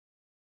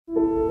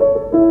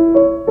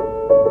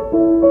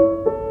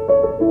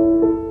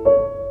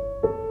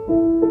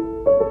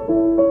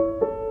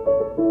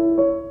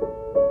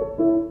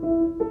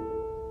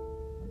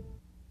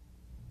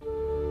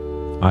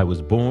I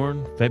was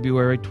born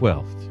February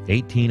 12th,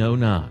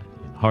 1809,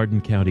 in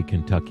Hardin County,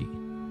 Kentucky.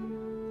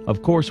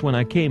 Of course, when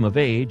I came of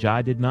age,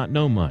 I did not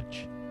know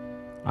much.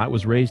 I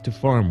was raised to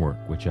farm work,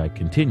 which I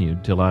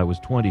continued till I was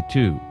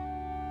 22.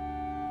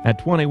 At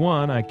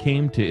 21, I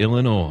came to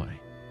Illinois.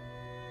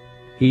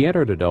 He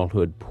entered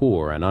adulthood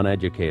poor and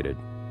uneducated.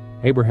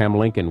 Abraham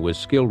Lincoln was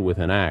skilled with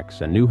an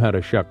axe and knew how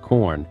to shuck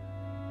corn,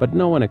 but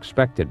no one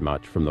expected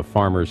much from the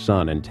farmer's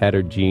son in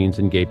tattered jeans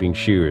and gaping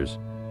shoes.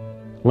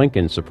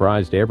 Lincoln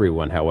surprised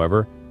everyone,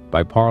 however,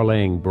 by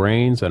parlaying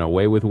brains and a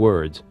way with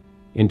words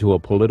into a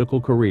political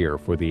career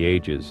for the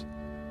ages.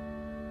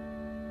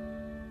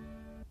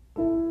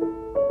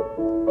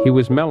 He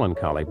was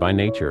melancholy by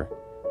nature,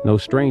 no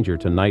stranger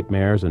to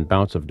nightmares and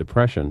bouts of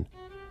depression,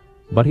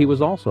 but he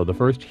was also the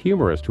first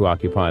humorist to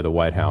occupy the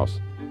White House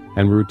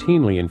and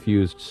routinely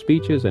infused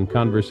speeches and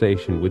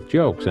conversation with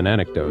jokes and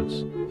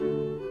anecdotes.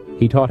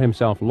 He taught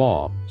himself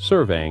law,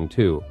 surveying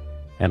too,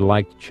 and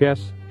liked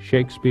chess,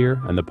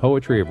 Shakespeare, and the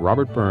poetry of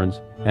Robert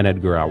Burns and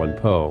Edgar Allan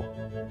Poe.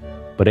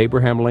 But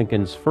Abraham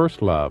Lincoln's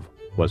first love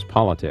was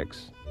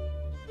politics.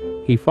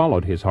 He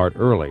followed his heart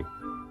early,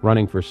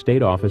 running for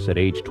state office at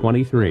age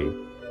 23.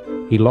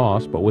 He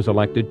lost but was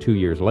elected 2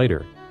 years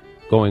later,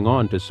 going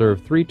on to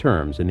serve 3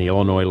 terms in the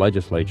Illinois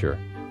legislature.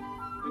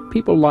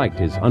 People liked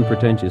his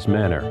unpretentious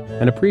manner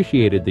and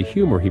appreciated the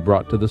humor he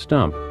brought to the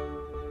stump.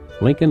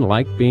 Lincoln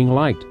liked being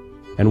liked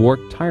and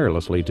worked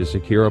tirelessly to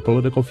secure a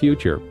political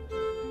future.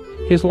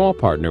 His law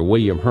partner,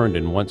 William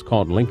Herndon, once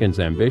called Lincoln's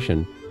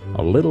ambition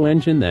a little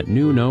engine that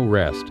knew no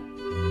rest.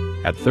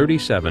 At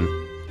 37,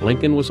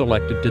 Lincoln was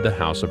elected to the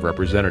House of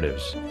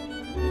Representatives.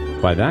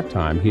 By that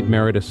time, he'd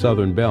married a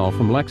Southern belle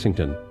from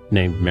Lexington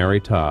named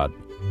Mary Todd.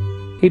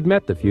 He'd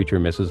met the future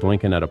Mrs.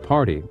 Lincoln at a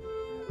party,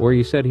 where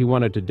he said he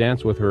wanted to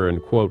dance with her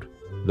in, quote,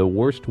 the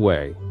worst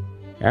way.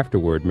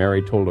 Afterward,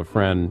 Mary told a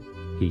friend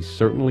he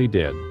certainly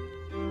did.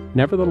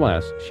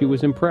 Nevertheless, she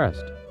was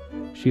impressed.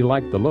 She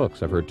liked the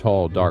looks of her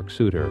tall, dark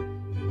suitor.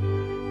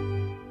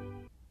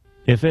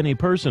 If any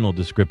personal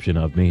description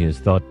of me is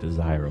thought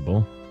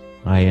desirable,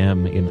 I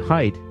am in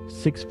height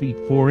 6 feet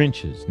 4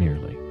 inches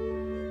nearly,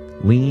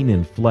 lean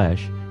in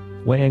flesh,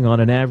 weighing on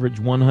an average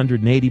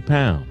 180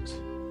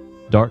 pounds,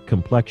 dark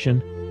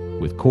complexion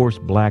with coarse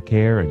black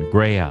hair and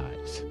gray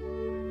eyes.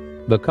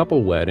 The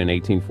couple wed in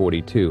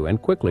 1842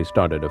 and quickly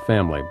started a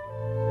family.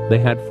 They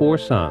had 4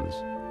 sons,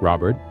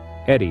 Robert,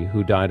 Eddie,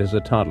 who died as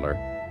a toddler,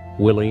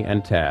 Willie,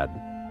 and Tad.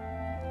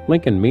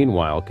 Lincoln,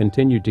 meanwhile,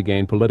 continued to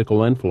gain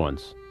political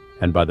influence,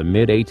 and by the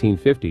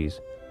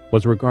mid-1850s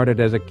was regarded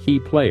as a key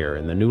player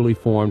in the newly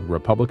formed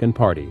Republican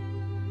Party.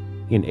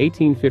 In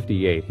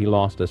 1858, he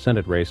lost a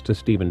Senate race to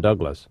Stephen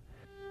Douglas,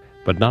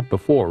 but not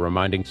before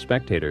reminding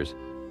spectators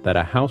that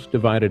a house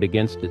divided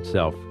against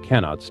itself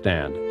cannot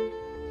stand.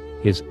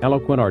 His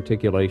eloquent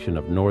articulation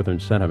of Northern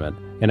sentiment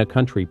in a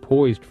country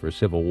poised for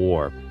civil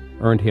war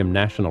earned him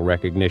national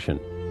recognition,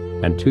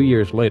 and 2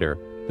 years later,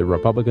 the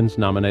Republicans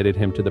nominated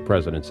him to the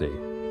presidency.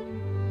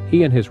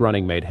 He and his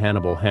running mate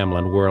Hannibal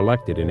Hamlin were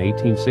elected in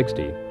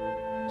 1860.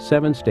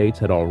 7 states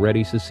had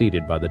already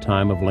seceded by the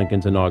time of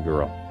Lincoln's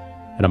inaugural,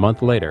 and a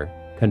month later,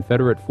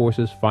 Confederate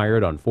forces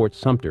fired on Fort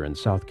Sumter in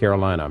South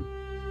Carolina.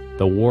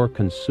 The war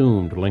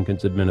consumed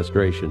Lincoln's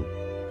administration,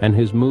 and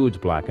his moods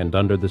blackened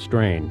under the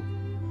strain.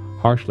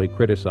 Harshly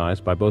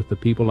criticized by both the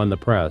people and the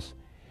press,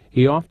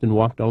 he often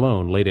walked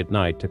alone late at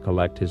night to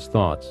collect his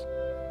thoughts,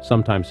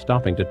 sometimes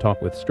stopping to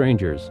talk with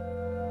strangers.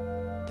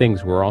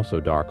 Things were also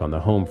dark on the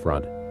home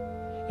front.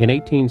 In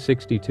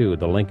 1862,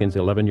 the Lincoln's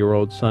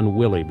 11-year-old son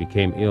Willie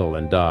became ill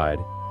and died.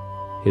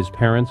 His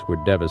parents were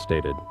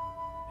devastated,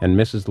 and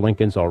Mrs.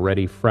 Lincoln's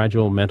already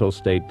fragile mental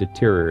state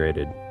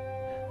deteriorated.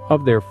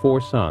 Of their 4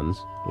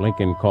 sons,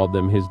 Lincoln called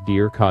them his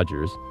dear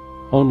codgers,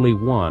 only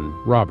one,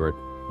 Robert,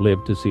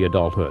 lived to see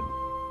adulthood.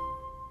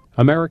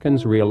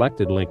 Americans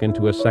re-elected Lincoln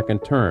to a second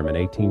term in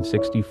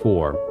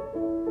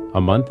 1864.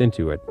 A month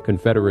into it,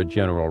 Confederate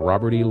General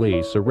Robert E.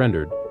 Lee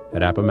surrendered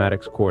at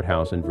Appomattox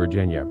Courthouse in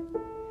Virginia.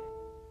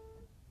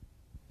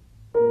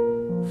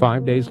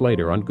 5 days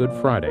later, on Good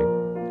Friday,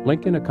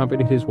 Lincoln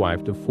accompanied his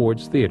wife to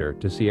Ford's Theater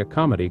to see a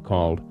comedy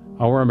called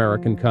Our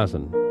American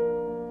Cousin.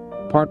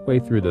 Partway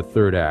through the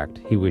 3rd act,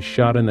 he was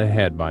shot in the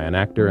head by an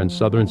actor and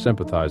Southern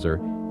sympathizer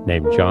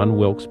named John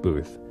Wilkes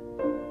Booth.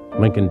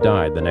 Lincoln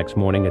died the next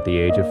morning at the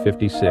age of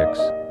 56.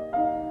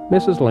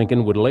 Mrs.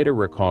 Lincoln would later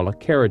recall a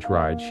carriage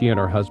ride she and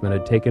her husband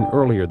had taken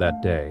earlier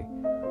that day,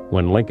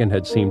 when Lincoln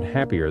had seemed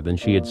happier than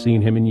she had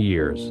seen him in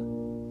years.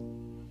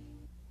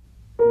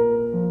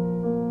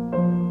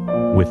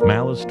 With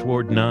malice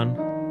toward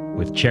none,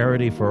 with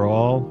charity for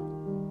all,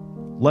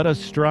 let us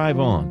strive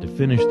on to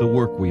finish the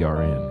work we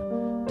are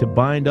in, to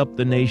bind up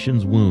the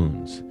nation's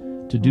wounds,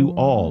 to do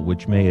all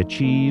which may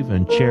achieve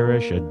and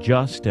cherish a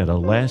just and a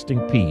lasting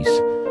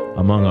peace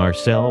among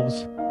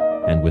ourselves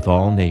and with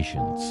all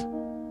nations.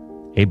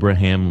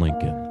 Abraham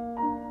Lincoln.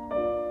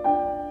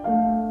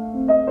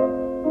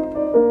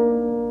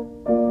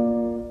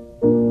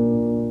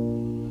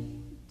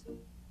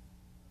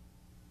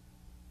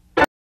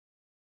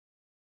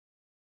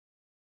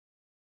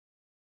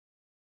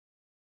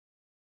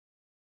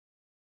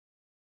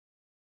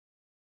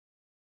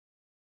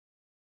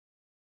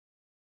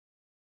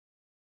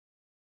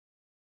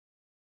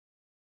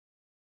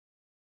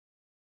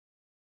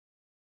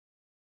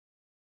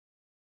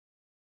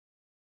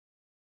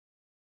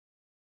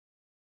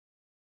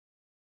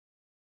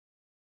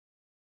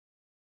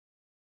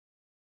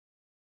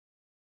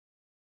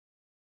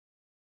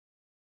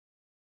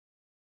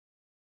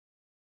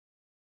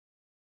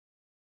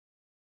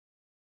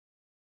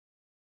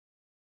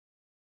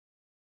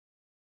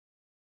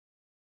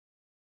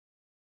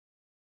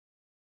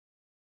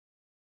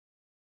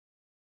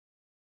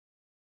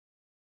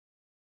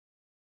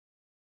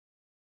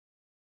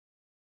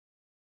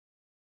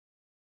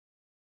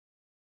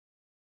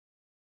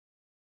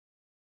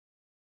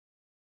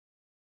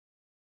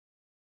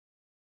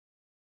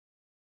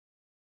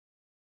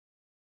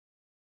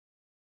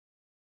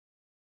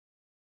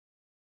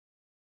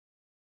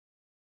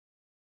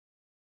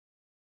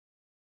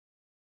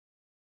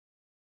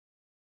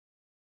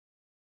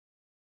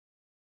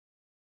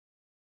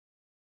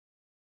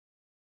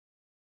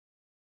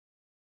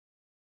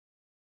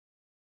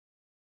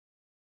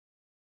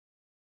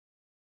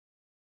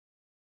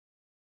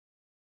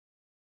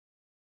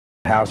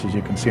 House, as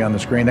you can see on the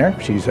screen there.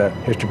 She's a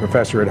history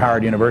professor at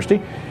Howard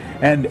University.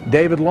 And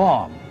David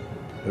Long,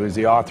 who is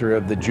the author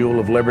of The Jewel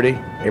of Liberty,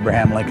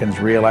 Abraham Lincoln's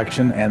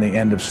Re-Election and the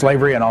End of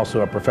Slavery, and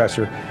also a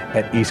professor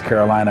at East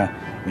Carolina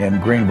in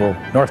Greenville,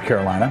 North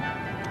Carolina.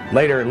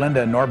 Later,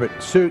 Linda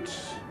Norbert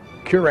Suits,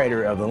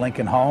 curator of the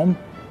Lincoln Home,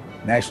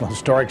 National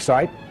Historic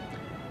Site,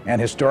 and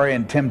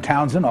historian Tim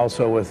Townsend,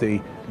 also with the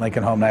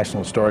Lincoln Home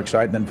National Historic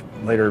Site. And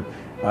then later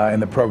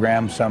in the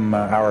program, some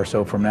hour or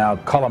so from now,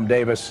 Cullum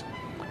Davis,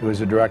 who is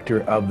the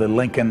director of the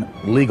Lincoln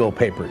Legal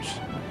Papers.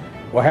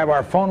 We'll have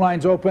our phone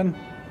lines open.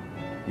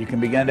 You can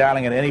begin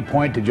dialing at any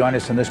point to join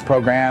us in this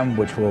program,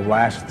 which will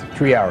last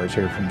 3 hours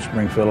here from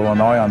Springfield,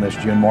 Illinois on this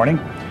June morning.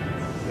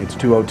 It's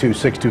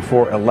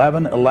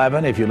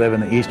 202-624-1111 if you live in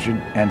the Eastern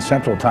and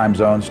Central time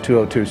zones,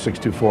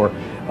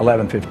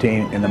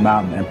 202-624-1115 in the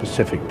Mountain and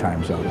Pacific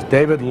time zones.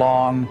 David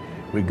Long,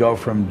 we go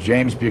from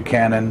James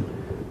Buchanan,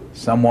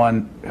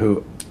 someone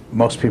who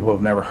most people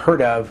have never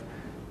heard of,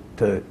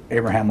 to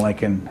Abraham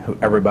Lincoln, who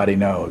everybody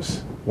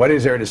knows. What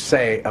is there to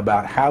say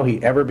about how he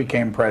ever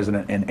became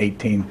president in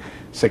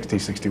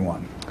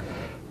 1860-61?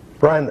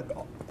 Brian,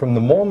 from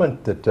the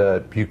moment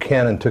that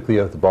Buchanan took the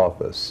oath of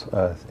office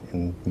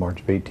in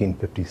March of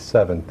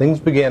 1857, things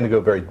began to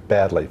go very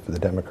badly for the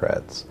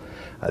Democrats.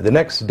 The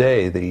next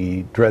day,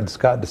 the Dred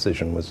Scott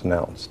decision was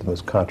announced, the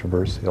most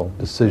controversial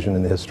decision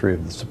in the history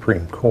of the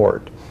Supreme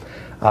Court.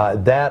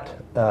 That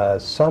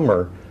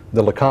summer,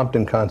 the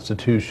Lecompton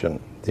Constitution,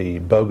 the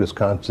bogus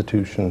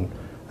constitution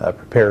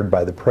prepared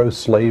by the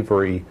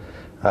pro-slavery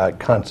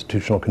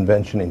Constitutional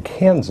Convention in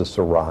Kansas,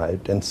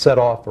 arrived and set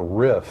off a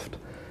rift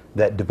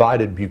that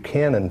divided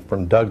Buchanan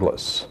from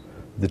Douglas,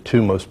 the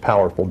two most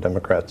powerful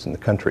Democrats in the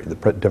country, the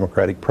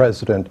Democratic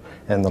president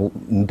and the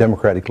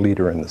Democratic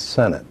leader in the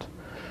Senate.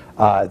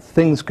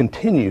 Things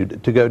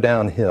continued to go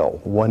downhill,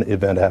 one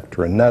event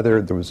after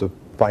another. There was a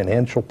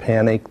financial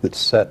panic that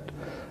set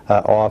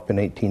off in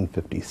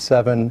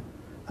 1857.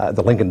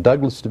 The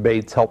Lincoln-Douglas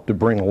debates helped to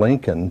bring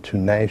Lincoln to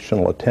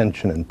national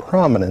attention and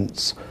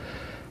prominence.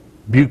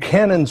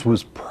 Buchanan's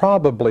was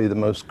probably the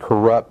most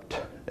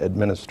corrupt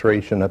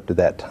administration up to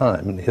that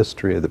time in the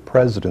history of the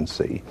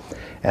presidency.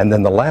 And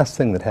then the last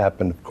thing that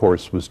happened, of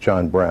course, was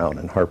John Brown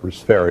and Harper's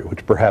Ferry,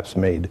 which perhaps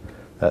made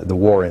the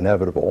war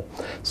inevitable.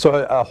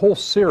 So a whole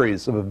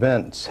series of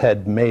events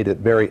had made it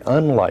very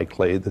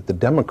unlikely that the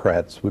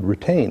Democrats would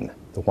retain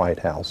the White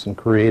House and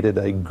created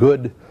a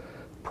good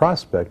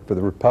prospect for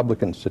the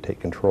Republicans to take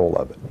control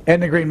of it.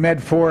 Edna Green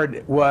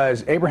Medford,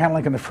 was Abraham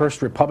Lincoln the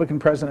first Republican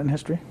president in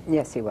history?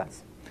 Yes, he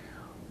was.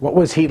 What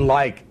was he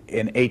like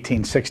in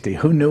 1860?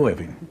 Who knew of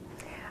him?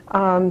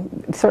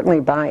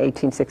 Certainly by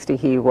 1860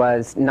 he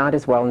was not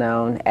as well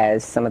known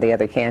as some of the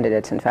other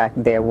candidates. In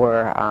fact, there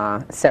were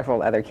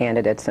several other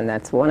candidates, and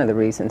that's one of the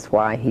reasons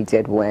why he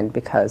did win,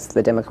 because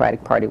the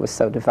Democratic Party was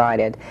so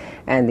divided,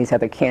 and these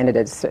other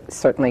candidates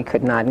certainly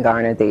could not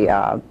garner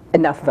the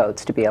enough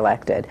votes to be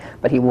elected.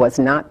 But he was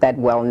not that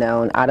well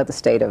known out of the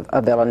state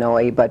of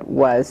Illinois, but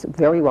was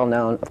very well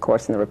known, of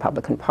course, in the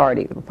Republican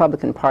Party. The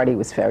Republican Party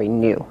was very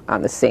new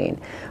on the scene,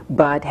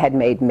 but had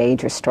made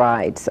major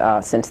strides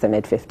since the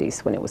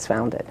mid-50s when it was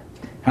founded.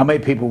 How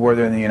many people were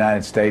there in the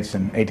United States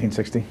in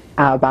 1860?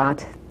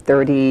 About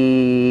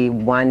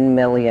 31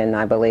 million,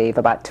 I believe,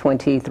 about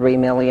 23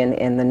 million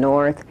in the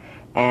north,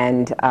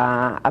 and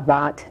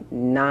about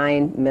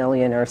 9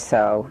 million or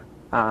so,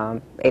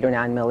 8 or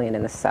 9 million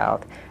in the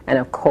south. And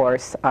of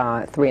course,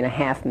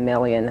 3.5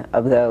 million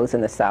of those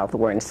in the south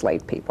were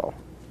enslaved people.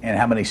 And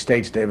how many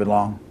states, David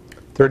Long?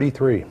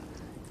 33.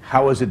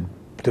 How was it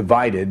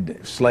divided?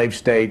 Slave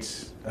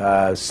states,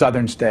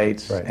 southern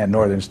states, right, and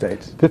northern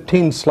states?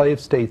 15 slave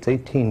states,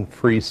 18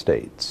 free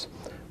states,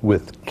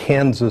 with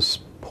Kansas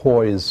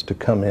poised to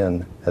come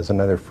in as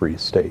another free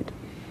state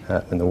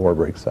when the war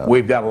breaks out.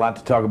 We've got a lot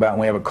to talk about, and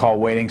we have a call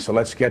waiting, so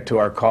let's get to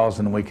our calls,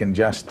 and we can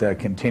just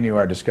continue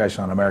our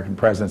discussion on American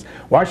presidents.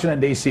 Washington,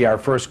 D.C., our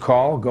first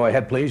call. Go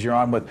ahead, please. You're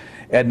on with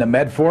Edna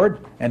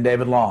Medford and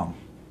David Long.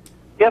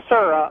 Yes,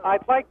 sir.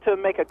 I'd like to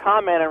make a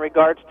comment in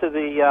regards to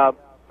the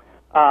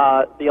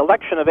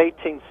election of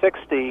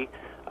 1860.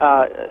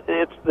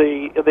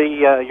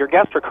 Your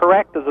guests are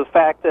correct as the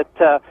fact that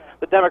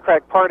the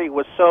Democratic Party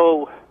was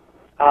so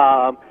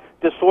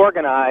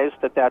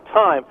disorganized at that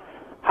time.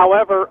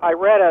 However, I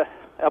read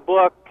a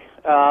book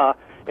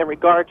in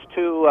regards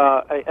to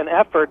an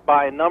effort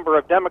by a number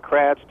of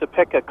Democrats to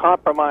pick a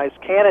compromise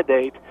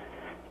candidate,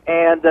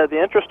 and the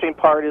interesting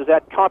part is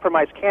that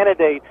compromise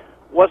candidate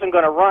wasn't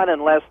going to run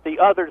unless the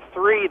other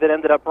three that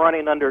ended up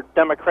running under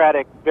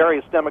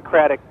various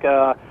Democratic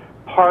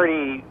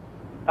Party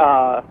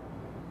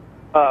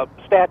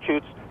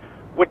statutes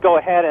would go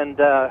ahead and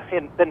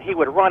then he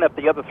would run if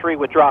the other three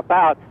would drop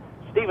out.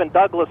 Stephen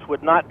Douglas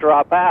would not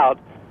drop out.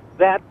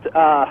 That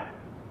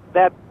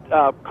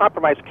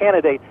compromise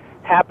candidate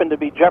happened to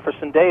be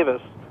Jefferson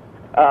Davis,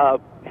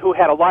 who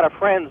had a lot of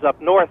friends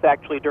up north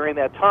actually during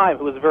that time,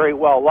 who was very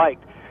well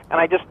liked. And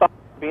I just thought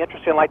it would be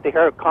interesting. I'd like to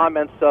hear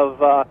comments of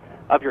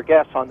your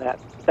guests on that.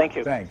 Thank Thank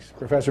you. Thanks.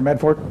 Professor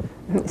Medford?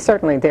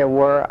 Certainly there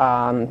were,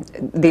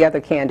 the other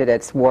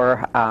candidates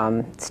were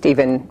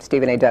Stephen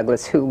A.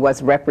 Douglas, who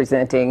was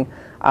representing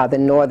the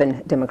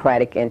Northern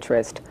Democratic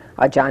interest,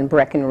 John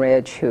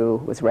Breckinridge,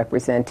 who was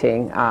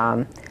representing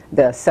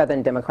the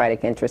Southern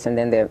Democratic interest, and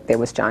then there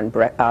was John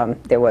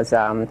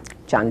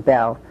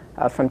Bell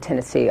from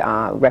Tennessee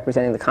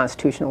representing the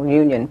Constitutional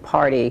Union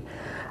Party.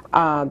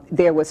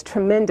 There was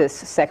tremendous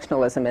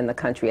sectionalism in the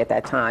country at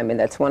that time, and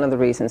that's one of the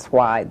reasons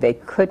why they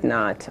could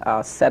not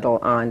settle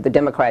on, the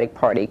Democratic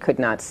Party could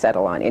not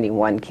settle on any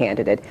one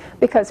candidate,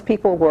 because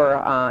people were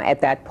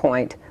at that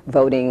point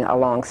voting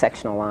along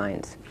sectional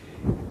lines.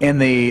 In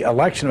the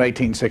election of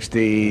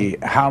 1860,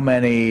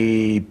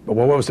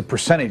 what was the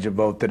percentage of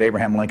vote that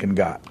Abraham Lincoln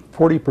got?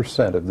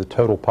 40% of the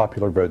total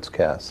popular votes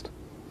cast.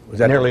 Was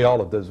that nearly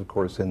all of those, of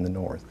course, in the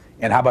North?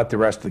 And how about the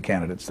rest of the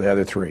candidates, the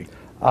other three?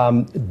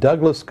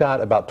 Douglas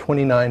got about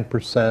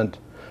 29%,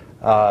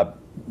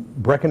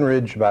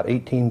 Breckinridge about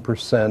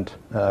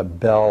 18%,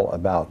 Bell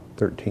about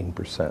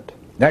 13%.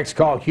 Next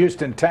call,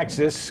 Houston,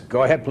 Texas.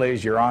 Go ahead,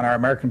 please. You're on our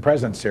American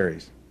President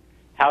series.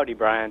 Howdy,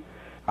 Brian.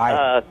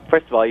 Hi.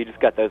 First of all, you just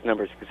got those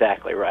numbers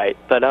exactly right.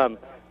 But I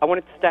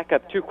wanted to stack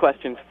up two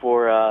questions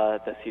for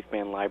the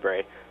C-SPAN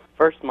library.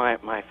 First,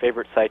 my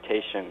favorite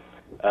citation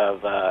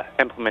of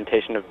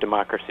implementation of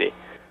democracy.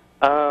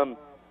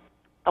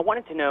 I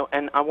wanted to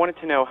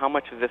know how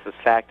much of this is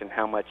fact and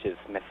how much is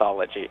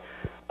mythology.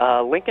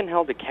 Lincoln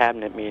held a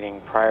cabinet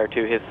meeting prior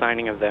to his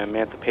signing of the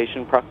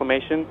Emancipation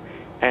Proclamation,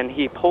 and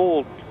he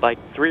polled like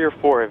 3 or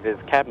 4 of his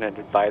cabinet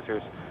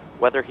advisors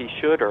whether he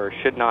should or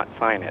should not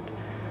sign it.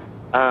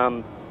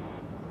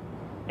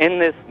 In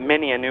this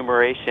mini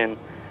enumeration,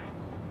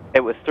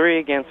 it was 3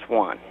 against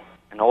 1,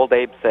 and old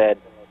Abe said,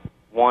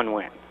 1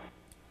 wins.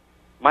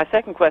 My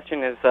second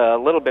question is a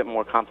little bit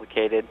more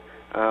complicated.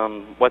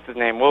 What's his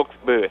name? Wilkes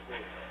Booth.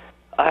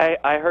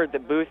 I heard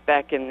that Booth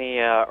back in the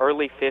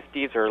early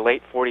 50s or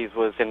late 40s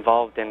was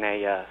involved in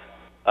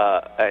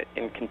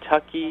in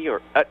Kentucky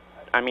or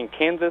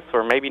Kansas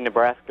or maybe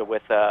Nebraska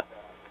with a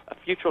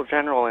future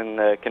general in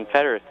the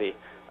Confederacy.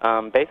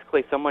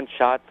 Basically, someone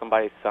shot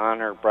somebody's son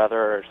or brother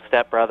or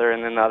stepbrother,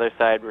 and then the other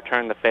side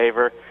returned the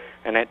favor,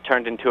 and it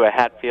turned into a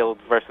Hatfield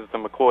versus the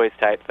McCoys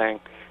type thing.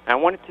 And I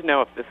wanted to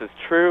know if this is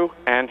true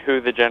and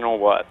who the general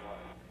was.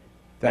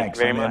 Thanks.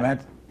 Thank you very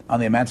much. On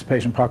the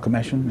Emancipation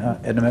Proclamation,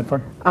 Edna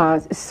Medford?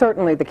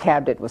 Certainly the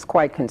cabinet was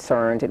quite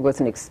concerned. It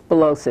was an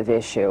explosive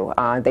issue.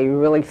 They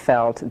really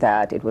felt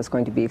that it was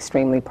going to be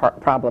extremely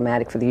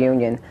problematic for the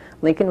Union.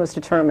 Lincoln was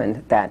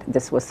determined that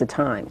this was the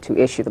time to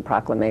issue the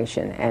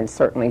proclamation, and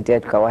certainly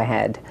did go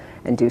ahead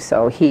and do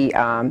so. He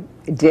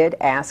did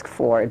ask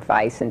for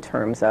advice in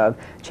terms of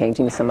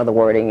changing some of the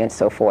wording and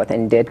so forth,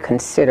 and did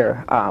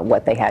consider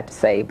what they had to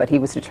say, but he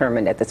was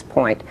determined at this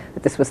point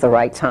that this was the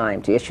right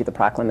time to issue the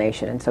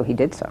proclamation, and so he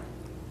did so.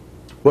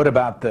 What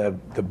about the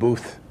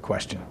Booth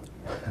question?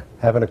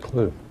 Haven't a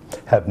clue.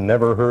 Have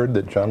never heard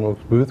that John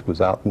Wilkes Booth was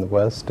out in the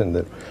West and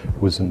that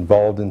was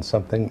involved in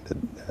something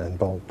that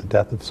involved the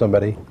death of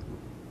somebody.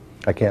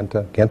 I can't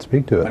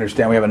speak to it. I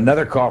understand. We have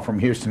another call from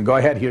Houston. Go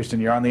ahead, Houston.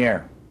 You're on the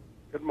air.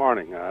 Good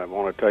morning. I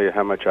want to tell you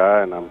how much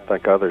I and I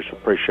think others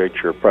appreciate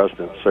your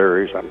President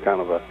series. I'm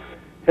kind of a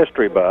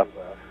history buff,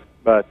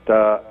 but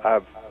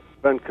I've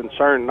been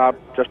concerned not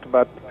just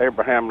about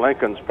Abraham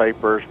Lincoln's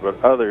papers, but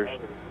others.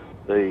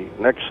 The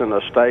Nixon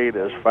estate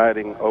is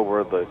fighting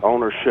over the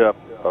ownership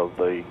of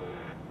the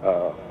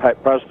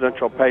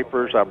presidential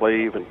papers, I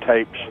believe, and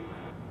tapes.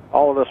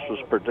 All of this was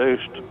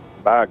produced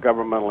by a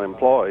governmental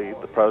employee,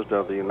 the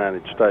President of the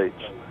United States.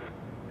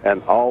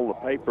 And all the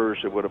papers,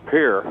 it would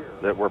appear,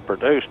 that were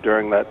produced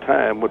during that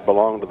time would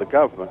belong to the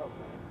government.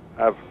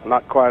 I've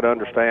not quite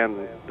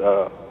understand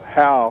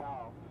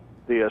how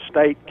the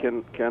estate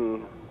can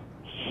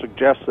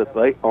suggest that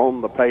they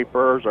own the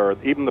papers, or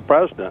even the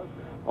president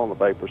on the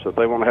papers, if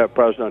they want to have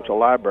presidential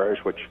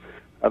libraries, which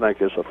I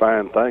think is a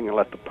fine thing, and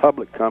let the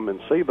public come and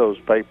see those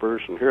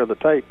papers and hear the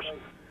tapes.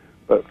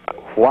 But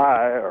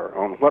why, or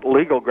on what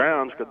legal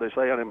grounds could they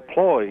say an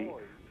employee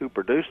who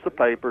produced the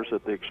papers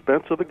at the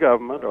expense of the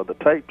government, or the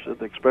tapes at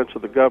the expense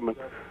of the government,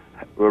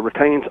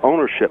 retains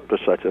ownership to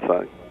such a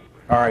thing?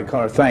 All right,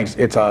 caller, thanks.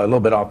 It's a little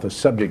bit off the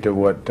subject of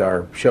what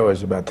our show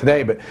is about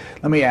today, but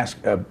let me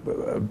ask a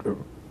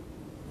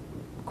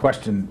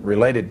question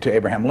related to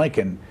Abraham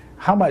Lincoln.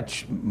 How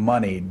much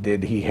money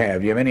did he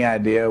have? Do you have any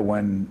idea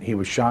when he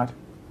was shot?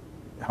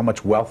 How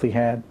much wealth he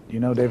had? Do you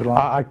know, David Long?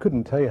 I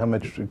couldn't tell you how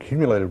much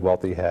accumulated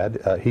wealth he had.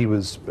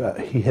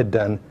 He had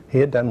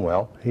done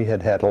well. He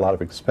had had a lot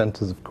of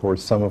expenses, of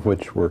course, some of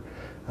which were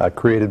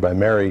created by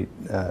Mary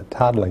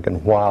Todd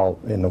Lincoln while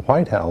in the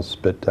White House,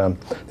 but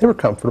they were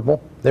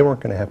comfortable. They weren't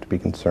going to have to be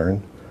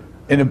concerned.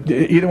 And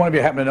either one of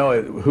you happen to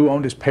know who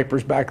owned his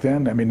papers back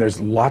then? I mean,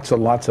 there's lots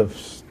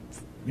of,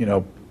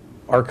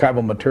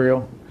 archival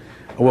material.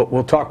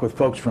 We'll talk with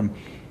folks from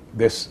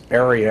this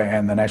area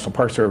and the National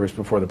Park Service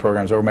before the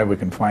program's over. Maybe we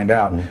can find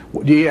out.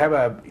 Do you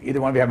have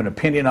either one of you have an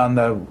opinion on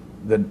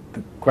the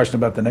question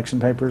about the Nixon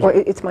papers? Well,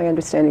 it's my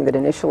understanding that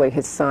initially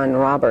his son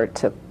Robert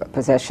took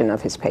possession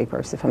of his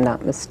papers, if I'm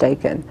not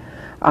mistaken.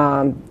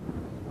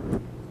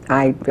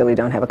 I really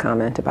don't have a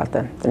comment about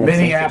the Nixon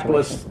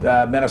Minneapolis,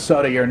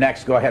 Minnesota, you're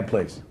next. Go ahead,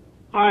 please.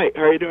 Hi,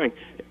 how are you doing?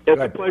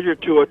 It's a pleasure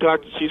to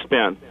talk to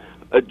C-SPAN.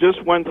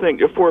 Just one thing,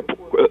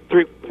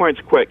 3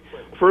 points quick.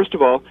 First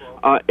of all,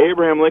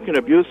 Abraham Lincoln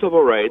abused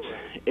civil rights,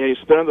 and he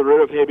spent on the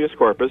writ of habeas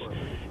corpus,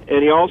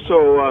 and he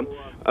also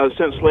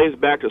sent slaves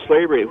back to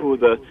slavery who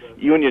the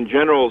Union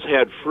generals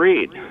had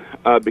freed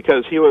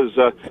because he was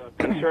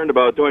concerned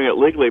about doing it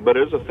legally. But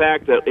it is a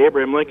fact that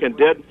Abraham Lincoln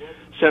did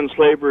send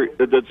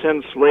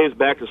slaves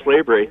back to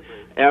slavery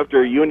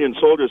after Union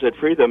soldiers had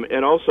freed them.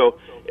 And also,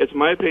 it's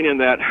my opinion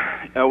that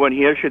when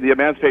he issued the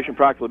Emancipation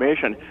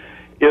Proclamation,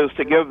 is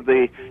to give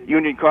the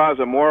Union cause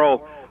a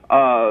moral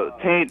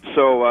taint,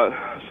 so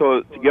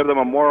to give them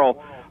a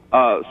moral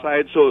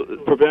side, so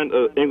prevent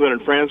England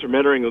and France from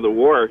entering the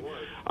war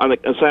on the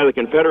side of the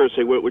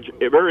Confederacy, which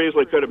it very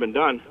easily could have been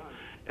done.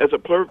 It's a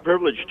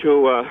privilege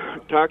to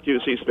talk to you,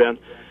 C-SPAN.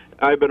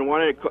 I've been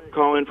wanting to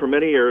call in for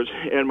many years,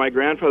 and my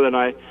grandfather and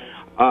I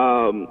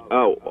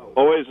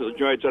always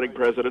enjoyed studying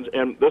presidents,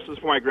 and this is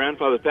for my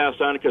grandfather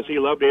passed on because he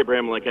loved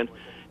Abraham Lincoln.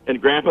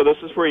 And Grandpa, this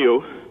is for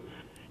you.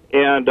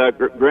 And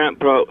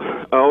Grandpa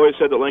always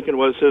said that Lincoln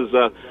was his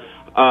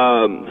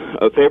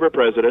favorite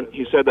president.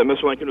 He said that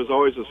Mr. Lincoln was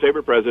always his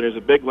favorite president.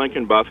 He's a big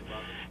Lincoln buff.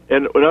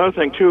 And another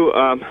thing, too,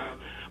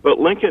 but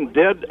Lincoln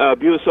did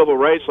abuse civil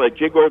rights. Like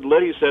G. Gordon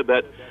Liddy said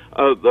that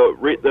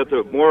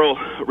the moral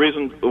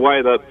reason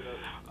why the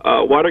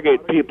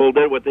Watergate people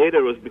did what they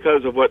did was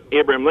because of what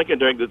Abraham Lincoln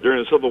did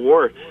during the Civil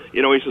War.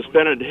 You know, he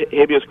suspended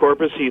habeas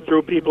corpus. He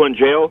threw people in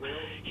jail.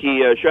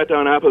 He shut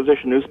down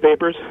opposition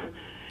newspapers.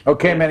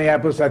 Okay,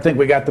 Minneapolis, I think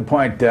we got the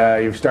point.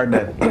 You're starting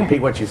to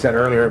repeat what you said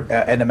earlier.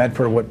 Edna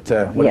Medford, what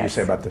did you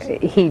say about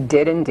this? He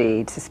did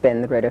indeed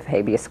suspend the writ of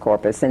habeas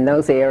corpus in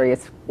those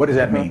areas. What does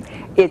that mean?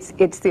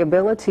 It's the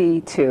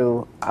ability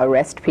to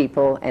arrest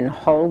people and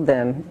hold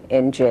them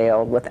in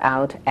jail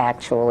without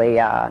actually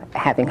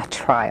having a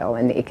trial,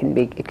 and it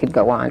could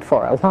go on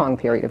for a long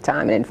period of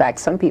time. And in fact,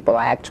 some people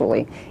are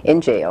actually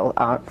in jail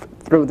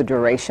through the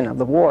duration of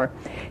the war.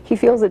 He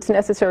feels it's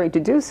necessary to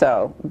do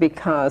so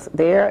because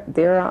there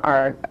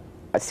are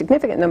a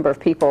significant number of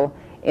people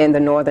in the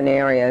northern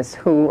areas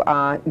who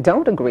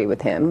don't agree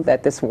with him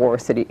that this war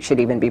should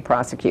even be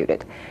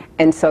prosecuted.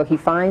 And so he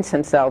finds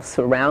himself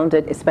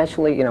surrounded,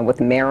 especially with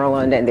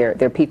Maryland, and there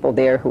are people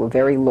there who are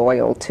very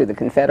loyal to the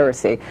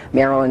Confederacy.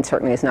 Maryland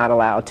certainly is not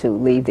allowed to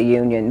leave the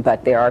Union,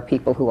 but there are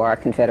people who are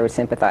Confederate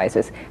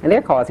sympathizers, and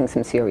they're causing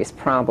some serious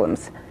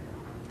problems.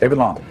 David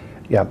Long.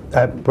 Yeah,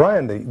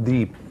 Brian,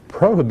 the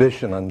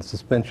prohibition on the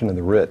suspension of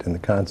the writ in the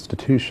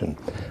Constitution,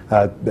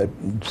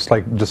 just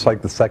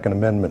like the Second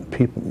Amendment,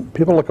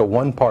 people look at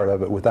one part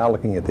of it without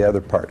looking at the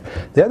other part.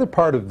 The other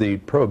part of the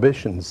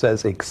prohibition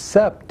says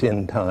except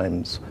in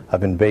times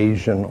of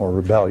invasion or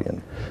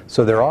rebellion.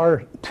 So there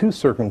are two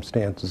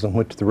circumstances in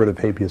which the writ of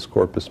habeas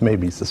corpus may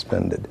be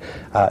suspended.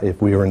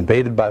 If we are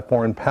invaded by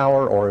foreign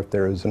power or if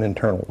there is an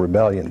internal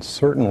rebellion.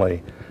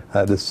 Certainly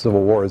this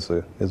Civil War is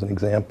an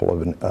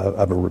example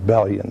of a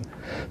rebellion.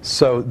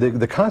 So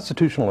the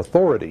constitutional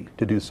authority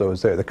to do so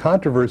is there. The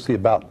controversy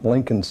about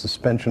Lincoln's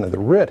suspension of the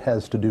writ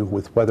has to do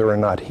with whether or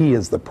not he,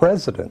 as the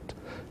president,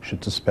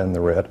 should suspend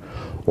the writ,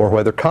 or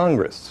whether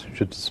Congress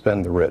should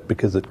suspend the writ,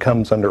 because it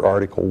comes under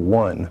Article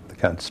 1 of the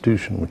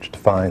Constitution, which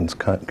defines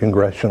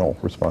congressional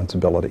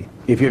responsibility.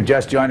 If you've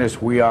just joined us,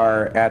 we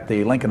are at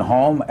the Lincoln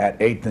home at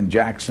 8th and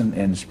Jackson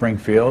in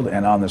Springfield,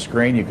 and on the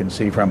screen you can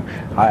see from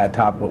high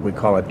atop what we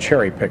call a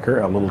cherry picker,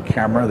 a little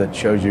camera that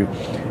shows you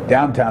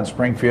downtown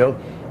Springfield.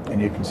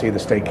 And you can see the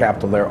state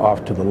capitol there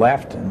off to the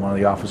left, and one of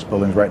the office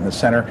buildings right in the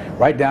center.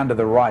 Right down to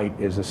the right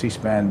is the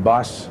C-SPAN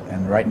bus,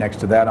 and right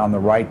next to that on the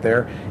right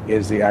there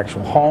is the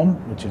actual home,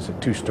 which is a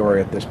two-story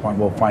at this point.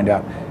 We'll find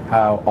out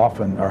how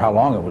often or how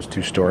long it was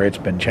two-story. It's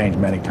been changed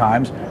many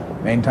times.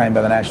 Maintained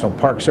by the National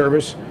Park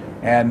Service.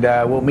 And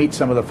we'll meet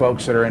some of the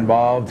folks that are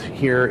involved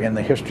here in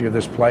the history of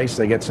this place.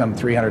 They get some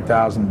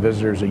 300,000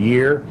 visitors a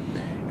year.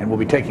 And we'll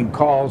be taking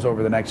calls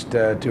over the next 2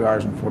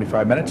 hours and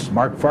 45 minutes.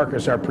 Mark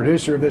Farkas, our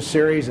producer of this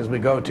series, as we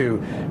go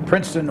to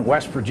Princeton,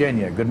 West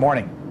Virginia. Good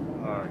morning.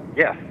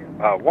 Yes.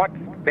 What's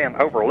been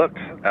overlooked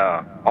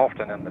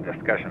often in the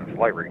discussion of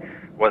slavery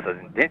was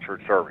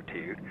indentured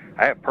servitude.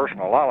 I have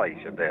personal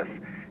knowledge of this.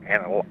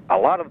 And a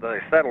lot of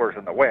the settlers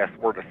in the West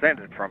were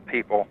descended from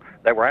people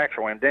that were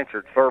actual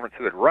indentured servants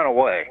who had run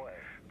away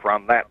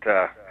from that,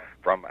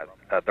 from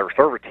their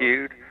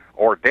servitude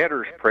or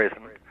debtor's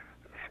prison,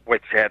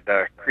 which had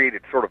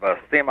created sort of a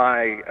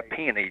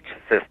semi-peonage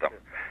system.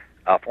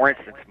 For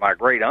instance, my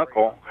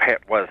great-uncle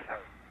was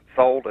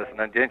sold as an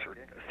indentured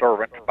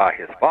servant by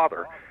his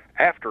father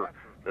after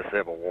the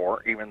Civil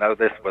War, even though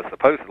this was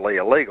supposedly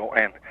illegal,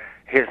 and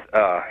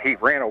he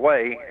ran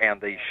away, and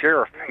the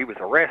sheriff, he was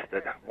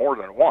arrested more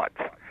than once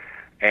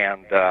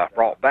and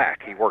brought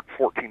back. He worked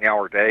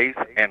 14-hour days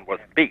and was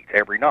beat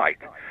every night.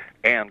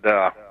 And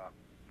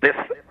this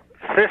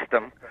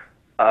system,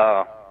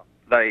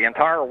 the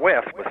entire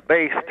West was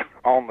based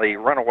on the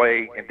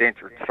runaway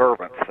indentured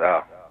servants,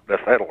 the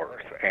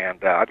settlers,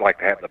 and I'd like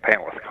to have the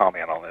panelists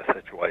comment on this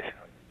situation.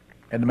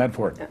 Edna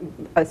Medford.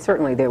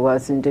 Certainly there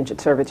was indentured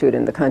servitude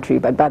in the country,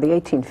 but by the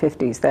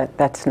 1850s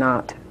that's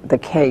not the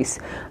case.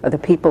 The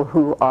people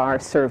who are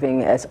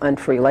serving as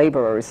unfree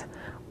laborers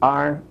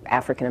are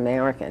African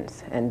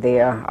Americans, and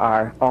there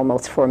are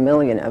almost 4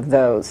 million of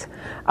those.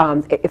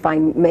 If I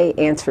may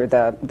answer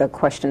the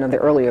question of the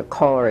earlier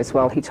caller as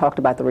well, he talked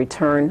about the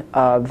return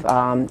of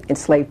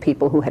enslaved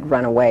people who had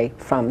run away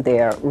from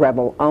their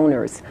rebel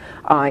owners.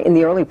 In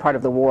the early part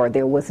of the war,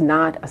 there was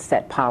not a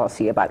set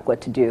policy about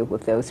what to do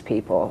with those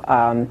people.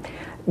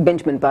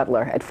 Benjamin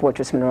Butler at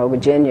Fortress Monroe,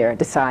 Virginia,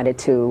 decided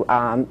to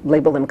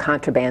label them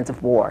contrabands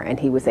of war, and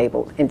he was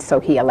able, and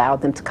so he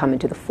allowed them to come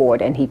into the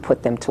fort and he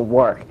put them to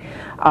work.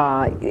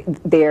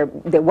 There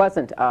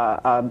wasn't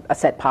a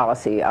set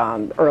policy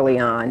early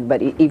on,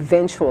 but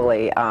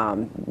eventually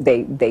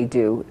they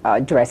do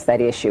address that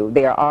issue.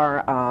 There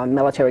are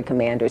military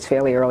commanders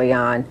fairly early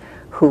on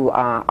who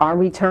are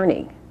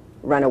returning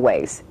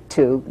runaways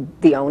to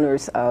the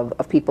owners of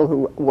people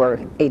who were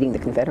aiding the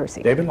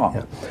Confederacy. David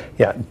Long.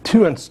 Yeah.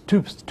 Two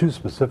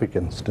specific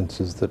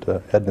instances that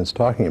Edna's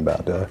talking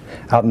about.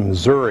 Out in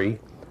Missouri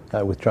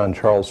with John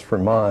Charles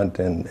Fremont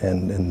and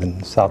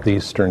in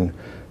southeastern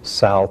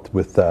South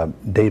with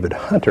David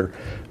Hunter,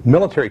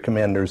 military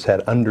commanders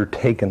had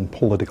undertaken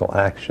political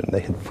action. They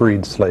had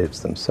freed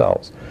slaves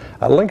themselves.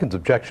 Lincoln's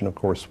objection, of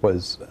course,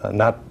 was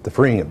not the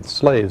freeing of the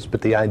slaves,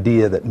 but the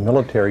idea that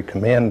military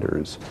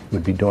commanders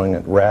would be doing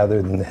it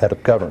rather than the head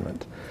of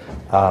government.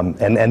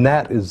 And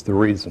that is the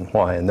reason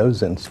why, in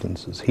those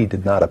instances, he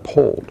did not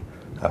uphold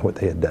what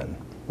they had done.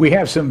 We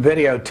have some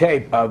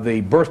videotape of the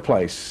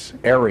birthplace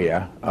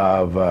area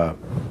of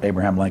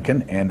Abraham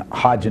Lincoln in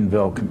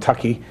Hodgenville,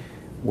 Kentucky,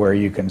 where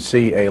you can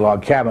see a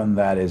log cabin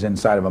that is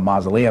inside of a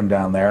mausoleum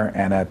down there,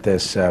 and at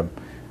this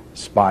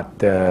spot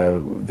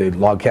the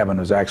log cabin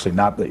was actually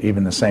not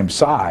even the same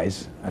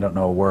size. I don't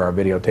know where our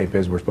videotape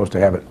is. We're supposed to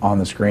have it on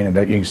the screen, and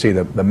you can see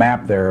the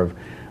map there of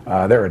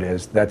there it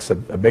is. That's a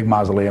big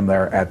mausoleum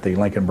there at the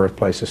Lincoln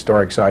Birthplace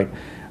Historic Site,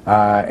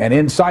 and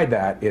inside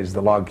that is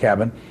the log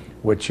cabin,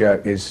 which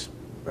is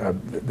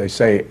they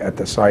say at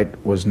the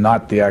site was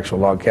not the actual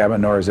log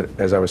cabin, nor is it,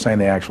 as I was saying,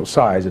 the actual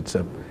size.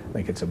 I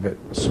think it's a bit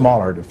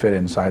smaller to fit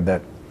inside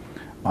that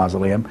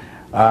mausoleum.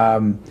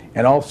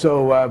 And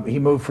also, he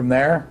moved from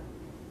there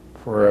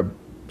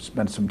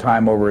spent some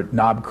time over at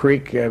Knob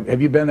Creek.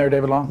 Have you been there,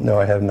 David Long? No,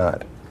 I have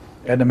not.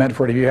 Edna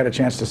Medford, have you had a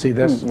chance to see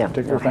this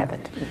particular thing?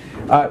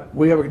 I haven't.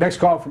 We have a next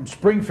call from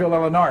Springfield,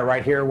 Illinois,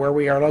 right here where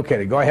we are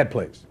located. Go ahead,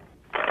 please.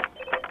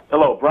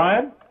 Hello,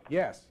 Brian?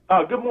 Yes.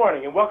 Good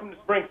morning, and welcome to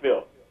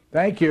Springfield.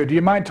 Thank you. Do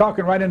you mind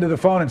talking right into the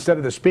phone instead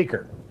of the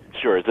speaker?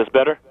 Sure. Is this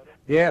better?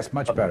 Yes,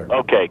 much better.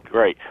 Okay,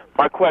 great.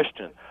 My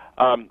question,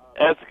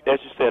 as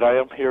you said, I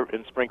am here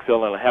in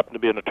Springfield, and I happen to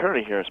be an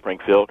attorney here in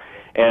Springfield,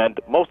 and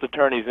most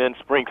attorneys in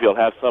Springfield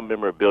have some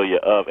memorabilia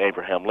of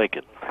Abraham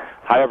Lincoln.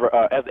 However,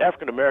 as an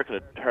African-American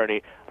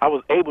attorney, I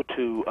was able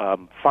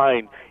to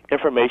find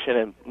information,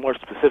 and more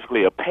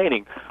specifically a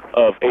painting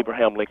of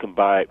Abraham Lincoln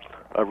by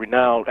a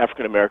renowned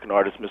African-American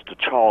artist, Mr.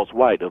 Charles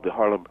White, of the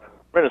Harlem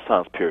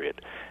Renaissance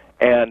period.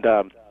 And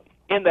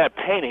in that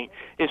painting,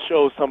 it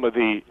shows some of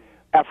the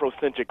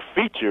Afrocentric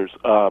features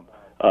of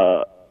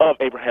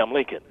Abraham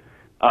Lincoln.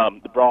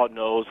 The broad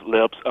nose,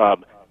 lips,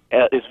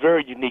 is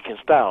very unique in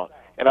style.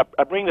 And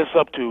I bring this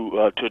up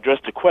to address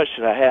the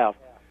question I have.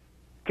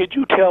 Could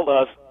you tell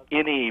us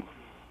any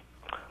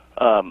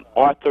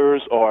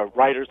authors or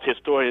writers,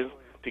 historians,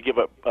 to give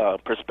a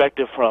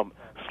perspective from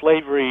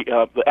slavery,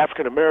 the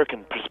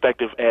African-American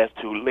perspective as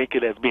to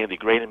Lincoln as being the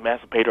great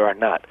emancipator or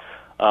not?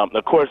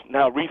 Of course,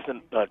 now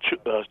recent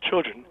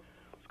children,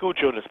 school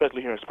children,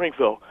 especially here in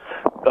Springfield,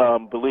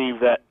 believe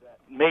that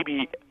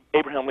maybe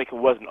Abraham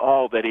Lincoln wasn't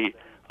all that he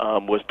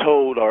was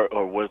told or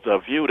was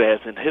viewed as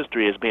in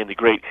history as being the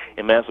great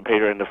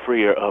emancipator and the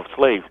freer of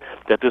slaves,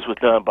 that this was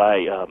done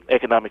by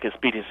economic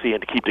expediency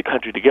and to keep the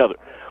country together.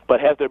 But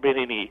has there been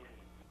any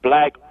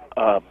black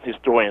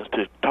historians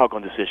to talk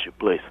on this issue,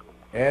 please?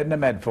 Edna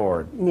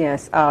Medford.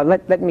 Yes,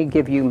 let me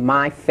give you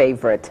my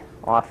favorite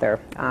author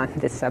on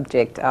this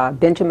subject.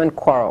 Benjamin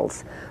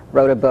Quarles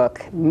wrote a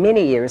book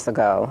many years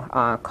ago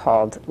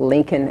called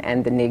Lincoln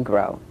and the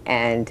Negro,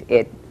 and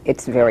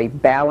it's very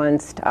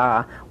balanced,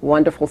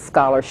 wonderful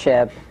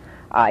scholarship.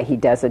 He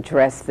does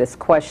address this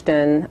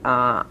question.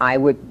 I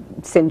would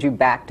send you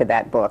back to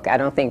that book. I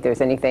don't think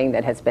there's anything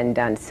that has been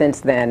done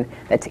since then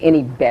that's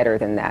any better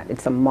than that.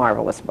 It's a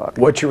marvelous book.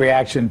 What's your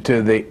reaction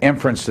to the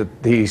inference that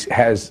he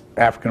has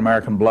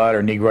African-American blood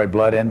or Negroid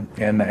blood in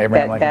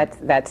Abraham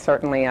Lincoln? That's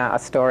certainly a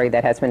story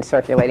that has been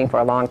circulating for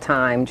a long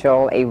time.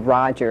 Joel A.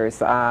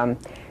 Rogers,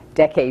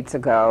 decades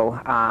ago,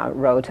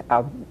 wrote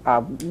a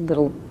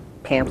little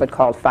pamphlet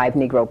called 5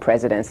 Negro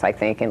Presidents, I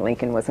think, and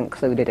Lincoln was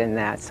included in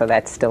that, so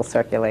that's still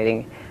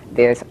circulating.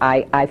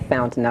 I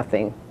found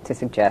nothing to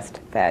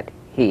suggest that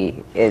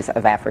he is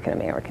of African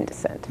American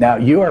descent. Now,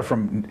 you are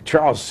from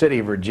Charles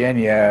City,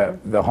 Virginia,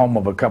 the home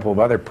of a couple of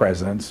other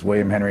presidents,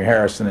 William Henry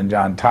Harrison and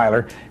John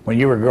Tyler. When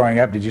you were growing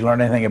up, did you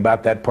learn anything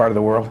about that part of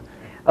the world?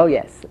 Oh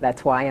yes,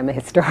 that's why I'm a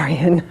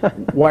historian.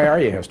 Why are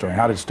you a historian?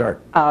 How did it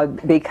start?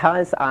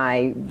 Because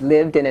I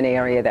lived in an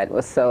area that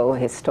was so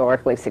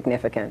historically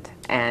significant,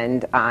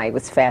 and I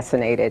was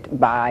fascinated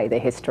by the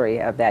history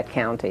of that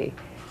county,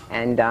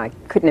 and I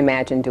couldn't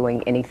imagine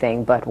doing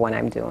anything but what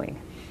I'm doing.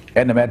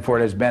 Edna Medford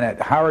has been at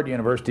Howard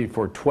University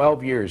for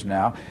 12 years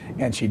now,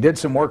 and she did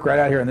some work right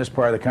out here in this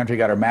part of the country,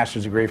 got her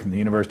master's degree from the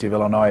University of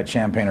Illinois at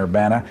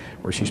Champaign-Urbana,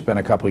 where she spent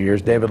a couple of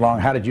years. David Long,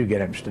 how did you get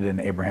interested in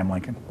Abraham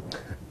Lincoln?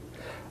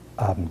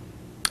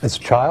 As a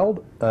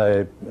child,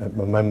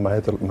 my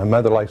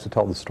mother likes to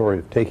tell the story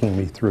of taking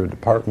me through a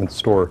department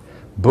store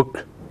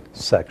book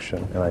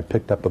section, and I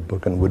picked up a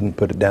book and wouldn't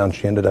put it down.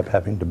 She ended up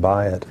having to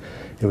buy it.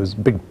 It was a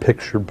big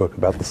picture book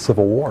about the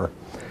Civil War.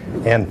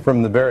 And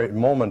from the very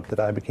moment that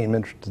I became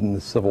interested in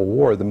the Civil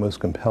War, the most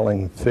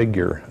compelling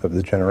figure of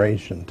the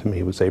generation to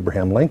me was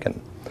Abraham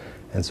Lincoln.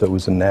 And so it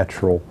was a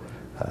natural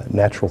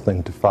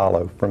thing to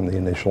follow from the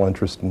initial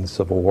interest in the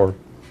Civil War.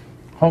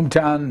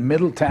 Hometown,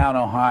 Middletown,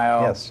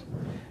 Ohio. Yes.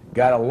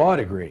 Got a law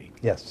degree.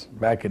 Yes.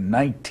 Back in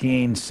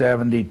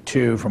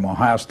 1972 from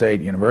Ohio State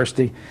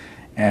University,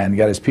 and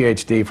got his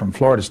PhD from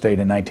Florida State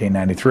in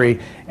 1993,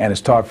 and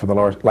has taught for the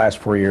last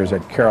 4 years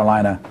at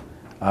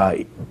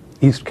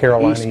East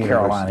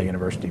Carolina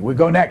University. We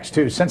go next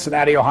to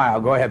Cincinnati, Ohio.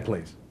 Go ahead,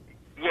 please.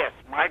 Yes,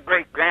 my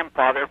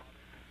great-grandfather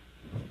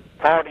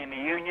fought in the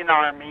Union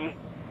Army,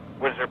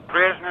 was a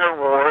prisoner of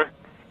war,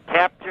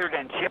 captured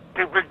and shipped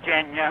to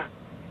Virginia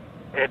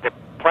at a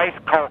place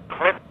called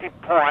Clifty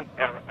Point,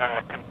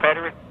 a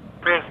Confederate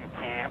prison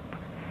camp.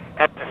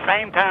 At the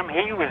same time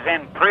he was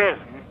in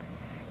prison,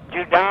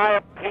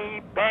 Jediah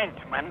P.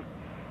 Benjamin,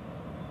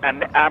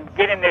 and I'm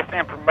getting this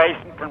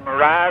information from the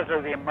Rise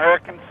of the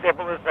American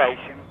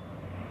Civilization,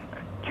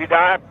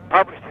 Jediah,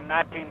 published in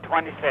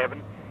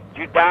 1927,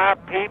 Jediah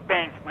P.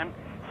 Benjamin,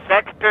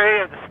 Secretary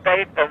of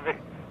State of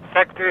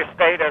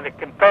the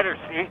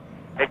Confederacy,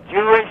 a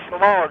Jewish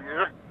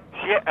lawyer,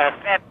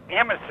 sent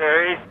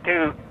emissaries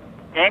to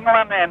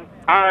England and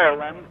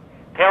Ireland,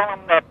 telling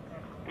them that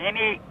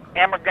any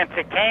immigrants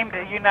that came to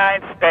the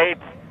United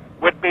States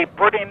would be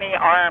put in the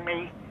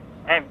army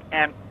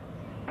and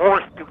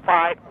forced to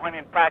fight, when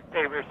in fact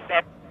they were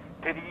sent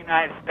to the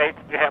United States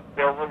to help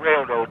build the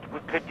railroads.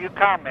 Could you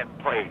comment,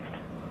 please?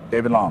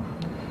 David Long.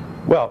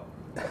 Well,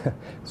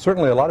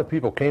 certainly a lot of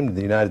people came to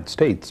the United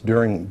States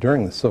during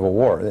the Civil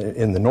War.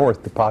 In the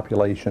North, the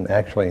population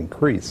actually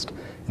increased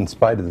in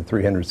spite of the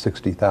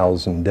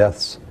 360,000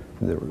 deaths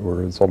that were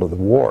a result of the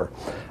war.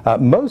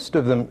 Most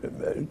of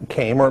them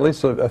came, or at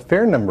least a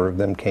fair number of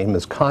them came,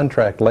 as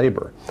contract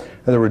labor.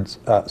 In other words,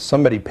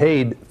 somebody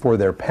paid for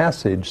their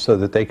passage so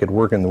that they could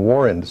work in the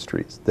war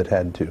industries that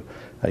had to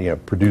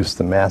produce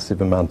the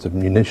massive amounts of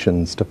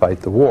munitions to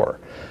fight the war.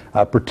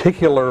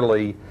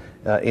 Particularly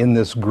in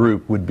this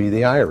group would be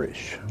the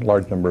Irish, a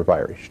large number of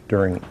Irish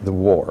during the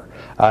war.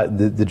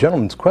 The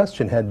gentleman's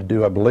question had to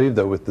do, I believe,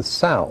 though, with the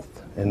South.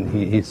 And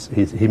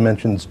he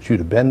mentions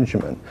Judah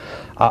Benjamin.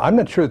 I'm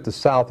not sure that the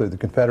South or the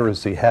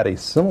Confederacy had a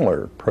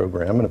similar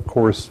program, and of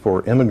course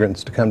for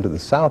immigrants to come to the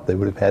South they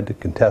would have had to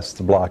contest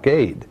the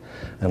blockade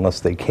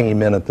unless they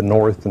came in at the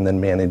North and then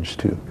managed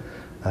to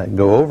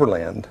go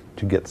overland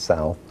to get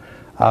south.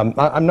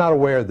 I'm not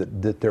aware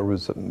that there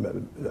was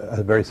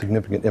a very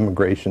significant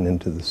immigration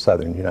into the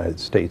southern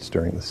United States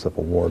during the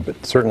Civil War,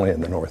 but certainly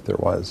in the North there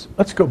was.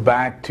 Let's go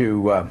back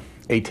to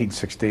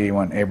 1860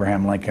 when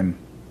Abraham Lincoln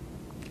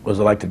was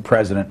elected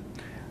president.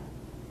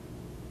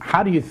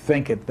 How do you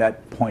think at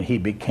that point he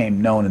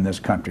became known in this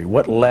country?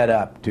 What led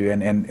up to,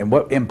 and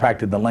what impact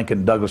did the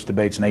Lincoln-Douglas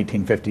debates in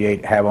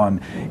 1858 have on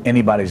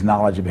anybody's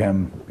knowledge of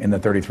him in the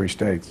 33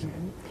 states?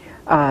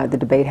 The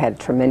debate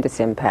had tremendous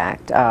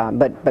impact,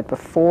 but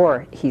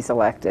before he's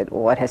elected,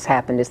 what has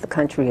happened is the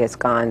country has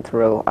gone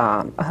through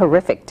a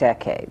horrific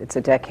decade. It's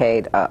a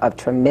decade of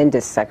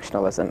tremendous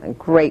sectionalism and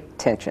great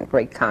tension,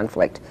 great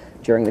conflict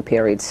during the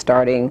period,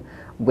 starting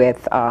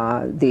with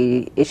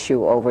the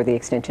issue over the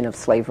extension of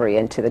slavery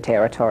into the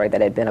territory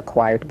that had been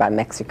acquired by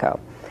Mexico.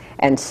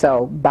 And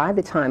so by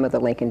the time of the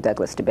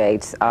Lincoln-Douglas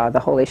debates, the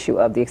whole issue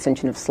of the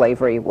extension of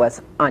slavery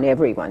was on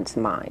everyone's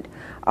mind.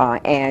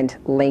 And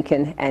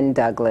Lincoln and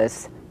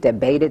Douglas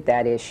debated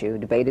that issue,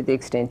 debated the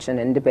extension,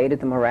 and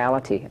debated the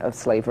morality of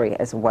slavery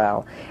as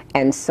well.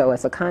 And so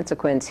as a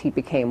consequence, he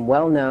became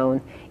well known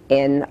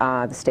in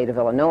the state of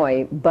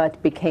Illinois, but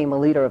became a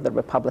leader of the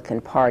Republican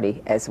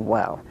Party as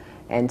well.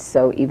 And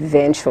so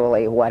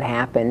eventually what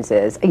happens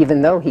is,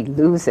 even though he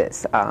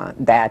loses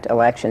that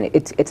election,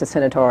 it's a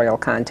senatorial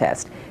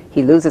contest.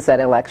 He loses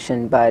that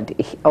election, but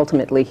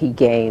ultimately he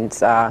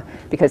gains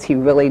because he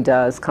really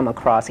does come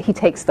across, he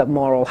takes the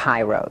moral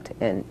high road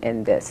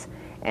in this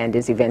and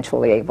is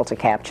eventually able to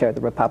capture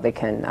the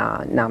Republican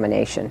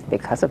nomination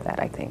because of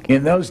that, I think.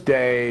 In those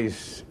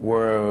days,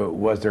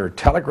 was there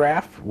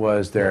telegraph?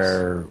 Was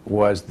there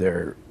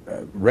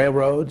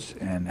railroads?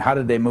 And how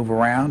did they move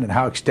around? And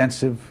how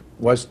extensive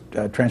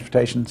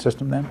transportation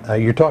system then?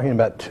 You're talking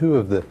about two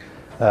of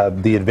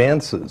the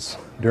advances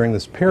during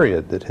this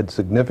period that had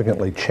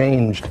significantly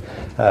changed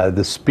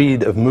the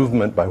speed of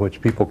movement by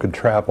which people could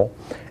travel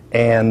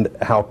and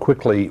how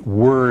quickly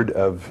word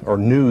or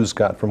news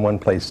got from one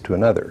place to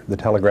another. The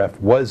telegraph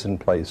was in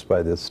place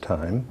by this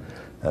time.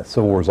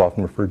 Civil War is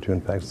often referred to,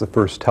 in fact, as the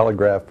first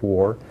telegraph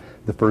war,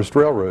 the first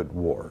railroad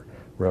war.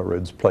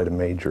 Railroads played a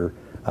major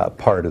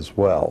part as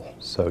well.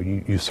 So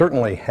you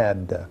certainly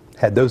had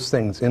those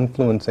things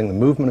influencing the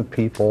movement of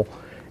people,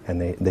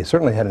 and they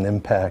certainly had an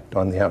impact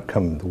on the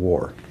outcome of the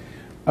war.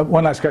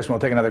 One last question, we'll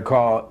take another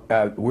call.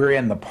 We're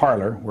in the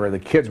parlor where the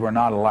kids were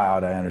not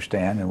allowed, I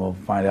understand, and we'll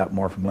find out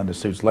more from Linda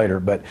Suits later,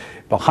 but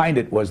behind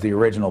it was the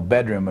original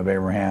bedroom of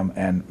Abraham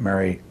and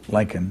Mary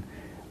Lincoln.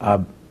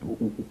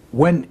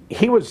 When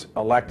he was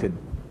elected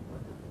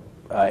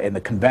in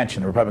the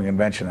convention, the Republican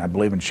convention, I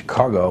believe in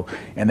Chicago,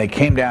 and they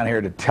came down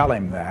here to tell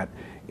him that,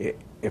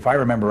 if I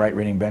remember right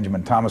reading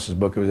Benjamin Thomas's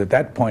book, it was at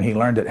that point he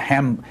learned that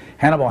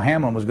Hannibal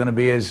Hamlin was going to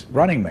be his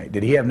running mate.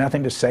 Did he have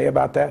nothing to say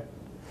about that?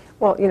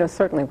 Well,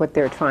 certainly what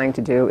they're trying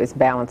to do is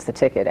balance the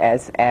ticket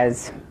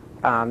as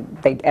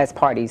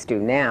parties do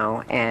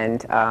now,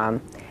 and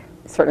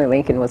certainly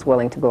Lincoln was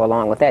willing to go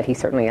along with that. He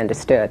certainly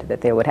understood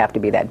that there would have to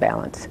be that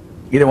balance.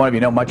 Either one of you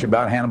know much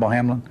about Hannibal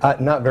Hamlin?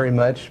 Not very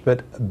much,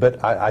 but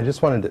I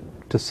just wanted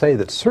to say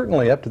that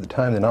certainly up to the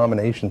time the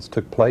nominations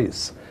took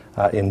place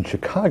in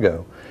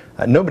Chicago,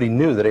 nobody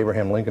knew that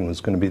Abraham Lincoln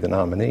was going to be the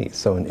nominee.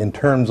 So in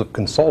terms of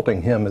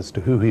consulting him as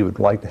to who he would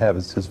like to have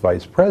as his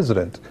vice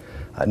president,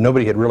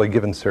 nobody had really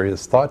given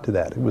serious thought to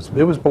that. It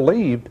was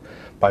believed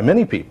by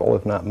many people,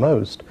 if not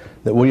most,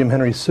 that William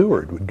Henry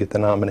Seward would get the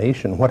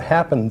nomination. What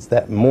happens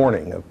that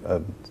morning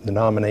of the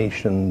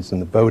nominations and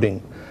the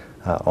voting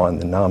on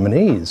the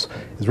nominees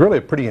is really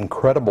a pretty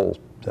incredible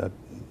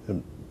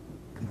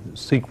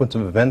sequence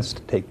of events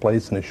to take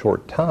place in a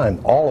short time,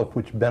 all of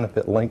which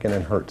benefit Lincoln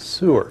and hurt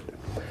Seward.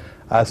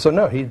 So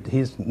no,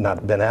 he's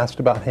not been asked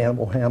about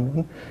Hannibal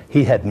Hamlin.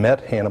 He had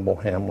met Hannibal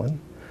Hamlin,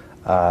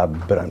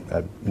 but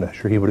I'm not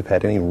sure he would have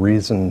had any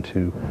reason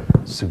to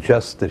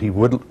suggest that he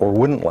would or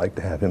wouldn't like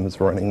to have him as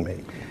running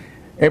mate.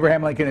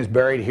 Abraham Lincoln is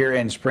buried here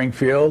in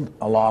Springfield,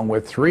 along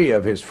with 3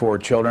 of his 4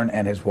 children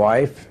and his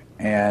wife,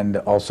 and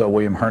also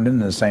William Herndon in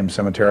the same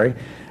cemetery.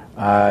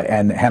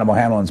 And Hannibal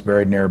Hamlin's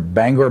buried near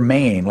Bangor,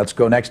 Maine. Let's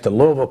go next to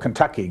Louisville,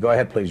 Kentucky. Go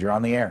ahead, please. You're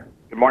on the air.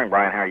 Good morning,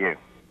 Brian. How are you?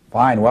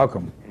 Fine.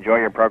 Welcome. Enjoy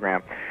your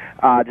program.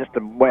 Just a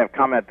way of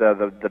comment,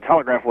 the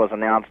telegraph was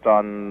announced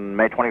on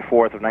May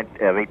 24th of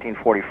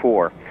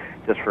 1844,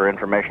 just for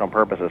informational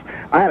purposes.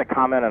 I had a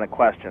comment and a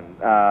question.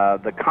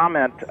 The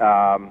comment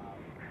that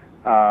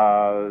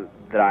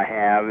I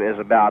have is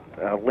about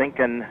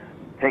Lincoln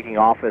taking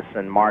office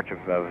in March of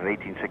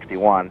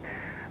 1861.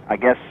 I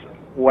guess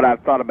what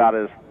I've thought about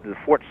is the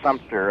Fort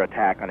Sumter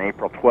attack on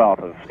April 12th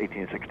of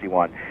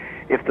 1861.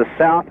 If the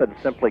South had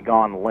simply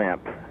gone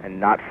limp and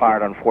not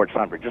fired on Fort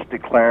Sumter, just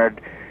declared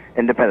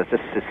independence,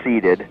 just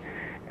seceded,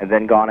 and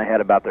then gone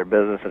ahead about their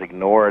business and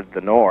ignored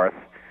the North,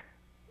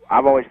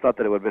 I've always thought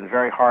that it would have been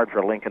very hard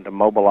for Lincoln to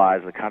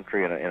mobilize the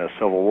country in a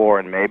civil war,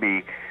 and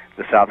maybe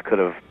the South could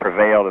have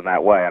prevailed in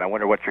that way. And I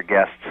wonder what your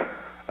guests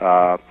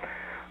thought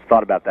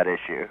about that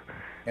issue.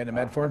 Anna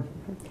Medford?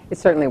 It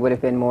certainly would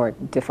have been more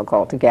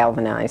difficult to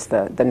galvanize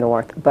the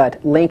North,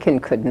 but Lincoln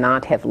could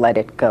not have let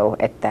it go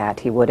at that.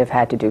 He would have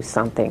had to do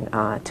something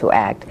to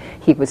act.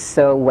 He was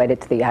so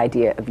wedded to the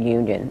idea of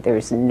union,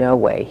 there's no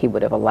way he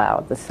would have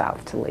allowed the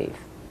South to leave.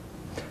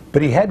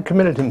 But he had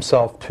committed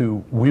himself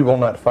to, we will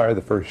not fire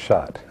the first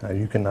shot.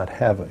 You cannot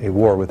have a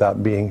war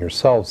without being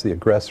yourselves the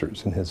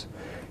aggressors in his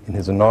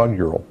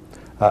inaugural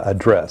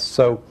address.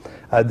 So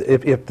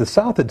if the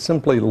South had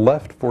simply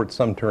left Fort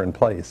Sumter in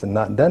place and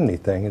not done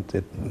anything, it's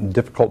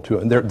difficult to,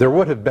 there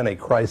would have been a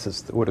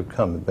crisis that would have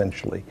come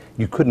eventually.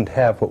 You couldn't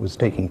have what was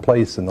taking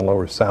place in the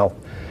Lower South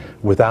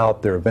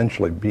without there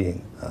eventually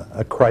being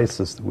a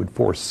crisis that would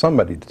force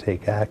somebody to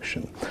take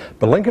action.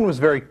 But Lincoln was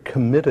very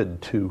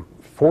committed to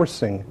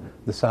forcing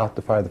the South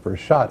to fire the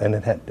first shot, and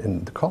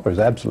and the caller is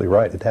absolutely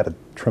right, it had a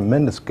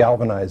tremendous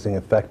galvanizing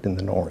effect in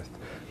the North.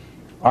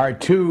 Our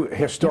 2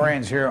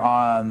 historians here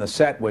on the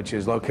set, which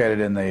is located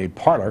in the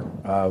parlor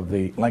of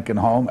the Lincoln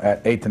home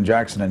at 8th and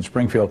Jackson in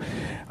Springfield,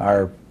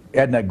 are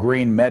Edna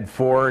Green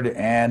Medford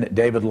and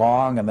David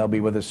Long, and they'll be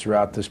with us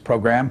throughout this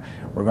program.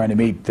 We're going to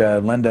meet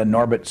Linda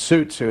Norbert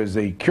Suits, who is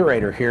the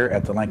curator here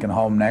at the Lincoln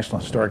Home National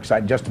Historic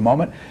Site, in just a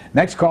moment.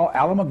 Next call,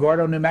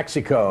 Alamogordo, New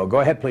Mexico.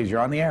 Go ahead, please. You're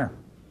on the air.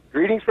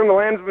 Greetings from the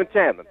lands of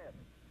enchantment.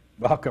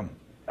 Welcome.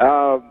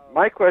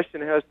 My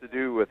question has to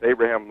do with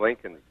Abraham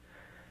Lincoln's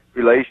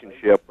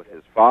relationship with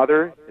his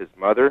father, his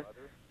mother,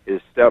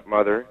 his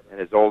stepmother, and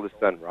his oldest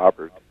son,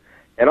 Robert.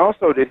 And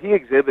also, did he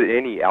exhibit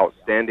any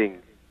outstanding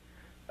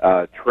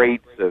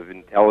traits of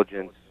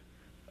intelligence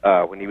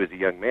when he was a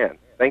young man?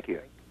 Thank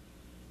you.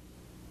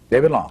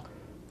 David Long.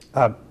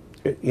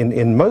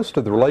 In most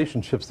of the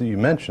relationships that you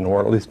mentioned, or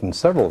at least in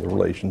several of the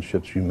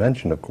relationships you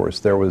mentioned, of course,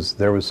 there was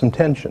some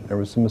tension, there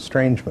was some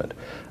estrangement.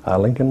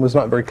 Lincoln was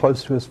not very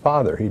close to his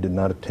father. He did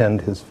not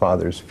attend his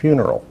father's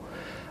funeral.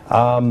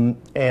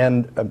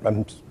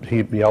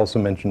 He also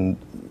mentioned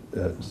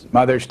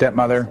mother,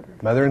 stepmother.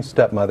 Mother and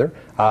stepmother.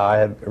 I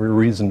have every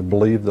reason to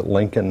believe that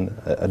Lincoln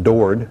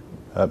adored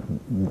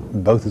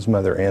both his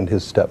mother and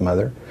his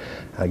stepmother.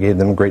 I gave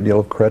them a great deal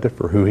of credit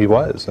for who he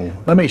was. And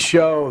let me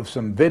show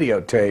some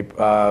videotape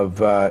of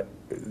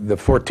the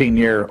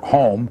 14-year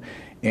home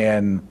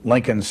in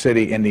Lincoln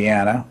City,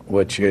 Indiana,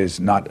 which is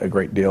not a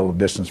great deal of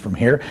distance from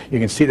here. You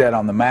can see that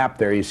on the map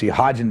there. You see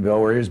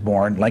Hodgenville, where he was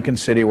born, Lincoln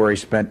City, where he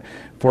spent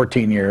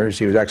 14 years.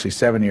 He was actually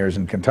 7 years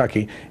in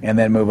Kentucky, and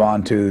then move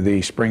on to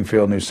the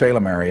Springfield, New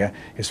Salem area.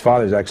 His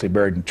father is actually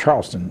buried in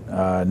Charleston,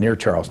 near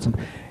Charleston.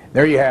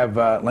 There you have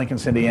Lincoln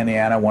City,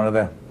 Indiana, one of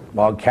the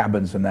log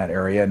cabins in that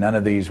area. None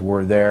of these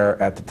were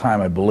there at the time,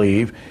 I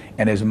believe.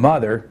 And his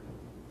mother,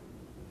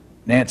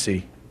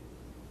 Nancy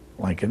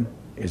Lincoln,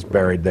 is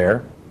buried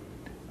there.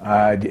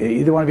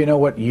 Either one of you know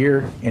what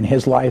year in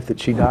his life that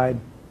she died?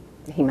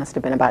 He must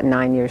have been about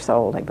 9 years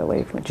old, I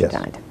believe, when she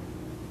died.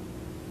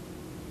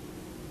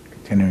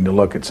 Continuing to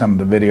look at some of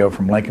the video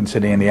from Lincoln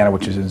City, Indiana,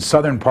 which is in the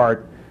southern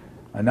part,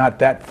 not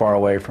that far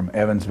away from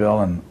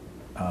Evansville and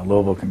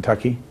Louisville,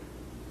 Kentucky.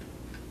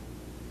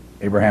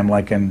 Abraham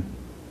Lincoln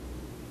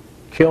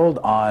killed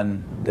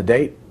on the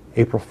date?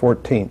 April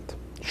 14th.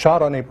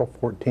 Shot on April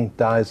 14th,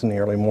 dies in the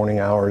early morning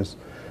hours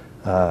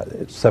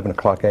at 7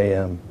 o'clock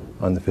a.m.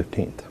 on the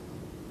 15th.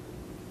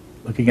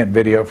 Looking at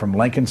video from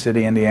Lincoln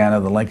City, Indiana,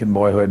 the Lincoln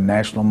Boyhood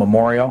National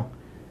Memorial,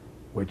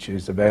 which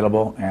is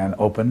available and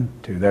open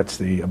to,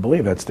 I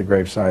believe that's the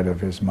gravesite of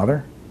his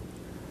mother,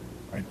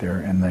 right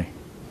there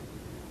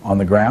on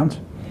the grounds.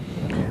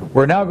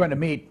 We're now going to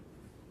meet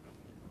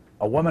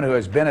a woman who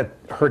has been at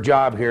her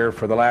job here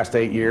for the last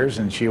 8 years,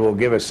 and she will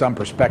give us some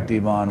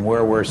perspective on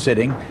where we're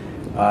sitting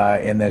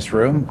in this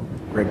room.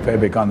 Greg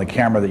Fabick on the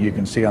camera that you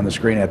can see on the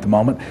screen at the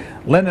moment.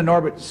 Linda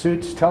Norbert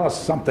Suits, tell us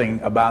something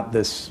about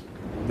this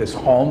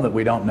home that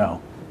we don't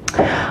know.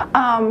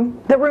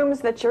 The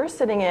rooms that you're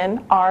sitting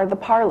in are the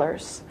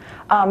parlors,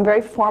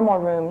 very formal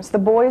rooms. The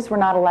boys were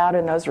not allowed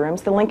in those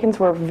rooms. The Lincolns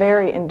were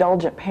very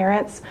indulgent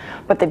parents,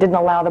 but they didn't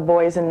allow the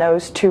boys in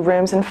those 2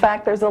 rooms. In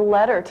fact, there's a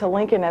letter to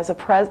Lincoln as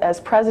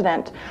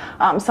president,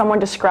 someone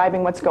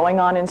describing what's going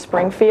on in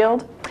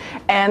Springfield,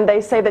 and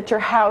they say that your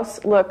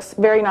house looks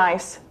very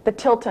nice. The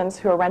Tiltons,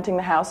 who are renting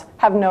the house,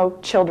 have no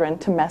children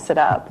to mess it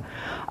up.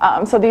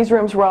 So these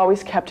rooms were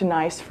always kept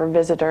nice for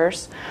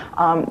visitors.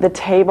 The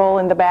table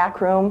in the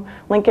back room,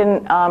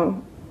 Lincoln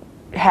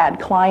had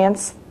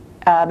clients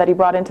that he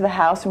brought into the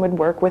house and would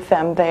work with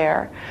them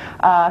there.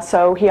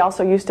 So he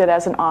also used it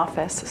as an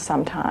office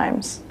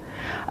sometimes.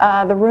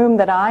 The room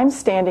that I'm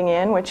standing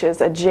in, which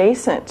is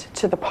adjacent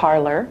to the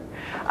parlor,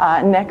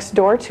 next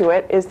door to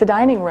it is the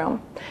dining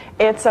room.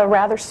 It's a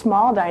rather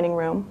small dining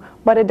room,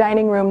 but a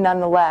dining room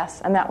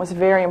nonetheless, and that was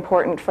very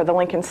important for the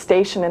Lincoln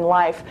station in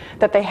life,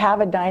 that they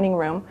have a dining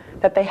room,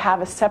 that they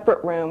have a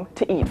separate room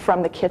to eat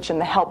from the kitchen.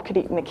 The help could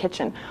eat in the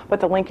kitchen, but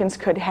the Lincolns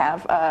could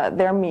have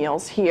their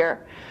meals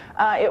here.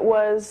 It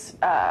was,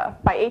 by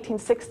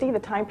 1860, the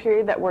time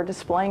period that we're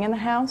displaying in the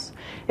house,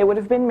 it would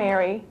have been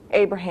Mary,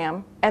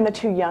 Abraham, and the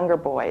 2 younger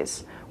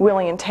boys,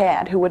 Willie and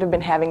Tad, who would have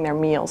been having their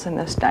meals in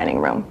this dining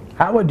room.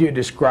 How would you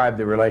describe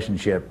the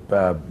relationship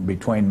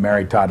between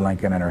Mary Todd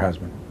Lincoln and her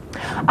husband?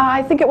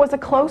 I think it was a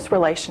close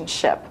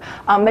relationship.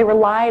 They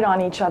relied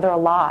on each other a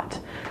lot.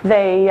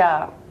 They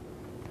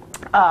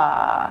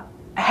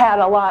had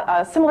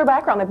a similar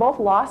background. They both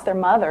lost their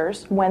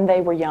mothers when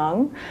they were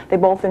young. They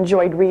both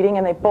enjoyed reading,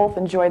 and they both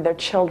enjoyed their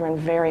children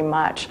very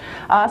much.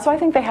 So I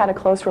think they had a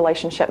close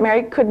relationship.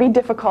 Mary could be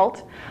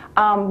difficult,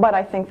 but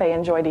I think they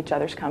enjoyed each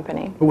other's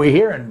company. We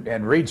hear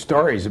and read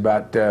stories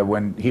about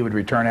when he would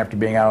return after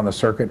being out on the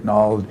circuit and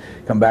all,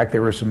 come back,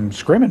 there were some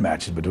screaming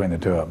matches between the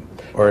 2 of them.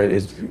 Or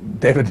is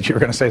David, you were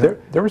going to say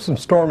that? There were some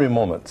stormy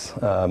moments.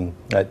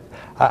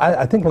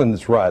 I think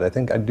Linda's right.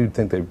 I do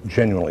think they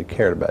genuinely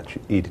cared about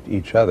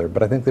each other,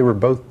 but I think they were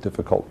both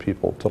difficult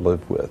people to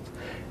live with.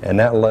 And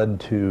that led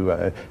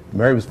to,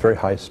 Mary was a very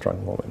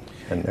high-strung woman,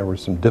 and there were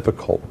some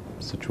difficult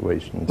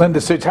situations. Linda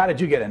Suits, how did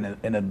you get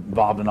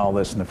involved in all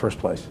this in the first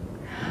place?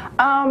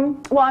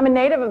 Well, I'm a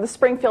native of the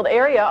Springfield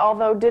area,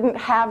 although didn't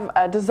have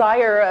a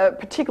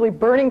particularly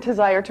burning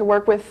desire to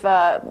work with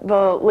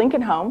the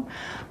Lincoln home.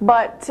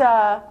 But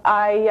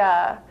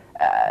I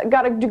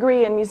got a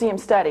degree in museum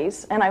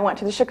studies, and I went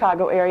to the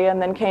Chicago area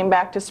and then came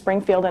back to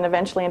Springfield and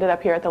eventually ended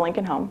up here at the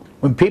Lincoln home.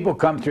 When people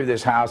come through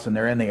this house and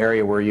they're in the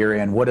area where you're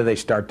in, what do they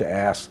start to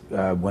ask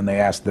when they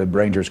ask the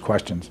Rangers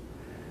questions?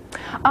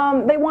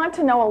 They want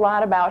to know a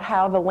lot about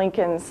how the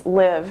Lincolns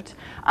lived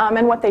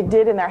and what they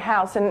did in their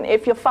house. And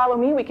if you'll follow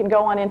me, we can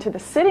go on into the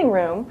sitting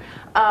room.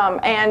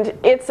 And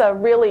it's a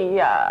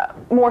really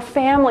more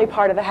family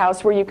part of the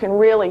house where you can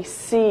really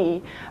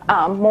see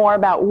more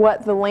about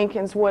what the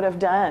Lincolns would have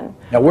done.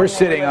 Now we're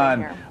sitting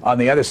on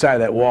the other side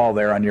of that wall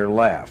there on your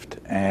left.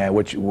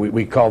 which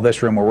we call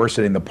this room where we're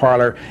sitting the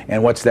parlor,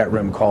 and what's that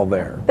room called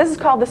there? This is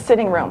called the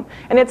sitting room,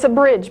 and it's a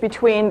bridge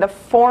between the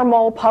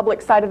formal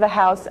public side of the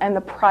house and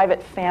the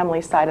private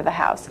family side of the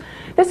house.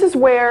 This is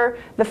where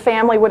the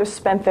family would have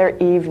spent their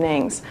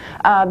evenings.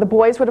 The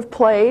boys would have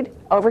played.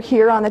 Over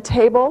here on the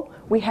table,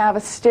 we have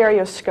a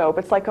stereoscope.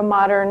 It's like a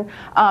modern,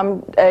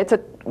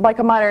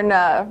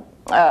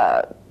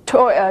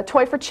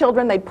 toy for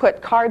children. They'd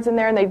put cards in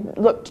there, and they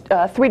looked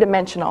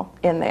three-dimensional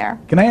in there.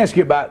 Can I ask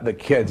you about the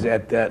kids?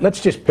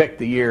 Let's just pick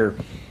the year,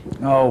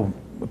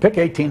 pick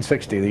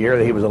 1860, the year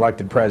that he was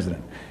elected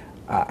president.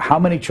 How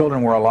many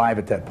children were alive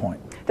at that point?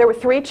 There were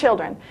 3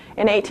 children.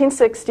 In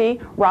 1860,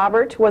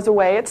 Robert was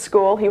away at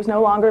school. He was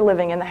no longer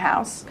living in the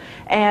house.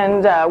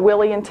 And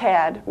Willie and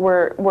Tad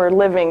were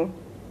living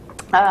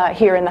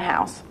here in the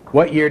house.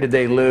 What year did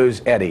they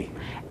lose Eddie?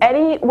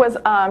 Eddie was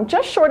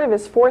just short of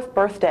his 4th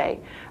birthday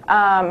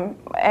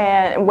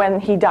and when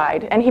he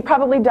died. And he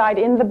probably died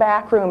in the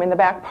back room, in the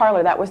back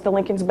parlor. That was the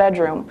Lincoln's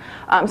bedroom.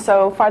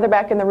 So farther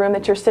back in the room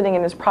that you're sitting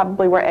in is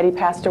probably where Eddie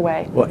passed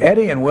away. Well,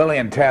 Eddie and Willie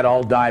and Tad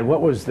all died.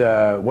 What were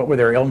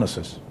their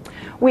illnesses?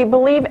 We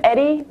believe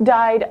Eddie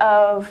died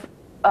of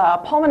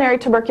pulmonary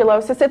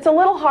tuberculosis. It's a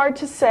little hard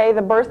to say.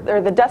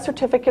 The death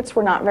certificates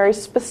were not very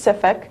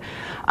specific.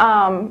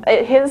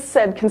 His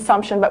said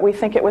consumption, but we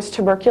think it was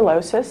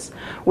tuberculosis.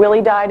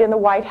 Willie died in the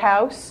White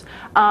House.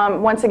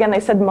 Once again, they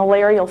said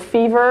malarial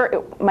fever.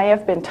 It may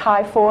have been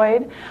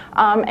typhoid.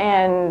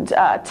 And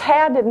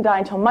Tad didn't die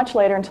until much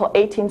later, until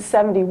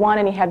 1871,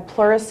 and he had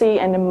pleurisy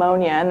and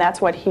pneumonia, and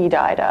that's what he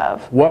died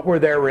of. What were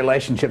their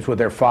relationships with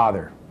their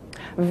father?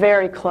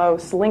 Very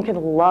close. Lincoln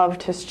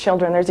loved his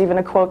children. There's even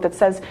a quote that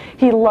says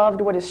he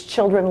loved what his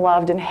children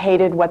loved and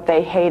hated what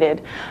they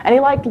hated. And he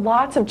liked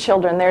lots of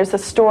children. There's a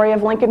story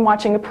of Lincoln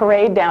watching a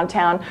parade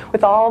downtown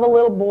with all the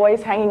little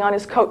boys hanging on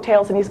his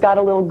coattails, and he's got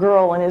a little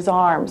girl in his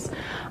arms.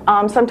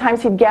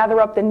 Sometimes he'd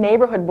gather up the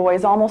neighborhood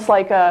boys, almost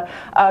like a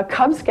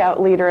Cub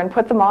Scout leader, and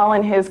put them all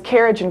in his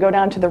carriage and go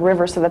down to the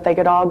river so that they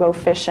could all go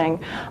fishing.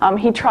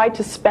 He tried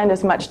to spend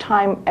as much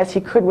time as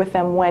he could with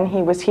them when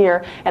he was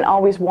here, and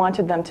always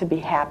wanted them to be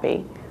happy.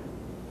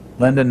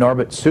 Linda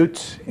Norbert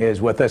Suits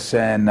is with us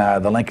in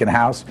the Lincoln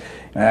House.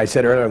 And I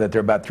said earlier that there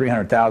are about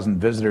 300,000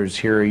 visitors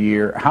here a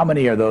year. How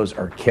many of those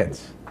are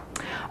kids?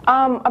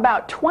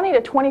 About 20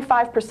 to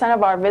 25%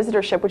 of our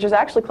visitorship, which is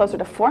actually closer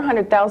to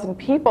 400,000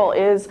 people,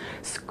 is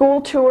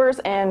school tours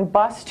and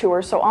bus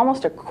tours. So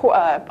almost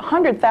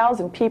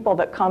 100,000 people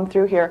that come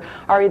through here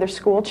are either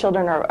school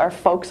children or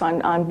folks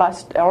on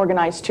bus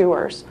organized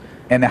tours.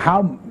 And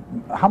how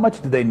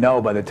much do they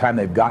know by the time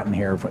they've gotten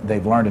here,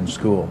 they've learned in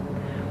school?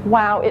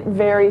 Wow, it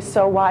varies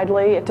so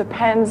widely. It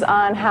depends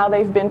on how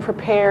they've been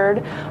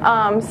prepared.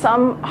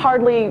 Some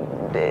hardly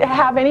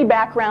have any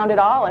background at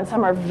all, and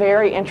some are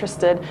very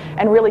interested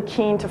and really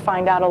keen to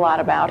find out a lot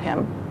about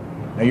him.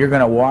 Now you're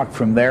going to walk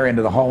from there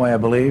into the hallway, I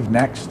believe,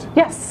 next?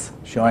 Yes.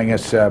 Showing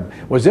us,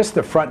 was this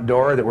the front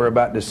door that we're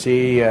about to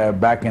see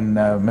back in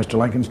Mr.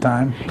 Lincoln's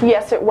time?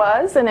 Yes, it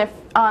was, and if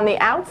on the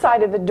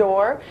outside of the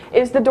door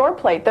is the door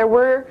plate. There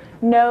were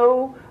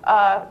no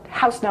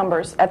house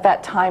numbers at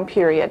that time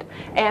period,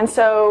 and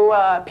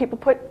so people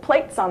put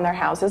plates on their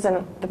houses,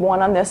 and the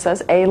one on this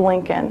says A.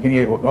 Lincoln. Can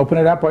you open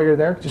it up while you're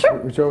there? Just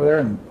reach over there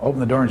and open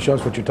the door and show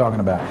us what you're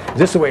talking about. Is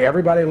this the way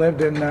everybody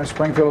lived in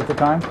Springfield at the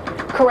time?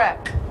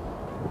 Correct.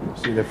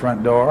 See the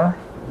front door,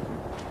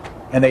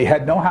 and they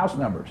had no house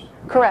numbers.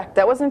 Correct.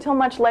 That wasn't until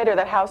much later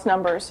that house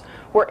numbers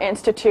were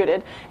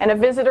instituted, and a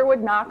visitor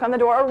would knock on the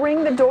door or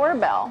ring the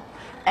doorbell.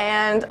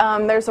 And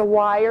there's a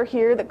wire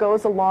here that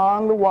goes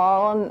along the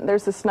wall, and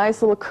there's this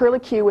nice little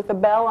curlicue with a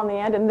bell on the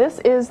end, and this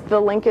is the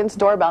Lincoln's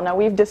doorbell. Now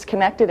we've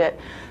disconnected it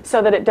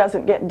so that it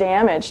doesn't get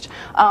damaged,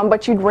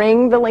 but you'd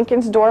ring the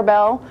Lincoln's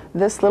doorbell,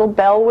 this little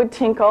bell would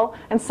tinkle,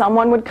 and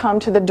someone would come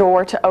to the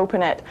door to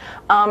open it.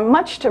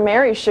 Much to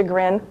Mary's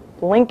chagrin,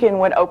 Lincoln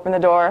would open the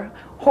door,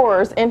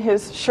 horrors, in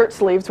his shirt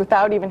sleeves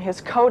without even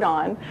his coat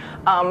on.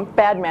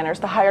 Bad manners,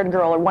 the hired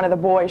girl or one of the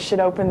boys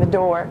should open the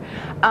door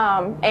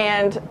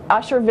and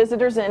usher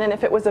visitors in, and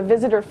if it was a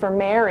visitor for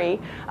Mary,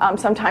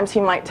 sometimes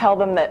he might tell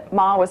them that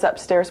Ma was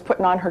upstairs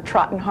putting on her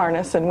trotting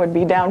harness and would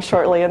be down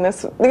shortly, and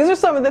these are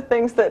some of the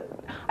things that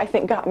I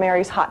think got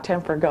Mary's hot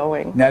temper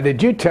going. Now,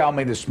 did you tell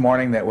me this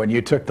morning that when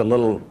you took the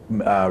little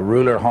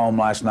ruler home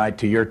last night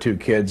to your two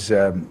kids,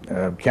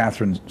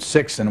 Catherine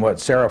 6 and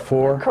Sarah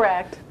 4?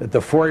 Correct. That the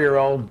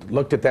 4-year-old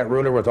looked at that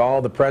ruler with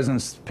all the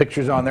president's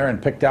pictures on there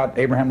and picked out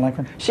Abraham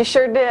Lincoln? She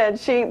sure did.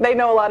 They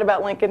know a lot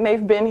about Lincoln.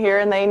 They've been here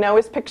and they know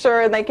his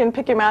picture, and they can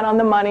pick him out on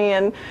the money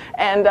and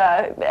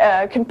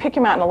can pick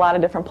him out in a lot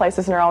of different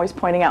places, and they're always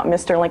pointing out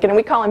Mr. Lincoln. And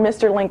we call him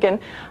Mr. Lincoln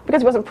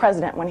because he wasn't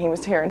president when he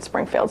was here in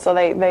Springfield, so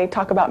they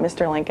talk about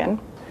Mr. Lincoln.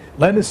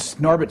 Linda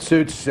Norbert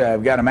Suits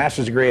got a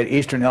master's degree at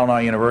Eastern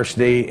Illinois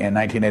University in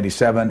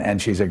 1987,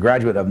 and she's a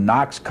graduate of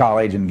Knox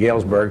College in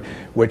Galesburg,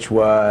 which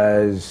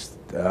was,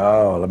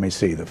 let me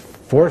see, the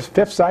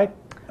fifth site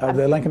of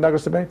the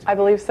Lincoln-Douglas debates? I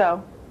believe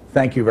so.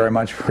 thank you very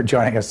much for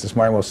joining us this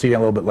morning. We'll see you a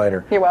little bit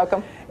later. You're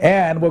welcome.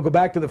 And we'll go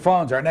back to the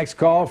phones. Our next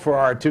call for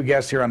our two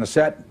guests here on the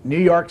set, New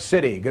York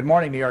City. Good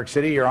morning, New York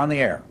City. You're on the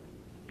air.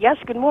 Yes,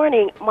 good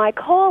morning. My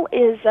call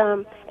is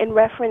in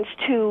reference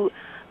to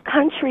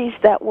countries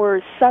that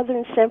were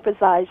Southern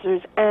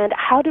sympathizers, and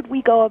how did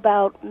we go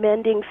about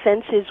mending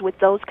fences with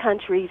those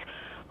countries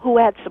who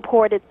had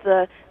supported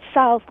the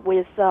South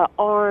with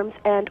arms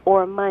and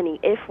or money,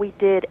 if we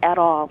did at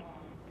all?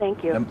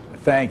 Thank you.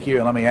 Thank you.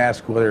 And let me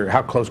ask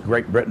how close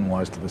Great Britain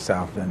was to the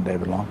South then,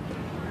 David Long?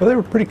 Well, they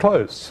were pretty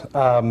close.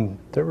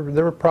 There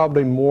were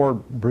probably more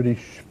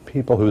British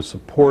people who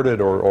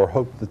supported or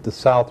hoped that the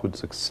South would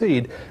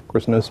succeed. Of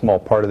course, no small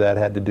part of that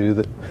had to do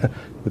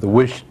with a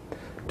wish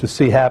to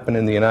see happen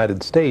in the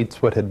United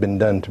States what had been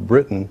done to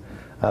Britain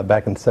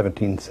back in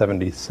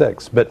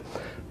 1776. But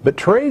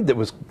trade that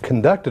was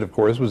conducted, of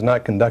course, was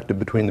not conducted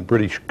between the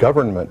British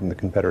government and the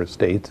Confederate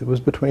States. It was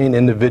between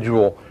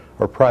individual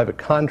or private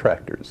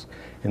contractors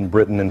in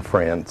Britain and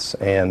France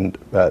and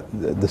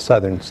the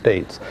southern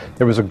states.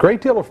 There was a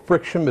great deal of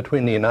friction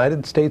between the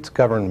United States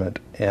government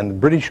and the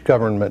British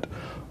government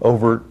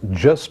over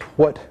just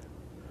what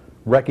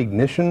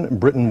recognition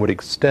Britain would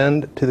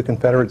extend to the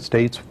Confederate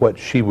States, what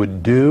she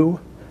would do,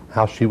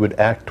 how she would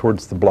act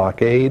towards the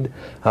blockade,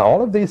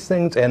 all of these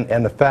things,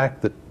 and the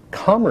fact that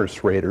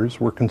commerce raiders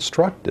were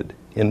constructed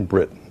in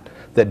Britain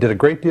that did a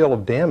great deal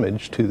of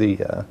damage to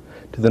the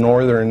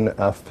northern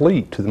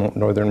fleet, to the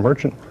northern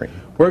merchant marine.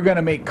 We're going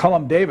to meet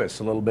Cullum Davis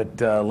a little bit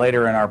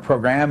later in our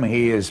program.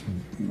 He is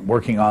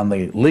working on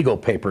the legal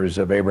papers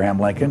of Abraham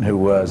Lincoln, who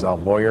was a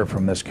lawyer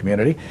from this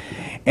community.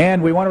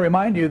 And we want to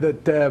remind you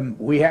that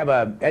we have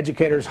an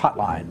educators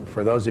hotline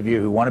for those of you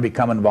who want to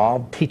become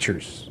involved,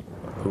 teachers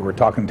who we're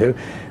talking to.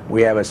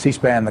 We have a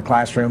C-SPAN in the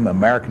Classroom,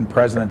 American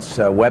President's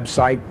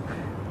website,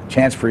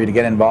 chance for you to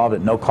get involved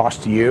at no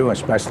cost to you,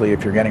 especially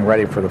if you're getting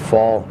ready for the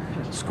fall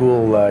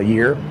school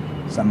year.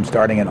 Some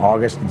starting in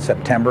August and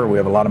September. We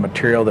have a lot of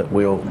material that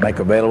we'll make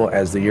available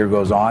as the year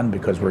goes on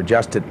because we're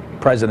just at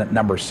President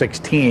number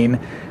 16.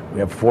 We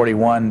have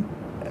 41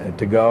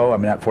 to go. I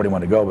mean, not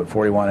 41 to go, but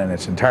 41 in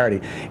its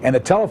entirety. And the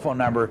telephone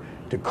number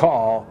to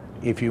call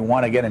if you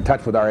want to get in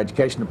touch with our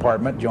education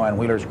department, Joanne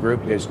Wheeler's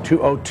group, is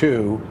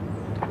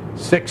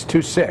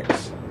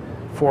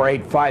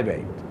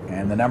 202-626-4858.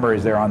 And the number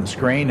is there on the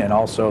screen, and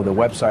also the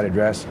website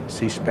address,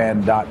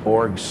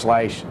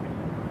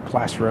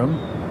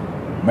 cspan.org/classroom.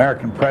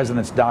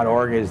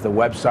 AmericanPresidents.org is the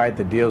website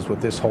that deals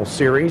with this whole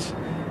series.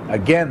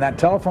 Again, that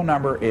telephone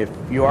number, if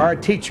you are a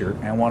teacher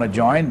and want to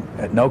join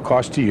at no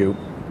cost to you,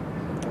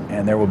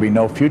 and there will be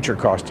no future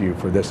cost to you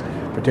for this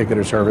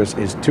particular service,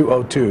 is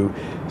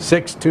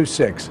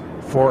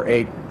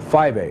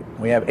 202-626-4858.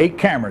 We have 8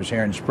 cameras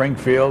here in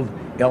Springfield,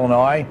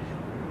 Illinois.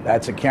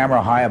 That's a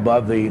camera high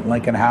above the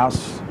Lincoln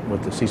House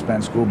with the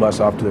C-SPAN school bus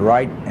off to the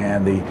right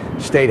and the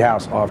State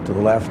House off to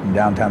the left in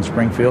downtown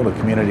Springfield, a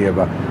community of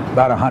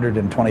about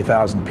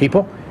 120,000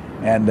 people.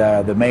 And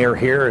the mayor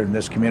here in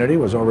this community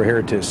was over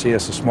here to see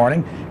us this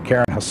morning,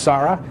 Karen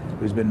Hassara,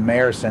 who's been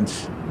mayor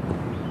since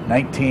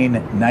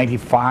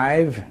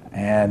 1995,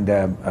 and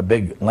a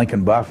big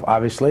Lincoln buff,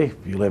 obviously, if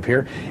you live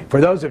here.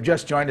 For those who have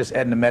just joined us,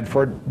 Edna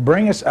Medford,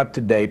 bring us up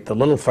to date, the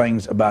little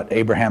things about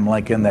Abraham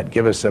Lincoln that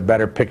give us a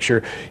better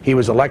picture. He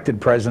was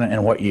elected president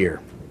in what year?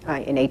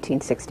 In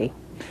 1860.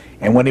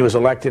 And when he was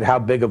elected, how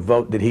big a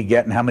vote did he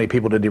get, and how many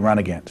people did he run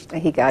against?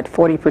 He got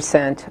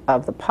 40%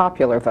 of the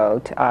popular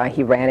vote.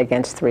 He ran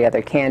against 3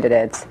 other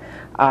candidates,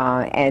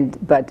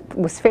 but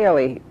was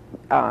fairly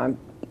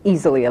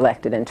easily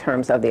elected in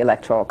terms of the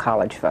Electoral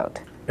College vote.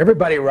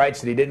 Everybody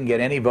writes that he didn't get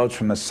any votes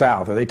from the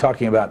South. Are they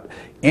talking about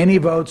any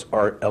votes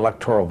or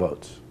electoral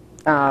votes?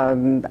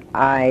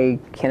 I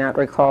cannot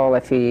recall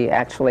if he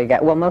actually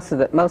got, well, most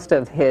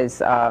of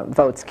his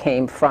votes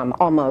came from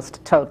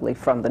almost totally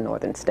from the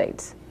northern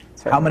states.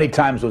 Certainly. How many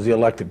times was he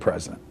elected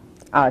president?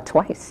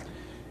 Twice.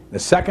 The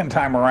second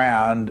time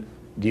around,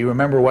 do you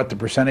remember what the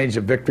percentage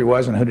of victory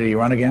was, and who did he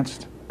run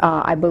against?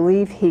 I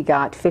believe he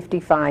got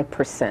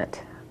 55%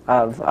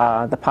 of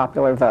the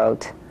popular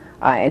vote,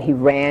 and he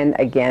ran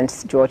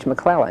against George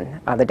McClellan,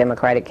 the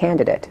Democratic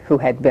candidate, who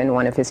had been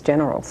one of his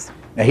generals.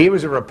 Now, he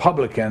was a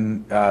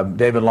Republican,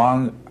 David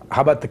Long.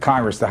 How about the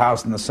Congress, the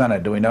House and the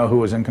Senate? Do we know who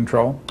was in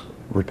control?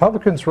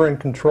 Republicans were in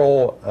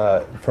control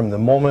from the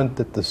moment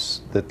that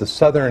the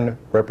Southern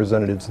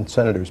representatives and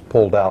senators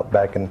pulled out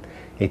back in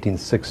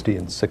 1860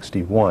 and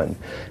 61.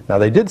 Now,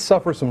 they did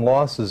suffer some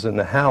losses in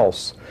the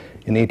House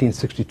in the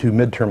 1862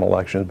 midterm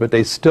elections, but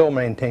they still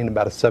maintained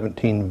about a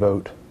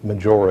 17-vote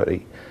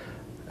majority.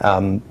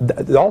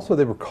 Also,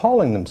 they were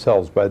calling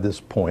themselves, by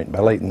this point, by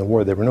late in the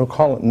war, they were no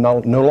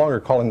longer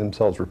calling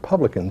themselves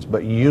Republicans,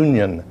 but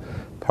Union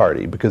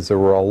Party, because there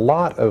were a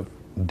lot of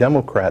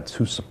Democrats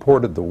who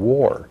supported the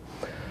war,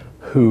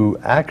 who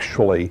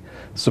actually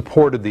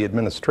supported the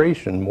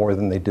administration more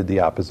than they did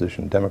the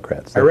opposition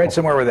Democrats. I read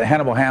somewhere where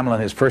Hannibal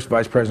Hamlin, his first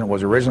vice president,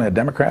 was originally a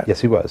Democrat?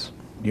 Yes, he was.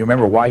 Do you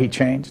remember why he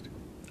changed?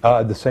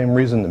 The same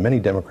reason that many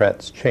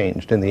Democrats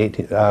changed in the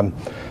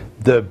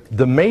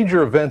the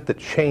major event that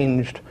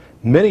changed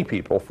many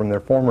people from their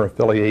former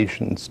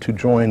affiliations to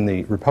join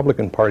the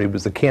Republican Party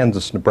was the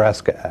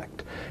Kansas-Nebraska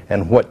Act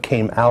and what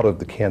came out of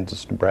the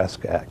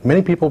Kansas-Nebraska Act.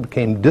 Many people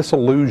became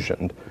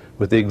disillusioned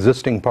with the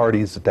existing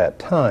parties at that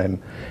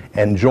time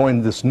and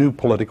joined this new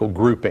political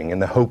grouping in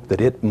the hope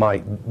that it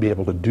might be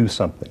able to do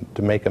something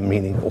to make a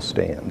meaningful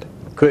stand.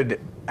 Could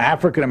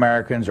African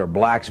Americans or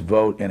blacks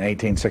vote in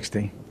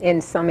 1860? In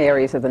some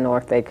areas of the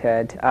North they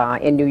could.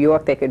 In New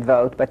York they could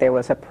vote, but there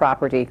was a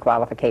property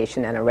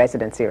qualification and a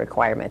residency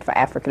requirement for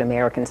African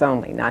Americans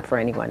only, not for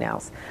anyone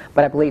else.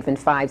 But I believe in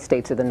 5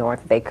 states of the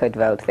North they could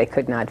vote. They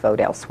could not vote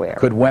elsewhere.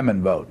 Could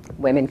women vote?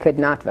 Women could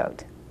not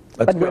vote.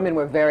 But women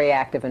were very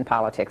active in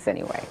politics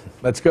anyway.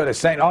 Let's go to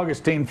St.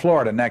 Augustine,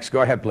 Florida next.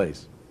 Go ahead,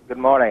 please. Good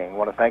morning. I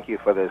want to thank you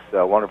for this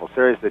wonderful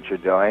series that you're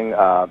doing.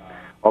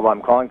 Although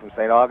I'm calling from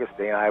St.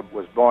 Augustine, I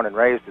was born and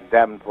raised in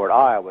Davenport,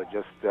 Iowa,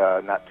 just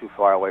not too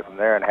far away from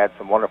there, and had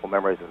some wonderful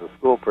memories as a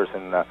school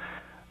person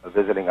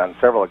visiting on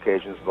several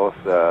occasions, both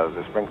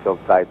the Springfield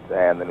site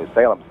and the New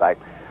Salem site.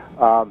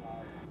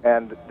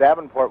 And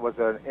Davenport was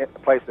a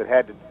place that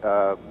had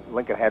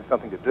Lincoln had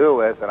something to do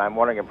with, and I'm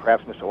wondering if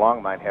perhaps Mr.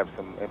 Long might have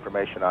some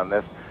information on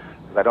this,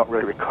 because I don't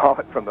really recall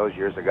it from those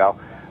years ago.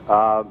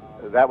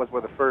 That was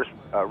where the first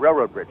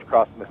railroad bridge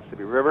crossed the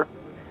Mississippi River,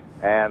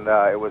 and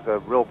it was a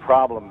real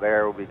problem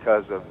there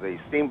because of the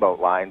steamboat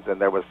lines, and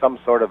there was some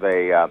sort of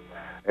an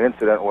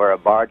incident where a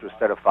barge was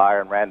set afire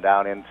and ran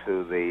down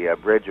into the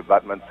bridge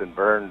abutments and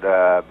burned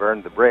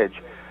the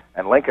bridge.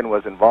 And Lincoln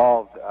was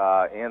involved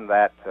in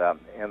that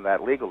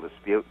legal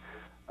dispute.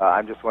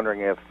 I'm just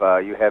wondering if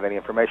you have any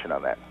information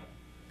on that.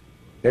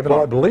 David,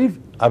 well,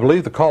 I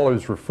believe the caller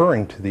is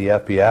referring to the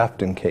F.B.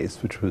 Afton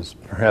case, which was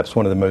perhaps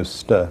one of the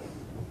most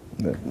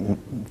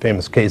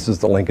famous cases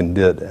that Lincoln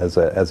did as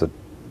a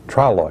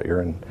trial lawyer,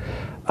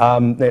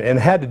 and it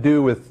had to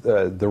do with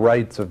the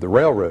rights of the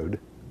railroad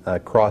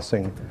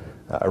crossing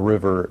a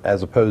river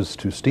as opposed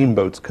to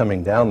steamboats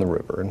coming down the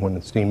river. And when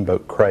the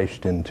steamboat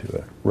crashed into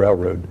a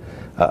railroad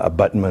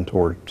abutment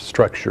or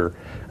structure,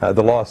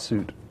 the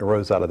lawsuit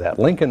arose out of that.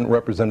 Lincoln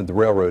represented the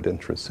railroad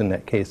interests in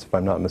that case, if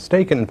I'm not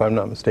mistaken. If I'm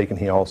not mistaken,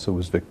 he also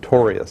was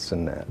victorious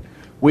in that.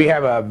 We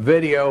have a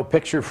video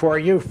picture for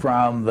you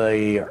from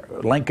the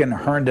Lincoln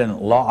Herndon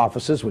Law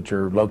Offices, which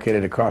are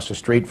located across the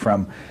street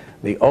from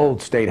the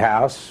old State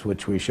House,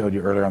 which we showed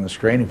you earlier on the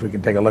screen. If we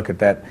can take a look at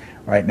that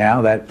right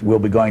now, that we'll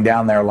be going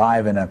down there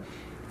live in a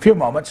few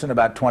moments, in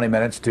about 20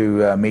 minutes,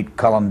 to meet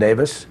Cullen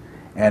Davis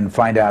and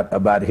find out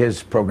about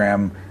his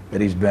program that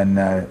he's been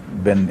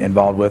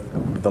involved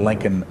with, the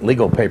Lincoln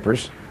Legal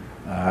Papers,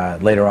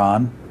 later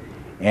on.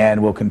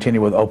 And we'll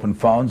continue with open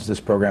phones. This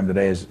program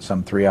today is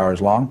some 3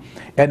 hours long.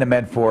 Edna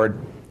Medford,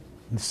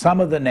 some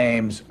of the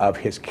names of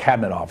his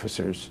cabinet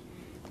officers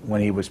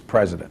when he was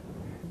president.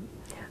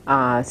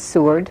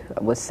 Seward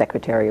was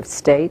Secretary of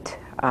State.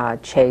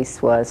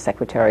 Chase was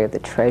Secretary of the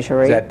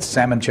Treasury. Is that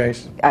Salmon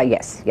Chase?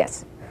 Yes,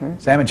 yes. Mm-hmm.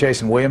 Salmon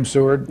Chase and William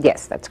Seward?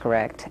 Yes, that's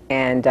correct.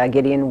 And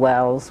Gideon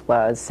Wells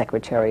was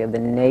Secretary of the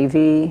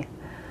Navy.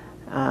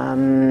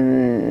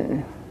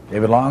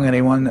 David Long,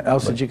 anyone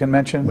else that you can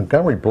mention?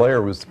 Montgomery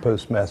Blair was the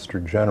Postmaster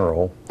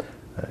General.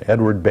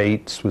 Edward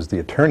Bates was the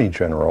Attorney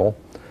General.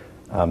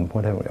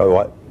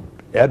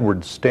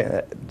 Edward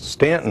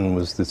Stanton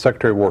was the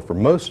Secretary of War for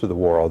most of the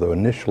war, although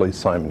initially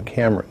Simon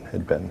Cameron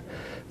had been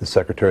the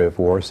Secretary of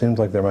War. Seems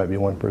like there might be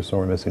one person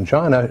we're missing.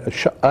 John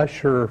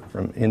Usher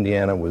from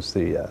Indiana was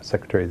the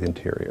Secretary of the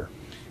Interior.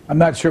 I'm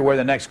not sure where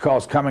the next call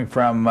is coming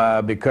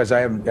from because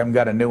I haven't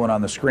got a new one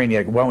on the screen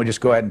yet. Why don't we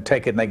just go ahead and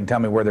take it and they can tell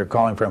me where they're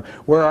calling from.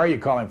 Where are you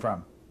calling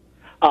from?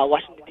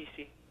 Washington,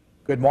 D.C.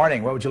 Good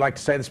morning. What would you like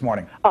to say this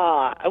morning?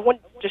 I want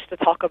just to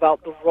talk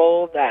about the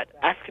role that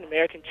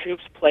African-American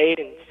troops played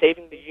in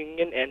saving the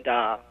Union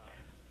and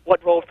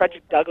what role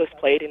Frederick Douglass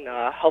played in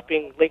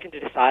helping Lincoln to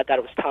decide that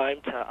it was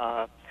time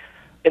to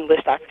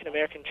enlist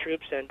African-American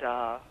troops. And,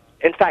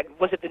 in fact,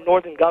 was it the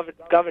northern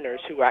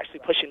governors who were actually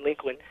pushing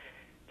Lincoln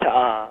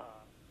to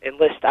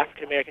enlist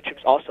African-American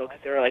troops also, because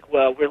they were like,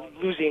 well, we're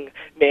losing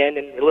men,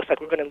 and it looks like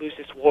we're going to lose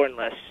this war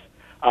unless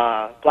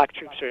black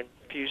troops are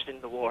infused in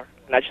the war.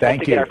 And I just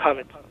like to get our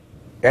comments.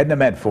 Edna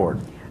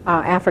Medford.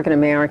 African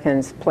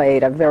Americans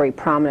played a very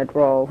prominent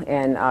role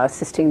in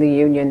assisting the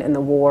Union in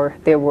the war.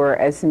 There were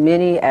as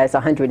many as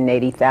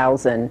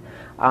 180,000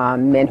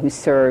 men who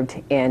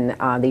served in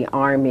the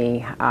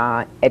Army,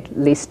 at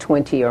least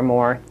 20 or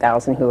more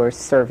thousand who were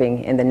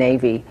serving in the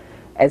Navy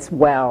as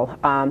well.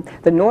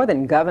 The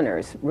northern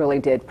governors really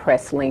did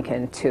press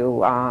Lincoln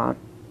to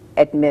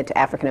admit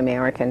African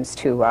Americans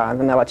to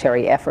the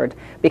military effort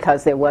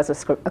because there was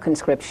a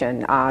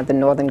conscription. The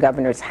northern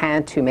governors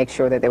had to make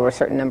sure that there were a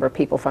certain number of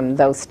people from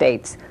those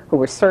states who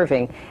were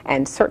serving,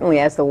 and certainly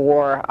as the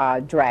war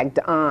dragged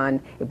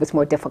on, it was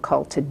more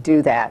difficult to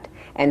do that.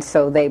 And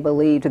so they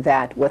believed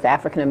that with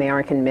African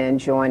American men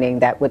joining,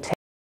 that would take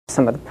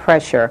some of the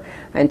pressure.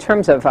 In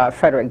terms of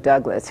Frederick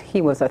Douglass, he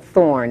was a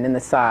thorn in the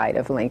side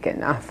of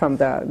Lincoln from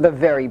the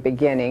very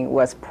beginning,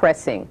 was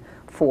pressing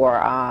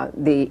for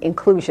the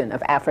inclusion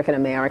of African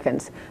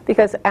Americans,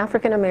 because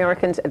African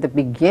Americans at the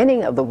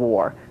beginning of the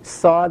war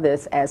saw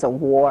this as a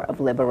war of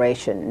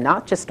liberation,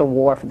 not just a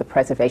war for the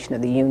preservation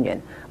of the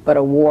Union, but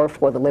a war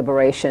for the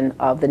liberation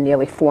of the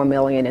nearly 4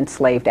 million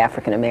enslaved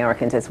African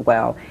Americans as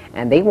well.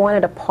 And they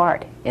wanted a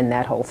part in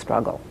that whole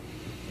struggle.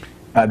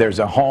 There's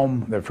a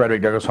home, the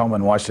Frederick Douglass home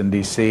in Washington,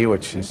 D.C.,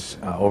 which is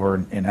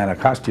over in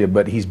Anacostia,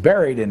 but he's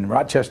buried in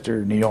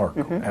Rochester, New York,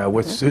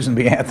 with Susan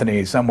B.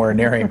 Anthony somewhere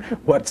near him.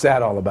 What's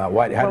that all about?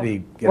 How did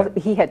he get Well,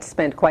 he had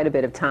spent quite a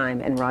bit of time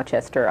in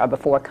Rochester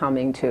before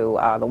coming to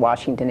the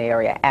Washington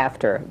area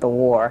after the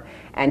war,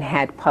 and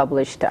had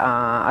published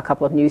a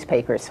couple of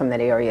newspapers from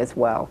that area as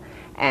well.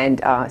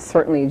 And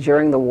certainly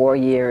during the war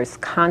years,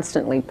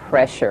 constantly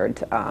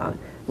pressured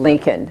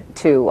Lincoln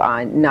to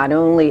not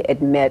only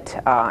admit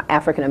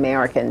African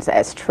Americans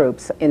as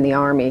troops in the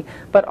Army,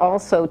 but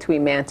also to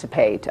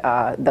emancipate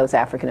those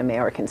African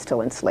Americans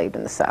still enslaved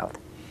in the South.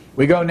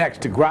 We go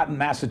next to Groton,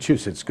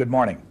 Massachusetts. Good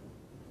morning.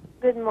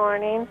 Good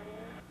morning.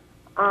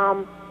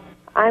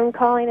 I'm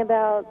calling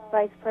about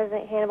Vice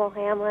President Hannibal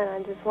Hamlin.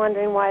 I'm just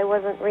wondering why he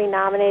wasn't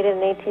renominated in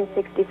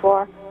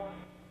 1864.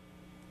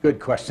 Good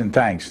question.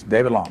 Thanks.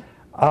 David Long.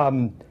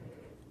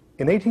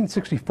 In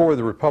 1864,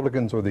 the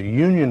Republicans, or the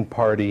Union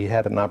Party,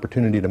 had an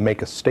opportunity to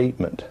make a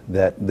statement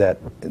that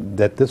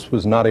this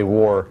was not a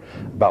war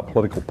about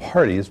political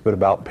parties, but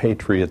about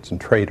patriots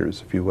and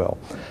traitors, if you will.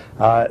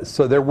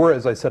 So there were,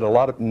 as I said,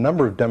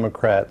 number of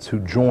Democrats who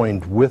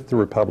joined with the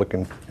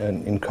Republican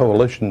in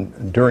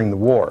coalition during the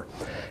war.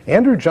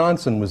 Andrew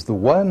Johnson was the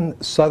one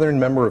Southern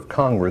member of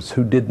Congress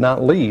who did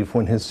not leave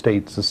when his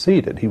state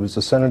seceded. He was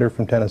a senator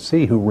from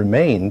Tennessee who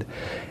remained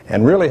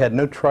and really had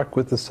no truck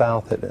with the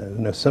South, had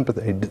no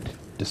sympathy. He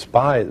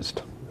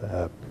despised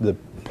the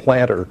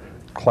planter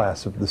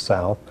class of the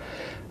South.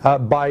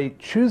 By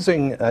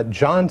choosing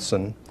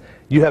Johnson,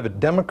 you have a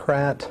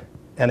Democrat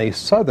and a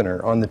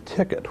Southerner on the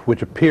ticket,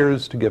 which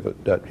appears to give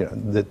it,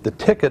 the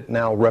ticket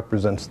now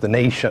represents the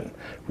nation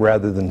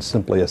rather than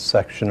simply a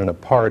section in a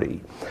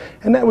party.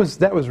 And that was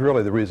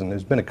really the reason.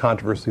 There's been a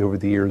controversy over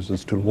the years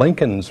as to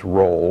Lincoln's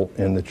role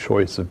in the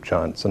choice of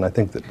Johnson. I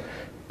think that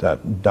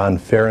Don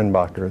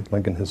Fehrenbacher,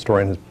 Lincoln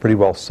historian, has pretty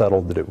well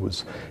settled that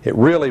it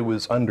really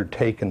was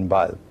undertaken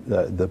by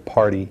the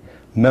party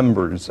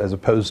members as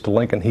opposed to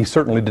Lincoln. He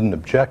certainly didn't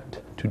object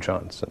to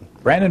Johnson.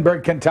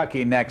 Brandenburg,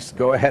 Kentucky next.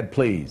 Go ahead,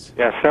 please.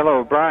 Yes,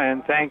 hello,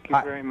 Brian. Thank you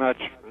very much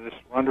for this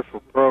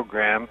wonderful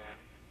program.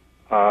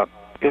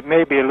 It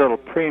may be a little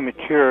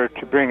premature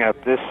to bring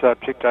up this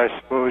subject. I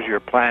suppose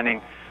you're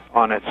planning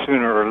on it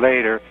sooner or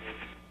later.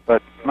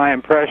 But my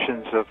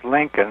impressions of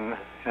Lincoln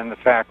and the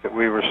fact that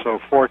we were so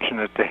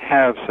fortunate to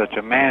have such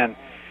a man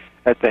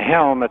at the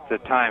helm at the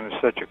time of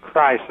such a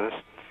crisis,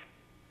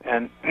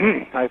 and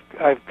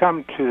I've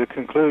come to the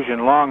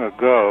conclusion long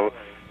ago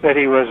that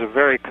he was a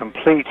very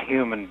complete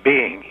human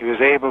being. He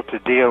was able to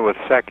deal with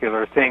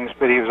secular things,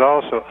 but he was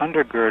also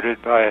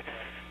undergirded by a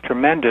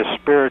tremendous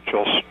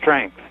spiritual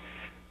strength.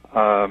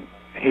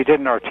 He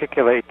didn't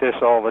articulate this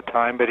all the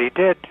time, but he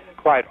did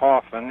quite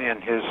often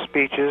in his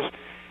speeches,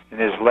 in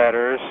his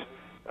letters,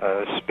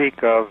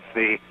 speak of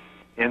the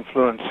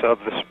influence of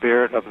the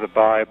Spirit of the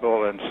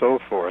Bible and so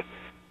forth.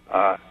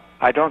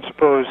 I don't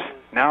suppose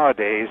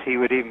nowadays he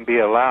would even be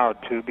allowed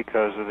to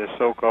because of the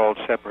so-called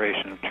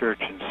separation of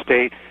church and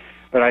state,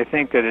 but I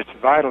think that it's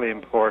vitally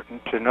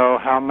important to know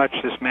how much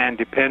this man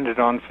depended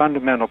on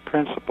fundamental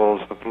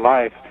principles of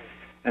life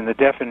and the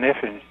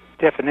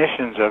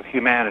definitions of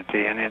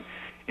humanity, and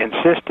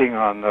insisting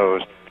on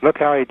those. Look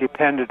how he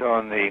depended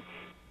on the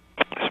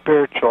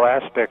spiritual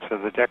aspects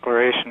of the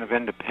Declaration of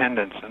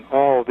Independence and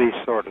all these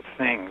sort of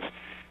things.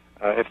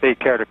 If they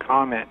care to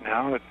comment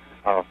now,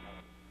 I'll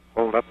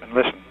hold up and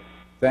listen.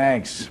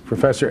 Thanks.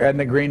 Professor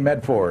Edna Green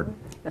Medford.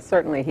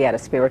 Certainly he had a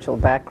spiritual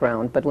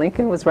background, but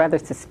Lincoln was rather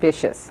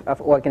suspicious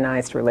of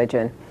organized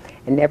religion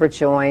and never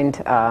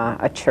joined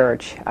a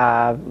church,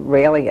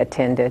 rarely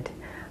attended.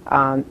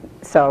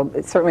 So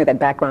certainly that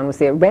background was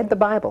there. Read the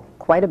Bible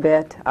quite a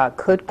bit,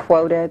 could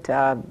quote it,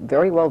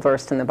 very well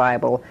versed in the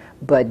Bible,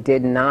 but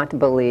did not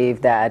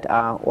believe that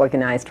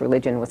organized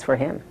religion was for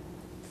him.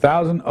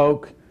 Thousand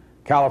Oak,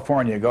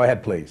 California. Go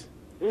ahead, please.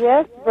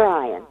 Yes,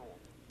 Brian.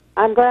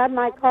 I'm glad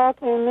my call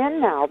came in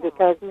now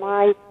because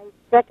my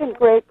second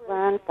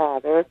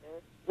great-grandfather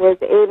was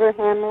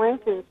Abraham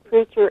Lincoln's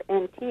preacher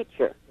and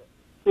teacher.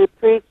 He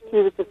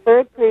was the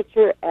third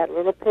preacher at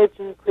Little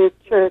Pigeon Creek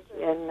Church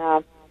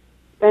in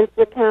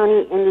Spencer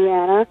County,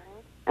 Indiana,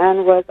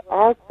 and was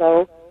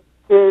also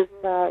his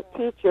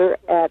teacher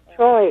at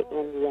Troy,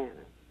 Indiana.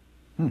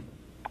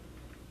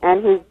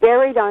 And he's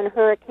buried on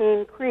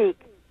Hurricane Creek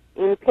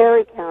in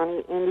Perry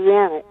County,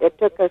 Indiana. It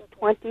took us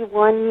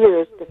 21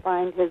 years to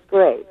find his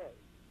grave.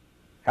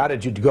 How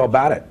did you go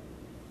about it?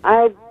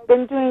 I've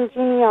been doing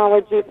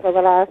genealogy for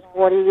the last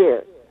 40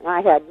 years, and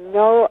I had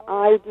no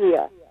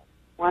idea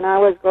when I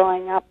was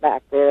growing up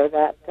back there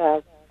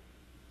that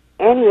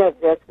any of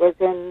this was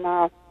in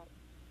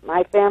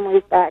my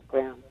family's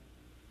background.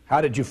 How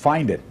did you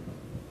find it?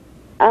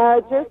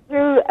 Just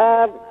through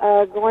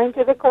going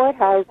to the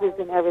courthouses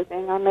and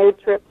everything. I made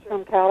trips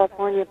from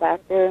California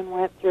back there and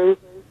went through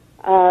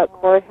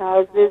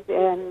courthouses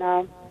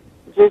and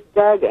just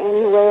dug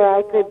anywhere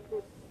I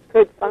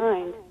could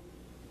find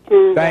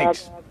to.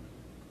 Thanks.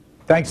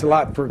 Thanks a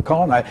lot for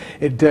calling.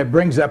 It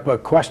brings up a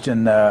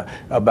question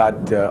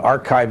about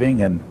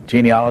archiving and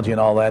genealogy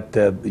and all that.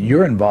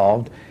 You're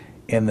involved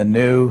in the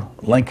new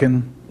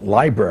Lincoln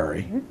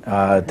Library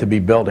to be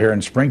built here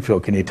in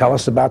Springfield. Can you tell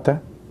us about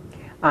that?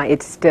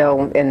 It's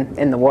still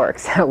in the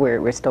works.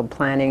 We're still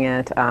planning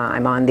it.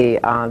 I'm on the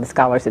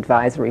Scholars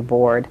Advisory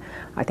Board.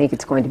 I think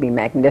it's going to be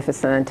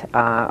magnificent.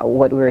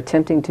 What we're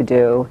attempting to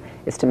do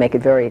is to make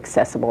it very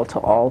accessible to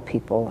all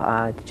people,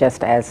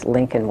 just as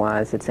Lincoln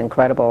was. It's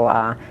incredible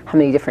how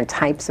many different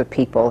types of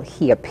people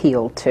he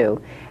appealed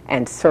to.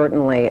 And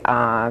certainly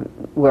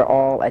we're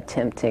all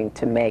attempting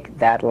to make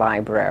that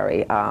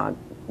library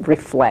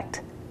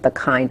reflect the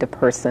kind of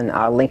person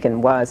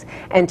Lincoln was,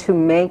 and to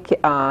make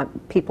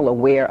people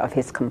aware of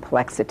his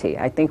complexity.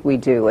 I think we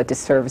do a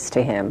disservice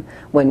to him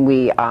when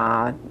we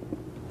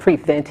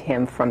prevent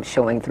him from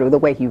showing through the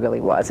way he really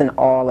was and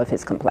all of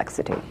his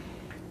complexity.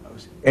 I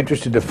was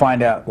interested to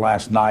find out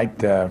last night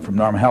from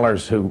Norm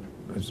Hellers, who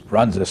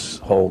runs this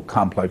whole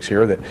complex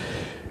here, that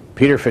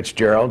Peter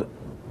Fitzgerald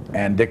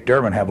and Dick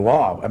Durbin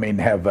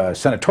have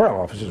senatorial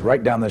offices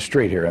right down the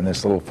street here in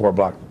this little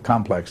 4-block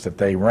complex that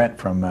they rent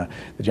from the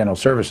General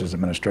Services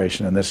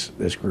Administration and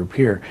this group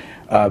here.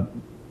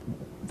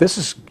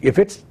 If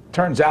it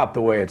turns out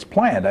the way it's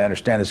planned, I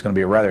understand it's going to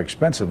be a rather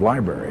expensive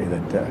library.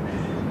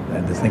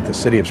 And I think the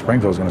city of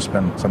Springfield is going to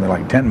spend something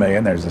like $10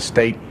 million. There's the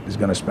state is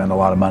going to spend a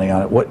lot of money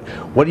on it.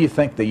 What do you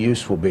think the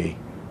use will be?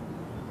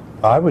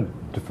 I would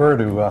defer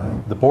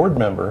to the board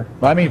member.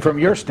 Well, I mean, from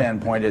your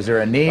standpoint, is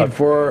there a need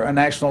for a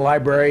national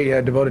library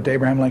devoted to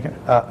Abraham Lincoln?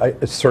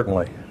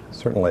 Certainly.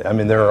 I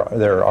mean, there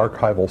are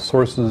archival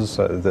sources,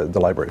 the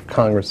Library of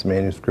Congress, the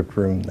Manuscript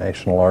Room,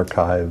 National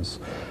Archives.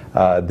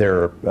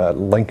 There are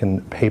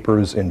Lincoln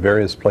papers in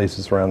various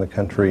places around the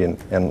country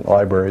and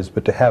libraries,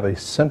 but to have a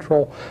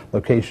central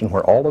location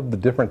where all of the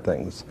different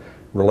things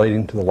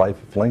relating to the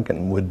life of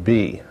Lincoln would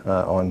be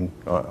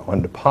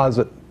on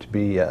deposit to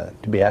be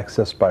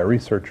accessed by a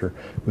researcher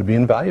would be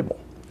invaluable.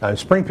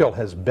 Springfield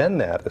has been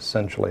that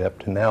essentially up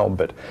to now,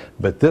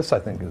 but this, I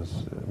think, is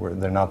where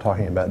they're now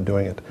talking about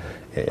doing it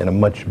in a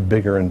much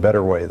bigger and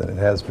better way than it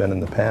has been in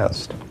the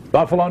past.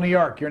 Buffalo, New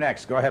York, you're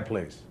next. Go ahead,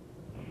 please.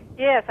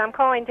 Yes, I'm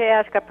calling to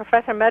ask.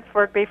 Professor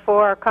Medford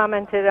before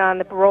commented on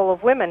the role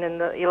of women in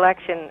the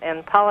election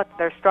and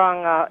their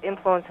strong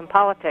influence in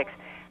politics.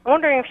 I'm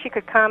wondering if she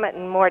could comment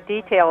in more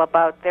detail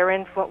about their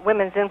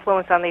women's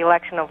influence on the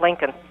election of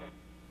Lincoln.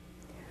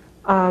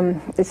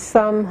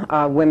 Some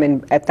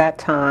women at that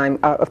time,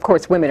 of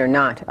course women are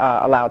not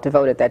allowed to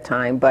vote at that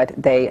time, but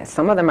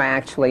some of them are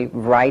actually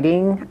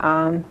writing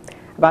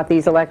about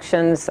these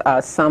elections.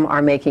 Some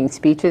are making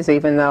speeches,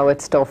 even though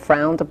it's still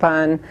frowned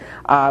upon.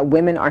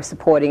 Women are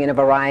supporting in a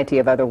variety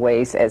of other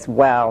ways as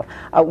well.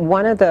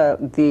 One of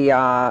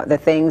the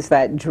things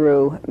that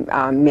drew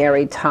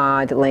Mary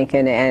Todd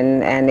Lincoln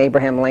and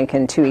Abraham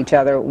Lincoln to each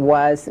other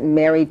was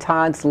Mary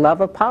Todd's love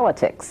of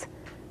politics.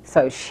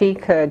 So she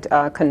could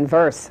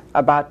converse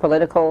about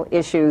political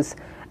issues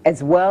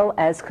as well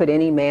as could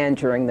any man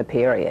during the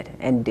period,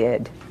 and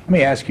did. Let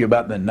me ask you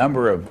about the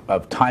number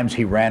of times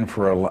he ran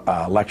for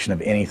election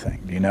of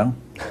anything. Do you know?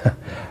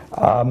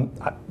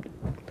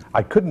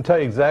 I couldn't tell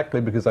you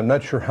exactly because I'm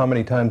not sure how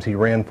many times he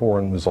ran for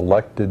and was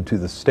elected to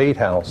the State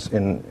House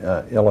in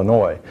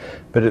Illinois,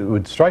 but it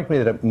would strike me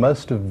that it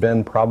must have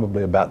been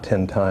probably about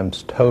 10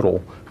 times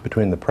total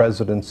between the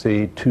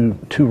presidency, two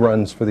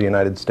runs for the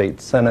United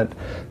States Senate,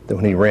 then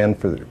when he ran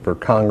for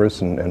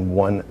Congress and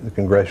won the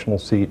congressional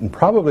seat, and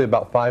probably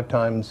about 5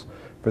 times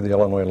for the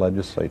Illinois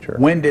legislature.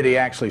 When did he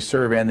actually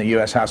serve in the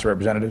U.S. House of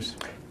Representatives?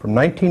 From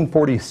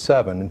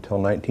 1947 until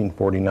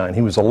 1949.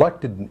 He was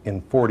elected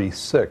in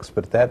 46,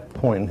 but at that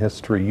point in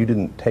history you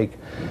didn't take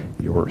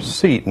your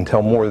seat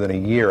until more than a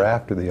year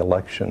after the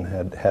election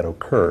had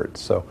occurred.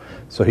 So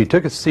he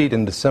took a seat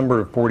in December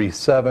of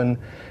 47,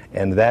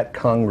 and that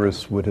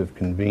Congress would have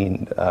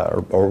convened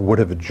or would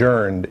have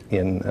adjourned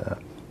in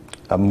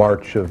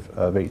March of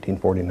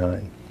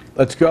 1849.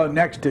 Let's go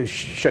next to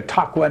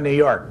Chautauqua, New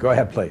York. Go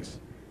ahead, please.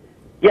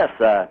 Yes,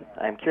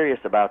 I'm curious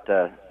about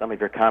some of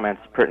your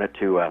comments pertinent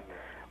to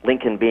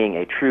Lincoln being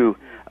a true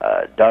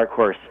dark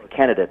horse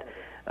candidate.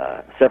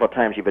 Several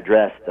times you've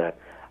addressed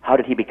how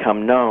did he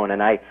become known,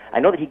 and I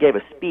know that he gave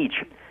a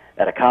speech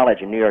at a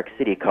college in New York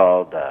City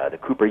called the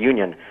Cooper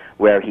Union,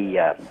 where he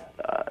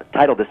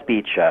titled the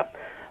speech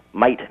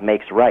Might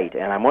Makes Right,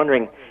 and I'm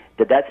wondering,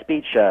 did that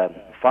speech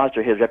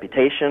foster his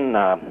reputation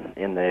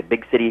in the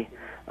big city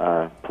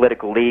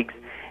political leagues,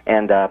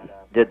 and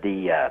did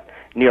the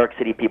New York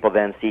City people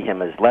then see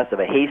him as less of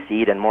a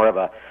hayseed and more of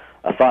a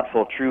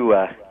thoughtful, true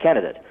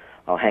candidate?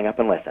 I'll hang up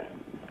and listen.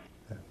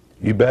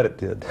 You bet it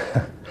did.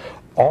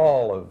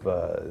 All of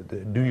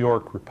the New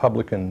York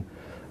Republican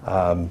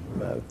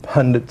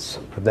Pundits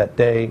of that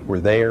day were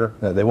there.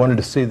 They wanted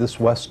to see this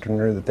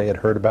Westerner that they had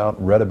heard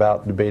about, read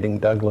about, debating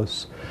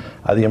Douglas.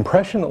 The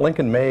impression that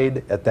Lincoln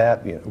made at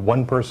that,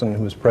 one person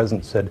who was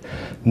present said,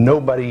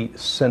 nobody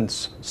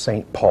since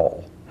St.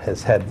 Paul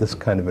has had this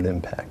kind of an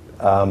impact.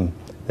 When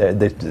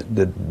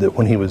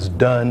he was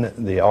done,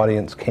 the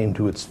audience came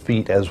to its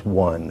feet as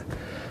one.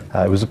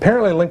 It was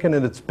apparently Lincoln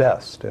at its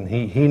best, and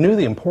he knew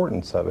the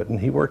importance of it, and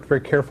he worked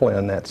very carefully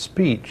on that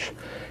speech,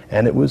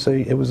 and it was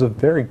a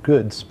very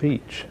good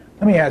speech.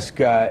 Let me ask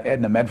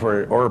Edna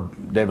Medford or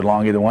David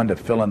Long, either one, to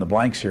fill in the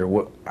blanks here.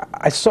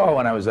 I saw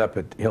when I was up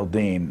at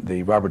Hildene,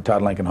 the Robert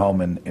Todd Lincoln home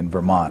in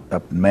Vermont,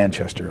 up in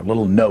Manchester, a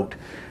little note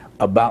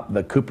about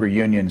the Cooper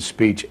Union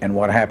speech and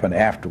what happened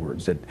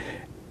afterwards. That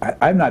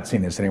I've not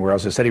seen this anywhere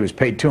else. It said he was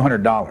paid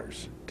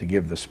 $200 to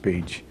give the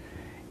speech,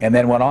 and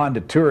then went on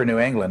to tour New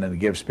England and to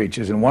give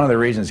speeches. And one of the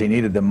reasons he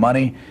needed the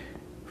money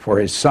for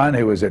his son,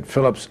 who was at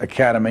Phillips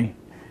Academy,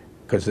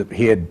 because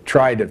he had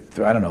tried,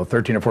 I don't know,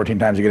 13 or 14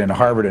 times to get into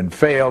Harvard and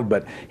failed,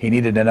 but he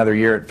needed another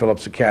year at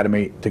Phillips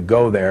Academy to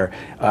go there.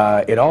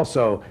 It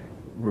also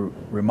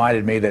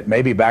reminded me that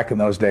maybe back in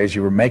those days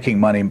you were making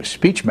money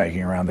speech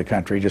making around the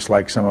country, just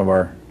like some of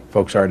our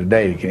folks are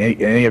today. Can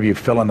any of you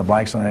fill in the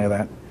blanks on any of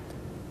that?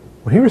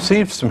 Well, he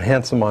received some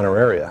handsome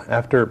honoraria.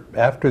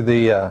 After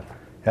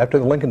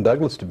the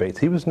Lincoln-Douglas debates,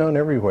 he was known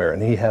everywhere,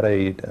 and he had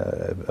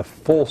a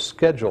full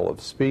schedule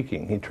of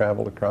speaking. He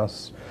traveled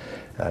across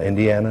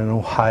Indiana and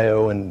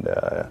Ohio, and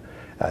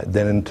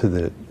then into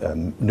the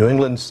New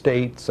England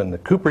states, and the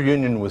Cooper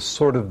Union was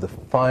sort of the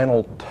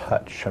final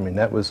touch. I mean,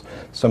 that was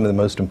some of the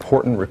most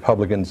important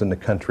Republicans in the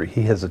country.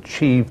 He has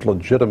achieved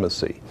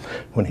legitimacy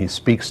when he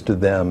speaks to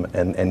them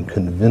and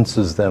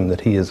convinces them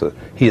that he is a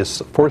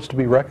force to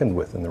be reckoned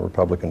with in the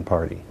Republican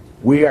Party.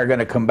 We are going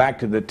to come back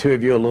to the two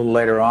of you a little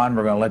later on.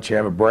 We're going to let you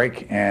have a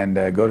break and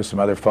go to some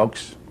other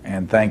folks,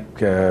 and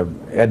thank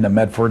Edna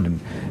Medford and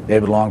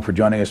David Long for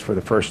joining us for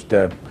the first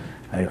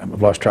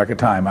I've lost track of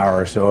time, hour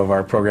or so of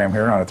our program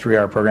here on a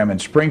 3-hour program in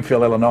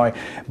Springfield, Illinois.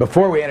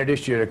 Before we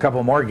introduce you to a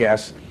couple more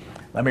guests,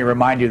 let me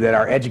remind you that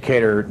our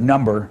educator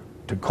number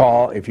to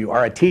call if you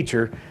are a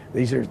teacher,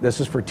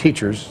 this is for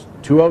teachers,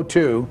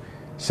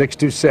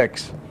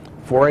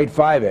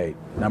 202-626-4858.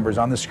 Number's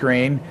on the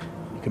screen.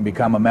 You can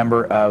become a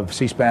member of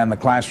C-SPAN The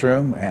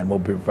Classroom, and we'll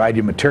provide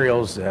you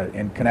materials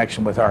in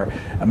connection with our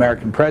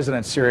American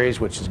President series,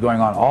 which is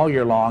going on all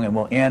year long and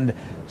will end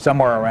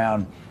somewhere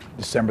around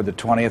December the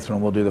 20th,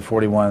 when we'll do the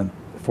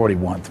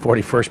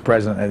 41st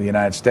President of the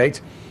United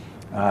States,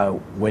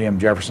 William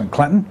Jefferson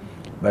Clinton.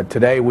 But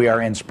today we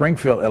are in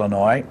Springfield,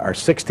 Illinois, our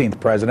 16th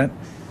President,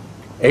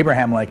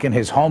 Abraham Lincoln.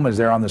 His home is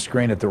there on the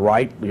screen at the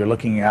right. You're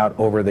looking out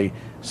over the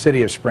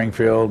city of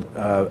Springfield,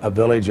 a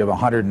village of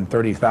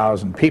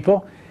 130,000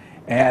 people.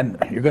 And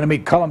you're going to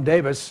meet Cullum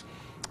Davis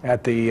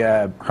at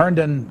the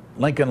Herndon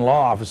Lincoln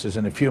Law Offices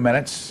in a few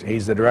minutes.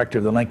 He's the director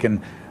of the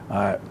Lincoln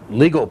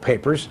legal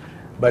papers.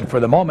 But for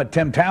the moment,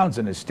 Tim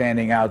Townsend is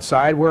standing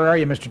outside. Where are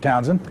you, Mr.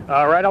 Townsend?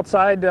 Right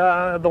outside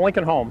the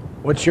Lincoln home.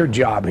 What's your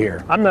job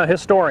here? I'm the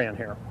historian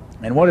here.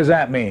 And what does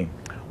that mean?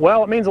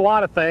 Well, it means a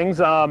lot of things.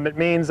 It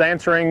means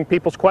answering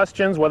people's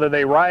questions, whether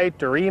they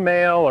write or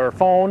email or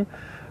phone.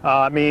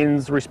 It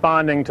means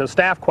responding to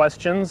staff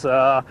questions.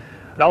 It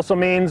also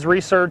means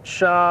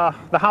research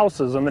the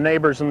houses and the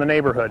neighbors in the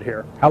neighborhood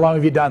here. How long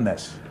have you done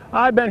this?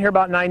 I've been here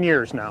about 9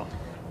 years now.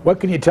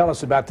 What can you tell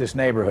us about this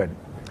neighborhood?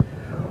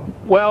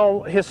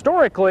 Well,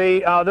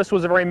 historically, this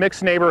was a very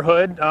mixed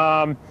neighborhood,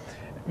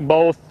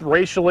 both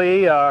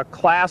racially,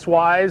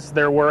 class-wise.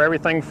 There were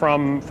everything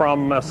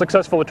from a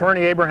successful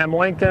attorney, Abraham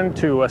Lincoln,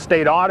 to a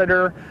state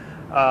auditor,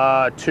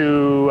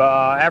 to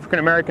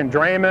African-American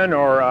drayman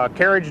or a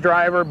carriage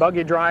driver,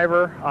 buggy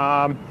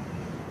driver.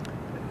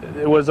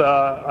 It was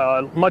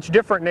a much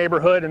different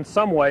neighborhood in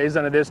some ways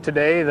than it is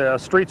today. The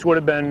streets would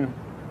have been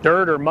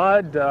dirt or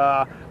mud,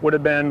 would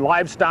have been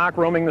livestock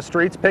roaming the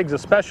streets, pigs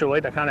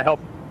especially, to kind of help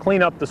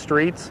clean up the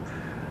streets.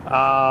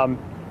 And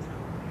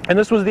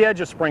this was the edge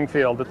of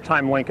Springfield at the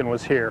time Lincoln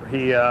was here.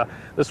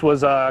 This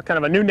was kind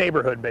of a new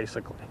neighborhood,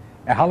 basically.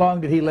 And how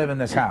long did he live in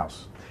this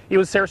house? He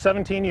was there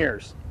 17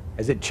 years.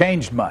 Has it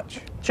changed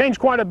much? Changed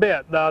quite a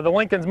bit. The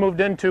Lincolns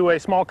moved into a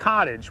small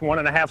cottage,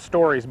 1.5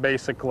 stories,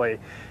 basically.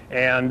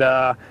 And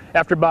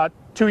after about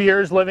 2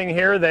 years living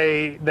here,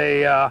 they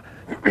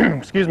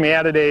excuse me,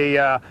 added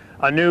a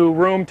new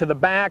room to the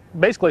back,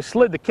 basically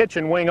slid the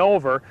kitchen wing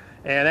over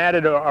and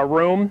added a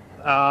room.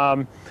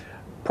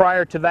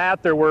 Prior to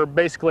that, there were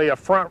basically a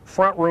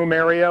front room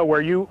area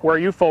where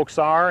you folks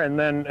are, and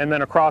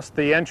then across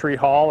the entry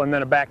hall, and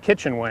then a back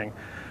kitchen wing.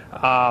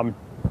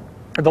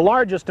 The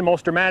largest and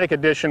most dramatic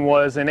addition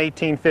was in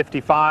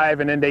 1855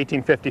 and into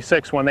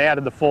 1856 when they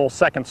added the full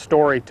second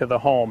story to the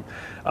home,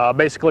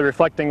 basically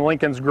reflecting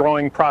Lincoln's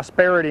growing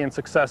prosperity and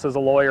success as a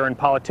lawyer and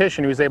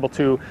politician who was able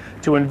to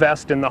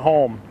invest in the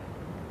home.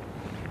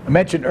 I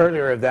mentioned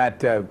earlier that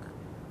the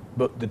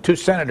two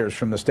senators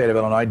from the state of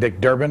Illinois, Dick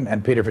Durbin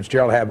and Peter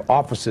Fitzgerald, have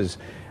offices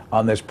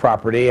on this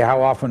property.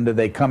 How often do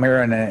they come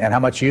here, and how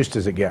much use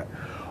does it get?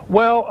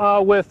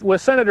 Well,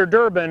 with Senator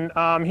Durbin,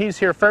 he's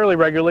here fairly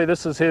regularly.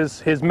 This is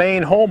his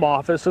main home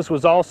office. This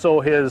was also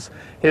his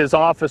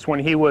office when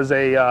he was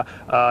a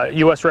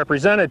U.S.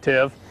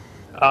 representative.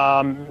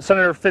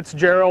 Senator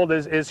Fitzgerald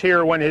is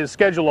here when his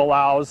schedule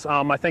allows.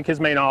 I think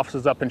his main office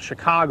is up in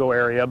Chicago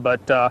area,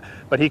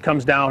 but he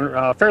comes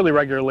down fairly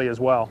regularly as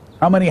well.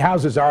 How many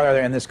houses are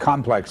there in this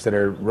complex that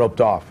are roped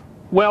off?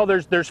 Well,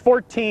 there's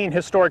 14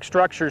 historic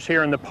structures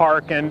here in the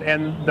park, and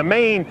the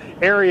main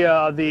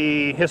area,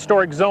 the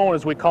historic zone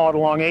as we call it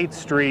along 8th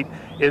Street,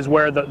 is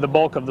where the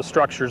bulk of the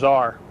structures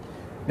are.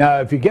 Now,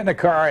 if you get in a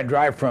car and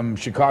drive from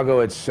Chicago,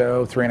 it's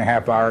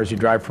 3.5 hours. You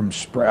drive from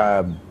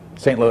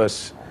St.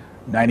 Louis,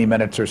 90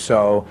 minutes or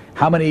so.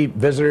 How many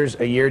visitors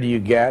a year do you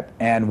get,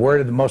 and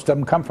where do most of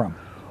them come from?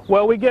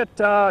 Well, we get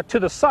to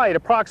the site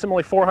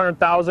approximately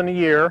 400,000 a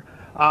year.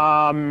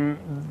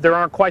 There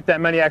aren't quite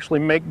that many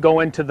actually go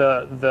into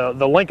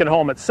the Lincoln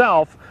home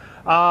itself.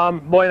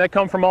 Boy, they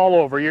come from all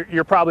over.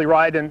 You're probably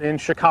right in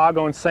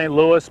Chicago and St.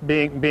 Louis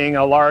being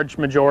a large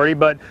majority,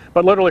 but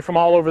literally from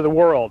all over the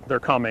world they're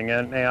coming.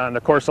 And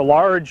of course a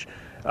large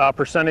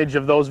percentage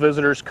of those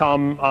visitors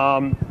come,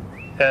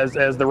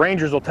 as the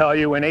Rangers will tell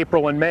you, in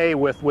April and May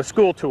with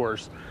school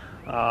tours.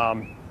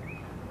 And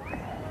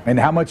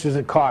how much does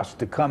it cost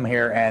to come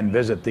here and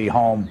visit the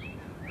home?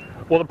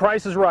 Well, the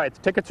price is right. The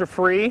tickets are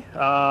free.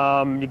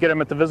 You get them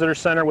at the visitor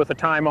center with a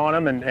time on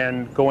them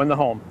and go in the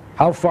home.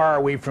 How far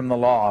are we from the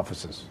law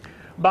offices?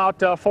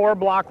 About a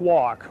 4-block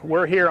walk.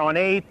 We're here on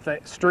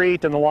 8th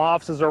Street, and the law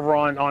office is over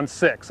on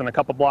 6th and a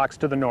couple blocks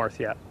to the north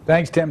yet.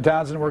 Thanks, Tim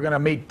Townsend. We're going to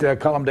meet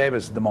Cullum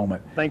Davis at the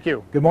moment. Thank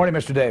you. Good morning,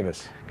 Mr.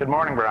 Davis. Good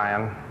morning,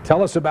 Brian.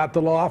 Tell us about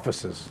the law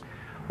offices.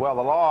 Well,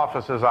 the law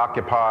offices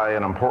occupy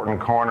an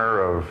important corner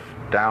of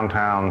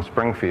downtown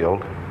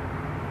Springfield.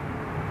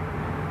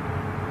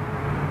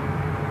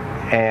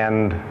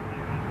 And,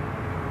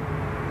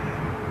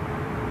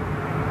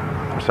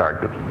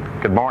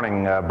 good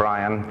morning,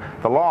 Brian.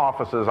 The law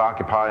offices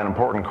occupy an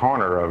important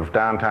corner of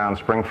downtown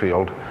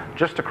Springfield,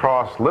 just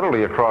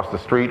literally across the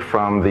street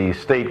from the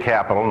state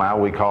capitol. Now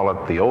we call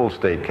it the old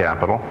state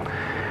capitol.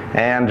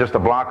 And just a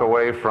block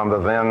away from the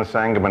then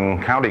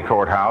Sangamon County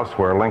Courthouse,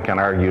 where Lincoln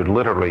argued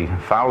literally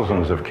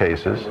thousands of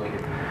cases.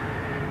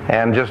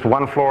 And just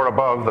one floor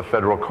above the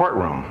federal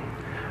courtroom,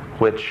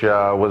 which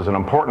was an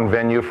important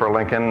venue for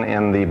Lincoln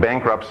in the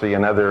bankruptcy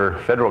and other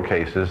federal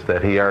cases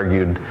that he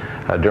argued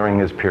during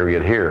his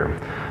period here.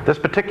 This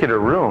particular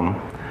room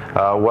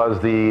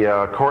was the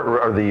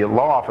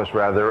law office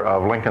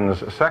of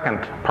Lincoln's second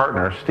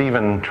partner,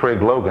 Stephen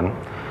Trigg Logan,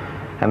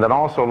 and then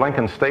also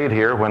Lincoln stayed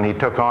here when he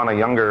took on a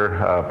younger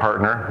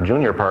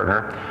junior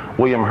partner,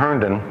 William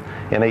Herndon,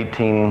 in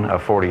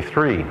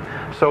 1843.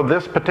 So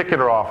this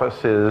particular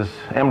office is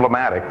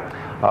emblematic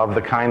of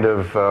the kind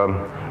of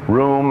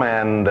room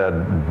and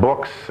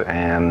books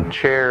and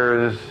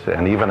chairs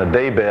and even a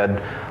daybed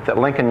that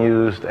Lincoln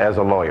used as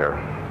a lawyer.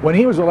 When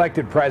he was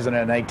elected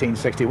president in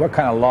 1860, what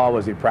kind of law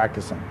was he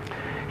practicing?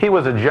 He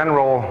was a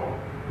general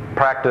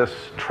practice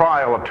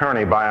trial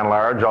attorney by and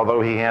large,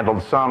 although he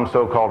handled some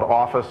so-called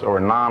office or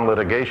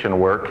non-litigation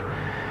work.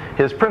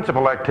 His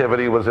principal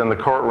activity was in the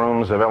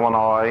courtrooms of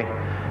Illinois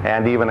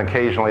and even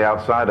occasionally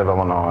outside of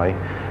Illinois.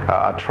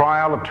 A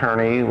trial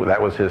attorney,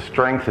 that was his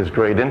strength, his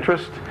great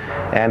interest,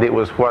 and it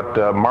was what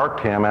marked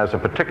him as a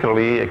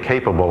particularly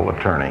capable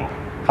attorney.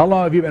 How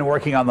long have you been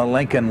working on the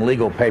Lincoln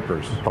Legal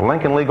Papers? The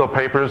Lincoln Legal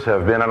Papers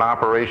have been in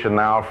operation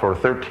now for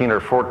 13 or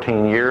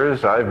 14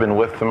 years. I've been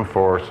with them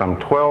for some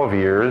 12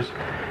 years,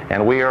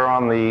 and we are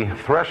on the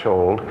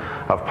threshold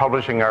of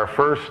publishing our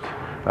first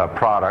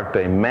product,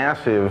 a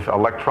massive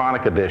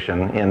electronic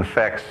edition in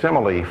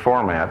facsimile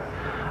format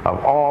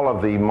of all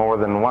of the more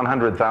than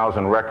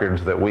 100,000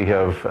 records that we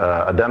have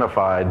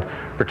identified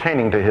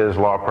pertaining to his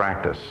law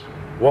practice.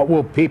 What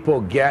will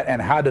people get,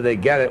 and how do they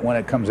get it when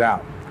it comes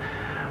out?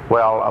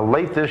 Well,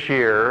 late this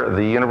year,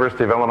 the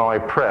University of Illinois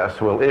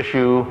Press will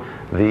issue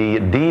the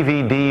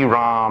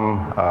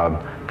DVD-ROM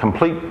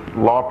complete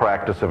law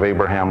practice of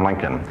Abraham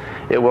Lincoln.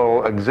 It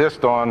will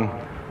exist on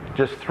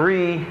just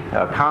 3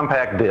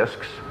 compact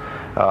discs.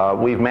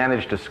 We've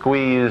managed to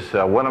squeeze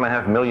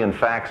 1.5 million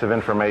facts of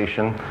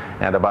information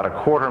and about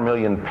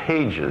 250,000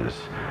 pages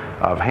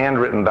of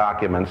handwritten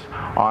documents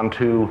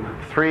onto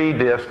 3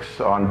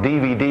 discs on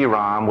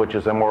DVD-ROM, which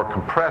is a more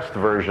compressed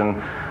version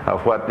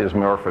of what is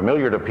more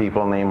familiar to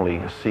people, namely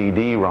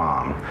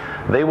CD-ROM.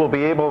 They will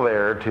be able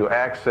there to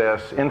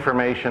access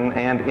information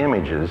and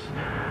images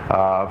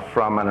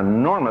from an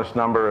enormous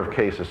number of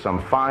cases,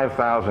 some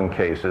 5,000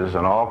 cases,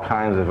 and all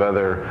kinds of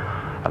other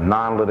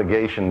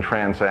non-litigation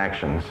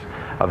transactions.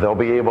 They'll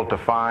be able to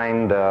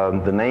find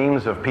the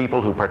names of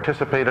people who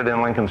participated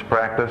in Lincoln's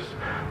practice.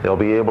 They'll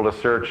be able to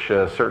search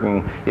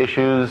certain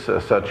issues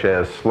such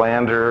as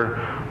slander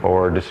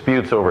or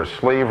disputes over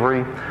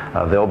slavery.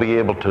 They'll be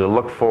able to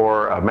look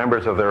for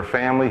members of their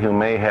family who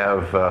may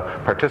have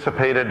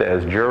participated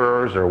as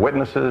jurors or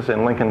witnesses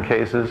in Lincoln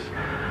cases.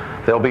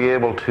 They'll be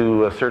able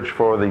to search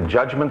for the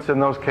judgments in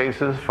those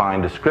cases,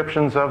 find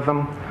descriptions of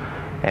them.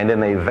 And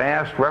in a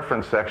vast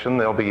reference section,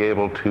 they'll be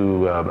able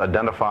to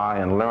identify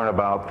and learn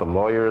about the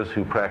lawyers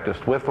who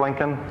practiced with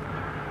Lincoln,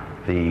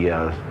 the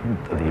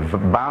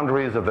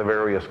boundaries of the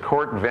various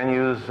court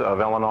venues of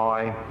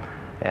Illinois,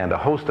 and a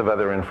host of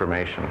other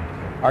information.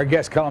 Our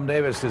guest, Cullum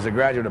Davis, is a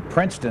graduate of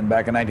Princeton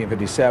back in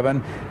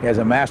 1957. He has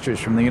a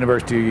master's from the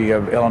University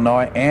of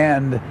Illinois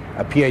and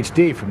a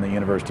PhD from the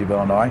University of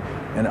Illinois,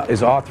 and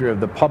is author of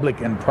The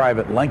Public and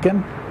Private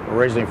Lincoln,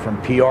 originally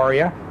from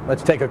Peoria.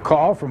 Let's take a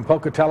call from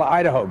Pocatello,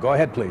 Idaho. Go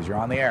ahead, please. You're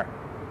on the air.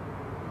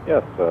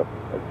 Yes,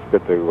 it's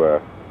good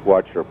to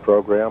watch your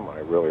program. I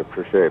really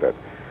appreciate it.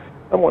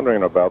 I'm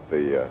wondering about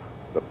the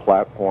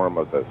platform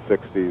of the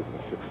 60s and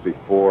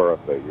 64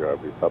 of the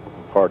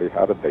Republican Party.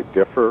 How did they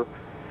differ?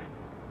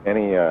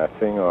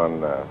 Anything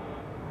on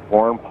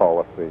foreign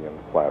policy in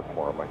the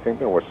platform? I think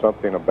there was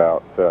something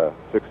about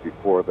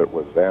 64 that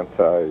was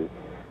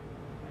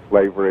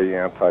anti-slavery,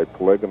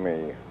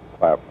 anti-polygamy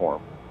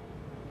platform.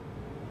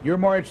 You're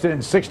more interested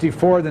in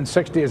 64 than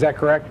 60, is that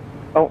correct?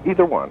 Oh,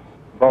 either one.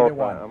 Both. Either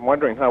one. I'm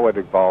wondering how it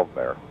evolved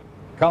there.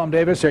 Cullum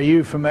Davis, are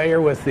you familiar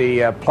with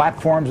the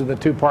platforms of the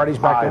two parties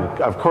back then?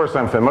 Of course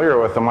I'm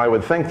familiar with them. I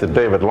would think that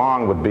David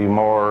Long would be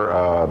more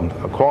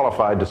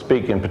qualified to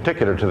speak in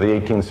particular to the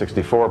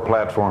 1864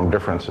 platform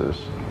differences.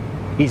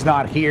 He's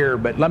not here,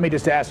 but let me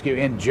just ask you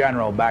in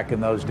general, back in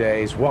those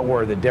days, what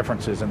were the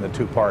differences in the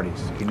two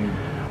parties? Can you...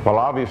 Well,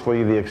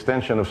 obviously the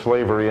extension of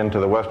slavery into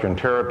the Western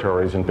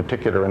territories, in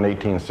particular in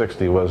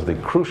 1860, was the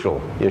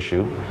crucial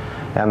issue,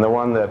 and the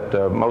one that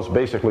most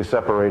basically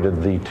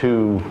separated the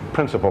two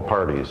principal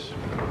parties.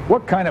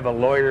 What kind of a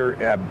lawyer,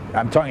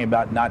 I'm talking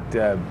about not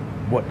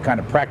what kind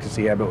of practice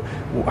he had, but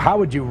how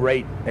would you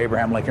rate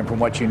Abraham Lincoln from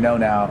what you know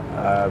now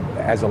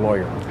as a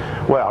lawyer?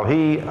 Well,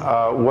 he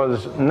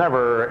was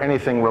never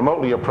anything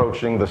remotely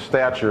approaching the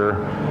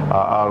stature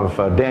of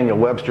Daniel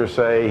Webster,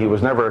 say. He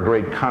was never a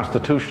great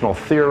constitutional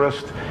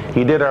theorist.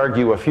 He did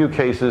argue a few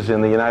cases in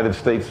the United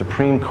States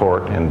Supreme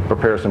Court and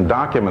prepare some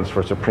documents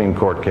for Supreme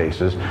Court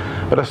cases.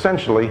 But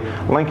essentially,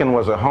 Lincoln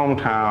was a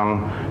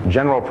hometown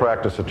general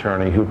practice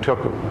attorney who took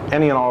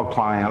any and all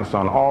clients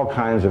on all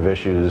kinds of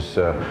issues,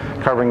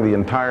 covering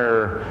the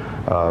entire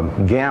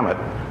gamut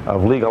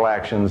of legal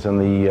actions in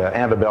the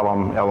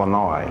antebellum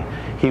Illinois.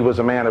 He was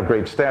a man of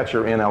great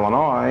stature in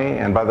Illinois,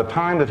 and by the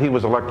time that he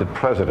was elected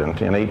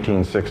president in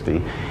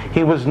 1860,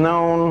 he was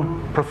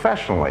known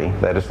professionally,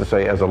 that is to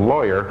say as a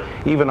lawyer,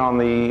 even on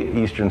the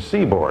Eastern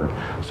Seaboard,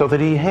 so that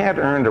he had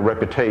earned a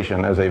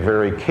reputation as a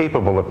very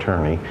capable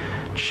attorney,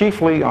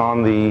 chiefly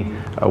on the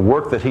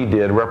work that he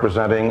did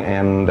representing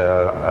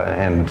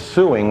and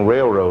suing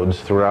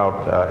railroads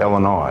throughout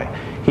Illinois.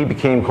 He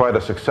became quite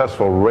a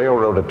successful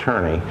railroad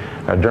attorney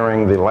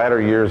during the latter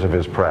years of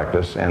his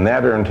practice, and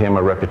that earned him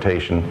a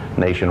reputation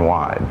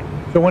nationwide.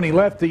 So when he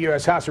left the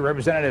U.S. House of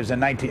Representatives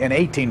in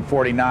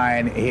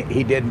 1849,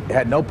 he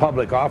had no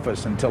public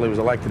office until he was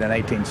elected in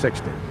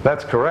 1860.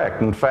 That's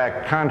correct. In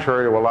fact,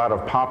 contrary to a lot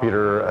of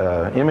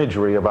popular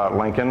imagery about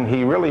Lincoln,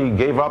 he really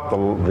gave up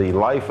the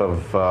life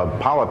of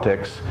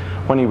politics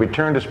when he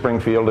returned to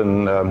Springfield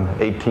in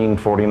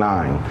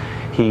 1849.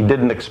 He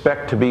didn't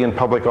expect to be in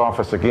public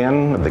office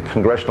again. The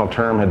congressional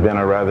term had been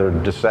a rather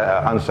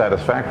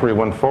unsatisfactory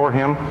one for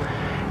him.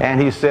 And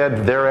he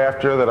said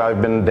thereafter that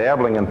I've been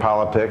dabbling in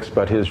politics,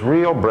 but his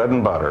real bread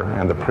and butter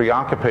and the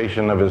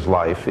preoccupation of his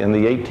life in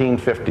the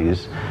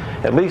 1850s,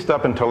 at least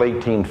up until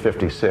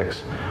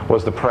 1856,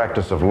 was the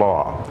practice of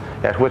law,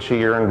 at which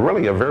he earned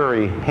really a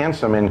very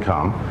handsome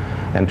income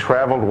and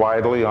traveled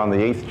widely on the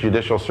 8th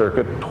Judicial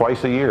Circuit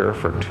twice a year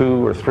for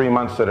 2 or 3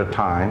 months at a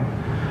time,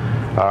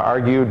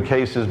 argued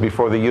cases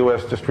before the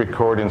U.S. District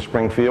Court in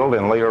Springfield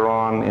and later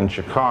on in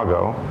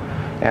Chicago,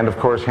 and of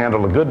course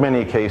handled a good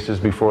many cases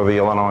before the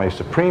Illinois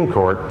Supreme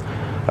Court,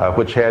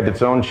 which had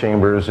its own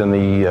chambers in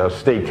the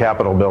state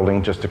capitol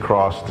building just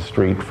across the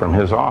street from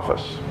his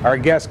office. Our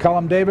guest,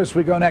 Cullum Davis.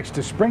 We go next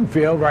to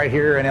Springfield right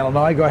here in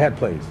Illinois. Go ahead,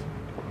 please.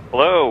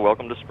 Hello,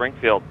 welcome to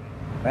Springfield.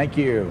 Thank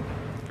you.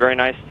 Very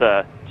nice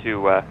I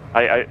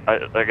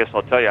guess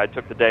I'll tell you, I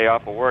took the day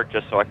off of work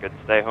just so I could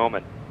stay home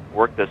and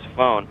work this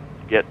phone to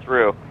get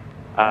through.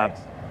 Nice.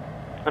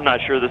 I'm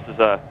not sure this is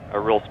a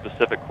real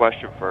specific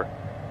question for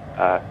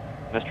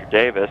Mr.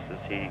 Davis as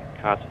he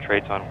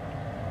concentrates on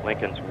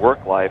Lincoln's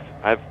work life.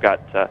 I've got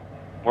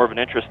more of an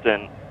interest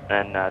in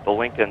the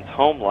Lincoln's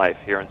home life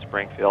here in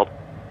Springfield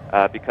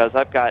because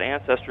I've got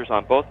ancestors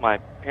on both my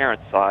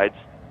parents' sides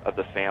of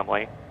the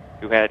family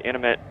who had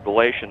intimate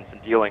relations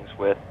and dealings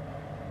with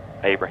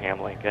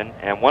Abraham Lincoln,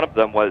 and one of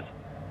them was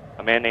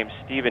a man named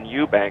Stephen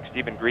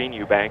Green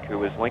Eubank, who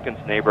was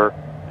Lincoln's neighbor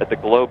at the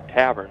Globe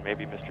Tavern.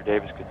 Maybe Mr.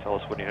 Davis could tell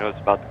us what he knows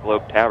about the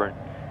Globe Tavern,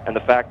 and the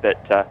fact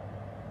that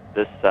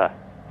this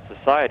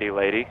society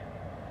lady,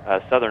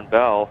 Southern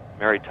Belle,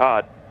 Mary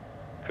Todd,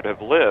 could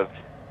have lived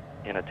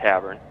in a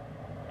tavern,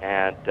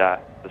 and the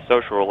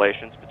social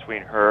relations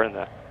between her and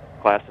the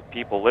class of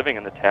people living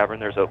in the tavern.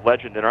 There's a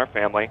legend in our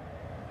family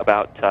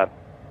about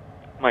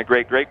my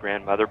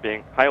great-great-grandmother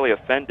being highly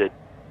offended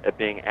at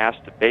being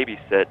asked to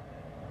babysit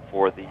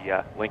for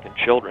the Lincoln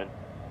children,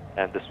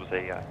 and this was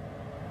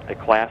a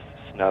class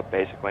snub,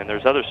 basically. And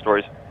there's other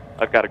stories.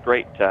 I've got a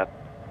great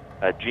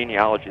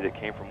genealogy that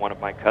came from one of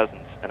my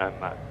cousins, and I'm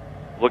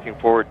looking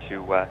forward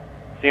to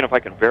seeing if I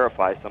can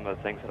verify some of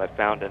the things that I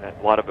found in it.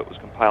 A lot of it was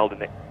compiled in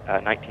the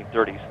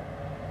 1930s.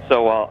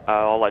 So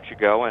I'll let you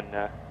go, and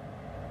the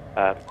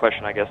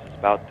question, I guess, is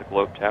about the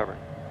Globe Tavern.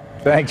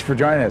 Thanks for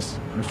joining us,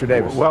 Mr.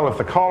 Davis. Well, if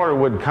the caller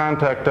would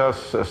contact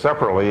us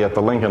separately at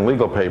the Lincoln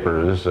Legal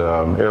Papers,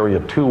 area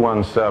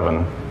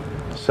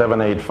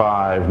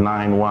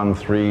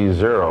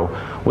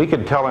 217-785-9130, we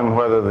could tell him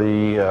whether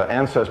the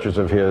ancestors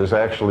of his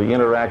actually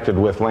interacted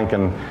with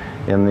Lincoln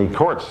in the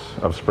courts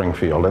of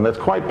Springfield, and it's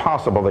quite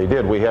possible they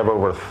did. We have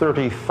over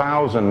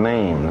 30,000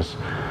 names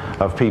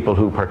of people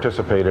who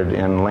participated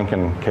in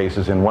Lincoln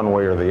cases in one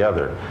way or the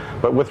other.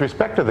 But with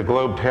respect to the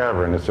Globe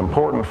Tavern, it's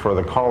important for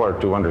the caller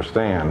to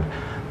understand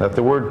that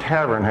the word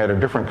tavern had a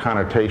different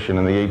connotation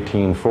in the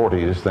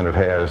 1840s than it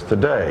has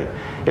today.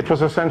 It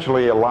was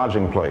essentially a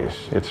lodging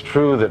place. It's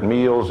true that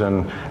meals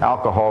and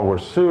alcohol were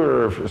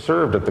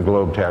served at the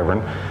Globe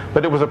Tavern,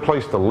 but it was a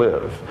place to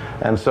live.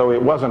 And so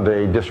it wasn't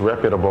a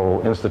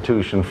disreputable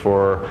institution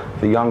for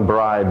the young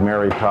bride,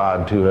 Mary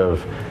Todd, to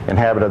have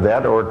inhabited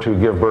that or to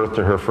give birth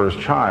to her first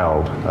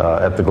child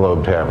at the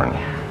Globe Tavern.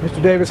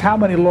 Mr. Davis, how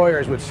many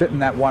lawyers would sit in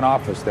that one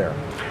office there?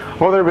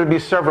 Well, there would be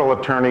several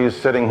attorneys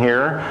sitting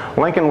here.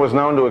 Lincoln was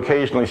known to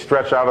occasionally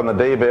stretch out on the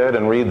daybed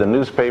and read the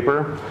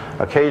newspaper.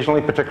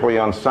 Occasionally, particularly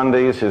on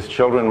Sundays, his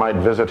children might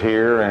visit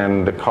here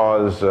and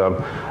cause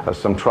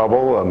some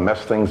trouble,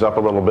 mess things up a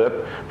little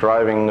bit,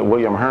 driving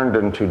William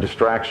Herndon to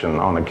distraction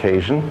on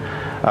occasion.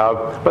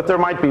 But there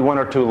might be one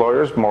or two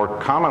lawyers. More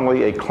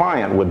commonly, a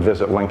client would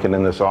visit Lincoln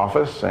in this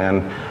office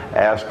and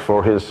ask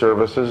for his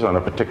services on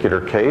a particular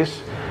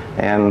case.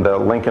 And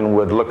Lincoln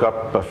would look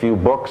up a few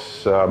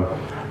books,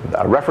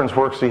 reference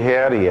works he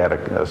had. He had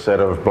a set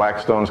of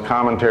Blackstone's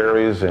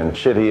commentaries and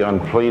Chitty on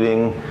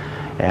pleading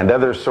and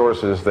other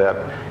sources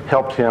that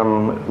helped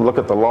him look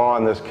at the law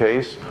in this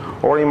case.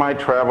 Or he might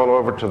travel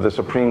over to the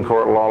Supreme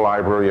Court Law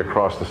Library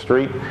across the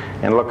street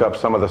and look up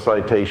some of the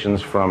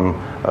citations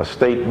from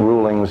state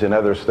rulings in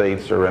other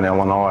states or in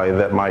Illinois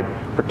that might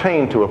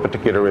pertain to a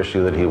particular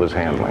issue that he was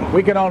handling.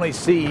 We can only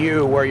see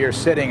you where you're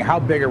sitting. How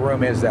big a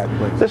room is that,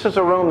 please? This is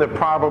a room that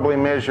probably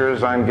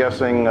measures, I'm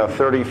guessing,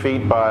 30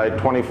 feet by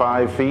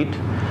 25 feet.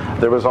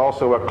 There was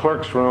also a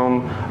clerk's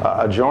room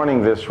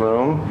adjoining this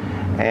room.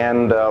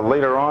 And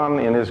later on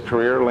in his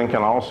career,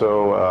 Lincoln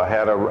also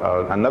had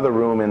another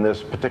room in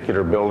this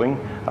particular building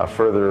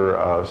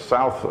further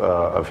south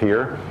of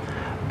here.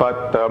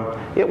 But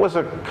it was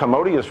a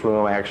commodious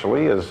room,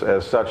 actually,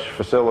 as such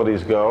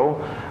facilities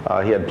go.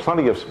 He had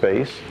plenty of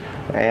space,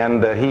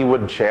 and he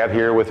would chat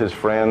here with his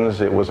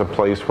friends. It was a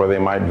place where they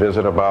might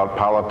visit about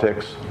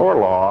politics or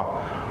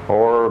law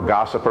or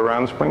gossip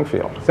around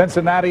Springfield.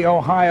 Cincinnati,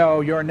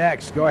 Ohio, you're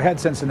next. Go ahead,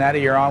 Cincinnati.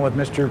 You're on with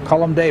Mr.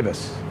 Cullum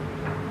Davis.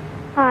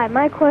 Hi,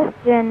 my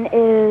question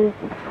is,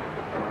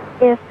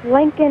 if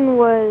Lincoln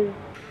was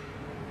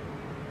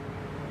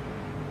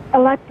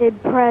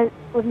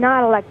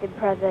not elected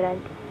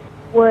president,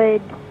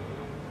 would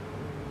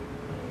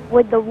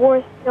the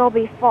war still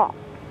be fought?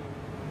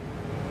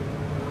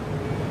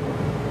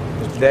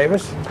 Mr.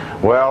 Davis?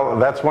 Well,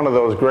 that's one of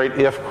those great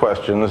if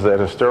questions that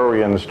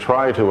historians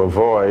try to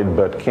avoid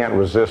but can't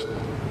resist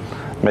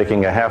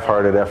making a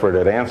half-hearted effort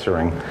at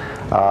answering.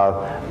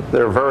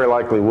 There very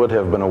likely would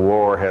have been a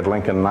war had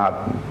Lincoln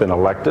not been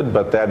elected,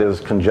 but that is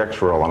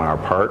conjectural on our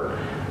part.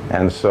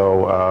 And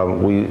so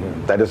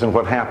that isn't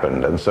what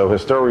happened. And so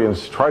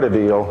historians try to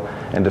deal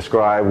and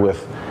describe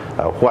with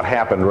what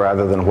happened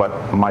rather than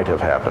what might have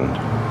happened.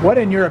 What,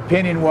 in your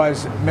opinion,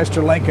 was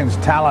Mr. Lincoln's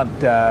talent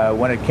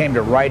when it came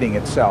to writing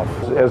itself?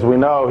 As we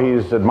know,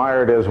 he's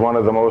admired as one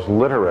of the most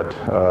literate,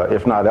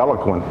 if not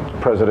eloquent,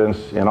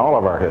 presidents in all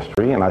of our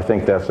history, and I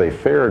think that's a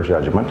fair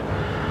judgment.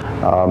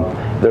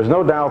 There's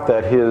no doubt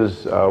that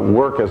his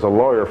work as a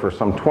lawyer for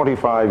some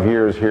 25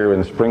 years here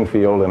in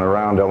Springfield and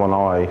around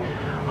Illinois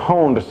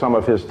honed some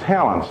of his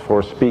talents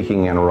for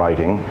speaking and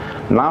writing.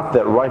 Not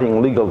that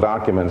writing legal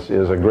documents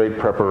is a great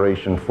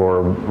preparation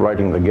for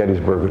writing the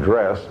Gettysburg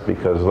Address,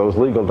 because those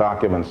legal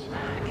documents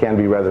can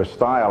be rather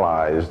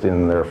stylized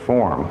in their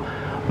form.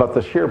 But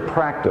the sheer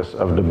practice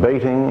of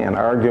debating and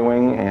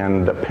arguing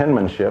and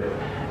penmanship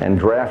and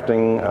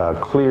drafting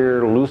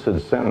clear,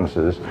 lucid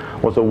sentences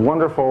was a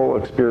wonderful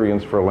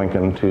experience for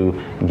Lincoln to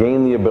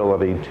gain the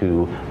ability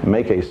to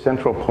make a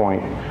central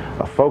point,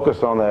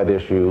 focus on that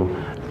issue,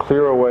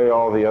 clear away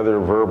all the other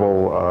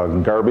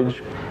verbal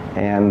garbage,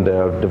 and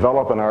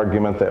develop an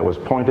argument that was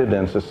pointed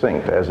and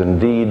succinct, as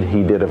indeed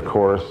he did, of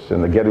course,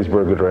 in the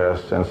Gettysburg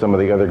Address and some of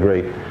the other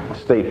great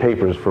state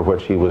papers for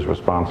which he was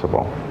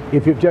responsible.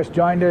 If you've just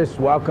joined us,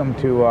 welcome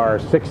to our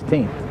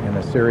 16th in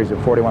a series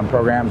of 41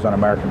 programs on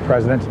American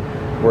presidents.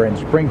 We're in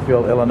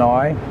Springfield,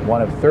 Illinois,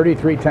 one of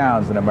 33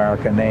 towns in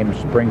America named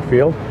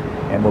Springfield,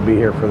 and we'll be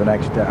here for the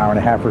next hour and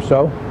a half or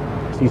so.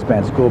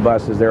 C-SPAN school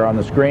bus is there on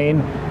the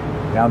screen.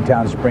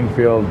 Downtown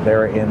Springfield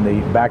there in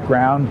the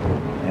background,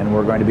 and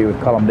we're going to be with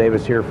Cullum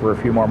Davis here for a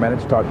few more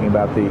minutes talking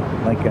about the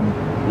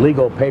Lincoln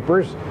legal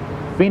papers.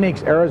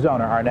 Phoenix,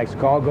 Arizona, our next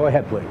call. Go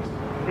ahead, please.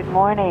 Good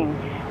morning,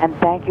 and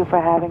thank you for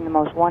having the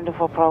most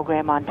wonderful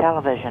program on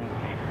television.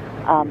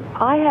 I'm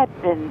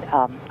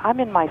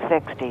in my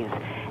 60s,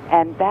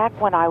 and back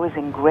when I was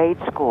in grade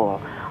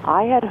school,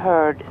 I had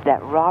heard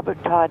that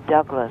Robert Todd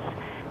Douglas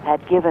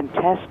had given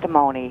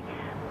testimony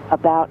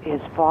about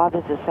his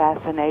father's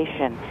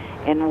assassination,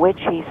 in which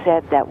he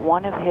said that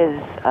one of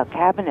his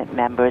cabinet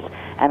members,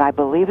 and I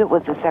believe it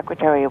was the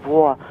Secretary of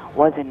War,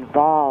 was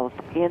involved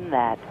in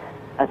that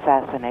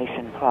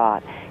assassination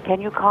plot.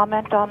 Can you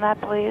comment on that,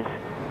 please?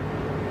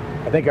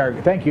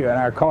 Thank you, and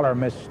our caller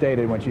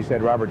misstated when she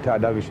said Robert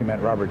Todd Douglas, she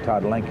meant Robert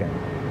Todd Lincoln.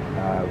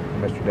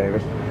 Mr.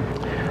 Davis?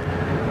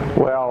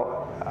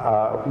 Well,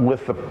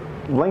 with the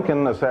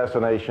Lincoln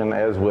assassination,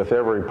 as with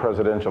every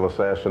presidential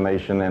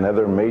assassination and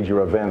other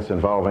major events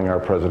involving our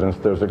presidents,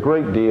 there's a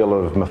great deal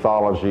of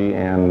mythology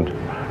and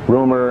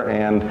rumor,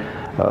 and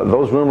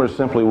those rumors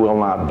simply will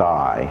not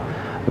die.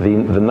 The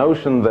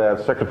notion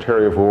that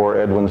Secretary of War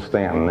Edwin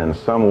Stanton in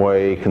some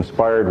way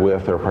conspired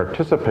with or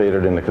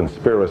participated in a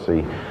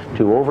conspiracy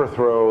to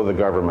overthrow the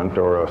government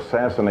or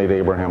assassinate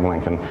Abraham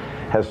Lincoln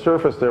has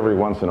surfaced every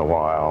once in a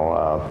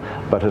while,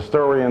 but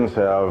historians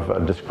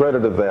have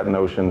discredited that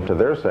notion to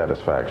their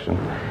satisfaction,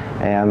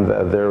 and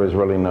there is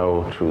really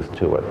no truth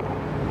to it.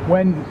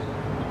 When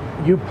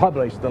you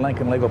publish the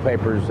Lincoln Legal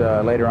Papers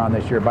later on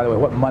this year, by the way,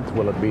 what month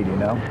will it be, do you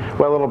know?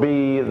 Well, it'll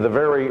be the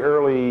very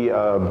early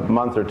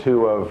month or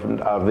two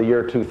of the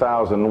year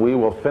 2000. We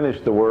will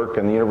finish the work,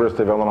 and the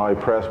University of Illinois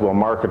Press will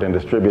market and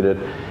distribute it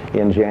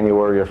in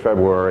January or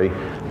February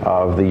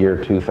of the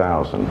year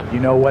 2000. Do you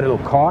know what it'll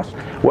cost?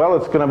 Well,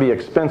 it's going to be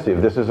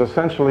expensive. This is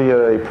essentially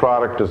a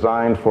product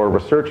designed for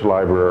research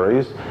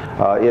libraries.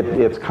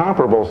 It's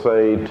comparable,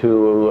 say,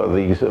 to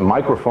these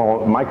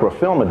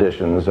microfilm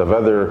editions of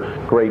other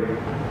great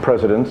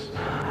presidents.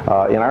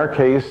 In our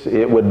case,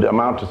 it would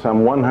amount to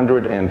some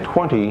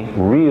 120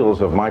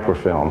 reels of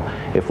microfilm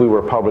if we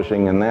were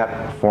publishing in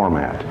that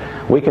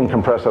format. We can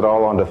compress it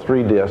all onto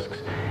 3 discs.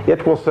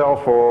 It will sell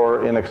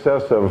for in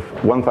excess of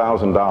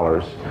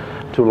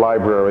 $1,000 to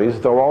libraries,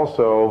 though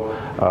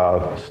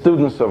also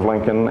students of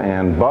Lincoln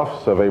and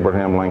buffs of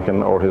Abraham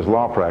Lincoln or his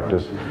law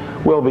practice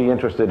will be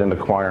interested in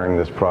acquiring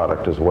this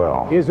product as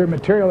well. Is there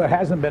material that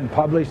hasn't been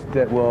published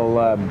that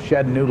will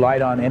shed new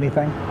light on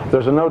anything?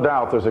 There's no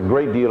doubt there's a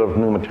great deal of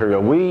new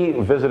material. We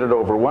visited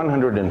over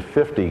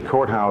 150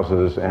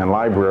 courthouses and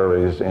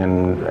libraries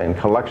and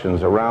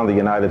collections around the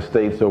United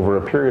States over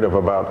a period of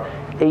about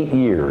 8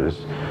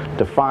 years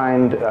to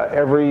find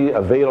every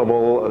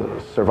available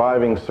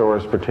surviving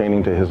source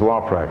pertaining to his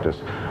law practice.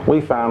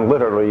 We found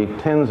literally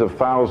tens of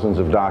thousands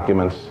of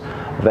documents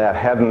that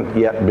hadn't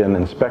yet been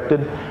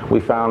inspected.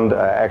 We found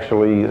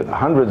actually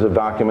hundreds of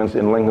documents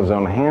in Lincoln's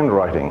own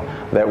handwriting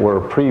that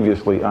were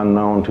previously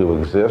unknown to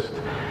exist.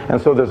 And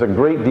so there's a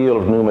great deal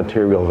of new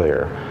material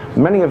there.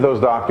 Many of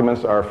those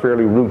documents are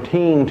fairly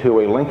routine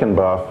to a Lincoln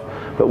buff,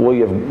 but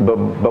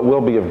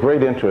will be of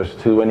great interest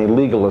to any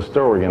legal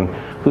historian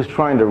who's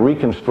trying to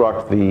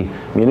reconstruct the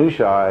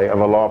minutiae of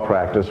a law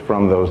practice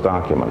from those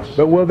documents.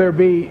 But will there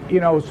be, you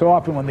know, so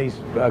often when these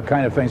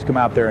kind of things come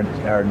out, there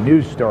are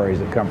news stories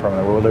that come from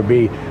it. Will there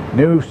be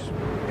news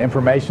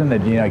information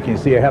that, you know, you can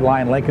see a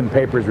headline, Lincoln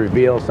Papers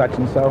reveal such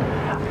and so?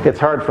 It's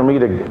hard for me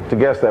to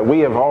guess that. We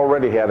have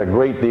already had a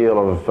great deal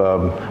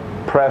of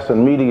press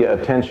and media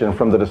attention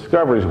from the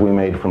discoveries we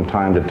made from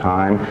time to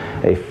time.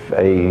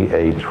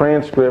 A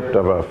transcript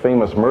of a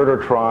famous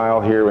murder trial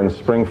here in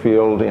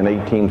Springfield in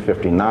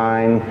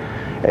 1859.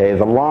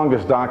 The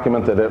longest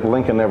document that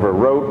Lincoln ever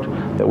wrote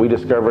that we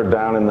discovered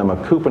down in the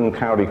Macoupin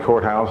County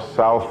Courthouse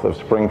south of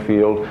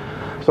Springfield.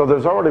 So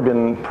there's already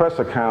been press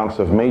accounts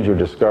of major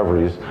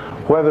discoveries.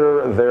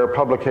 Whether their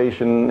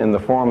publication in the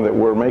form that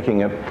we're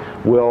making it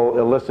will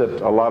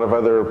elicit a lot of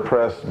other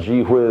press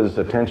gee whiz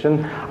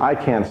attention, I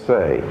can't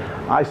say.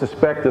 I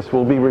suspect this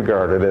will be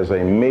regarded as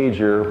a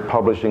major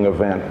publishing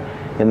event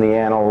in the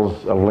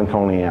annals of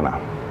Lincolniana.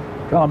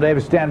 Philip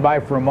Davis, stand by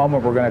for a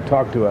moment. We're going to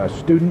talk to a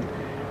student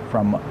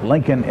from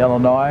Lincoln,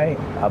 Illinois,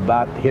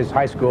 about his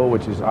high school,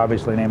 which is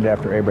obviously named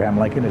after Abraham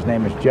Lincoln. His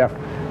name is Jeff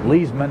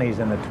Leesman. He's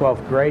in the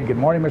 12th grade. Good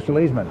morning, Mr.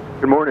 Leesman.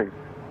 Good morning.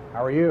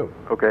 How are you?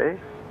 Okay.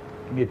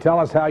 Can you tell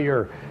us how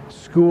your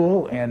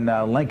school in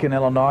Lincoln,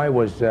 Illinois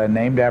was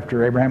named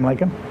after Abraham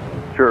Lincoln?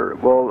 Sure.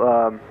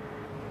 Well,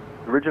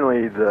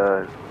 originally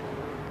the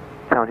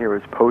town here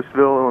was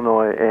Postville,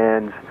 Illinois,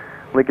 and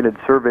Lincoln had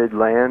surveyed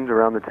land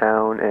around the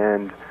town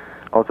and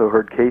also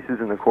heard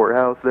cases in the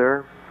courthouse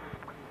there.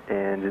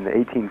 And in the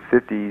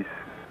 1850s,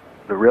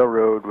 the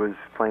railroad was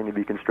planning to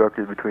be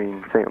constructed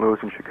between St. Louis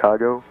and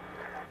Chicago,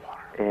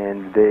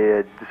 and they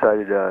had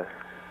decided a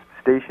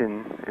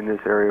station in this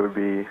area would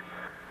be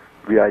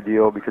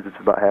ideal because it's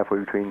about halfway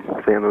between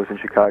St. Louis and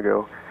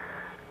Chicago.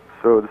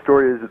 So the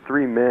story is that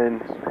 3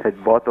 men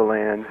had bought the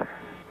land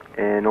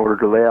in order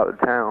to lay out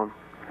the town,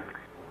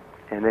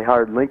 and they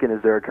hired Lincoln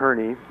as their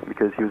attorney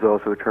because he was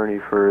also attorney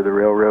for the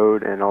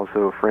railroad and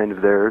also a friend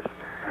of theirs.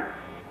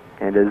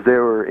 And as they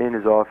were in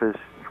his office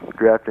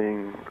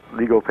drafting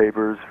legal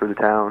papers for the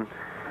town,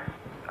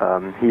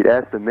 he'd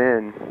asked the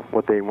men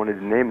what they wanted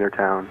to name their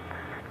town,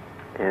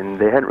 and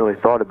they hadn't really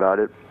thought about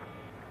it.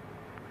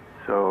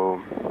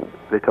 So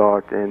they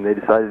talked, and they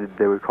decided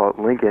they would call it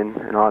Lincoln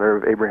in honor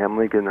of Abraham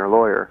Lincoln, their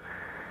lawyer.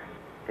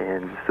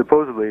 And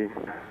supposedly,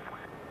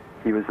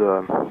 he was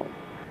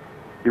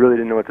he really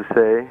didn't know what to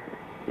say.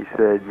 He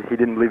said he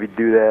didn't believe he'd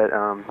do that.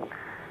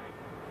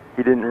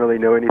 He didn't really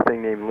know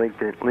anything named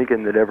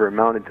Lincoln that ever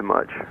amounted to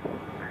much.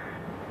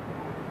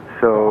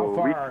 So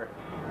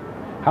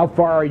how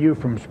far are you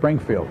from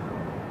Springfield?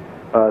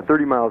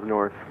 30 miles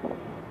north.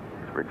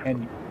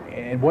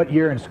 And what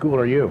year in school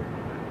are you?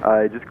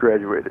 I just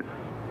graduated.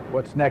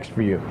 What's next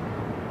for you?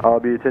 I'll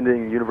be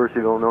attending University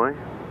of Illinois.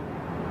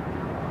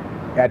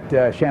 At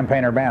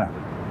Champaign-Urbana?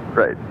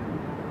 Right.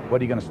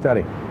 What are you going to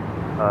study?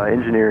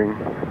 Engineering.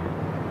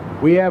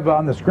 We have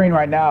on the screen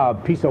right now a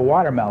piece of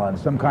watermelon,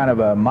 some kind of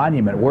a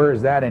monument. Where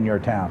is that in your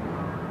town?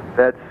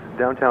 That's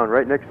downtown,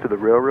 right next to the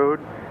railroad.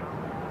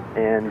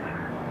 And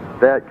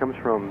that comes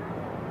from,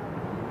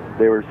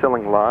 they were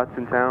selling lots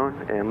in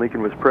town, and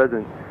Lincoln was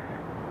present.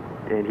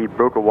 And he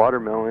broke a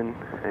watermelon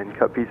and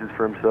cut pieces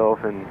for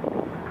himself and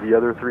the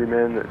other 3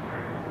 men that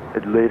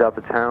had laid out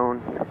the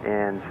town,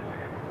 and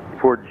he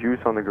poured juice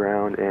on the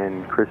ground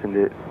and christened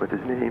it with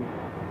his name.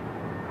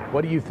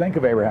 What do you think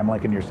of Abraham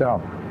Lincoln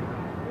yourself?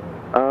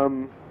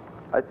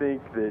 I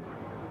think that,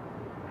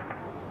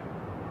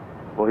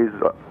 well, he's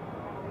of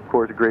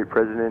course a great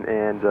president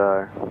and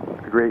a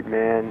great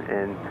man,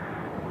 and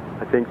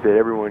I think that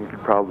everyone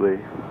could probably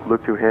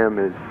look to him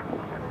as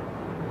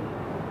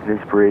an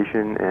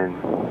inspiration and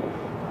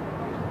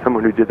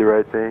someone who did the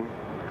right thing.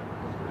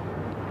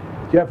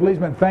 Jeff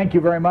Leesman, thank you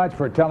very much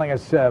for telling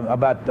us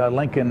about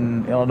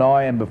Lincoln,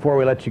 Illinois. And before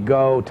we let you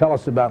go, tell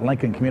us about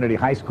Lincoln Community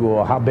High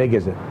School. How big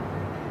is it?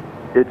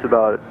 It's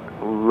about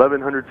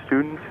 1,100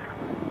 students.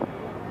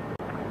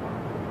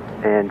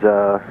 And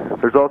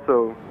there's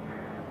also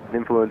an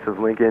influence of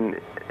Lincoln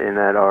in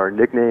that our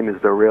nickname is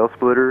the Rail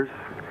Splitters,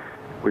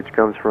 which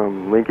comes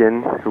from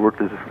Lincoln, who worked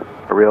as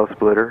a rail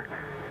splitter.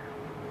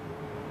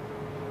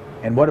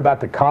 And what about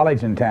the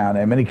college in town?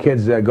 And many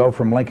kids go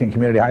from Lincoln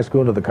Community High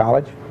School to the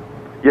college?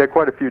 Yeah,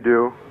 quite a few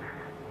do.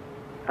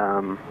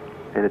 And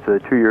it's a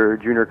 2-year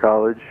junior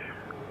college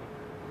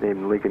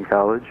named Lincoln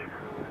College.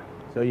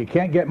 So you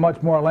can't get much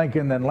more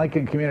Lincoln than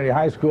Lincoln Community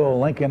High School,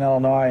 Lincoln,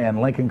 Illinois,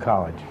 and Lincoln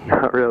College.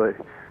 Not really.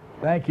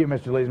 Thank you,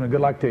 Mr. Leesman. Good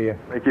luck to you.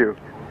 Thank you.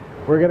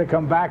 We're going to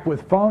come back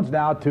with phones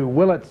now to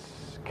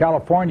Willits,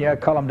 California.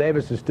 Cullum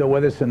Davis is still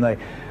with us, and the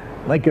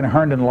Lincoln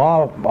Herndon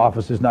Law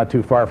Office is not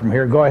too far from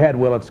here. Go ahead,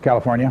 Willits,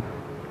 California.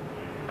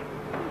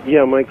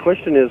 Yeah, my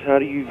question is, how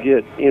do you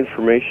get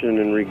information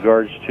in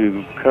regards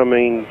to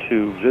coming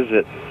to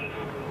visit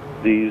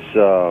these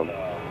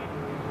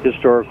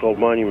historical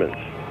monuments?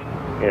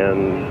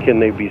 And can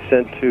they be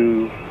sent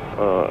to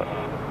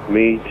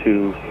me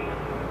to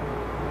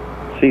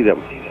see them?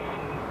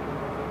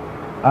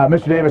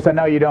 Mr. Davis, I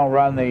know you don't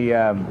run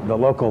the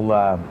local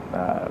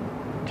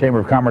Chamber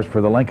of Commerce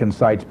for the Lincoln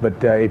sites,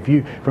 but if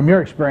you, from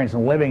your experience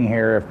in living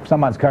here, if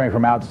someone's coming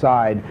from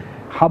outside,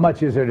 how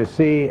much is there to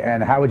see,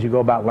 and how would you go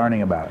about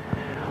learning about it?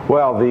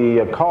 Well,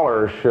 the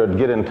caller should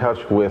get in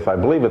touch with, I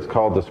believe it's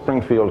called the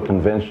Springfield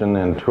Convention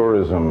and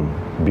Tourism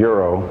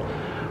Bureau,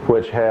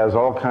 which has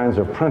all kinds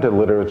of printed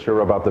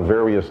literature about the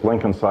various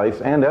Lincoln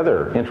sites and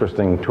other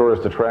interesting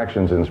tourist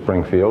attractions in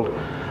Springfield.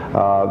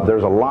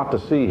 There's a lot to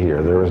see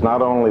here. There is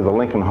not only the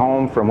Lincoln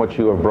home from which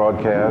you have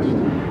broadcast,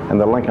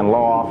 and the Lincoln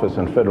Law Office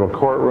and Federal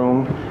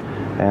Courtroom,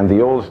 and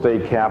the old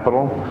state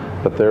capitol,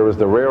 but there was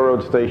the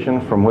railroad station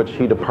from which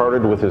he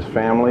departed with his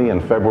family in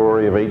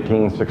February of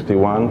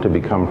 1861 to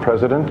become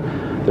president.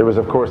 There was,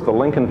 of course, the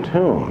Lincoln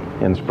Tomb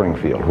in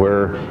Springfield,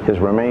 where his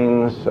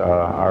remains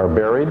are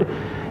buried.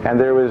 And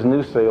there is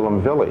New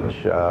Salem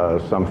Village,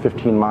 some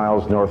 15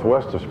 miles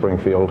northwest of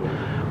Springfield,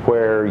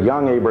 where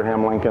young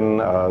Abraham Lincoln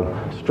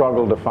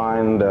struggled to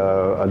find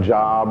a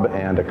job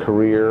and a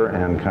career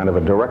and kind of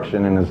a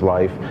direction in his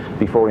life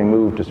before he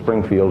moved to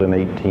Springfield in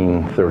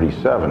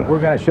 1837. We're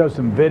going to show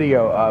some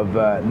video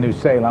of New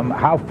Salem.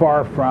 How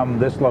far from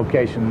this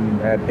location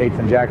at 8th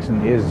and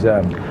Jackson is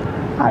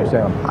New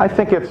Salem? I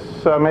think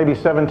it's maybe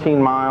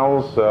 17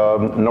 miles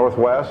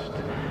northwest.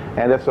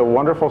 And it's a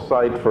wonderful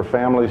site for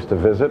families to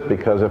visit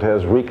because it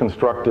has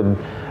reconstructed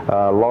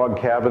log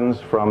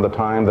cabins from the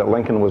time that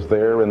Lincoln was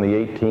there in the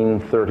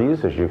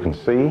 1830s, as you can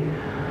see.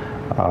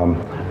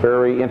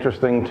 Very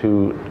interesting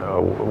to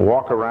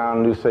walk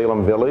around New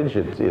Salem Village.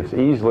 It's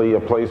easily a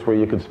place where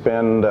you could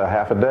spend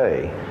half a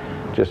day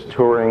just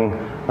touring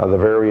the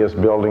various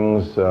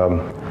buildings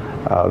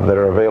that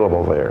are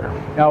available there.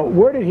 Now,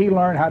 where did he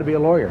learn how to be a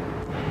lawyer?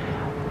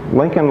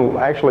 Lincoln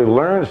actually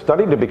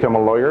studied to become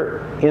a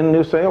lawyer in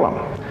New Salem.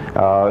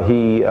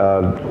 He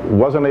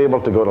wasn't able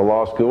to go to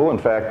law school. In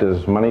fact,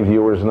 as many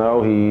viewers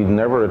know, he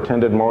never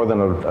attended more than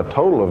a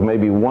total of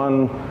maybe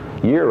 1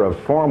 year of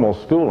formal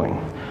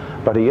schooling.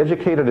 But he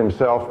educated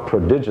himself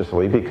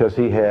prodigiously because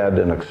he had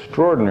an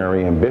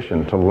extraordinary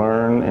ambition to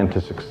learn and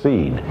to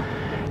succeed.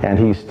 And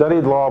he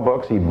studied law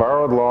books. He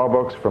borrowed law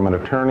books from an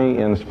attorney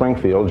in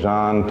Springfield,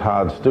 John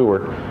Todd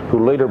Stewart,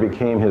 who later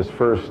became his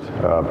first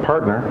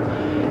partner.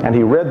 And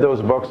he read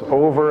those books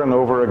over and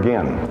over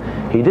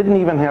again. He didn't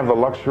even have the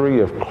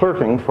luxury of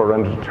clerking for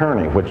an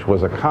attorney, which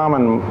was a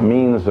common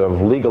means of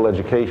legal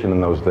education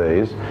in those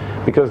days,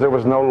 because there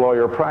was no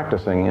lawyer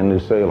practicing in New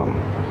Salem.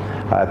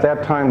 At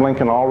that time,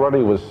 Lincoln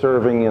already was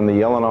serving in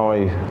the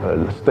Illinois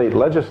state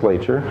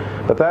legislature,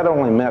 but that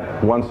only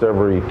met once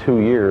every 2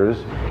 years.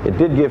 It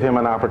did give him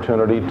an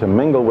opportunity to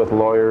mingle with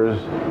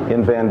lawyers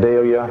in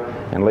Vandalia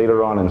and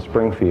later on in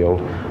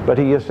Springfield, but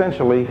he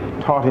essentially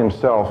taught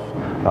himself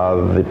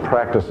the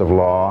practice of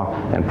law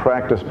and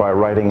practiced by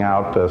writing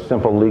out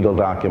simple legal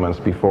documents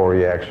before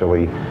he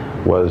actually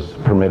was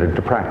permitted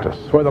to practice.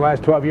 For the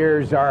last 12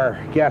 years, our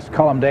guest,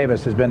 Cullum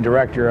Davis, has been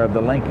director of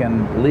the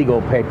Lincoln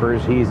Legal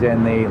Papers. He's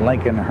in the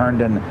Lincoln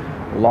Herndon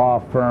law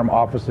firm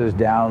offices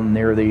down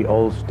near the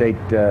old state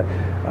the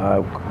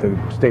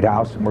State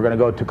House. And we're going to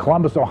go to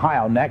Columbus,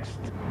 Ohio next.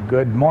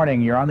 Good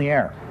morning. You're on the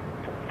air.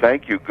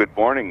 Thank you. Good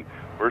morning.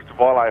 First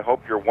of all, I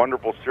hope your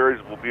wonderful series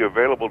will be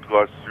available to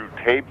us through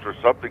tapes or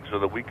something so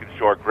that we can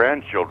show our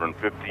grandchildren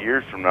 50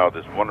 years from now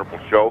this wonderful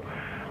show.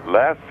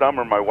 Last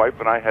summer, my wife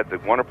and I had the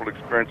wonderful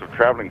experience of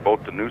traveling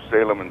both to New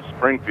Salem and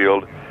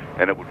Springfield,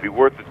 and it would be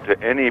worth it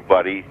to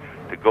anybody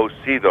to go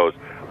see those.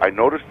 I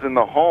noticed in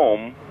the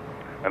home,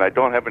 and I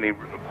don't have any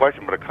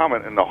question but a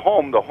comment, in the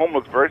home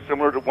looks very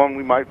similar to one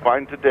we might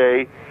find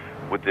today,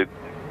 with the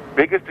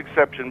biggest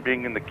exception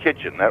being in the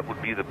kitchen. That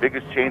would be the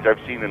biggest change I've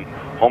seen in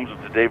homes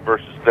of today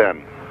versus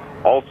then.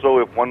 Also,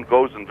 if one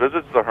goes and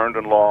visits the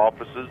Herndon law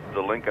offices,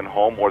 the Lincoln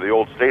home, or the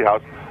old State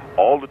House,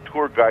 all the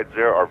tour guides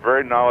there are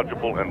very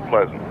knowledgeable and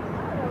pleasant.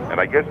 And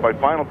I guess my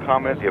final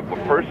comment, if a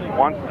person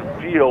wants to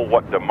feel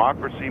what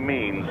democracy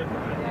means,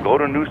 go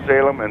to New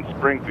Salem and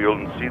Springfield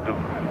and see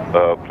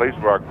the place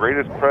where our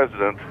greatest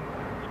president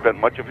spent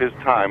much of his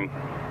time.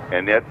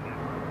 And yet,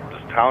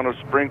 this town of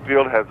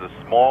Springfield has a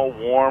small,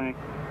 warm,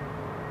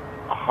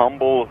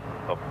 humble,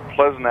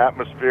 pleasant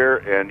atmosphere,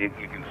 and you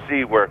can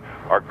see where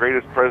our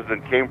greatest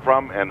president came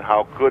from and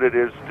how good it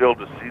is still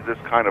to see this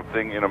kind of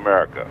thing in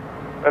America.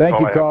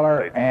 Thank you,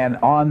 caller. And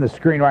on the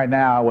screen right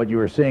now, what you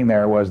were seeing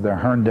there was the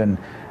Herndon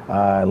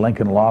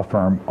Lincoln law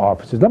firm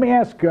offices. Let me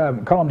ask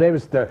Cullum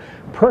Davis the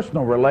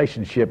personal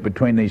relationship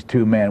between these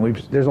two men.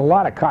 There's a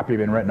lot of copy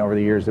been written over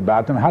the years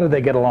about them. How did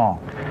they get along?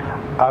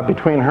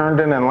 Between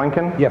Herndon and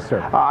Lincoln? Yes, sir.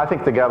 I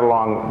think they got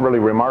along really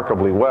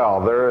remarkably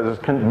well. There has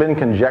been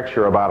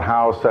conjecture about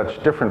how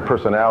such different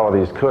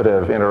personalities could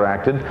have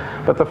interacted,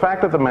 but the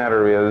fact of the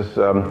matter is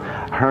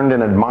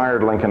Herndon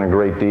admired Lincoln a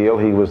great deal.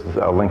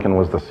 Lincoln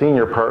was the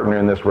senior partner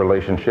in this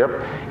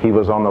relationship. He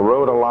was on the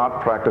road a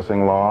lot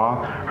practicing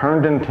law.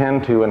 Herndon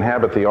tended to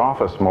inhabit the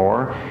office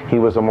more. He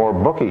was a more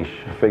bookish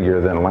figure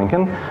than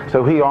Lincoln,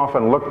 so he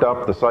often looked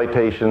up the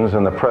citations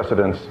and the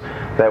precedents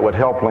that would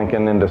help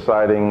Lincoln in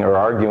deciding or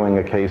arguing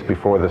a case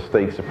before the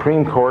state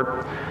Supreme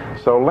Court.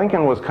 So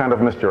Lincoln was kind of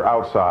Mr.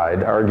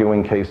 Outside,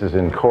 arguing cases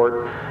in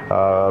court.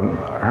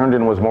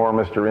 Herndon was more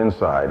Mr.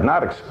 Inside.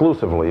 Not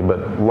exclusively,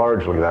 but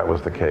largely that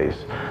was the case.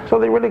 So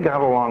they really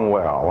got along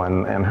well,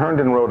 and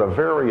Herndon wrote a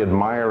very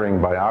admiring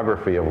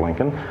biography of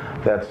Lincoln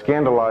that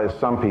scandalized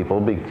some people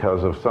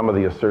because of some of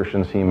the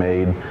assertions he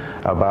made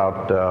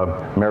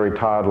about Mary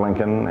Todd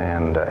Lincoln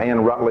and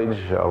Anne Rutledge,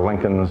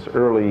 Lincoln's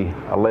early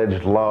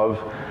alleged love.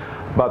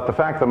 But the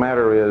fact of the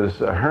matter is,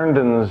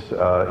 Herndon's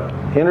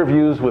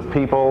interviews with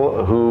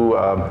people who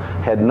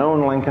had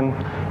known Lincoln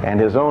and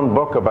his own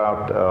book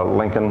about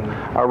Lincoln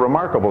are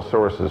remarkable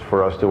sources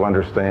for us to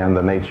understand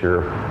the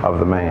nature of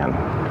the man.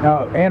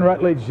 Now, Anne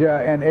Rutledge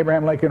and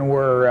Abraham Lincoln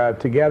were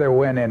together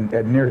when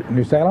at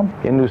New Salem?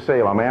 In New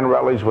Salem. Anne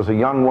Rutledge was a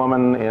young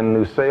woman in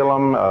New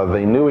Salem.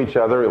 They knew each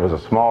other. It was a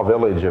small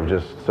village of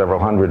just several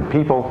hundred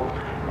people.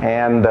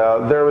 And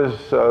there was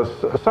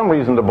some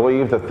reason to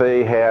believe that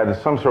they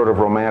had some sort of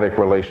romantic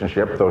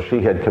relationship, though she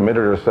had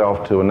committed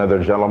herself to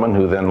another gentleman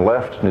who then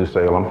left New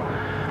Salem.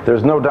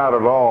 There's no doubt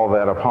at all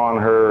that upon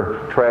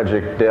her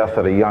tragic death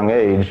at a young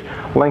age,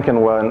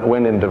 Lincoln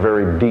went into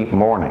very deep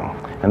mourning.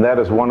 And that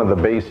is one of the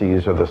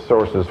bases or the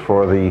sources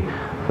for the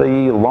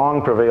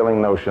long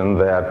prevailing notion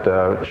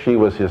that she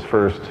was his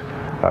first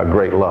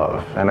great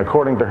love. And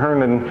according to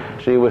Herndon,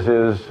 she was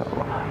his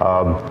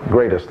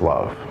greatest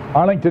love.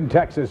 Arlington,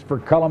 Texas, for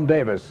Cullum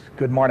Davis.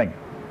 Good morning.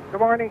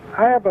 Good morning.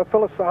 I have a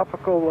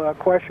philosophical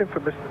question for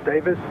Mr.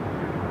 Davis.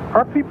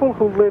 Are people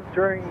who lived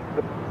during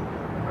the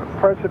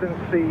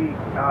presidency,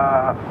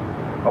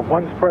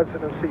 one's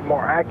presidency,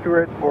 more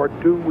accurate, or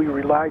do we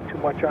rely too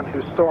much on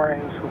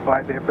historians who,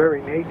 by their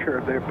very nature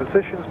of their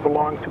positions,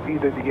 belong to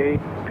either the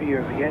AP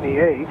or the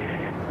NEA,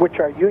 which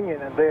are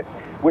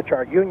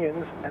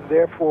unions and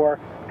therefore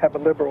have a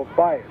liberal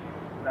bias?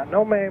 Now,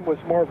 no man was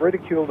more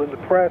ridiculed in the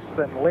press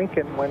than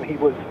Lincoln when he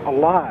was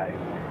alive.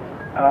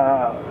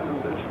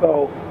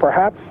 So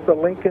perhaps the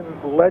Lincoln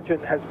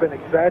legend has been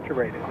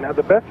exaggerated. Now,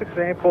 the best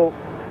example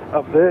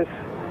of this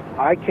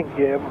I can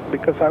give,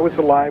 because I was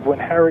alive when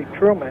Harry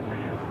Truman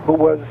who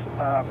was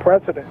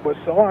president, was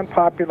so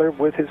unpopular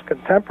with his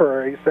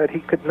contemporaries that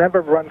he could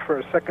never run for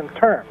a second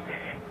term.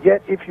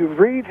 Yet, if you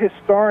read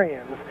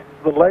historians,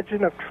 the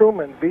legend of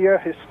Truman via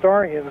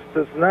historians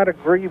does not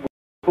agree with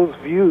people's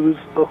views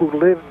who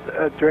lived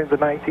during the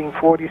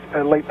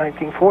 1940s, late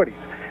 1940s.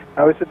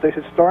 Now, is it the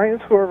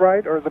historians who are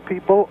right, or the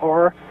people,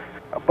 or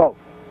both?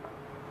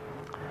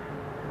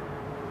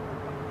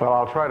 Well,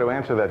 I'll try to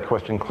answer that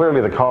question. Clearly,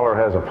 the caller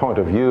has a point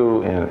of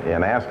view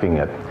in asking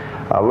it.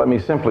 Let me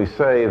simply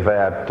say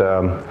that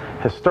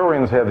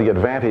historians have the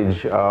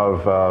advantage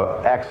of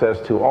access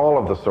to all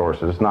of the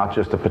sources, not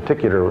just a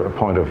particular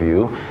point of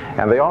view,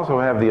 and they also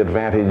have the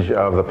advantage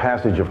of the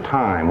passage of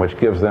time, which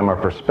gives them a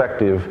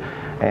perspective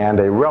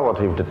and a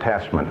relative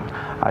detachment.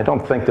 I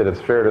don't think that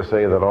it's fair to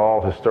say that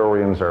all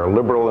historians are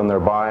liberal in their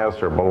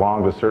bias or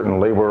belong to certain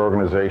labor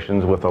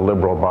organizations with a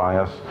liberal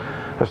bias.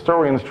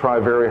 Historians try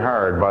very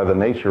hard, by the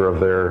nature of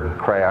their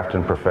craft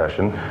and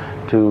profession,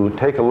 to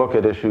take a look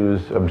at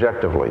issues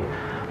objectively.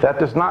 That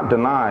does not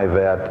deny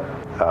that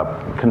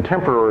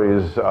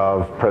contemporaries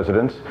of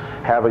presidents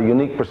have a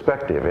unique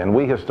perspective, and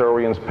we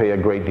historians pay a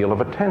great deal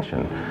of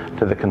attention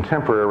to the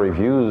contemporary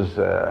views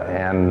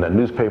and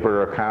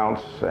newspaper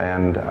accounts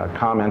and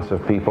comments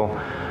of people.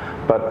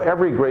 But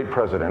every great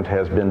president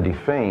has been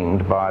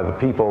defamed by the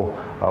people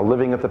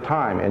living at the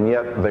time, and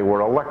yet they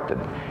were elected.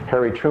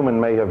 Harry Truman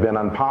may have been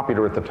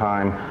unpopular at the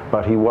time,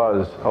 but he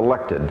was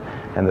elected,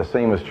 and the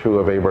same is true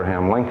of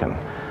Abraham Lincoln.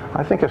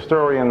 I think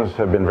historians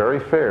have been very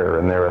fair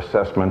in their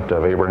assessment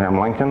of Abraham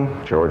Lincoln,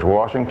 George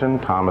Washington,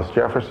 Thomas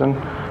Jefferson,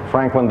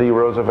 Franklin D.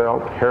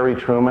 Roosevelt, Harry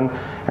Truman,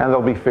 and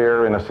they'll be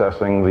fair in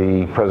assessing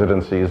the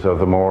presidencies of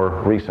the more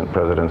recent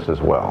presidents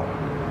as well.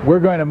 We're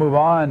going to move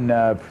on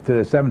to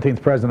the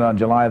 17th president on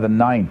July the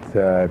 9th.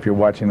 If you're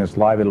watching this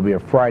live, it'll be a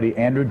Friday.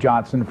 Andrew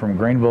Johnson from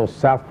Greenville,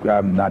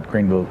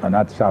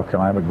 not South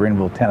Carolina, but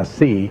Greenville,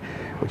 Tennessee,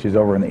 which is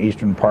over in the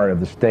eastern part of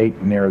the state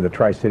near the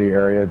Tri-City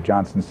area,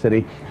 Johnson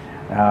City.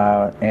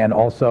 And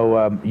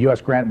also,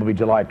 U.S. Grant will be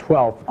July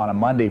 12th on a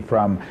Monday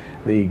from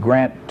the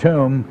Grant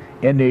Tomb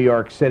in New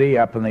York City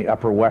up in the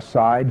Upper West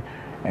Side.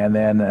 And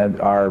then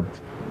our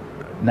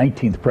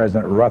 19th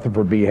president,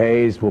 Rutherford B.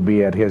 Hayes, will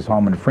be at his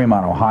home in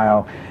Fremont,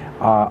 Ohio.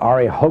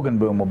 R.A.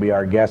 Hogenboom will be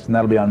our guest, and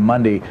that'll be on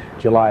Monday,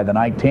 July the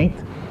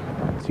 19th.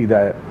 See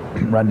that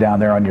rundown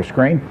there on your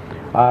screen.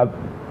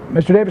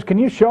 Mr. Davis, can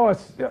you show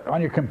us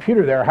on your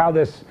computer there how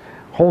this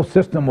whole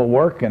system will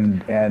work?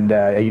 And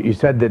you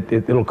said that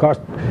it'll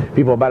cost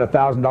people about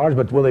 $1,000,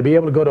 but will they be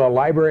able to go to a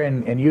library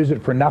and use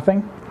it for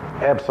nothing?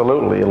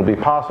 Absolutely. It'll be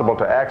possible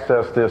to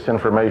access this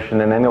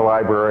information in any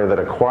library that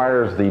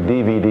acquires the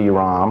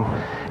DVD-ROM,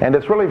 and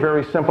it's really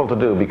very simple to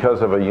do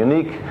because of a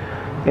unique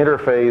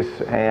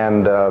interface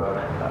and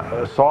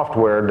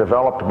software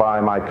developed by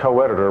my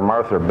co-editor,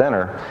 Martha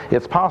Benner.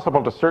 It's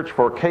possible to search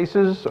for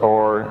cases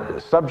or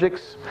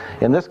subjects.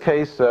 In this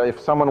case,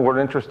 if someone were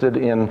interested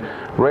in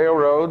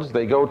railroads,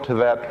 they go to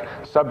that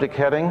subject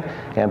heading,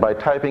 and by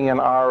typing in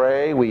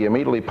RA, we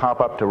immediately pop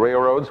up to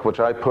railroads,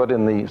 which I put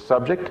in the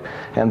subject,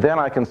 and then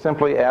I can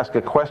simply ask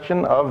a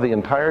question of the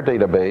entire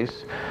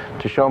database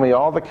to show me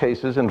all the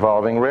cases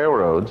involving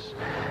railroads.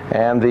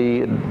 And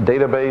the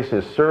database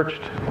is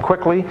searched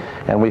quickly,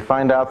 and we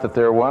find out that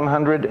there are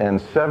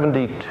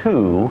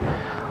 172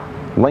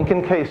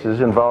 Lincoln cases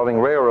involving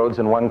railroads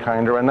in one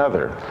kind or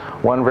another.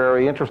 One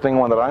very interesting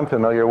one that I'm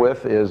familiar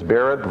with is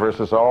Barrett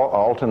versus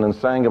Alton and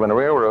Sangamon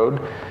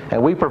Railroad,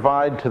 and we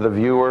provide to the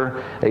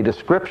viewer a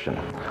description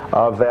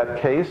of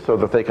that case so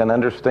that they can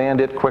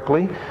understand it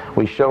quickly.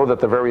 We show that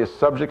the various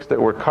subjects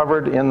that were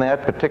covered in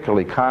that,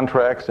 particularly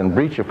contracts and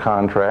breach of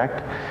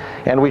contract,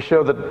 and we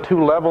show the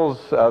two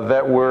levels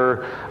that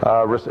were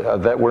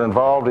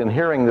involved in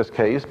hearing this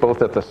case,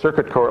 both at the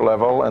circuit court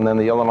level and then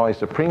the Illinois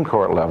Supreme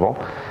Court level.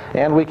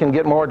 And we can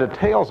get more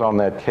details on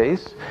that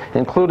case,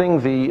 including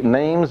the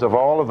names of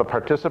all of the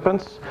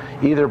participants,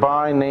 either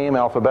by name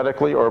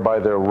alphabetically or by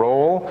their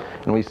role.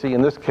 And we see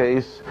in this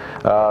case,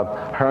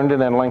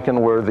 Herndon and Lincoln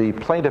were the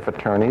plaintiff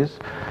attorneys.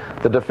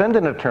 The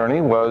defendant attorney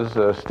was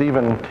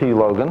Stephen T.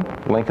 Logan,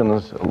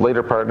 Lincoln's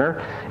later partner.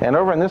 And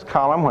over in this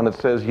column, when it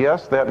says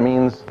yes, that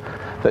means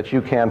that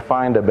you can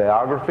find a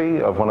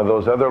biography of one of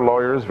those other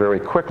lawyers very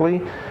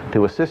quickly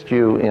to assist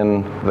you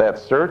in that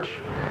search.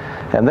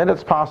 And then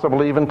it's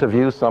possible even to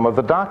view some of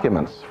the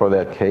documents for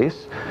that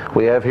case.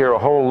 We have here a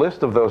whole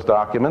list of those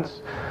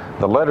documents.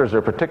 The letters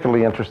are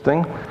particularly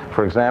interesting.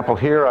 For example,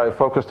 here I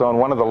focused on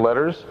one of the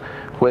letters,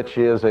 which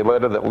is a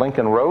letter that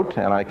Lincoln wrote,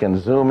 and I can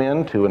zoom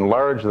in to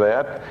enlarge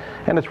that,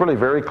 and it's really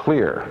very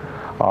clear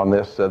on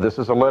this. This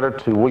is a letter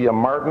to William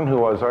Martin,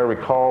 who, as I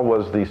recall,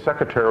 was the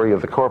secretary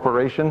of the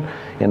corporation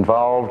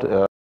involved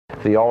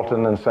the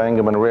Alton and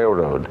Sangamon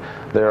Railroad.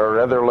 There are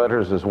other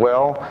letters as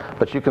well,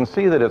 but you can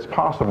see that it's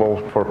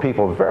possible for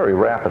people very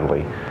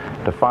rapidly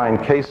to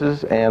find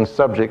cases and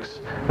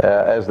subjects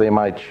as they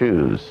might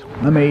choose.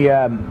 Let me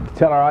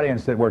tell our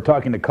audience that we're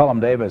talking to Cullum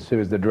Davis, who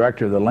is the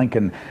director of the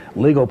Lincoln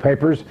Legal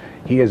Papers.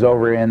 He is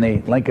over in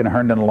the Lincoln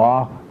Herndon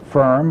Law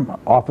firm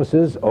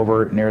offices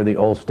over near the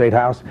old State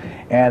House,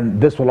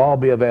 and this will all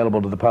be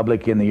available to the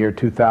public in the year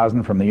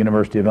 2000 from the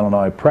University of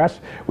Illinois Press.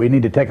 We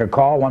need to take a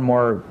call,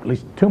 at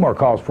least two more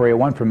calls for you,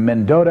 one from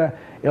Mendota,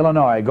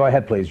 Illinois. Go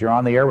ahead, please. You're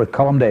on the air with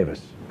Cullum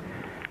Davis.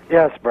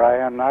 Yes,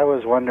 Brian. I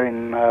was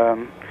wondering,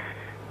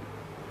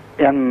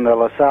 in the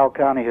LaSalle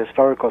County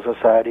Historical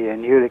Society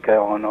in Utica,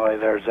 Illinois,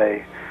 there's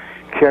a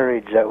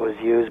carriage that was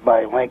used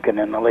by Lincoln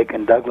in the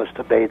Lincoln-Douglas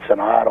debates in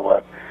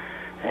Ottawa.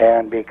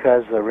 And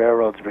because the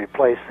railroads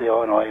replaced the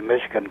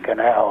Illinois-Michigan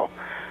Canal,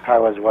 I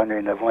was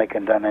wondering if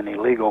Lincoln done any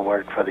legal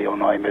work for the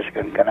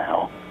Illinois-Michigan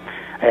Canal.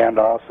 And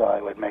also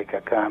I would make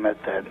a comment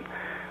that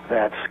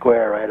that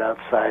square right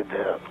outside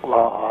the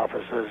law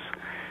offices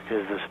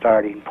is the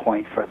starting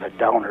point for the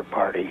Downer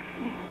Party.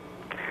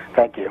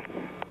 Thank you.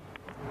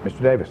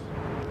 Mr. Davis.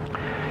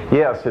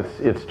 Yes,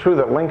 it's true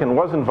that Lincoln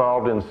was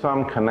involved in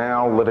some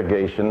canal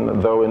litigation,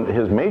 though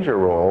his major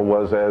role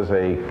was as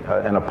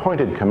an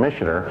appointed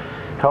commissioner,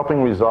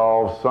 helping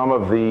resolve some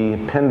of the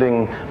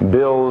pending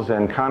bills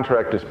and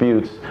contract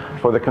disputes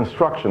for the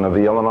construction of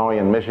the Illinois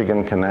and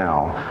Michigan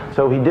Canal.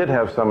 So he did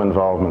have some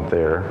involvement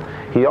there.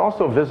 He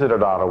also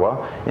visited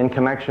Ottawa in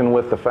connection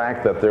with the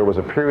fact that there was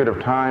a period of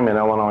time in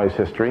Illinois'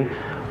 history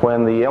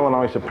when the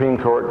Illinois Supreme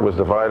Court was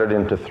divided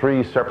into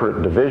 3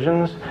 separate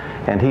divisions,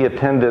 and he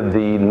attended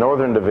the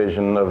Northern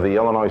Division of the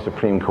Illinois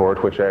Supreme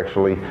Court, which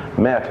actually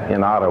met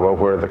in Ottawa,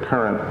 where the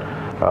current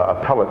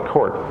appellate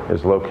court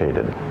is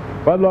located.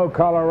 Ludlow,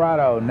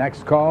 Colorado.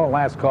 Next call,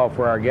 last call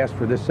for our guest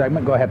for this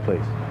segment. Go ahead,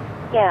 please.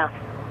 Yeah.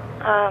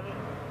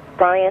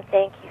 Brian,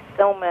 thank you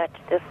so much.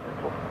 This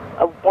is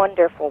a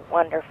wonderful,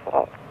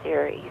 wonderful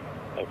series.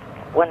 It's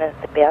one of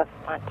the best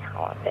on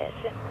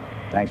television.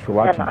 Thanks for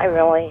watching. And I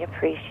really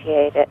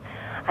appreciate it.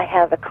 I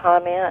have a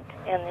comment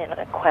and then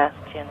a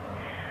question.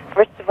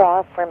 First of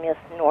all, for Miss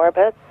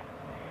Norbitz,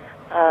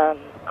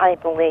 I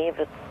believe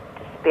it's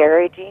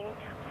disparaging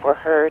for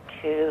her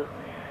to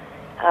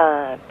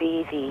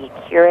be the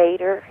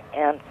curator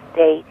and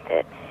state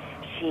that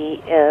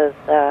she is,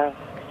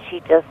 she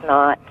does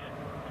not,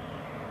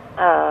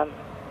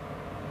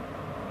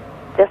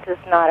 this is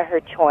not her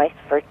choice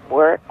for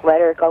work.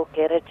 Let her go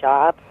get a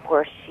job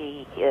where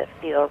she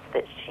feels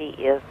that she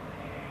is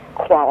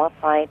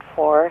qualified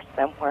for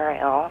somewhere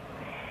else.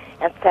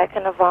 And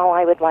second of all,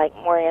 I would like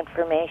more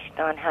information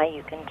on how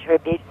you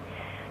contribute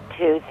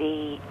to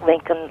the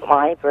Lincoln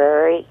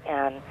Library,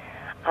 and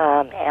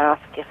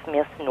ask if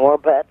Miss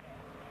Norbitz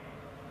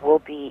will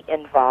be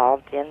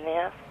involved in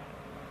this.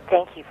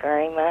 Thank you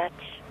very much.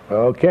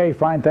 Okay,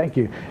 fine, thank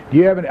you.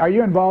 Are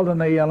you involved in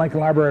the Lincoln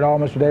Library at all,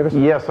 Mr. Davis?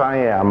 Yes, I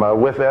am.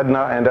 With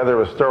Edna and other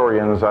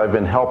historians, I've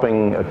been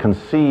helping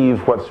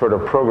conceive what sort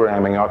of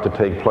programming ought to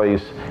take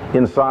place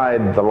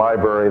inside the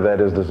library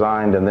that is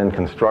designed and then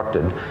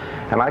constructed.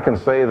 And I can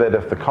say that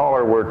if the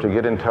caller were to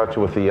get in touch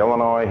with the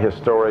Illinois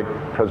Historic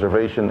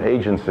Preservation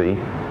Agency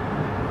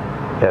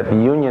at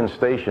Union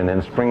Station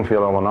in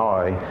Springfield,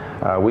 Illinois,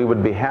 we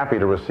would be happy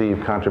to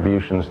receive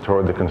contributions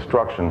toward the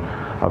construction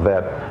of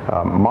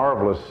that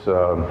marvelous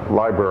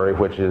library,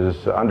 which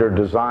is under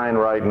design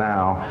right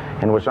now,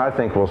 and which I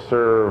think will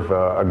serve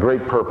a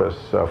great purpose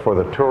for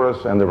the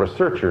tourists and the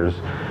researchers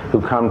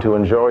who come to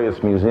enjoy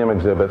its museum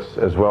exhibits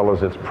as well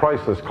as its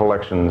priceless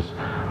collections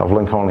of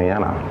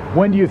Lincolniana.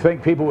 When do you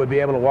think people would be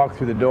able to walk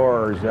through the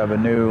doors of a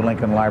new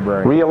Lincoln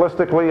Library?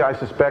 Realistically, I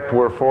suspect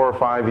we're 4 or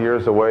 5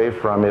 years away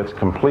from its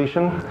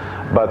completion,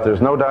 but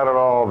there's no doubt at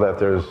all that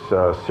there's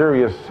serious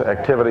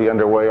activity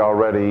underway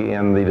already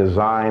in the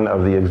design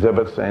of the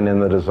exhibits and in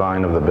the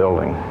design of the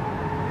building.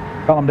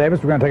 Cullum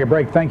Davis, we're going to take a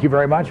break. Thank you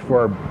very much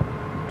for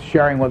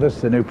sharing with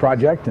us the new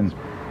project and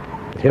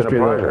history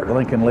of the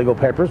Lincoln Legal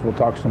Papers. We'll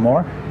talk some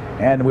more.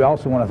 And we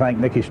also want to thank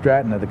Nikki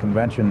Stratton of the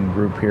convention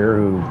group here,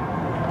 who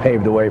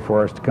paved the way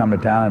for us to come to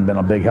town and been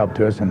a big help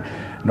to us. And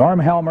Norm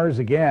Helmers,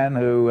 again,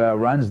 who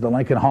runs the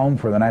Lincoln Home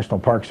for the National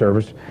Park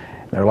Service.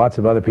 There are lots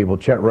of other people,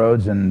 Chet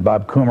Rhodes and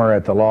Bob Coomer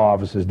at the law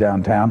offices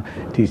downtown,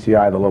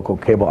 TCI, the local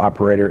cable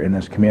operator in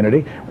this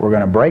community. We're going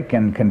to break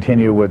and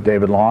continue with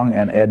David Long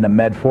and Edna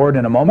Medford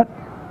in a moment.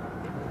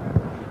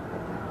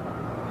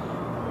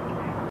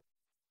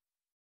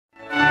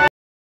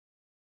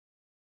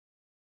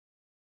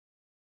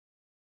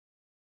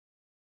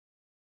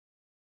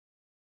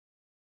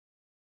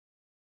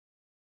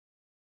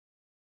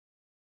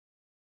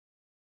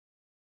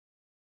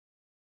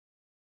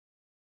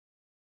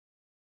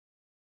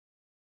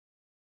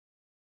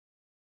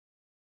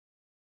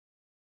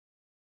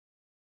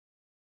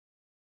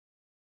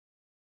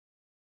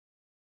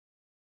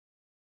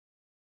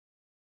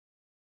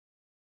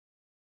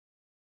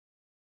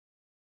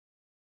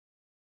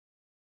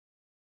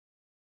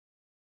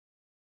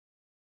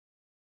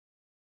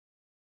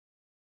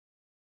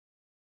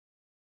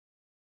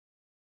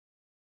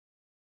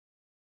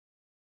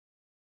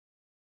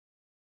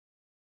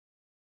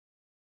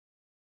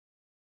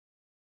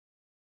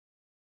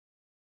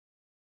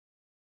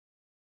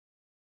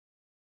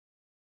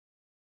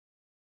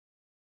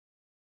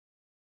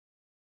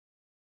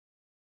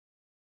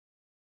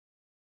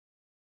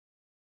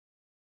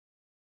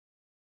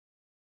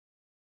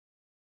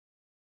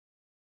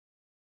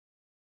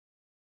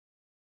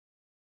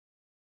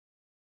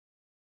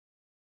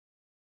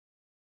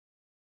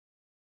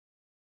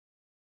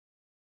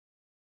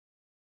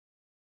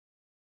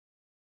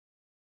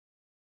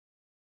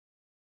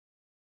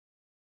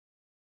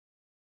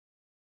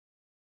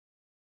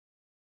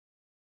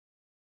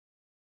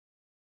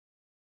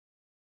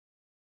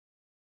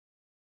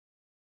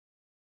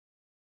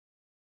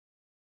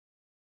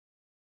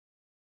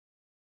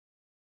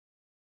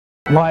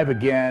 Live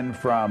again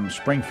from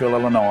Springfield,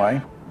 Illinois,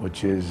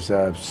 which is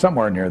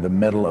somewhere near the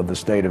middle of the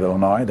state of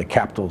Illinois, the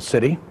capital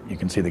city. You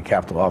can see the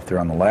Capitol off there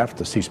on the left,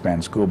 the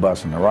C-SPAN school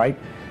bus on the right.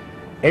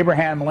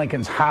 Abraham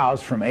Lincoln's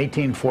house from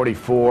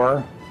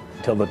 1844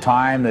 till the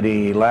time that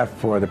he left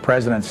for the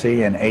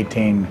presidency in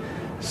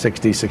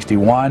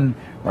 1860-61,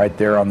 right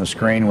there on the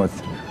screen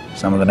with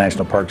some of the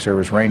National Park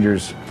Service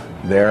Rangers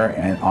there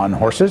and on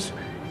horses.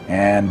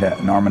 And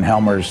Norman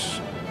Helmers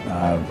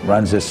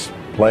runs this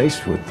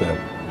place with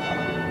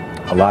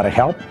a lot of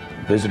help.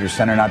 Visitor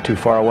center not too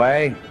far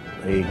away.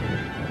 The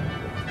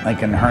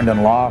Lincoln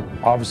Herndon Law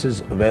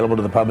offices available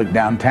to the public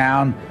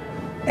downtown.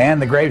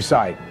 And the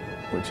gravesite,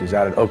 which is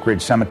out at Oak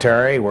Ridge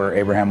Cemetery, where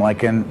Abraham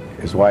Lincoln,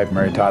 his wife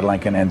Mary Todd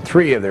Lincoln, and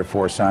 3 of their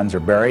 4 sons are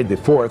buried. The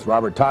 4th,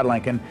 Robert Todd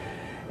Lincoln,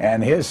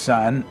 and his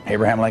son,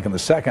 Abraham Lincoln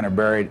II, are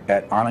buried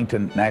at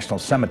Arlington National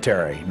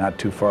Cemetery, not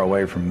too far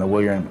away from the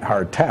William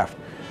Howard Taft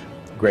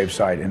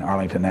gravesite in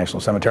Arlington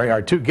National Cemetery.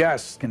 Our 2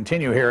 guests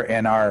continue here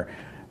in our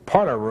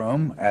parlor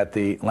room at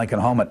the Lincoln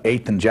home at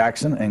 8th and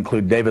Jackson,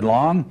 include David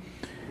Long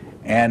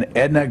and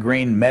Edna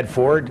Green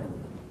Medford,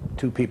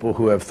 2 people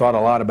who have thought a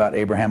lot about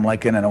Abraham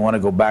Lincoln, and I want to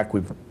go back.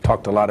 We've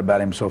talked a lot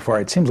about him so far.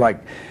 It seems like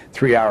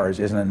 3 hours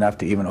isn't enough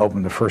to even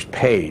open the first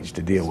page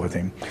to deal with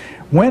him.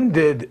 When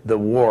did the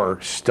war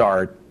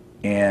start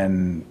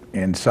in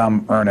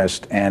some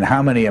earnest, and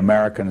how many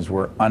Americans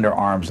were under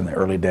arms in the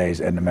early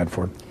days, Edna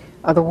Medford?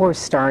 The war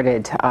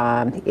started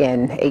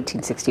in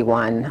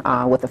 1861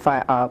 with the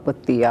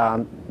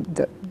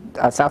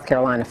South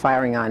Carolina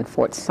firing on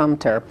Fort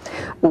Sumter.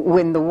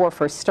 When the war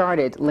first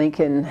started,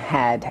 Lincoln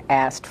had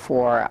asked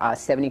for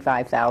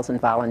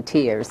 75,000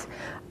 volunteers.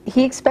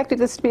 He expected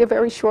this to be a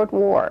very short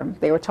war.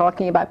 They were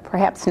talking about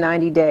perhaps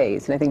 90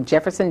 days, and I think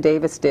Jefferson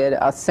Davis did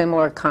a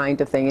similar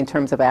kind of thing in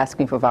terms of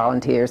asking for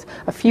volunteers,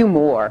 a few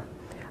more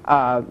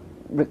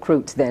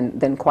recruits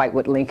than quite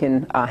what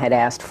Lincoln had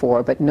asked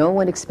for, but no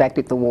one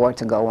expected the war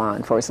to go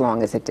on for as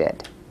long as it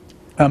did.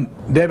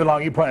 David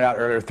Long, you pointed out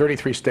earlier,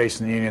 33 states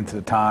in the Union at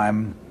the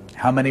time.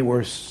 How many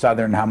were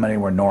Southern, how many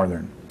were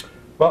Northern?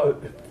 Well,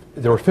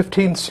 there were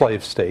 15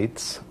 slave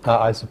states.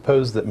 I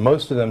suppose that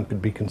most of them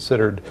could be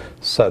considered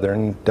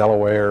Southern,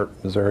 Delaware,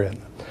 Missouri.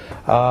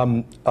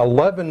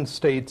 11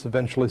 states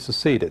eventually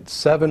seceded.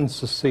 7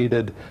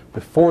 seceded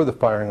before the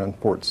firing on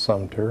Fort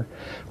Sumter.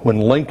 When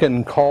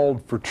Lincoln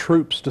called for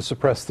troops to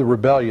suppress the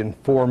rebellion,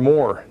 4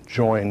 more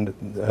joined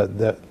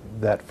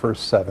that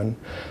first 7.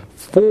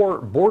 4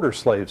 border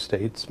slave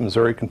states,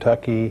 Missouri,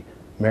 Kentucky,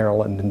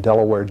 Maryland, and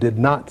Delaware, did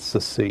not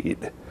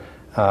secede.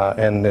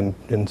 And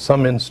in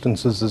some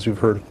instances, as you've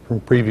heard from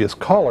previous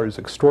callers,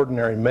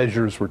 extraordinary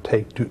measures were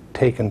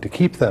taken to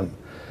keep them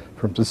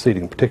from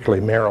seceding,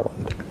 particularly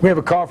Maryland. We have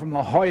a call from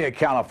La Jolla,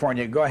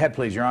 California. Go ahead,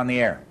 please. You're on the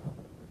air.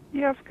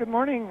 Yes, good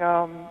morning,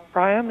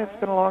 Brian. It's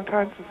been a long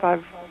time since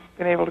I've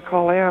been able to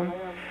call in.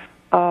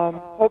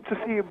 Hope to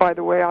see you, by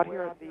the way, out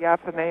here at the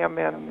Athenaeum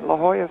in La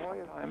Jolla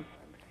sometime.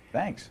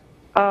 Thanks.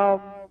 I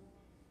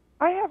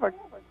have a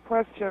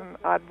question.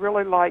 I'd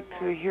really like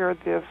to hear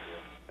this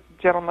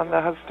gentleman,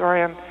 the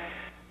historian,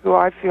 who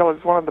I feel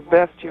is one of the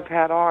best you've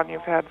had on.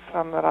 You've had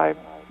some that I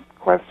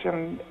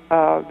questioned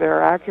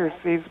their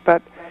accuracies,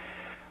 but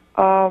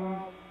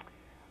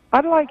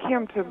I'd like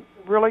him to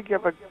really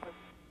give a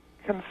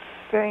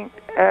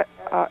succinct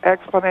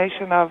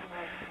explanation of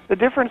the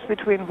difference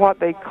between what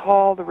they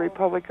call the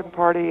Republican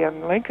Party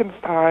in Lincoln's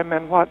time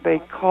and what they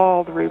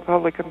call the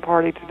Republican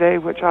Party today,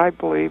 which I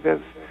believe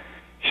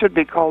should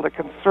be called a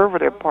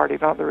conservative party,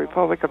 not the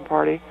Republican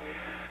Party.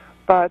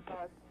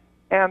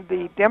 And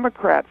the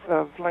Democrats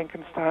of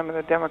Lincoln's time and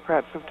the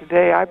Democrats of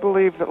today, I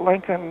believe that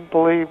Lincoln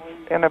believed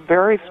in a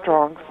very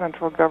strong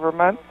central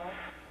government,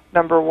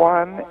 number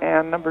one,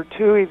 and number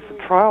two, he's a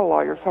trial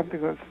lawyer, something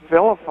that's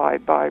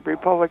vilified by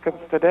Republicans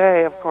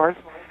today, of course.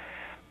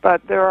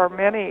 But there are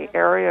many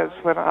areas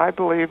when I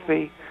believe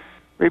the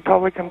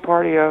Republican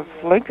Party of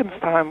Lincoln's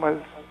time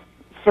was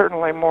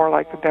certainly more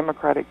like the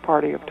Democratic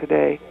Party of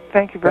today.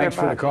 Thank you very much.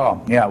 Thanks for the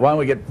call. Yeah, why don't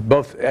we get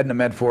both Edna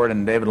Medford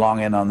and David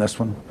Long in on this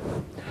one?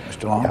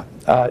 Mr. Long? Yeah.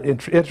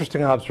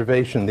 Interesting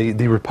observation.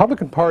 The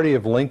Republican Party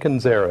of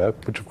Lincoln's era,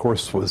 which of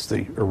course was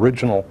the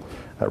original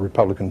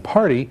Republican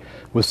Party,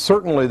 was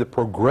certainly the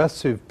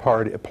progressive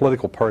party,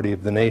 political party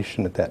of the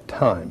nation at that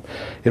time.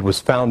 It was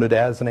founded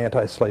as an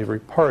anti-slavery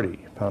party,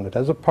 founded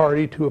as a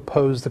party to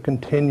oppose the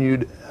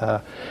continued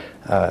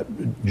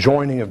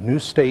joining of new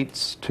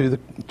states to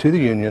the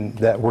Union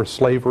where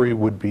slavery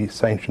would be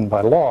sanctioned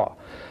by law.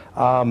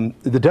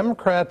 The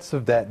Democrats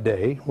of that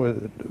day,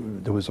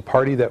 there was a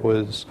party that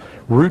was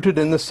rooted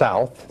in the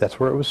South. That's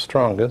where it was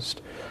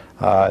strongest.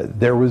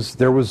 There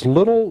was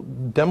little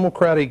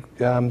Democratic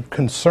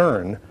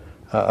concern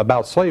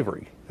about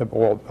slavery,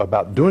 or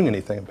about doing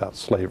anything about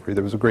slavery.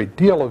 There was a great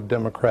deal of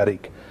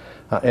Democratic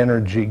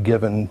energy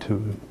given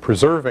to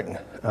preserving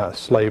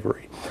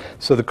slavery.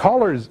 So the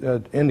caller's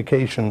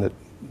indication that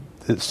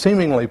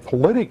seemingly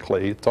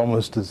politically, it's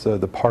almost as though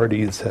the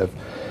parties have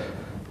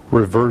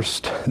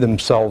reversed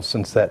themselves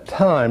since that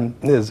time,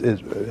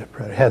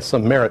 has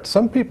some merit.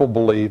 Some people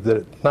believe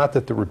that not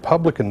that the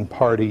Republican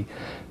Party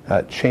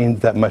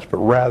changed that much, but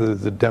rather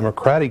the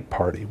Democratic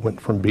Party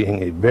went from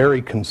being a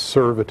very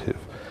conservative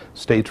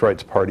states'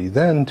 rights party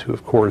then to,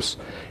 of course,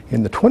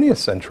 in the 20th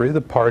century,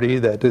 the party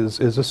that is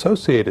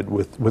associated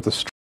with a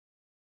strong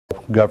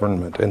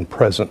government and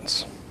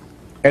presence.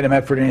 Etta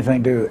Medford,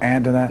 anything to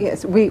add to that?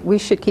 Yes, we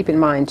should keep in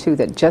mind, too,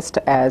 that just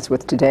as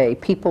with today,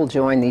 people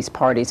join these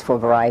parties for a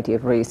variety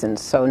of reasons.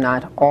 So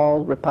not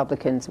all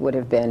Republicans would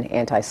have been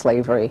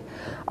anti-slavery,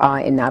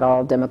 and not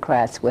all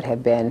Democrats would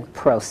have been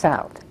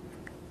pro-South.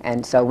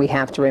 And so we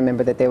have to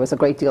remember that there was a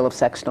great deal of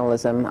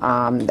sectionalism,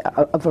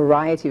 a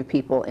variety of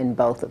people in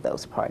both of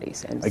those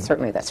parties, and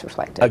certainly that's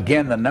reflected.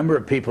 Again, the number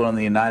of people in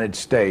the United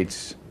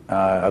States,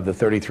 of the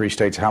 33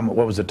 states,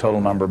 what was the total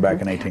number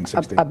back in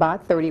 1860?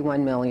 About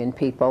 31 million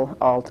people,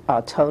 all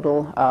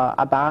total,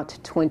 about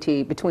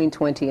between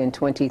 20 and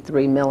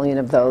 23 million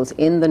of those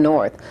in the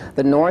North.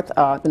 The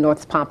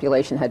North's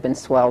population had been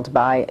swelled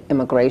by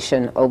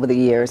immigration over the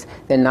years.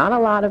 There are not a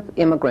lot of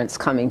immigrants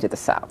coming to the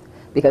South,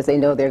 because they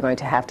know they're going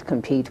to have to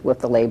compete with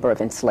the labor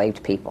of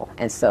enslaved people.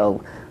 And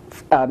so,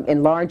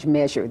 in large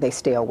measure, they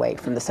stay away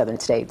from the southern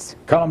states.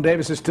 Colum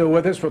Davis is still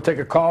with us. We'll take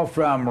a call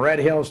from Red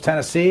Hills,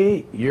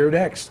 Tennessee. You're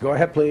next. Go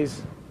ahead,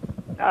 please.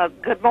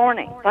 Good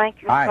morning.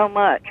 Thank you so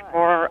much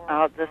for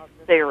this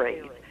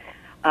series.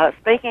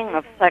 Speaking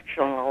of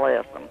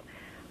sectionalism,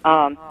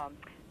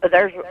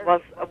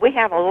 we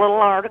have a little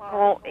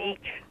article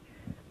each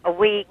a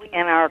week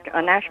in our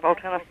Nashville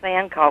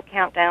Tennessean called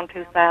Countdown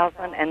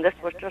 2000, and this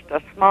was just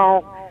a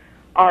small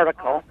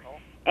article,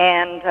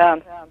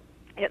 and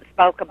it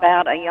spoke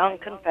about a young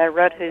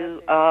Confederate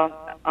who,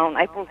 on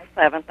April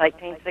 7th,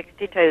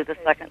 1862, the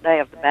second day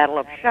of the Battle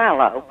of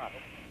Shiloh,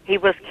 he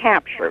was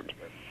captured,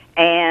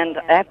 and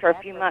after a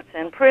few months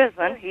in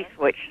prison, he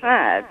switched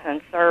sides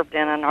and served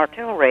in an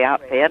artillery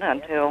outfit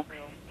until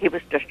he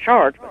was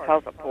discharged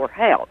because of poor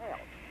health.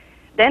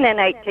 Then in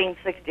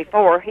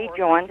 1864, he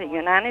joined the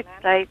United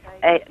States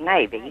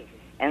Navy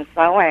and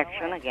saw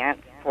action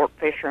against Fort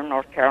Fisher,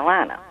 North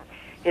Carolina.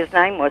 His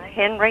name was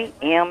Henry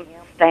M.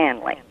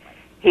 Stanley.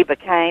 He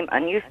became a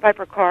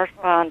newspaper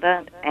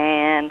correspondent,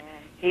 and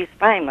he's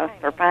famous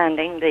for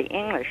finding the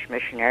English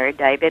missionary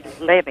David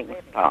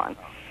Livingstone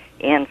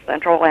in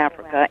Central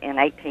Africa in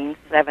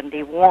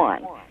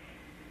 1871.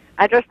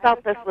 I just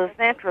thought this was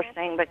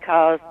interesting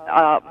because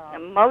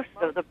most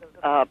of the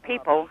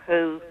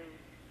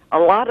a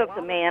lot of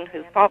the men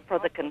who fought for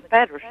the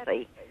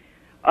Confederacy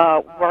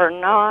were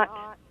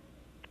not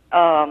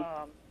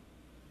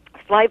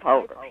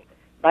slaveholders.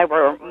 They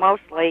were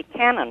mostly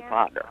cannon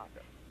fodder.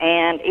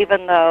 And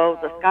even though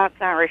the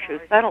Scots-Irish who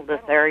settled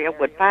this area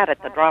would fight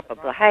at the drop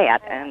of the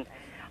hat and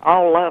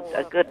all loved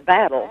a good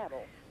battle,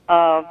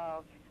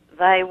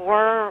 they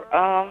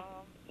were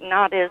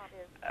not as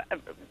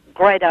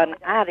great an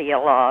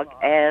ideologue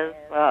as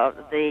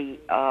the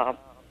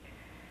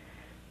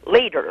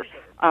leaders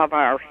of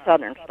our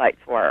southern states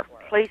were.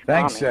 Please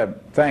comment.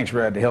 Thanks,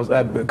 Red Hills.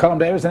 Colum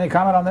Davis, any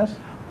comment on this?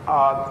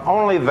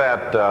 Only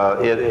that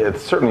it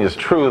certainly is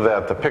true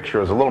that the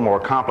picture is a little more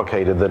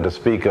complicated than to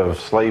speak of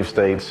slave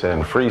states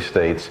and free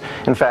states.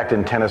 In fact,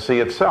 in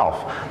Tennessee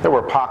itself, there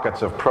were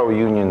pockets of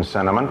pro-union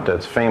sentiment.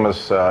 It's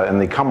famous in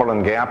the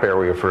Cumberland Gap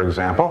area, for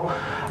example,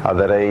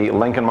 that a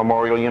Lincoln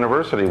Memorial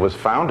University was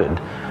founded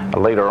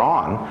later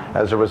on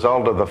as a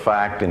result of the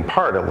fact, in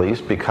part at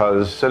least,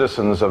 because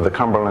citizens of the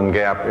Cumberland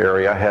Gap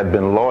area had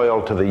been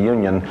loyal to the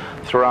Union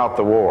throughout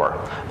the war.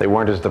 They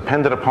weren't as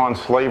dependent upon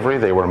slavery.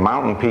 They were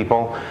mountain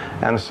people.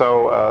 And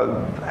so,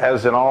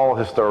 as in all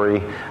history,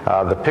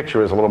 the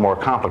picture is a little more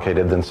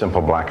complicated than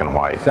simple black and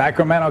white.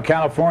 Sacramento,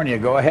 California.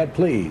 Go ahead,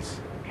 please.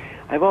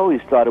 I've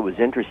always thought it was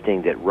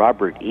interesting that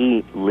Robert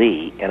E.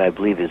 Lee, and I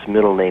believe his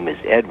middle name is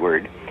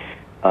Edward,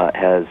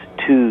 has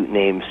two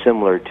names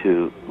similar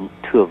to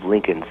two of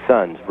Lincoln's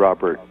sons,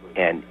 Robert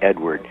and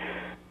Edward.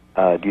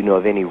 Do you know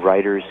of any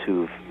writers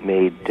who've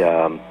made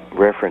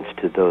reference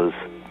to those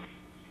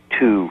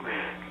two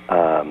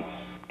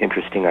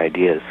interesting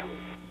ideas?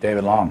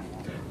 David Long.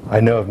 I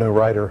know of no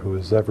writer who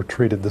has ever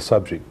treated the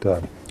subject.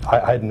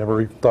 I'd never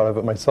even thought of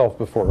it myself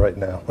before right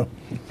now.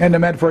 And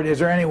Medford, is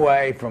there any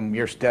way from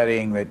your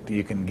studying that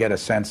you can get a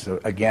sense,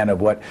 again, of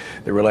what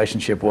the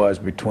relationship was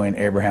between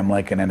Abraham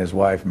Lincoln and his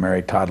wife,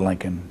 Mary Todd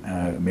Lincoln?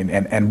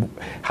 And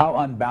how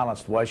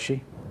unbalanced was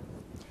she?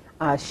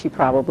 She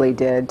probably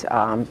did.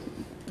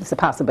 It's a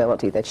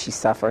possibility that she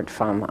suffered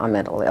from a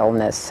mental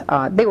illness.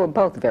 They were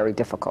both very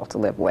difficult to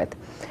live with.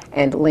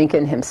 And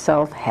Lincoln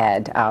himself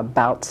had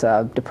bouts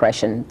of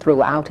depression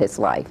throughout his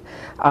life.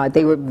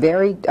 They were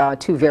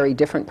two very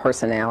different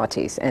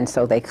personalities, and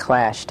so they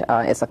clashed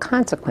as a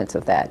consequence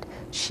of that.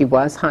 She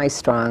was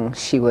high-strung.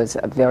 She was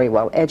very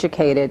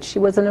well-educated. She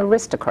was an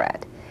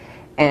aristocrat.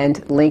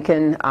 And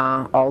Lincoln,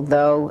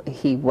 although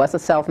he was a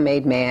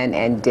self-made man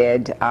and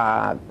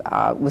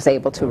was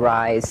able to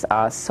rise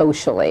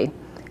socially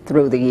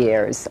through the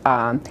years,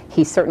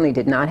 he certainly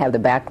did not have the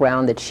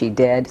background that she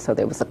did, so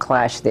there was a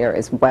clash there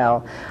as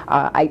well.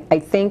 I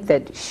think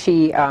that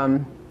she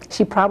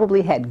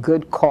probably had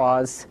good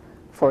cause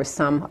for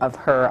some of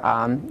her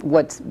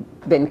what's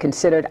been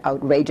considered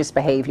outrageous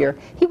behavior.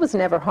 He was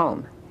never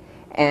home.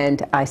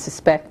 And I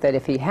suspect that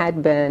if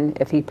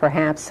he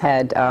perhaps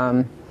had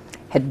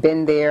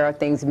been there,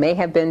 things may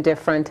have been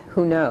different.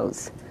 Who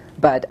knows?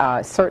 But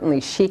certainly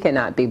she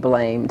cannot be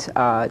blamed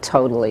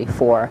totally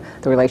for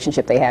the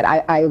relationship they had.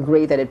 I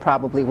agree that it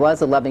probably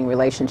was a loving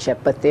relationship,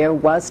 but there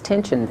was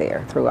tension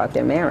there throughout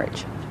their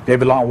marriage.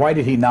 David Long, why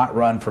did he not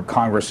run for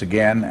Congress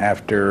again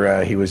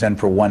after he was in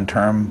for one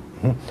term?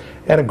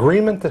 An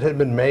agreement that had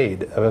been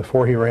made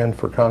before he ran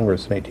for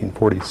Congress in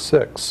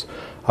 1846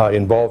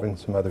 involving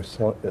some other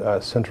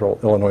central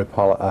Illinois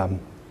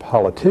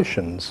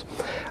politicians.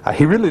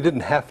 He really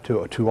didn't have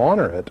to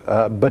honor it,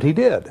 but he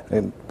did.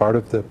 And part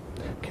of the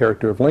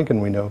character of Lincoln,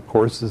 we know, of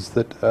course, is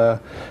that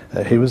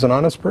he was an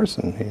honest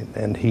person,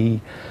 and he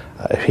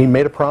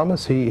made a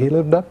promise. He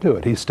lived up to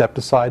it. He stepped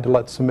aside to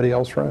let somebody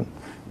else run.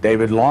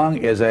 David Long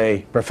is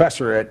a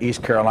professor at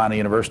East Carolina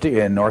University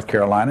in North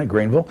Carolina,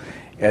 Greenville.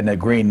 Edna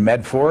Green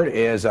Medford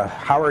is a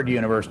Howard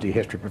University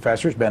history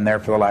professor, has been there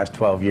for the last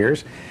 12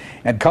 years.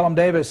 And Cullum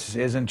Davis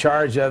is in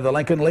charge of the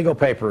Lincoln Legal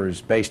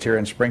Papers, based here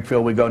in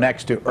Springfield. We go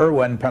next to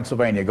Irwin,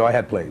 Pennsylvania. Go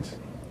ahead, please.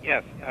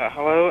 Yes,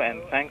 hello,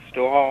 and thanks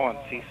to all on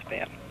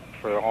C-SPAN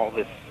for all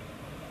this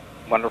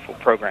wonderful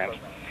programs.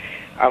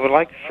 I would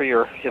like for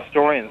your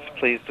historians,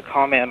 please, to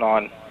comment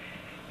on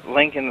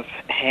Lincoln's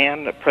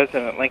hand,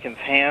 President Lincoln's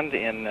hand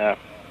in the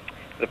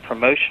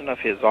promotion of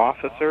his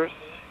officers.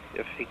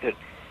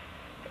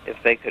 If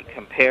they could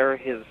compare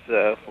his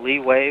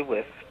leeway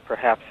with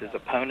perhaps his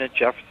opponent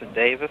Jefferson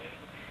Davis,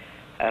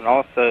 and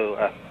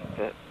also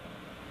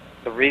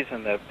the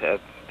reason that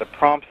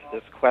prompts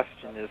this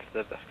question is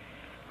that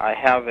I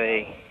have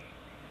a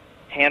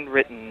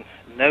handwritten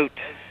note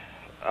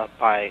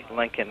by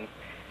Lincoln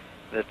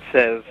that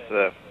says,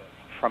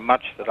 from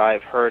much that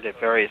I've heard at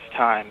various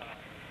times,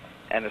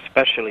 and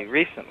especially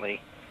recently,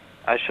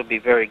 I shall be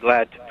very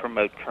glad to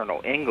promote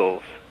Colonel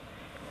Ingalls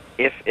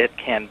if it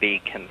can be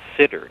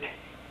considered.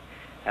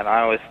 And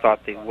I always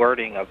thought the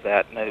wording of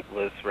that note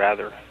was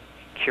rather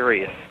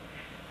curious.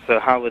 So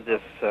how would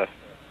this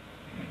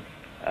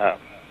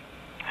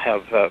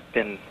have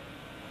been?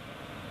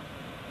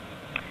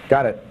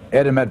 Got it.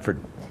 Ed and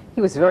Medford.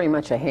 He was very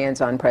much a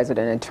hands-on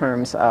president in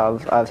terms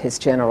of his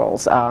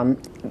generals.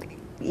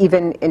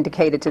 Even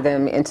indicated to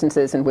them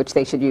instances in which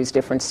they should use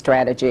different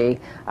strategy,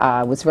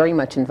 was very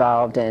much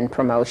involved in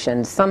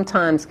promotions,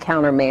 sometimes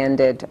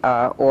countermanded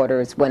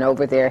orders, went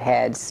over their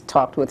heads,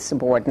 talked with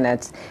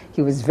subordinates.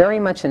 He was very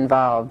much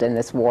involved in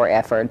this war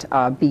effort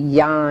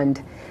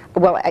beyond,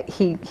 well,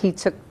 he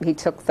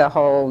took the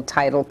whole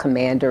title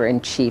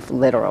commander-in-chief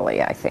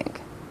literally, I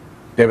think.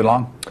 David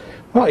Long?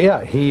 Well,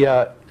 yeah, he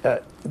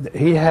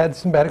had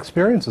some bad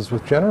experiences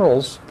with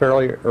generals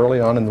fairly early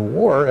on in the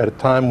war at a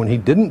time when he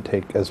didn't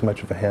take as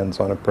much of a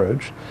hands-on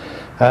approach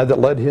that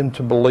led him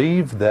to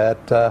believe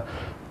that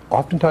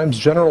oftentimes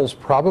generals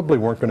probably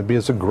weren't going to be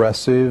as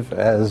aggressive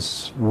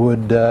as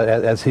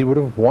he would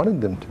have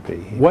wanted them to be.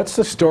 What's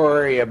the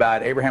story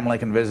about Abraham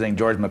Lincoln visiting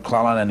George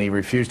McClellan and he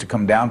refused to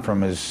come down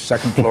from his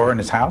second floor in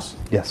his house?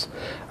 Yes.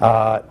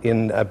 I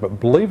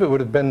believe it would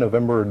have been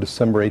November or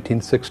December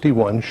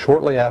 1861,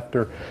 shortly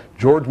after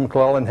George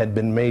McClellan had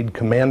been made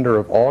commander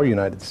of all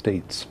United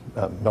States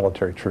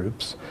military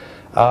troops.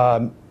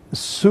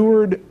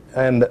 Seward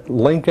and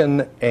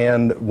Lincoln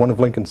and one of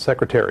Lincoln's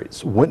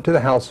secretaries went to the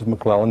house of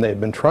McClellan. They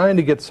had been trying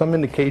to get some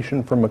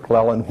indication from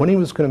McClellan when he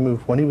was going to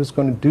move, when he was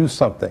going to do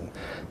something.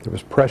 There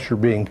was pressure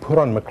being put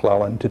on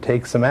McClellan to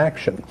take some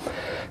action.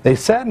 They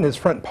sat in his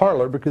front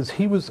parlor because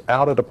he was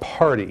out at a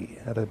party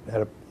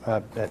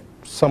at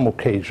some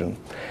occasion.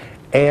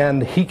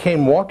 And he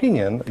came walking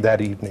in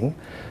that evening.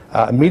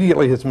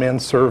 Immediately his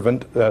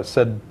manservant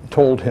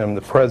told him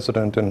the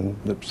president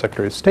and the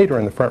Secretary of State are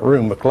in the front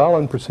room.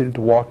 McClellan proceeded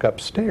to walk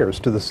upstairs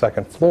to the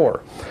second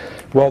floor.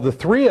 Well, the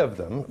three of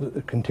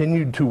them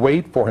continued to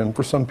wait for him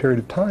for some period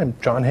of time.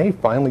 John Hay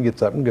finally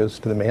gets up and goes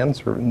to the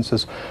manservant and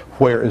says,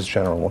 "Where is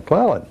General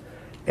McClellan?"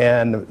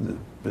 And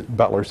the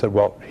butler said,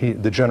 "Well,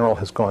 the general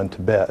has gone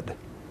to bed."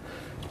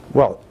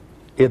 Well,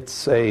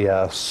 it's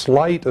a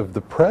slight of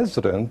the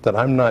president that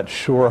I'm not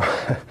sure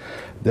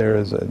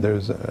there's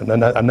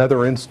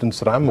another instance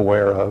that I'm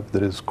aware of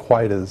that is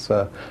quite as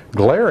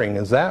glaring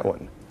as that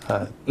one.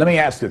 Let me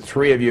ask the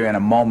three of you in a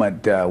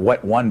moment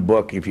what one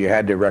book, if you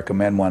had to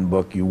recommend one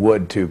book, you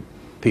would to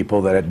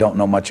people that don't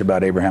know much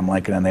about Abraham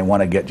Lincoln and they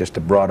want to get just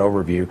a broad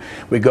overview.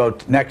 We go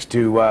next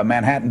to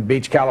Manhattan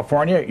Beach,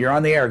 California. You're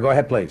on the air. Go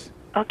ahead, please.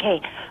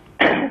 Okay.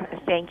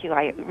 Thank you.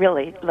 I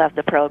really love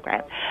the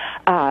program.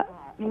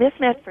 Miss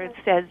Medford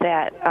said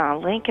that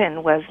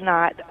Lincoln was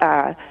not,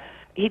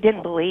 he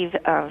didn't believe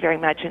very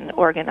much in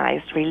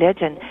organized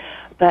religion,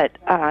 but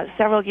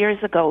several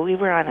years ago we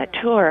were on a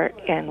tour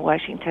in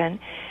Washington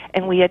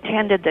and we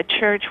attended the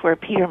church where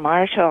Peter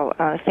Marshall,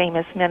 a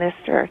famous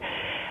minister,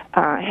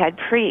 had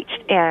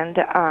preached, and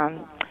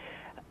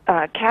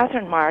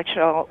Catherine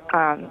Marshall,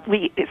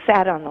 we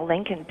sat on the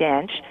Lincoln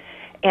bench,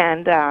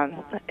 and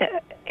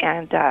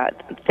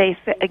they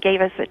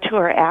gave us a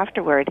tour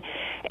afterward.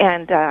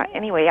 And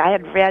anyway, I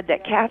had read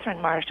that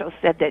Catherine Marshall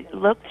said that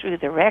looked through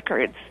the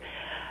records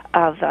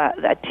of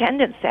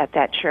attendance at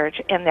that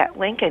church, and that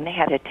Lincoln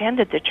had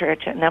attended the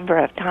church a number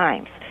of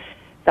times.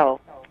 So,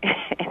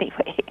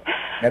 anyway.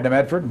 Edna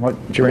Medford,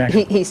 what's your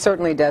reaction? He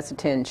certainly does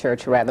attend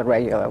church rather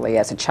regularly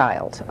as a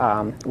child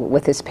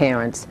with his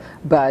parents,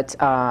 but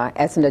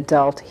as an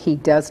adult, he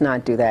does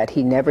not do that.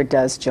 He never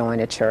does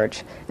join a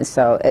church, and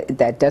so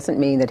that doesn't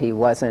mean that he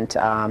wasn't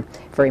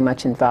very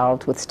much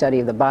involved with study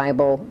of the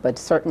Bible, but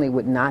certainly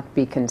would not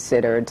be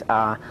considered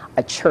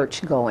a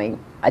church-going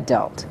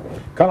adult.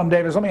 Cullum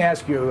Davis, let me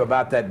ask you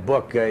about that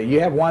book. You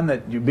have one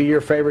that would be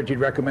your favorite you'd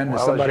recommend to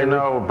somebody? As you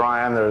know,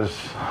 Brian, there's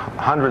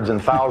hundreds and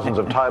thousands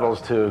of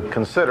titles to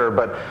consider,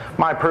 but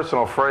my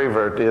personal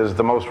favorite is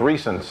the most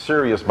recent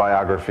serious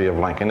biography of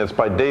Lincoln. It's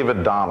by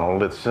David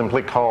Donald. It's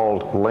simply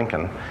called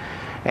Lincoln.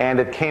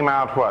 And it came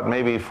out,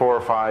 maybe 4 or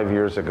 5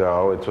 years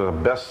ago. It's a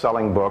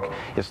best-selling book.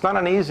 It's not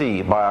an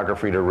easy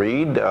biography to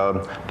read.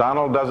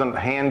 Donald doesn't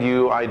hand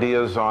you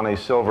ideas on a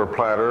silver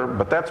platter,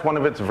 but that's one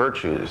of its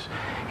virtues.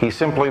 He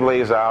simply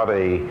lays out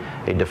a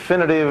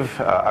definitive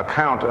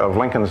account of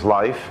Lincoln's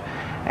life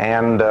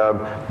and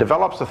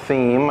develops a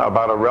theme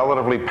about a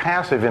relatively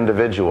passive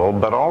individual,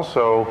 but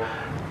also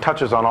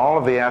touches on all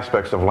of the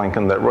aspects of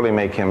Lincoln that really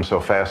make him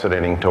so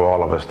fascinating to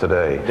all of us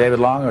today. David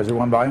Long, is there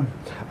one volume?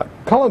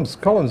 Cullum's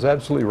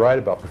absolutely right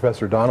about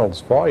Professor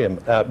Donald's volume.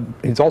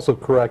 He's also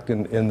correct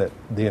in that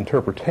the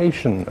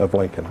interpretation of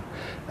Lincoln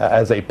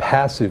as a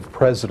passive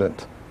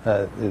president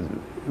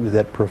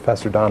that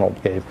Professor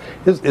Donald gave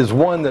is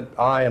one that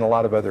I and a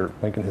lot of other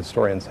Lincoln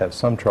historians have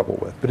some trouble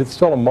with, but it's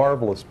still a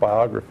marvelous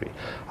biography.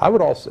 I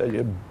would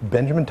also,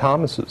 Benjamin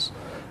Thomas's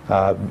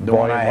the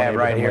one I have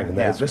right here.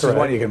 Yeah, this is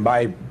one you can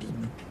buy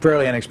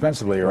fairly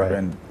inexpensively.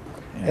 Right.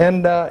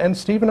 And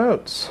Stephen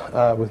Oates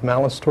with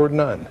Malice Toward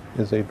None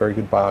is a very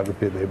good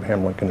biography of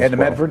Abraham Lincoln. Edna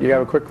Medford, do you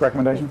have a quick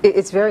recommendation?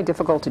 It's very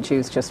difficult to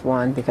choose just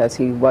one because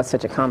he was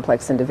such a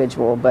complex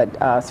individual, but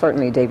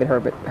certainly David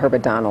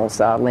Herbert Donald's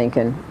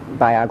Lincoln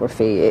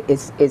biography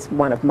is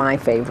one of my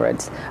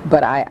favorites.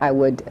 But I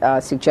would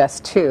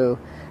suggest, too,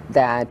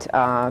 that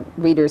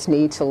readers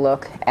need to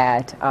look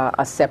at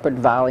a separate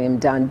volume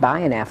done by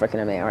an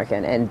African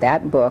American, and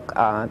that book,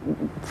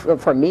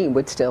 for me,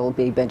 would still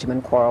be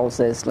Benjamin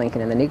Quarles's Lincoln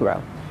and the Negro.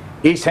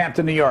 East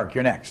Hampton, New York,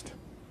 you're next.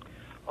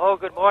 Oh,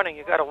 good morning.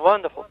 You got a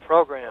wonderful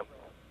program.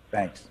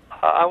 Thanks.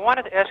 I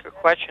wanted to ask a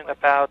question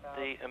about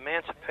the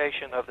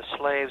emancipation of the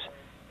slaves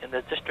in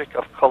the District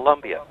of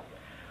Columbia.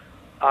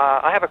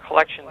 I have a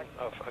collection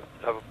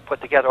of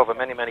put together over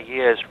many, many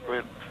years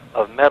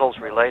of medals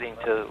relating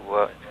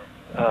to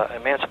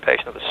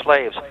emancipation of the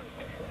slaves.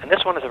 And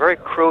this one is a very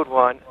crude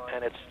one,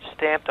 and it's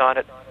stamped on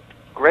it,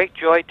 "Great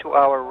joy to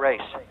our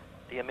race.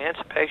 The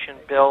Emancipation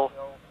Bill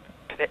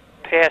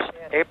passed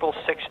April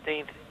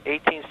 16th,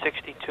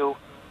 1862,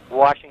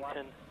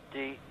 Washington,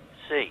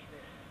 D.C."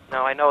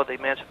 Now, I know the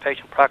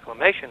Emancipation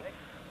Proclamation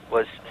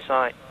was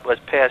signed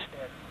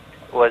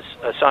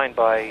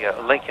by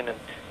Lincoln on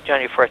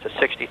January 1st of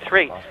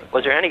 63.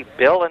 Was there any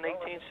bill in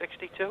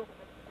 1862?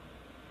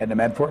 Edna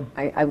Medford?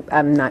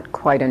 I'm not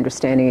quite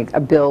understanding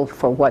a bill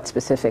for what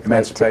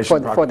specifically?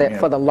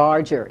 For the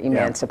larger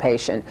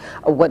emancipation.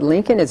 What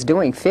Lincoln is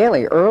doing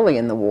fairly early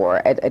in the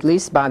war, at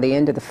least by the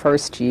end of the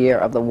first year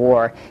of the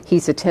war,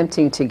 he's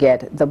attempting to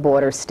get the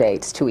border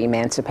states to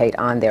emancipate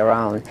on their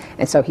own.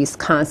 And so he's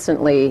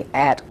constantly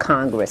at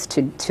Congress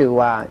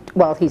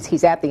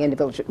he's at the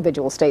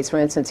individual states. For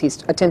instance,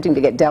 he's attempting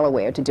to get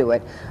Delaware to do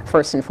it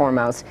first and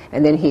foremost,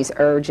 and then he's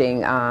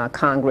urging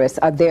Congress.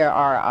 There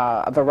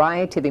are a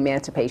variety of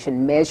emancipation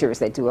measures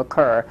that do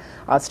occur,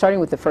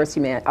 starting with the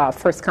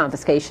first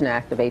Confiscation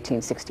Act of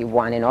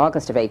 1861, in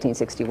August of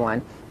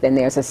 1861. Then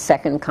there's a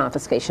second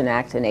Confiscation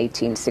Act in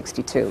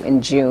 1862,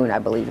 in June, I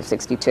believe, of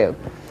 62.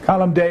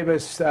 Cullum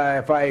Davis,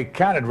 if I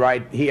counted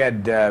right, he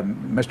had,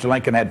 Mr.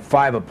 Lincoln had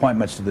 5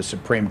 appointments to the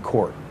Supreme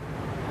Court.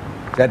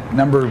 Is that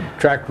number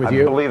tracked with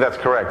you? I believe that's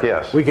correct,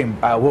 yes. We can,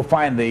 we'll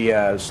find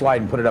the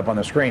slide and put it up on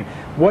the screen.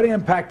 What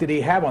impact did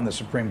he have on the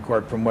Supreme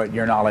Court from what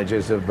your knowledge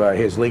is of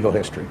his legal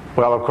history?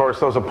 Well, of course,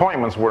 those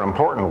appointments were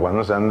important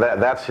ones, and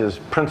that's his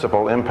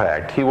principal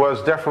impact. He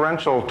was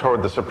deferential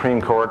toward the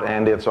Supreme Court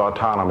and its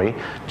autonomy,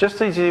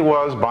 just as he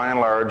was, by and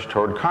large,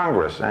 toward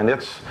Congress and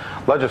its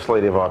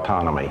legislative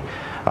autonomy.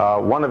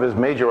 One of his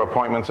major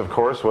appointments, of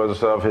course,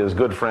 was of his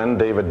good friend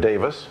David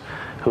Davis,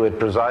 who had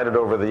presided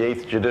over the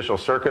 8th Judicial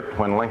Circuit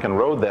when Lincoln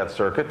rode that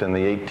circuit in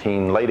the late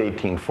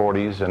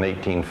 1840s and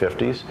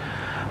 1850s.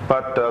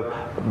 But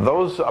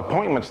those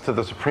appointments to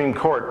the Supreme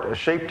Court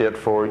shaped it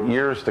for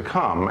years to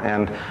come,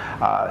 and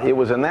it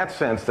was in that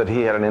sense that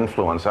he had an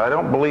influence. I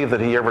don't believe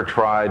that he ever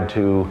tried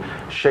to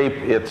shape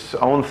its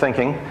own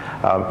thinking.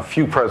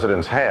 Few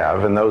presidents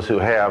have, and those who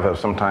have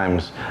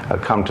sometimes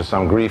come to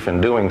some grief in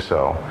doing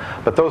so.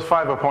 But those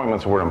 5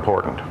 appointments were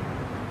important.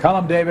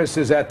 Cullum Davis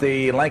is at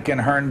the Lincoln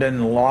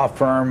Herndon Law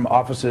Firm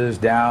offices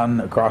down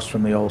across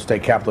from the old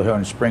state capitol here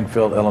in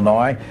Springfield,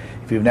 Illinois.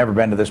 If you've never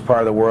been to this part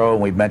of the world,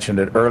 and we've mentioned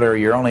it earlier,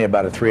 you're only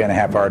about a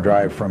 3.5-hour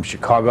drive from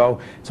Chicago.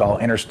 It's all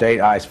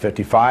interstate,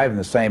 I-55, and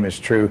the same is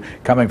true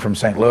coming from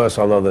St. Louis,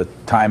 although the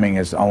timing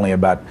is only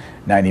about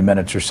 90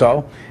 minutes or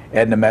so.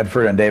 Edna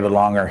Medford and David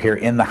Long are here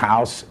in the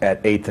house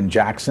at 8th and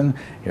Jackson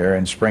here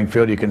in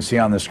Springfield. You can see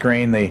on the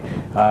screen the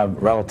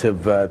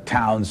relative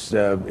towns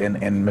in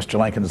Mr.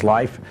 Lincoln's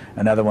life.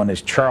 Another one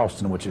is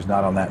Charleston, which is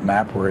not on that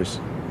map, where his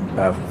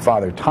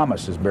father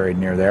Thomas is buried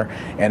near there.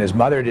 And his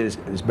mother is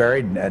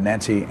buried,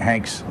 Nancy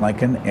Hanks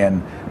Lincoln,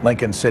 in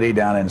Lincoln City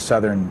down in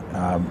southern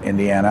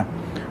Indiana.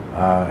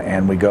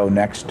 And we go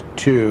next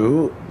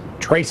to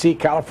Tracy,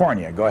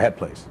 California. Go ahead,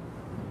 please.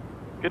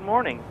 Good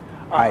morning.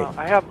 Hi.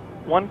 I have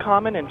one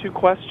comment and two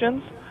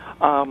questions.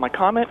 My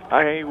comment,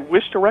 I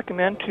wish to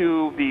recommend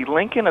to the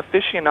Lincoln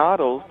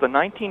aficionados the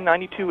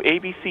 1992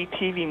 ABC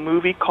TV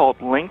movie called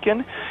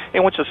Lincoln,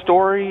 in which a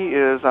story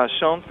is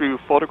shown through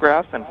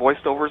photographs and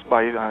voiceovers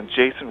by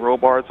Jason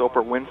Robards,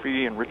 Oprah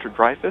Winfrey, and Richard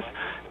Dreyfuss.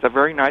 It's a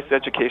very nice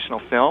educational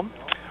film.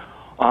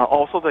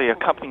 Also, the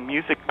accompanying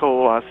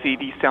musical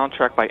CD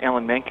soundtrack by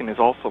Alan Menken is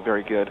also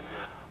very good.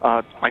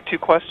 My two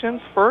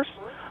questions. First,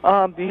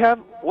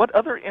 what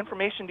other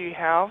information do you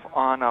have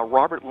on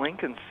Robert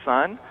Lincoln's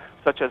son,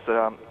 such as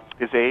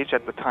his age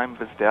at the time of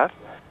his death?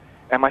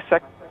 And my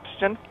second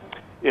question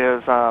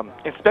is,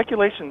 in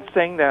speculation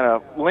saying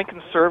that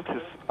Lincoln served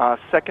his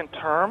second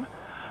term,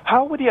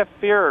 how would he have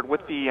fared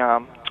with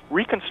the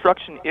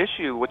Reconstruction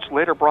issue, which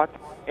later brought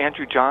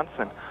Andrew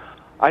Johnson?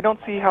 I don't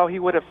see how he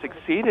would have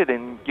succeeded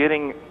in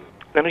getting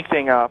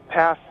anything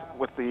passed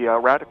with the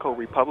radical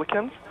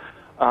Republicans.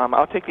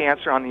 I'll take the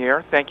answer on the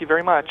air. Thank you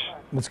very much.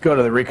 Let's go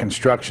to the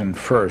Reconstruction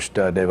first,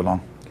 David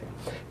Long.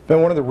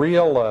 Been one of the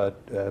real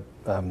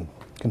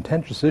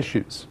contentious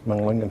issues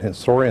among Lincoln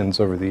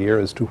historians over the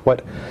years as to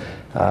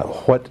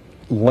what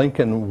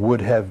Lincoln would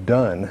have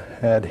done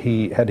had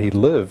he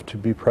lived to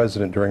be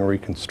president during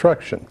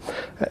Reconstruction.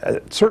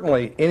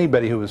 Certainly,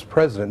 anybody who was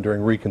president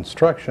during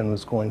Reconstruction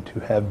was going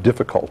to have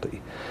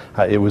difficulty.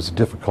 It was a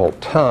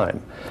difficult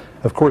time.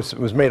 Of course, it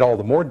was made all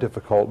the more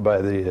difficult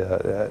by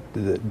the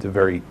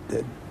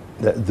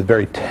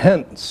very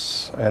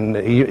tense, and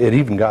it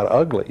even got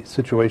ugly,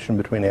 situation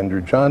between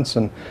Andrew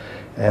Johnson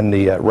and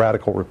the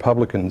radical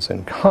Republicans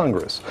in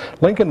Congress.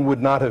 Lincoln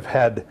would not have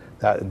had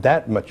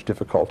that much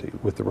difficulty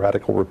with the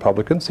radical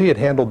Republicans. He had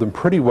handled them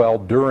pretty well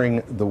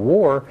during the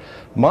war.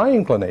 My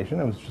inclination,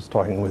 I was just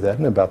talking with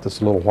Edna about this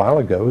a little while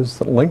ago, is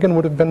that Lincoln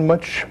would have been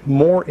much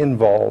more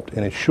involved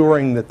in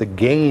assuring that the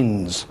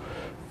gains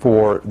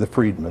for the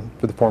freedmen,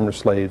 for the former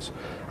slaves,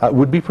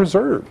 would be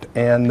preserved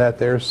and that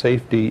their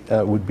safety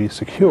would be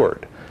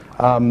secured.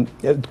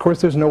 Of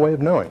course, there's no way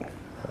of knowing.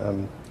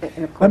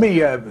 Let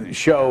me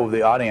show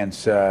the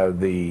audience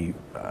the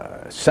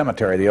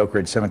cemetery, the Oak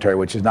Ridge Cemetery,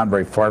 which is not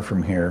very far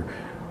from here,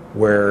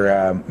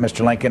 where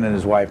Mr. Lincoln and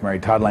his wife, Mary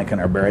Todd Lincoln,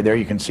 are buried. There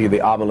you can see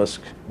the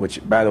obelisk,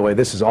 which, by the way,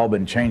 this has all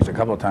been changed a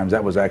couple of times.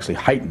 That was actually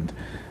heightened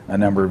a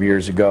number of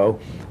years ago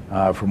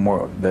from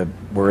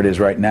where it is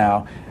right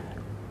now.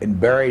 And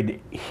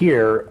buried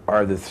here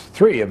are the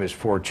three of his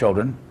four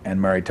children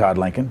and Mary Todd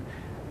Lincoln.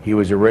 He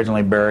was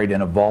originally buried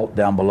in a vault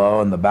down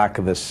below in the back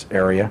of this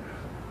area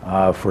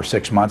for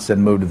 6 months, then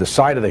moved to the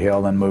side of the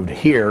hill, then moved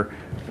here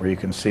where you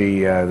can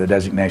see the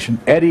designation.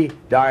 Eddie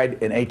died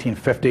in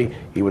 1850.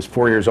 He was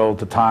 4 years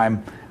old at the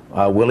time.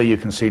 Willie, you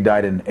can see,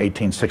 died in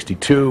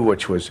 1862,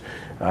 which was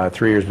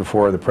 3 years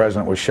before the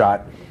president was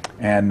shot.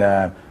 And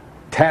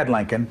Tad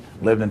Lincoln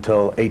lived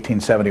until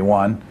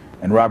 1871.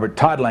 And Robert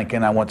Todd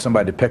Lincoln, I want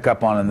somebody to pick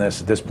up on this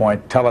at this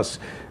point. Tell us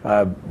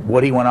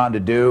what he went on to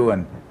do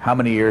and how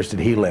many years did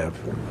he live?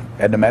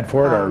 Edna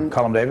Medford or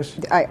Cullum Davis?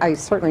 I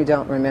certainly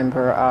don't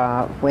remember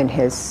when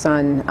his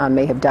son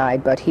may have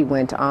died, but he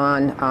went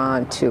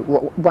on to,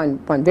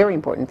 one very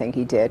important thing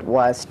he did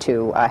was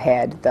to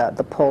head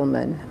the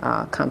Pullman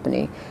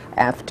Company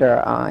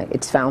after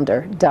its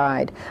founder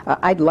died.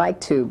 I'd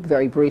like to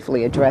very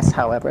briefly address,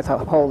 however, the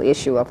whole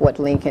issue of what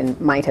Lincoln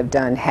might have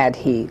done had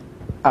he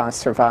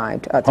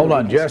survived. Hold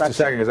on just a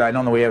second, because I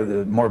know that we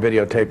have more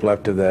videotape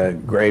left to the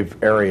grave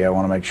area. I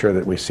want to make sure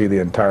that we see the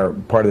entire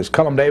part of this.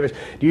 Cullum Davis,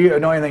 do you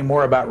know anything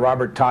more about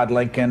Robert Todd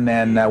Lincoln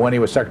and when he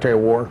was Secretary of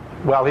War?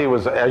 Well, he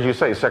was, as you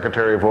say,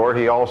 Secretary of War.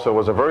 He also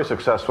was a very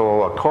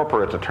successful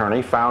corporate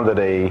attorney, founded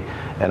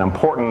an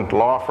important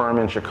law firm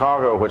in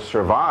Chicago which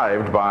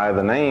survived by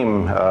the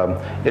name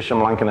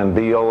Isham, Lincoln and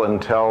Beale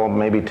until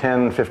maybe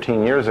 10,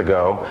 15 years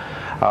ago.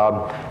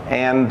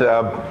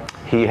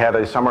 He had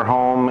a summer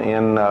home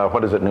in,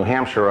 New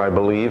Hampshire, I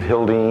believe.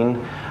 Hildene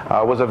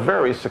was a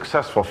very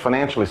successful,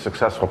 financially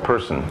successful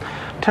person.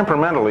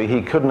 Temperamentally,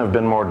 he couldn't have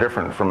been more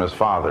different from his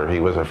father. He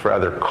was a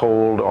rather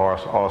cold,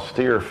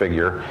 austere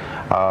figure,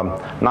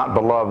 not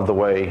beloved the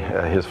way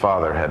his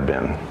father had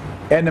been.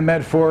 Edna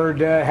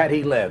Medford, had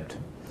he lived?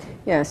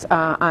 Yes,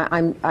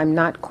 I'm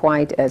not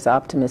quite as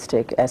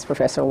optimistic as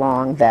Professor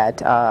Long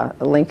that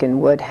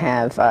Lincoln would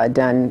have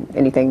done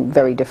anything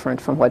very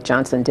different from what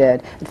Johnson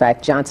did. In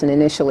fact, Johnson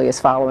initially is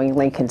following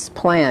Lincoln's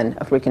plan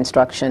of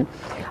Reconstruction.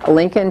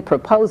 Lincoln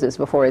proposes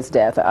before his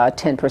death a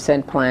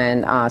 10%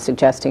 plan,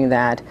 suggesting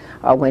that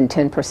when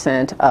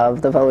 10%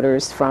 of the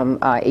voters from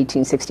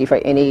 1860 for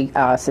any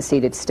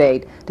seceded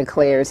state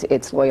declares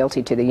its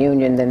loyalty to the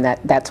Union, then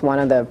that's one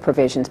of the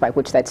provisions by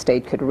which that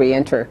state could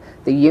re-enter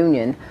the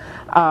Union.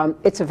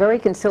 It's a very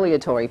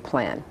conciliatory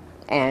plan,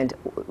 and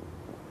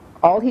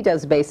all he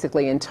does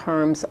basically in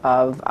terms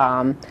of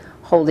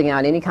holding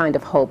out any kind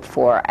of hope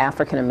for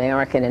African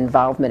American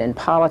involvement in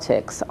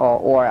politics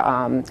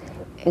or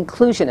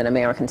inclusion in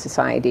American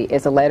society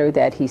is a letter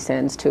that he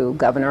sends to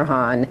Governor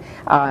Hahn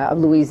of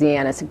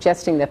Louisiana,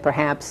 suggesting that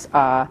perhaps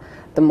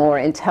the more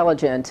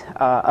intelligent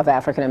of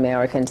African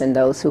Americans and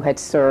those who had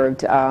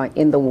served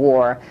in the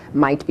war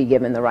might be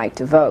given the right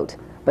to vote.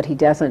 But he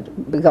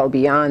doesn't go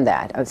beyond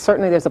that.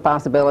 Certainly there's a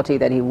possibility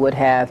that he would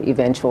have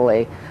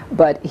eventually,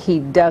 but he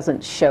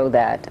doesn't show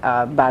that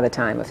by the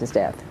time of his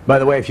death. By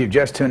the way, if you've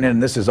just tuned in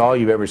and this is all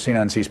you've ever seen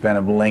on C-SPAN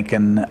of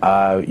Lincoln,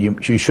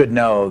 you should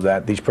know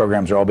that these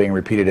programs are all being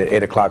repeated at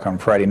 8 o'clock on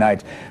Friday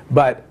nights.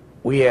 But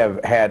we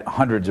have had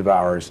hundreds of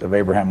hours of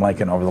Abraham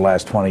Lincoln over the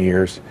last 20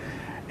 years.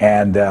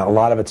 And a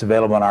lot of it's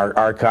available in our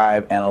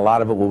archive, and a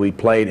lot of it will be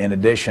played in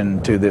addition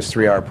to this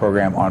 3-hour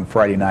program on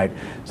Friday night,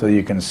 so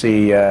you can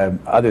see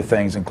other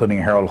things, including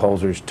Harold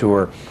Holzer's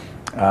tour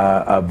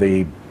of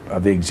the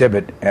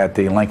exhibit at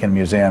the Lincoln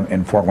Museum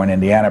in Fort Wayne,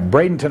 Indiana.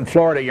 Bradenton,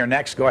 Florida, you're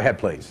next. Go ahead,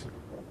 please.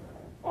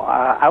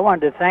 I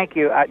wanted to thank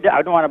you. I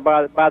don't want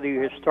to bother you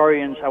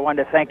historians. I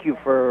wanted to thank you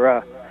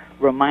for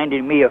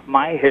reminding me of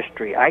my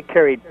history. I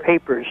carried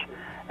papers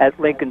at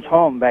Lincoln's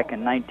home back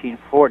in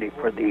 1940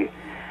 for the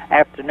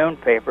afternoon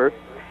paper.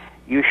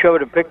 You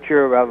showed a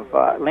picture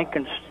of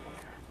Lincoln's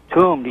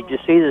tomb. Did you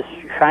see this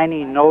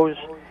shiny nose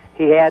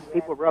he had?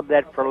 People rubbed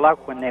that for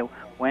luck when they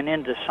went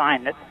in to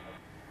sign it.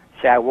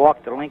 Say, I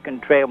walked the Lincoln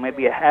Trail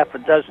maybe a half a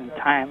dozen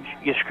times.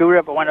 You screwed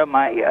up one of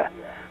my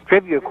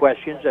trivia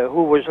questions,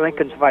 who was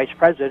Lincoln's vice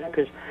president,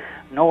 because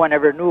no one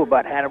ever knew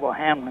about Hannibal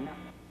Hamlin.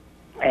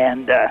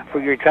 And for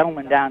your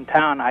gentleman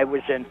downtown, I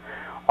was in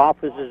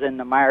offices in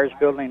the Myers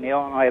Building, the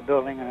Illinois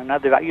Building, and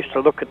another. I used to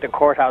look at the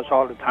courthouse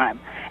all the time.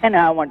 And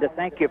I wanted to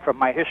thank you for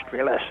my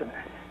history lesson.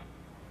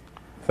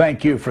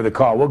 Thank you for the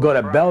call. We'll go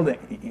to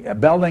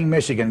Belding,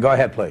 Michigan. Go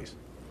ahead, please.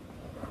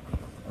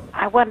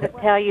 I wanted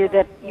to tell you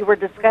that you were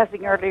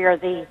discussing earlier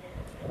the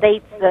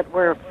states that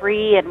were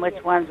free and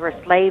which ones were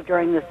slave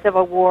during the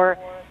Civil War.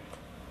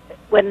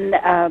 When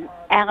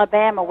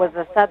Alabama was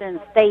a southern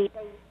state,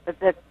 but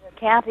the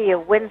county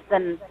of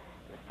Winston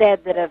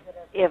said that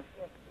if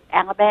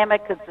Alabama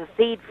could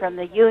secede from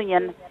the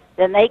Union,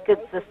 then they could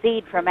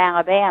secede from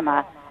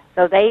Alabama.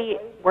 So they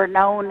were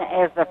known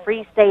as the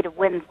Free State of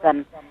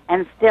Winston,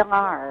 and still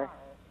are.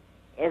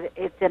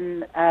 It's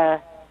in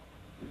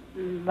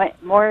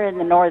more in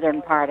the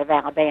northern part of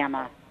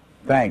Alabama.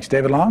 Thanks.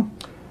 David Long?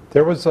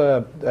 There was,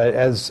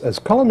 as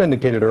Colin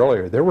indicated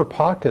earlier, there were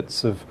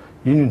pockets of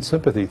Union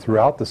sympathy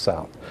throughout the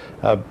South.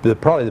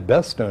 Probably the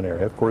best known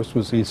area, of course,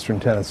 was eastern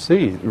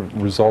Tennessee,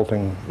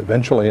 resulting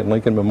eventually in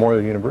Lincoln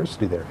Memorial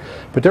University there.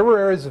 But there were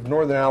areas of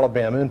northern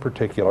Alabama in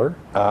particular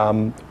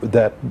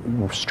that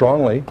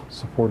strongly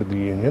supported the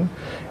Union,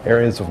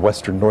 areas of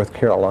western North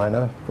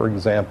Carolina, for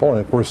example,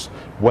 and of course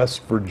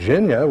West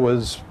Virginia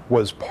was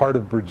part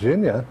of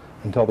Virginia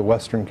until the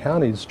western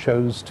counties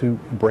chose to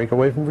break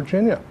away from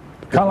Virginia.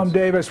 Colin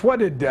Davis, what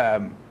did,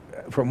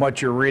 from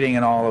what you're reading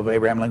in all of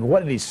Abraham Lincoln,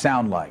 what did he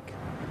sound like?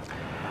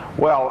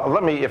 Well,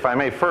 let me, if I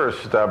may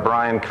first,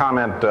 Brian,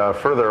 comment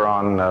further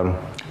on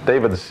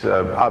David's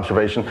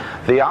observation.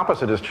 The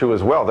opposite is true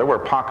as well. There were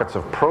pockets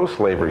of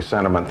pro-slavery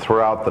sentiment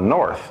throughout the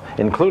North,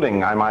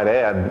 including, I might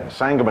add,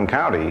 Sangamon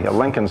County,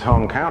 Lincoln's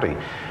home county,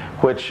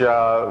 which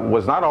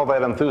was not all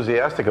that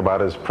enthusiastic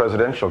about his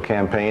presidential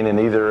campaign in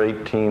either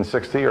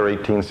 1860 or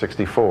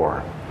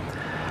 1864.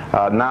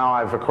 Now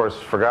I've, of course,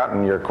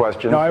 forgotten your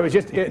question. No,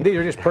 these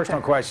are just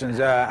personal questions.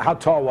 How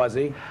tall was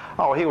he?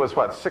 Oh, he was,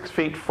 what, 6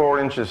 feet 4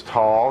 inches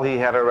tall. He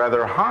had a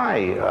rather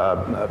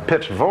high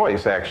pitched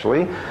voice,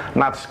 actually.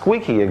 Not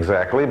squeaky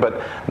exactly,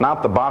 but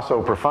not the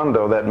basso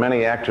profundo that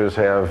many actors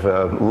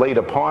have laid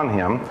upon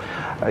him.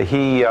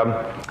 He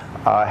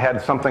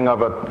had something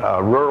of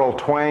a rural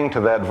twang to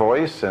that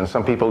voice, and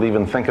some people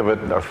even think of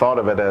it or thought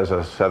of it as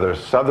a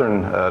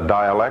southern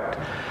dialect.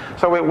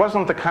 So it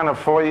wasn't the kind of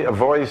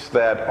voice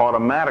that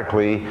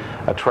automatically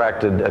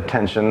attracted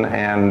attention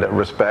and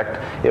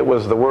respect. It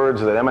was the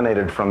words that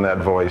emanated from that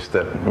voice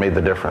that made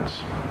the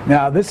difference.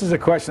 Now, this is a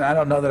question I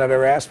don't know that I've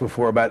ever asked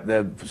before about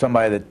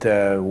somebody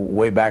that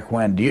way back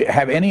when. Do you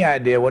have any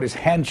idea what his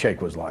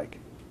handshake was like?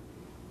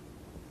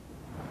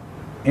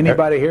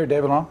 Anybody here,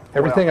 David Long?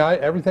 Everything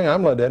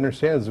I'm led to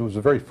understand is it was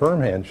a very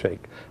firm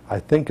handshake. I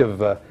think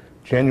of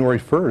January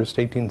 1st,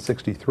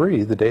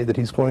 1863, the day that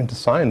he's going to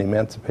sign the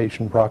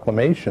Emancipation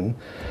Proclamation.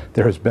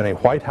 There has been a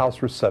White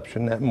House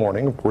reception that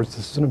morning. Of course,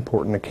 this is an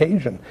important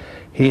occasion.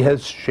 He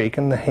has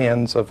shaken the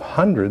hands of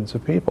hundreds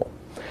of people.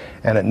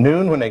 And at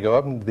noon, when they go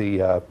up into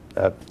the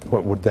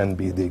what would then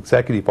be the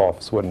executive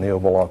office, what in the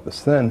Oval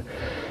Office then,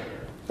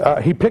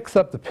 he picks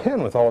up the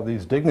pen with all of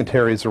these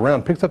dignitaries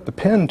around, picks up the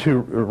pen to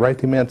write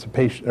the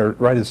emancipation, or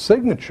write his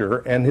signature,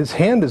 and his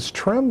hand is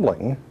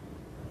trembling,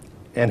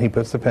 and he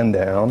puts the pen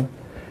down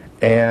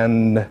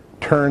and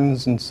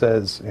turns and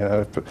says, you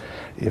know,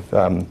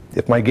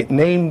 if my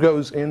name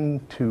goes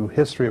into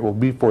history, it will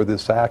be for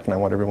this act, and I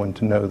want everyone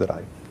to know that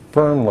I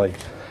firmly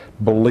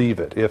believe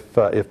it.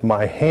 If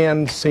my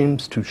hand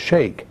seems to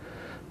shake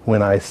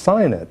when I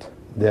sign it,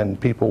 then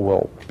people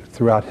will,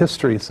 throughout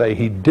history, say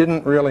he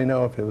didn't really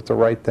know if it was the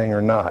right thing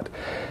or not.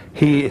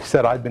 He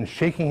said, I've been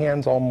shaking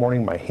hands all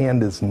morning, my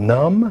hand is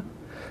numb.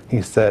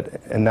 He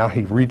said, and now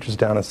he reaches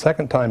down a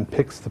second time,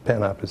 picks the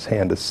pen up, his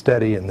hand is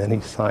steady, and then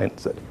he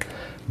signs it.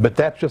 But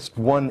that's just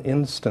one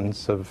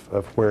instance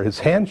of where his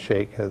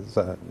handshake has,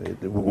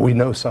 we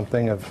know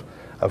something of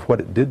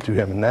what it did to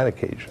him in that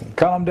occasion.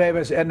 Colum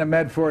Davis, Edna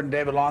Medford, and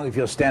David Long, if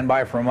you'll stand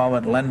by for a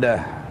moment.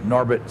 Linda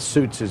Norbert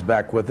Suits is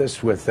back with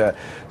us with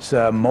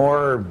some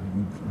more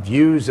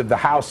views of the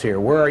house here.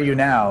 Where are you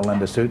now,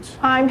 Linda Suits?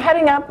 I'm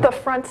heading up the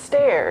front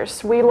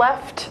stairs. We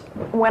left,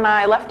 when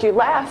I left you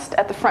last,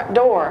 at the front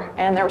door,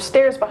 and there were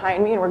stairs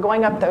behind me, and we're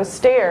going up those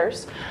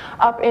stairs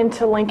up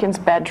into Lincoln's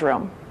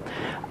bedroom.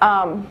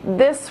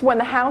 When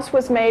the house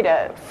was made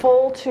a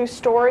full 2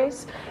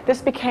 stories,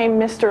 this became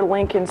Mr.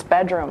 Lincoln's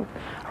bedroom.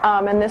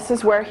 And this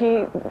is where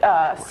he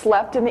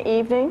slept in the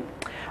evening.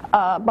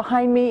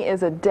 Behind me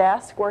is a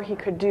desk where he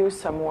could do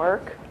some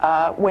work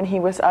when he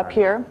was up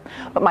here.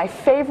 But my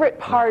favorite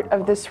part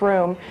of this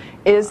room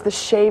is the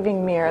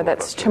shaving mirror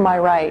that's to my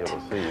right.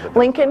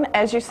 Lincoln,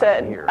 as you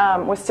said,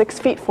 was 6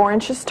 feet 4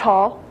 inches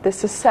tall.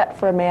 This is set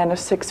for a man of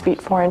 6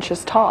 feet 4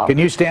 inches tall. Can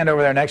you stand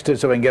over there next to it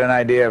so we can get an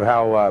idea of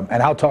how,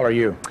 and how tall are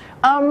you?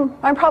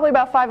 I'm probably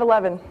about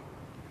 5'11".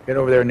 Get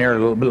over there near, a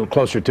little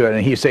closer to it.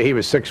 And he said he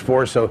was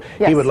 6'4", so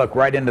yes. He would look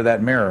right into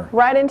that mirror.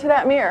 Right into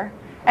that mirror.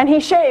 And he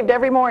shaved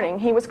every morning.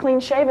 He was clean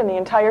shaven the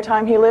entire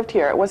time he lived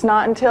here. It was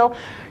not until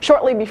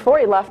shortly before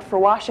he left for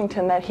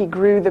Washington that he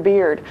grew the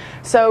beard.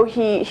 So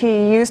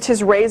he used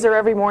his razor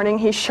every morning.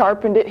 He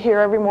sharpened it here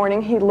every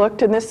morning. He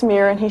looked in this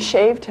mirror and he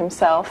shaved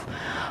himself.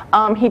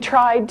 He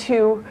tried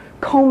to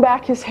comb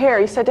back his hair.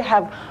 He said to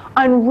have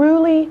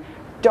unruly,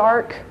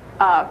 dark,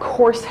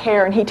 coarse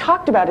hair, and he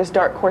talked about his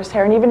dark coarse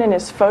hair, and even in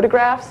his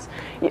photographs,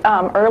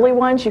 early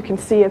ones, you can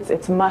see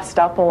it's mussed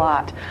up a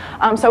lot.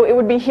 So it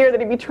would be here that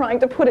he'd be trying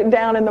to put it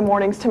down in the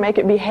mornings to make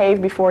it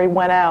behave before he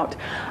went out.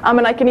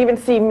 And I can even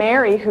see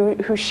Mary,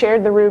 who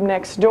shared the room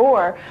next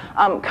door,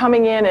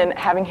 coming in and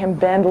having him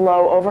bend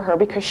low over her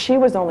because she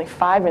was only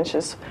 5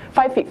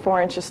 feet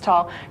 4 inches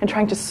tall, and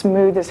trying to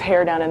smooth his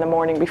hair down in the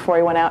morning before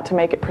he went out to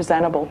make it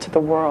presentable to the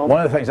world.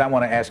 One of the things I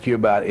want to ask you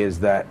about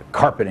is that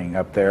carpeting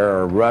up there,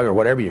 or rug, or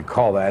whatever you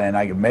call that,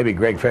 and maybe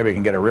Greg Faber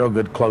can get a real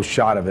good close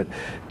shot of it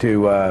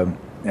to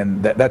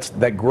and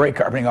that gray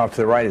carpeting off to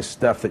the right is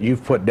stuff that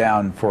you've put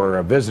down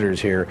for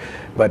visitors here.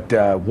 But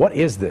what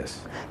is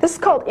this? This is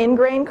called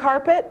ingrain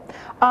carpet.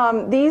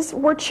 These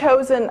were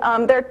chosen,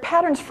 they're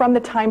patterns from the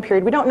time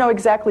period. We don't know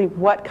exactly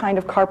what kind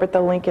of carpet the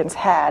Lincolns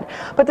had,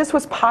 but this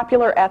was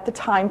popular at the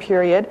time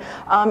period,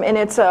 and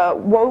it's a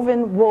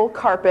woven wool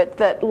carpet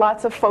that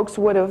lots of folks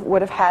would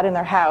have had in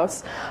their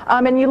house.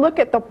 And you look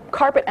at the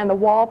carpet and the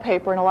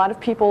wallpaper, and a lot of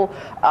people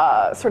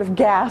sort of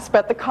gasp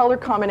at the color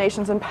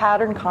combinations and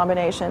pattern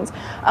combinations,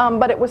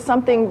 but it was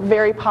something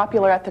very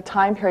popular at the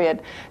time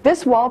period.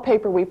 This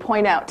wallpaper we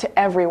point out to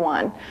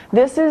everyone.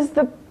 This is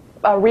the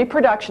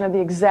reproduction of the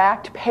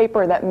exact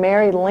paper that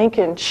Mary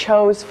Lincoln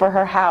chose for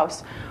her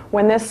house.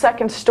 When this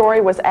second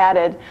story was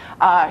added,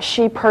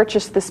 she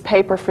purchased this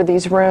paper for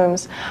these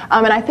rooms.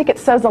 And I think it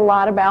says a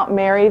lot about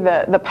Mary,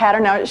 the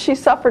pattern. Now, she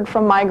suffered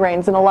from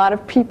migraines, and a lot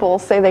of people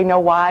say they know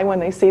why when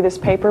they see this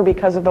paper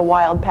because of the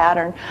wild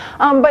pattern.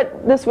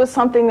 But this was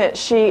something that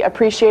she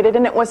appreciated,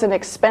 and it was an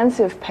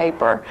expensive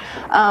paper.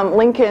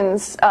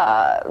 Lincoln's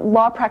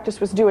law practice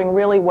was doing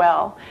really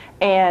well,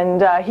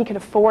 and he could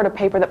afford a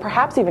paper that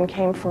perhaps even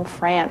came from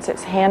France.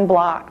 It's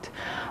hand-blocked.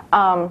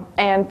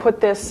 And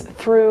put this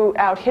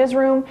throughout his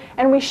room,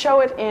 and we show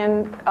it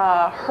in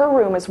her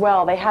room as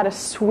well. They had a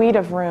suite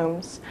of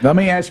rooms. Let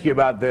me ask you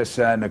about this,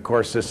 and of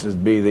course this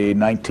would be the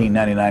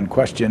 1999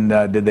 question.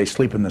 Did they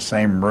sleep in the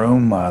same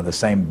room, the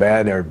same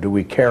bed, or do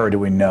we care, or do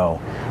we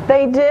know?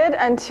 They did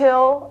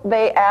until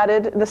they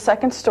added the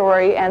second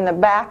story and the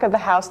back of the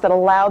house that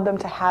allowed them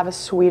to have a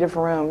suite of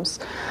rooms.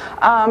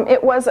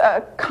 It was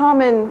a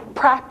common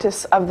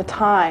practice of the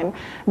time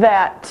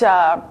that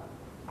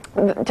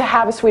to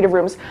have a suite of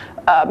rooms.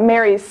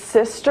 Mary's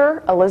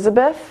sister,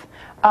 Elizabeth,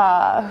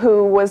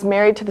 who was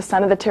married to the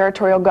son of the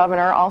territorial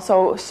governor,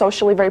 also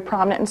socially very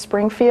prominent in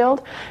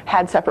Springfield,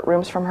 had separate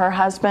rooms from her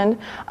husband.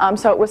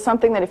 So it was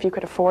something that if you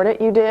could afford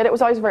it, you did. It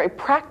was always very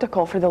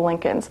practical for the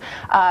Lincolns.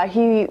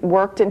 He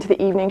worked into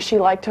the evening. She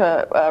liked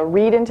to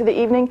read into the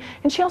evening,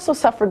 and she also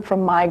suffered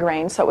from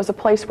migraine. So it was a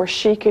place where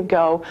she could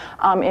go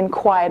in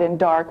quiet and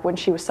dark when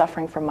she was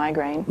suffering from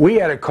migraine. We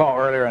had a call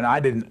earlier, and I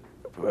didn't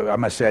I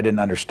must say I didn't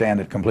understand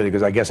it completely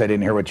because I guess I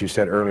didn't hear what you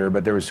said earlier,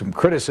 but there was some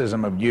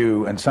criticism of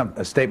you and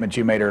a statement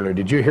you made earlier.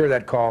 Did you hear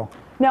that call?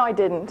 No, I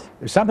didn't.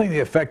 There's something to the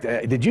effect,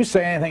 did you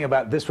say anything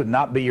about this would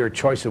not be your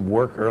choice of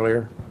work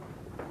earlier?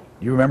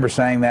 You remember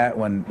saying that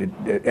when,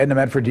 Edna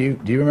Medford, do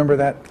you remember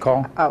that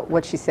call?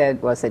 What she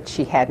said was that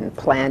she hadn't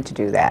planned to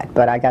do that,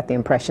 but I got the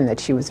impression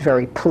that she was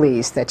very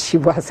pleased that she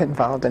was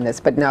involved in this.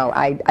 But no,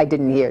 I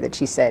didn't hear that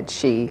she said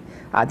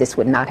this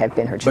would not have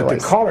been her choice. But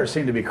the caller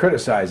seemed to be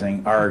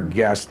criticizing our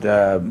guest,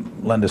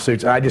 Linda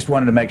Suits. I just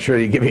wanted to make sure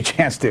you give you a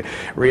chance to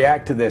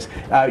react to this.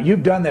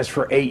 You've done this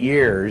for 8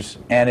 years,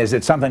 and is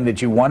it something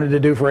that you wanted to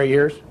do for 8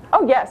 years?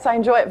 Oh yes, I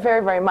enjoy it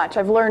very, very much.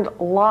 I've learned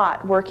a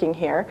lot working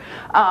here,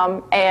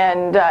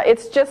 and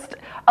it's just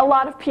a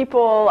lot of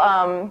people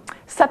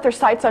set their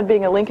sights on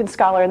being a Lincoln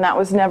Scholar, and that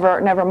was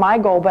never my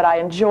goal, but I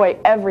enjoy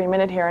every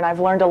minute here, and I've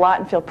learned a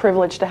lot and feel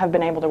privileged to have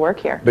been able to work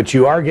here. But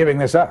you are giving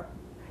this up?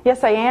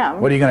 Yes, I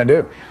am. What are you going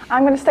to do?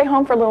 I'm going to stay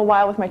home for a little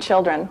while with my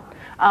children.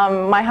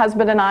 My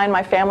husband and I and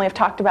my family have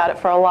talked about it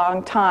for a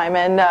long time,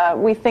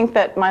 and we think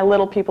that my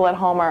little people at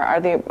home are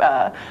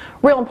the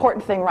real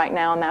important thing right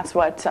now, and that's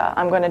what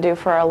I'm going to do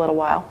for a little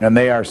while. And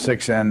they are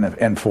 6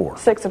 and 4.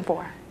 6 and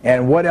 4.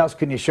 And what else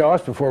can you show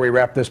us before we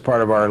wrap this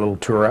part of our little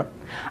tour up?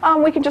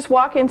 We can just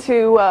walk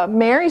into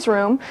Mary's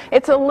room.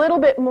 It's a little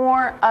bit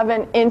more of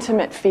an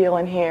intimate feel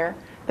in here.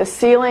 The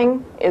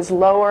ceiling is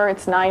lower,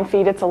 it's 9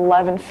 feet, it's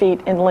 11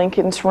 feet in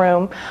Lincoln's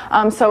room,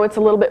 so it's a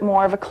little bit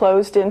more of a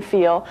closed-in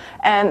feel.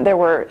 And there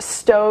were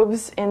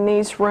stoves in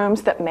these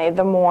rooms that made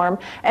them warm.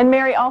 And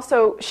Mary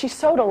also, she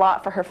sewed a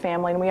lot for her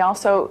family, and we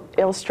also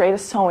illustrate a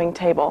sewing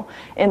table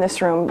in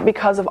this room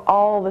because of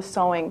all the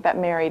sewing that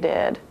Mary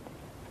did.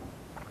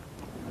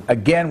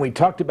 Again, we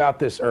talked about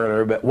this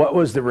earlier, but what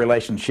was the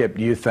relationship,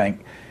 do you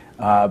think,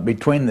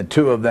 between the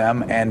two of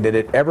them, and did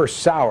it ever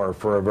sour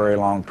for a very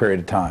long period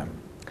of time?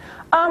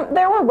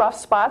 There were rough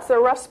spots. There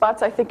were rough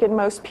spots, I think, in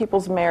most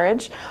people's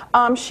marriage.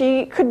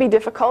 She could be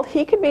difficult.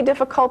 He could be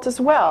difficult as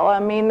well. I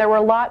mean, there were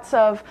lots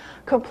of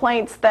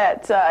complaints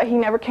that he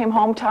never came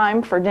home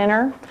time for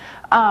dinner.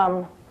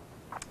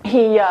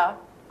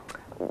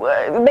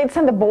 They'd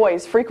send the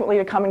boys frequently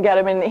to come and get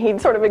him, and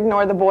he'd sort of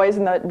ignore the boys,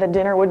 and the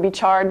dinner would be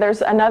charred.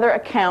 There's another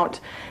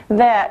account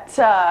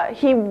that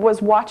he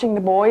was watching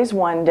the boys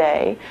one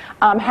day,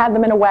 had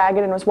them in a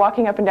wagon, and was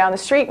walking up and down the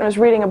street and was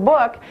reading a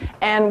book,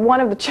 and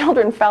one of the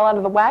children fell out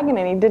of the wagon,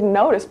 and he didn't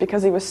notice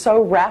because he was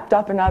so wrapped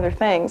up in other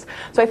things.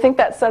 So I think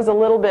that says a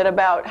little bit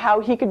about how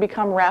he could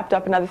become wrapped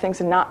up in other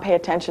things and not pay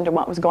attention to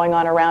what was going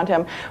on around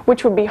him,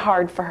 which would be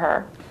hard for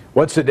her.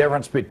 What's the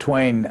difference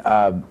between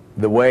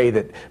the way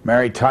that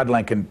Mary Todd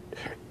Lincoln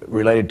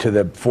related to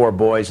the 4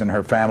 boys and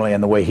her family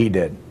and the way he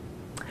did?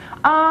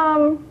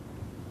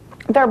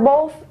 They're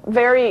both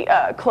very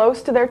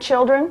close to their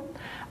children.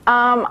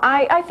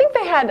 I think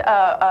they had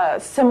a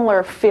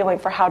similar feeling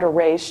for how to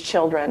raise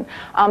children.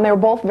 They were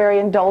both very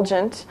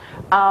indulgent,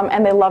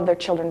 and they loved their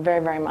children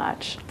very, very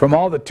much. From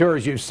all the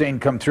tours you've seen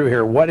come through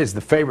here, what is the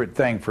favorite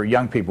thing for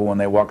young people when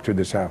they walk through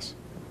this house?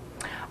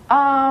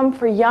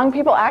 For young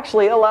people,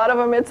 actually, a lot of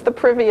them, it's the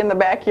privy in the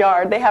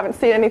backyard. They haven't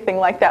seen anything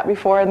like that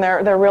before, and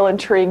they're real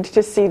intrigued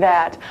to see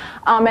that.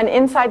 And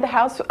inside the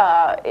house,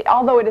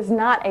 although it is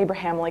not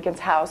Abraham Lincoln's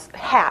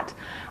hat,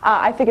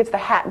 I think it's the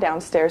hat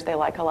downstairs they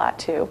like a lot,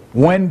 too.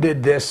 When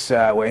did this,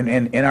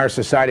 in our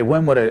society,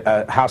 when would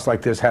a house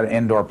like this have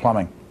indoor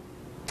plumbing?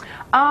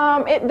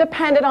 It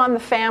depended on the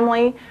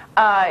family.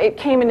 It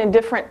came in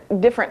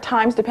different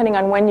times depending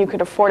on when you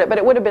could afford it, but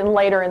it would have been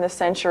later in the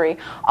century.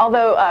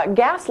 Although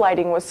gas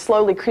lighting was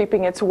slowly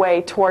creeping its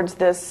way towards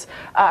this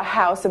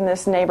house in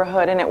this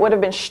neighborhood, and it would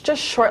have been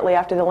just shortly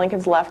after the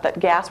Lincolns left that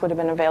gas would have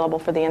been available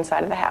for the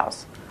inside of the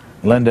house.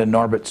 Linda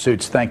Norbert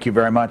Suits, thank you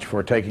very much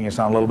for taking us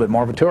on a little bit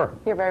more of a tour.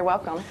 You're very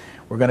welcome.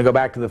 We're going to go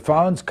back to the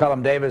phones.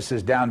 Cullum Davis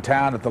is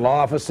downtown at the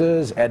law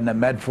offices. Edna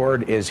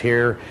Medford is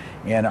here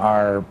in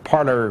our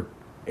parlor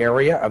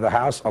area of the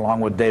house along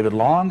with David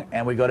Long,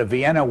 and we go to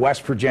Vienna,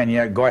 West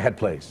Virginia. Go ahead,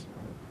 please.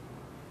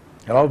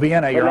 Hello,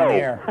 Vienna. You're on the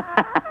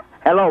air.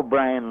 Hello,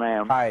 Brian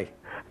Lamb. Hi.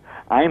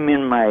 I'm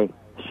in my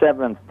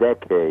 7th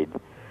decade,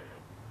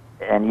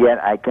 and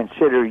yet I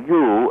consider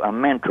you a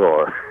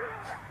mentor.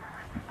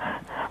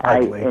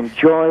 Hardly. I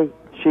enjoy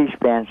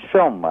C-SPAN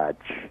so much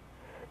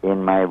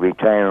in my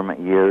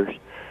retirement years,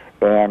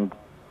 and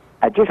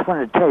I just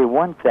want to tell you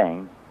one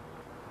thing.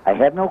 I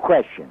have no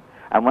question.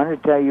 I want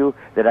to tell you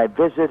that I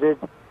visited,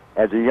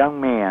 as a young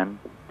man,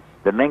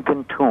 the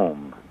Lincoln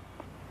Tomb.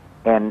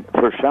 And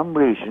for some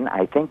reason,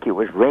 I think it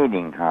was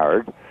raining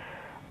hard,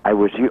 I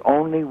was the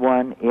only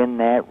one in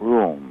that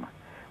room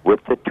with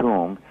the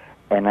tomb,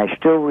 and I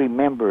still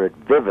remember it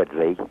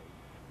vividly.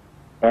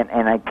 And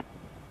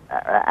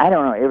I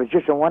don't know, it was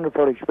just a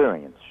wonderful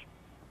experience.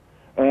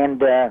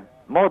 And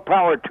more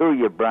power to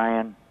you,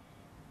 Brian.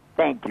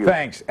 Thank you.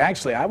 Thanks.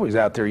 Actually, I was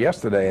out there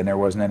yesterday, and there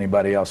wasn't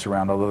anybody else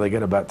around, although they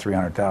get about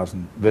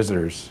 300,000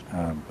 visitors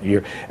a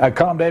year.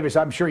 Cullum Davis,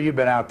 I'm sure you've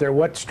been out there.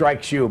 What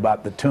strikes you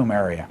about the tomb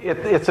area?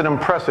 It's an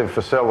impressive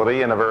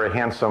facility and a very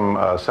handsome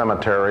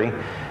cemetery.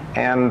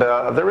 And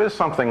there is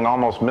something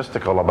almost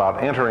mystical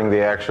about entering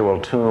the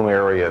actual tomb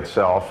area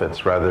itself.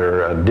 It's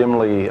rather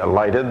dimly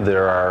lighted.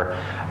 There are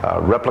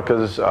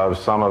replicas of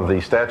some of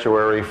the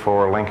statuary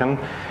for Lincoln.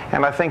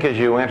 And I think as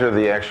you enter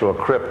the actual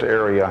crypt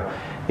area,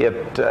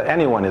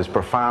 anyone is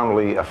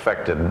profoundly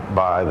affected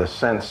by the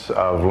sense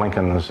of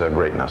Lincoln's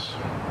greatness.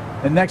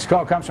 The next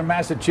call comes from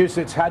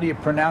Massachusetts. How do you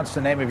pronounce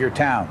the name of your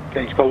town?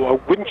 Okay, it's called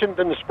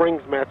Winchendon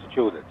Springs,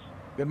 Massachusetts.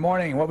 Good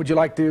morning. What would you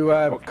like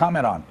to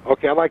comment on?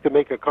 Okay, I'd like to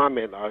make a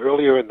comment.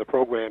 Earlier in the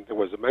program, there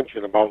was a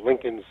mention about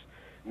Lincoln's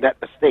net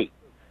estate.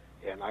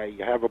 And I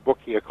have a book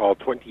here called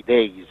 20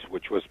 Days,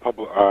 which was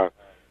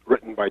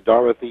written by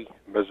Dorothy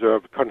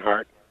Meserve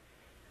Cunhart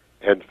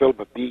and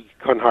Philip B.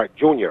 Cunhart,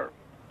 Jr.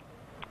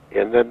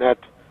 And then that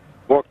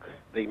book,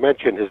 they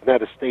mentioned his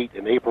net estate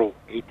in April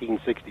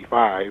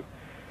 1865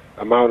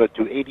 amounted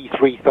to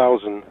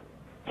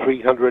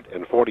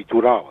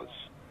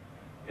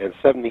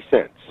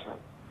 $83,342.70,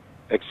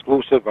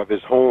 exclusive of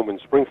his home in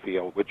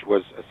Springfield, which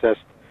was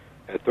assessed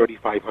at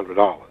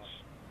 $3,500.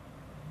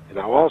 And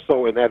now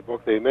also in that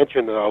book they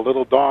mentioned a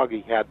little dog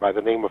he had by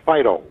the name of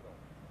Fido,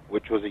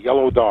 which was a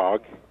yellow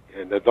dog,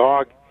 and the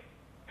dog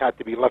had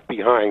to be left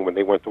behind when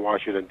they went to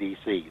Washington,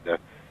 D.C. The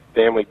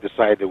family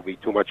decided it would be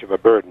too much of a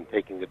burden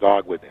taking the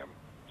dog with them.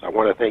 So I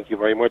want to thank you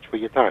very much for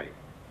your time.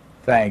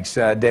 Thanks.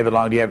 David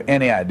Long, do you have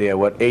any idea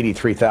what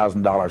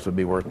 $83,000 would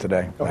be worth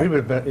today? Oh,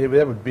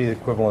 that would be the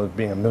equivalent of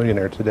being a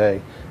millionaire today,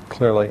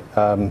 clearly.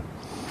 But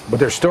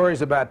there's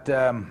stories about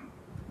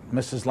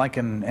Mrs.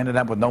 Lincoln ended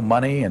up with no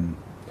money, and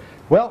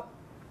well,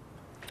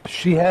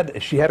 she had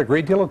a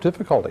great deal of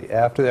difficulty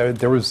after that.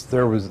 There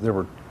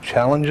were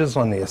challenges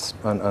on the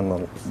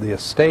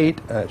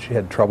estate. She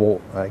had trouble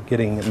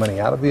getting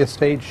money out of the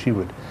estate. She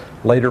would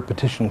later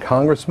petition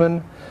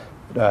congressmen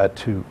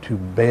to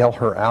bail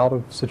her out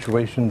of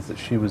situations that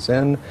she was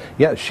in.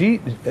 Yeah, she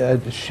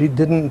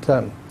didn't,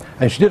 and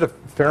she did a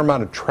fair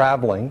amount of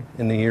traveling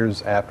in the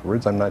years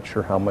afterwards. I'm not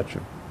sure how much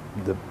of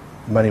the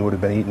money would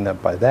have been eaten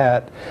up by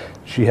that.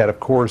 She had,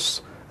 of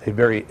course, a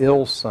very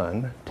ill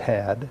son,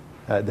 Tad,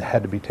 who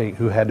had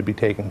to be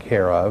taken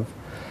care of.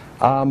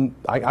 I'm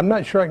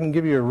not sure I can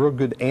give you a real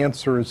good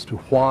answer as to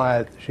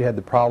why she had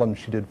the problems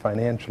she did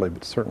financially,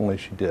 but certainly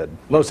she did.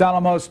 Los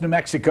Alamos, New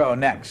Mexico,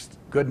 next.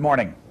 Good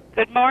morning.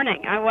 Good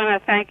morning. I want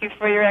to thank you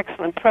for your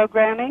excellent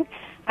programming.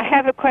 I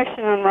have a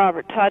question on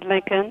Robert Todd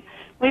Lincoln.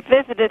 We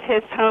visited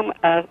his home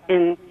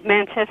in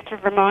Manchester,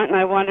 Vermont, and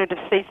I wondered if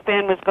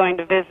C-SPAN was going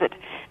to visit.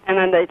 And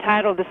then they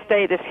titled the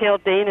estate as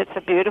Hildene. It's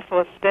a beautiful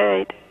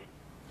estate.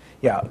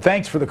 Yeah,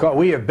 thanks for the call.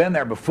 We have been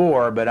there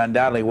before, but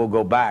undoubtedly we'll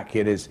go back.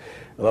 It is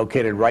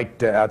located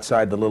right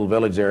outside the little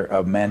village there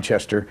of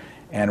Manchester.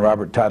 And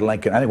Robert Todd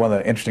Lincoln, I think one of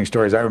the interesting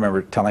stories I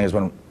remember telling is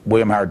when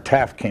William Howard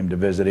Taft came to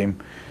visit him.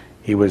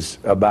 He was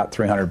about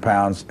 300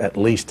 pounds at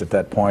least at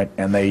that point,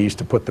 and they used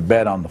to put the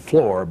bed on the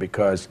floor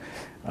because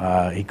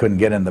he couldn't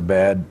get in the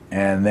bed.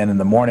 And then in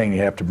the morning, you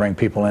have to bring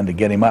people in to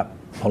get him up,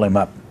 pull him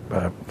up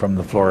from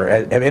the floor.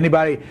 Have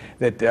anybody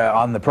that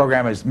on the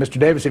program is Mr.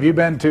 Davis? Have you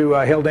been to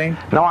Hildene?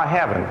 No, I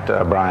haven't,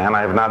 Brian.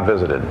 I have not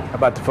visited. How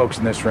about the folks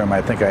in this room?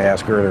 I think I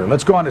asked earlier.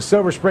 Let's go on to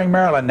Silver Spring,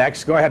 Maryland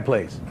next. Go ahead,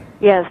 please.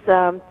 Yes.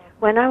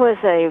 When I was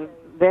a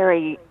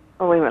very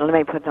wait a minute, let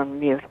me put on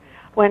mute.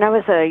 When I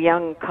was a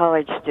young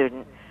college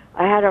student,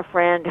 I had a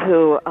friend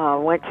who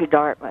went to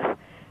Dartmouth,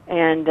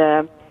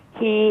 and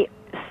he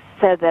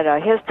said that a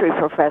history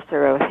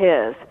professor of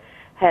his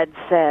had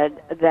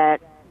said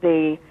that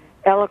the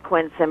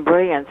eloquence and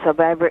brilliance of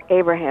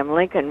Abraham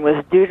Lincoln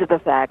was due to the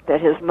fact that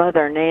his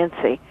mother,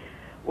 Nancy,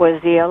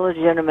 was the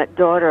illegitimate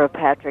daughter of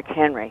Patrick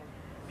Henry.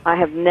 I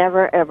have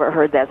never, ever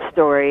heard that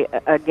story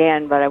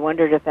again, but I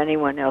wondered if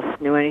anyone else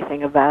knew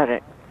anything about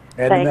it.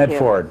 Ed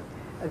Medford.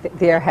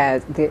 There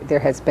has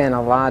been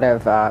a lot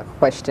of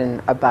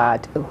question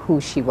about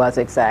who she was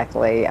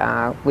exactly.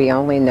 We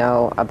only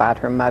know about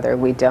her mother.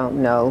 We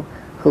don't know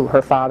who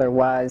her father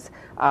was.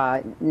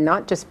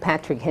 Not just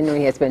Patrick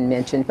Henry has been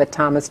mentioned, but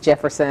Thomas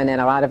Jefferson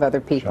and a lot of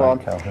other people. John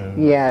Calhoun.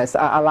 Yes,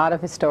 a lot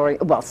of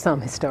some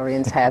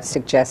historians have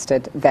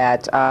suggested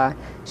that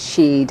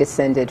she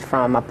descended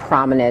from a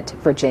prominent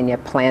Virginia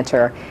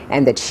planter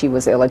and that she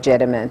was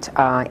illegitimate.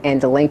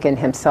 And Lincoln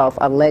himself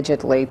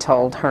allegedly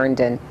told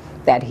Herndon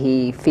that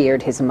he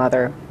feared his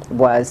mother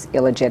was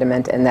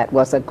illegitimate, and that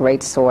was a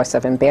great source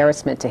of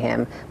embarrassment to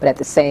him. But at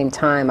the same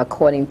time,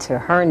 according to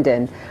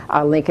Herndon,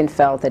 Lincoln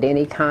felt that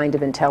any kind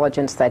of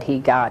intelligence that he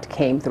got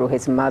came through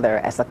his mother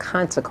as a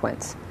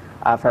consequence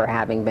of her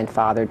having been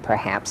fathered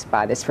perhaps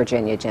by this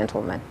Virginia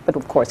gentleman. But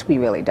of course, we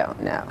really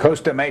don't know.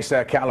 Costa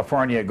Mesa,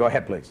 California. Go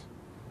ahead, please.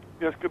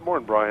 Yes, good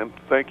morning, Brian.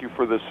 Thank you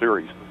for this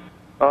series.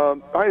 I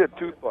had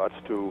two thoughts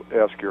to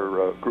ask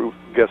your group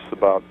guests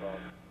about.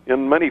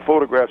 In many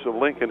photographs of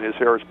Lincoln, his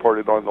hair is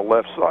parted on the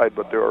left side,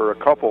 but there are a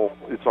couple,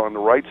 it's on the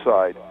right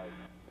side.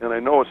 And I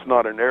know it's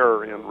not an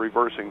error in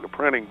reversing the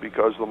printing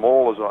because the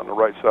mole is on the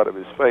right side of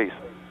his face.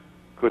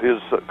 Could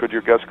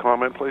your guest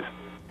comment, please?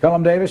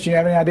 Cullum Davis, do you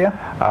have any idea?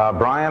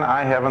 Brian,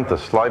 I haven't the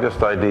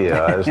slightest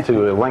idea as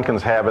to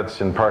Lincoln's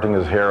habits in parting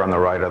his hair on the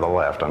right or the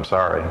left. I'm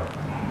sorry.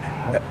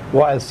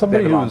 Well, as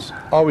somebody who's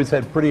always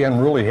had pretty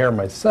unruly hair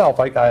myself,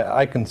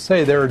 I can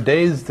say there are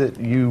days that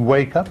you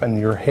wake up and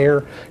your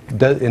hair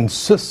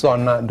insists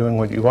on not doing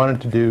what you want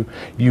it to do.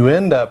 You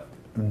end up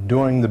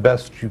doing the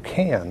best you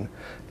can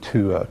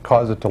to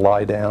cause it to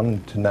lie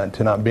down, to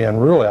not be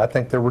unruly. I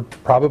think there were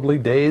probably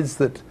days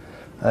that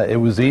it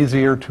was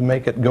easier to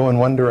make it go in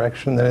one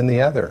direction than in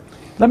the other.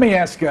 Let me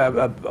ask,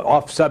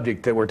 off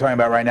subject that we're talking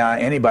about right now,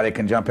 anybody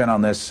can jump in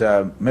on this.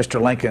 Mr.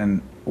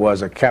 Lincoln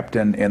was a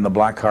captain in the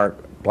Black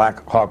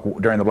Hawk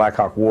during the Black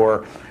Hawk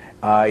War.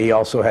 He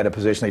also had a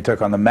position he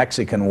took on the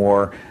Mexican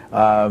War.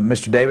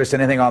 Mr. Davis,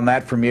 anything on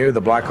that from you,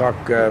 the Black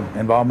Hawk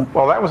involvement?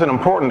 Well, that was an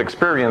important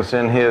experience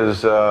in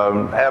his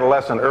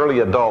adolescent, early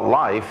adult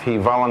life. He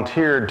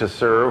volunteered to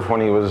serve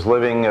when he was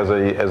living as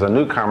a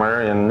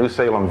newcomer in New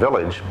Salem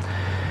Village.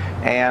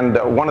 And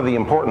one of the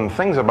important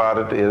things about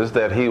it is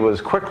that he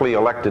was quickly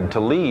elected to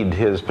lead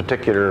his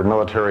particular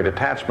military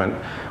detachment,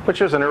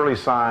 which is an early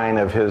sign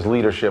of his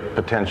leadership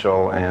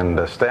potential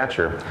and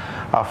stature.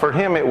 For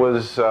him, it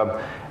was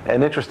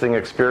an interesting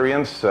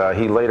experience.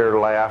 He later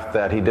laughed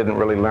that he didn't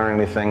really learn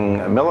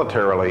anything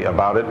militarily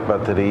about it,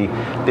 but that he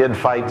did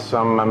fight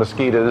some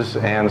mosquitoes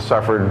and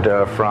suffered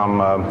from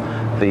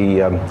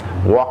the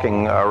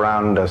walking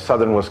around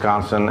southern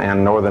Wisconsin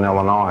and northern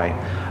Illinois.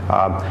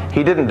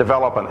 He didn't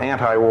develop an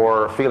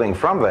anti-war feeling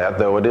from that,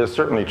 though it is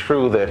certainly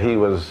true that he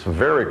was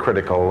very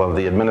critical of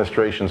the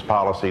administration's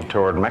policy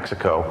toward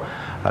Mexico,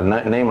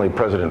 namely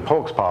President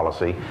Polk's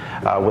policy,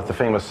 with the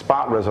famous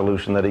spot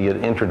resolution that he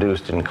had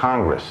introduced in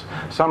Congress.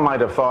 Some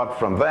might have thought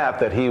from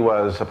that he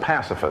was a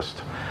pacifist,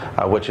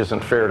 which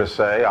isn't fair to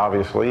say,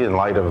 obviously, in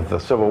light of the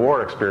Civil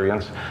War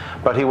experience,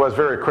 but he was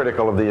very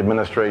critical of the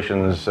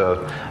administration's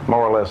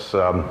more or less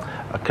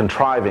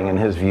contriving, in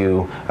his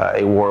view,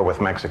 a war with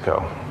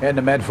Mexico.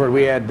 Edna Medford,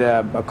 we had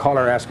a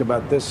caller ask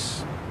about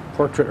this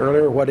portrait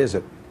earlier. What is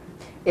it?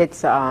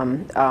 It's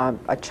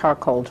a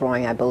charcoal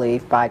drawing, I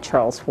believe, by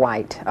Charles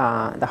White,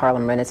 the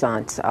Harlem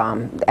Renaissance,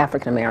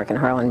 African-American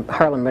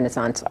Harlem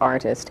Renaissance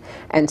artist.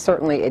 And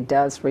certainly it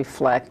does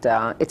reflect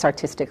its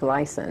artistic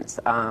license.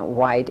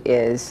 White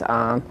is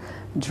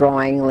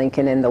drawing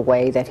Lincoln in the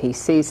way that he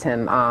sees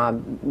him.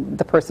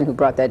 The person who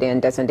brought that in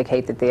does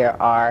indicate that there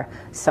are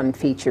some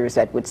features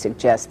that would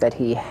suggest that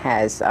he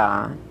has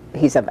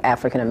he's of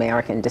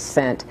African-American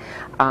descent.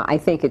 I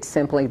think it's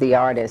simply the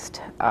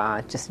artist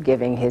just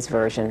giving his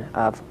version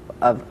of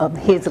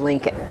his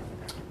Lincoln.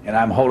 And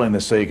I'm holding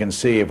this so you can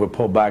see. If we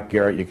pull back,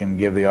 Garrett, you can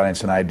give the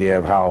audience an idea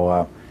of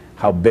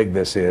how big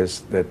this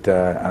is. And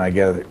I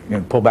get it. You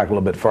know, pull back a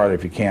little bit farther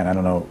if you can. I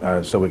don't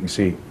know, so we can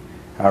see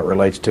how it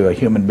relates to a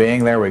human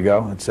being. There we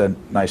go. It's a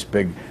nice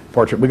big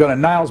portrait. We go to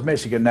Niles,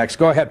 Michigan next.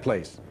 Go ahead,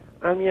 please.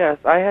 Yes,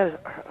 I had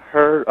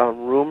heard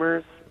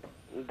rumors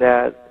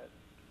that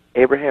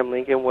Abraham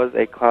Lincoln was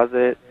a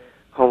closet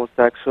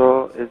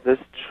homosexual. Is this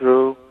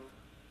true?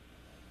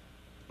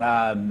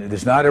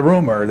 It's not a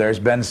rumor. There's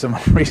been some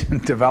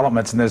recent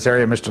developments in this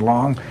area, Mr.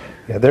 Long.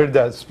 Yeah,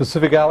 there are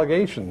specific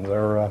allegations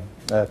or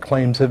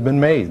claims have been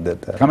made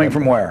that. Coming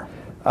from where?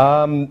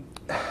 I'm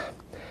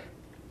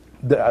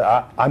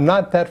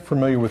not that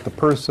familiar with the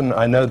person.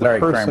 I know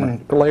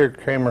Larry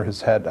Kramer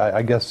has had,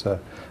 I guess, a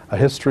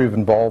history of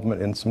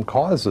involvement in some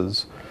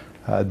causes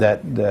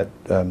that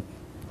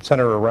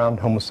center around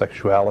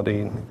homosexuality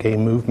and the gay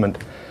movement.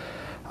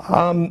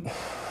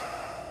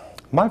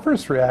 My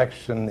first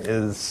reaction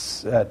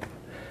is,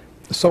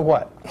 so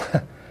what?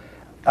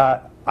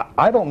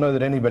 I don't know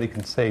that anybody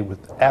can say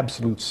with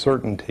absolute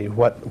certainty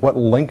what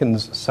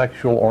Lincoln's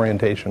sexual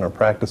orientation or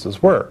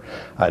practices were.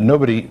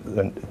 Nobody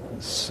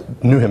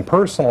knew him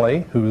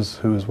personally,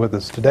 who's with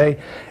us today,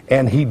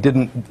 and he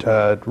didn't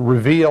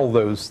reveal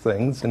those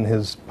things in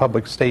his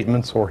public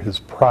statements or his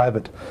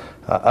private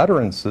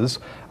utterances.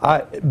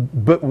 But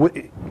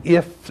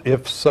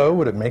if so,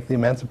 would it make the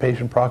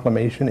Emancipation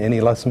Proclamation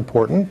any less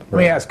important? Let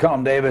me ask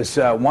Colin Davis.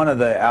 One of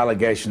the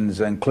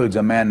allegations includes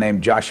a man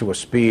named Joshua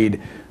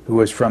Speed, who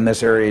is from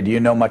this area. Do you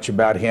know much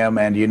about him,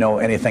 and do you know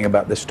anything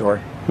about this story?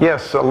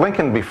 Yes,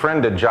 Lincoln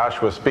befriended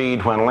Joshua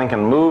Speed when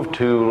Lincoln moved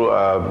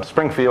to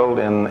Springfield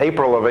in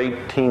April of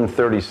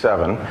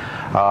 1837,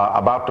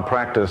 about to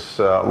practice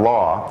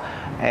law.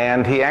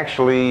 And he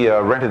actually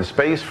rented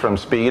space from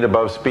Speed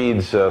above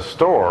Speed's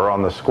store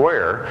on the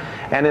square.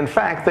 And in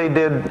fact, they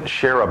did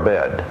share a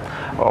bed.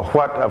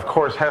 What, of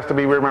course, has to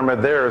be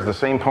remembered there is the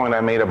same point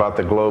I made about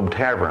the Globe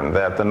Tavern,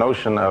 that the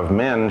notion of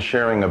men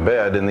sharing a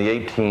bed in the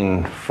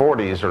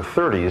 1840s or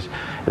 30s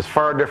is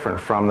far different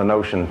from the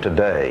notion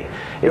today.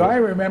 Do I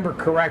remember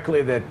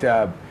correctly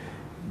that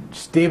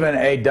Stephen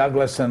A.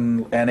 Douglas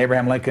and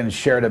Abraham Lincoln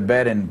shared a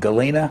bed in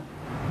Galena?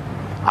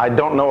 I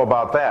don't know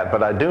about that,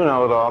 but I do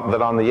know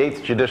that on the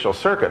 8th Judicial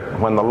Circuit,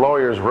 when the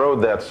lawyers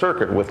rode that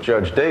circuit with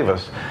Judge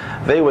Davis,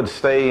 they would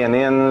stay in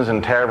inns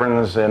and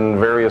taverns in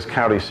various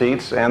county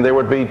seats, and there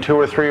would be 2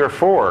 or 3 or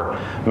 4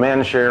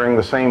 men sharing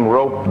the same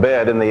rope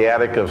bed in the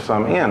attic of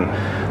some inn.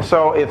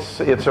 So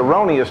it's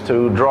erroneous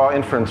to draw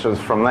inferences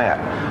from that.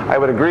 I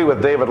would agree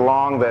with David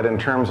Long that in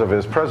terms of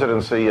his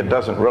presidency, it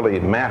doesn't really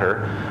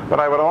matter,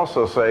 but I would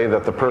also say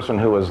that the person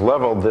who has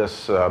leveled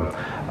this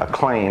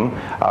claim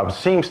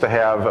seems to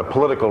have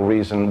a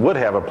would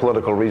have a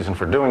political reason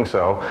for doing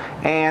so,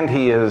 and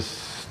he has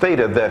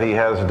stated that he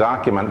has a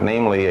document,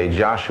 namely a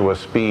Joshua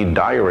Speed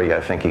diary,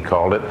 I think he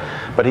called it,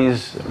 but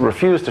he's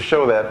refused to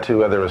show that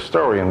to other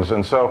historians.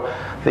 And so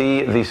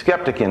the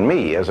skeptic in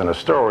me, as an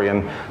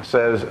historian,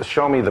 says,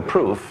 show me the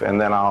proof, and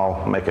then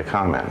I'll make a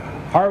comment.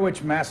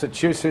 Harwich,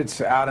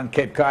 Massachusetts, out in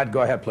Cape Cod.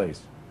 Go ahead,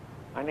 please.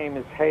 My name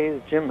is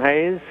Hayes, Jim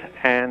Hayes,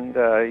 and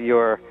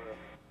you're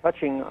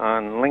touching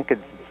on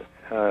Lincoln's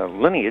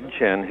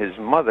lineage, and his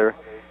mother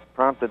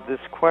prompted this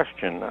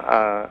question.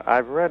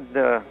 I've read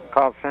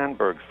Carl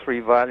Sandburg's 3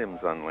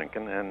 volumes on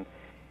Lincoln, and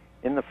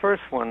in the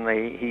first one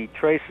he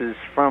traces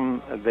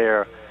from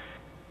the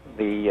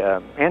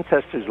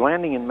ancestors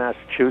landing in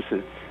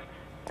Massachusetts,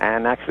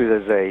 and actually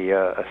there's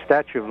a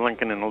statue of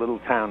Lincoln in a little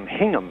town,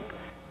 Hingham,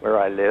 where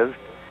I lived,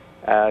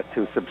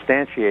 to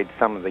substantiate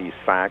some of these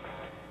facts.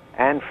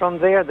 And from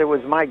there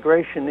was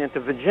migration into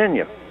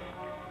Virginia,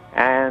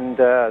 and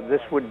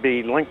this would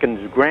be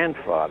Lincoln's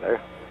grandfather,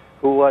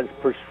 who was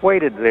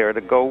persuaded there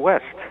to go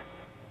west.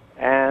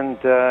 And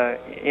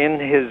in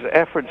his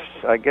efforts,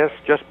 I guess,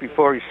 just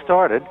before he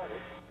started,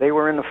 they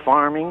were in the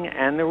farming,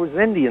 and there was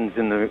Indians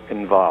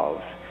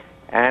involved.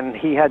 And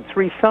he had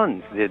 3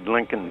 sons, did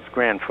Lincoln's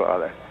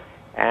grandfather.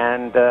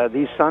 And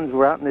these sons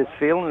were out in this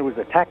field, and it was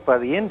attacked by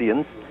the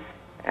Indians,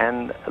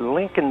 and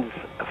Lincoln's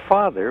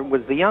father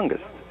was the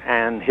youngest,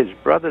 and his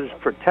brothers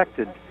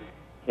protected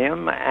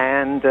him,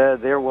 and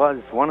there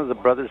was one of the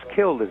brothers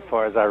killed, as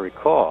far as I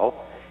recall.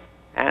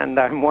 And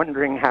I'm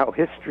wondering how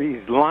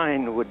history's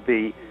line would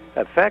be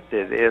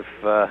affected if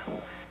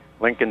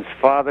Lincoln's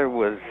father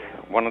was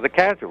one of the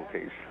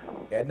casualties.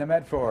 Edna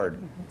Medford.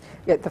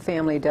 Yeah, the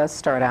family does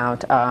start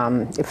out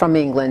from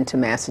England to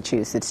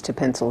Massachusetts to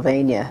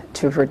Pennsylvania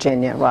to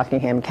Virginia,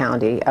 Rockingham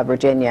County,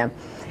 Virginia.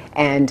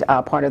 And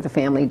part of the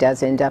family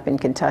does end up in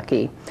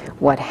Kentucky.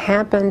 What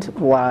happened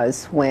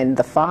was when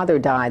the father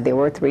died, there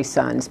were 3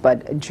 sons,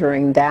 but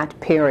during that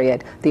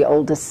period, the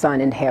oldest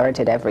son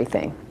inherited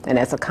everything. And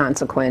as a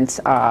consequence,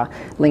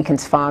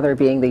 Lincoln's father,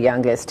 being the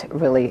youngest,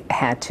 really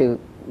had to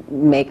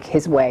make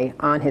his way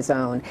on his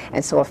own.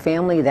 And so a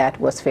family that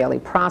was fairly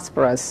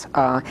prosperous,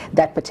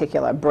 that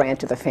particular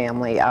branch of the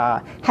family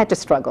had to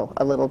struggle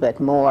a little bit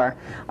more.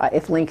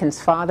 If Lincoln's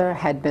father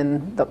had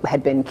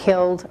been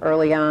killed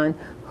early on,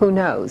 who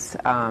knows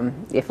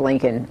if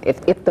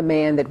the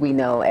man that we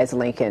know as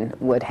Lincoln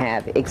would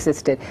have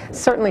existed.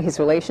 Certainly his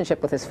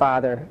relationship with his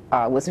father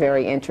was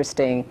very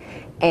interesting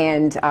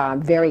and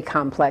very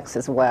complex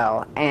as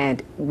well.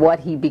 And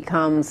what he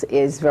becomes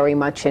is very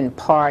much in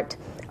part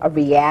a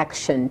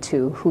reaction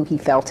to who he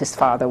felt his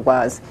father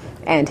was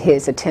and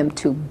his attempt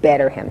to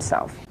better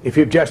himself. If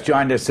you've just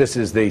joined us, this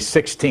is the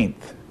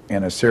 16th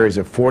in a series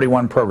of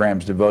 41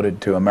 programs devoted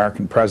to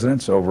American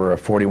presidents over a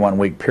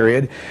 41-week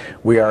period.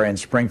 We are in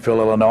Springfield,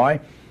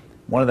 Illinois.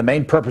 One of the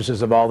main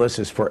purposes of all this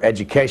is for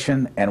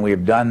education, and we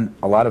have done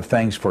a lot of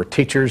things for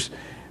teachers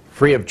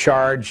free of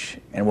charge,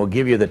 and we'll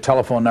give you the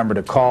telephone number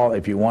to call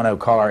if you want to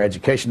call our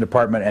education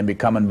department and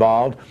become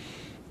involved.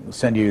 We'll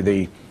send you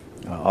the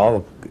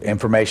all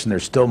information.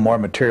 There's still more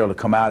material to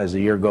come out as the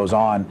year goes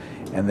on,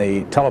 and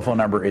the telephone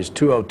number is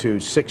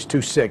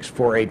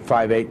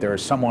 202-626-4858. There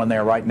is someone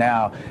there right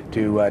now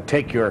to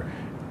take your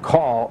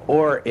call,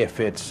 or if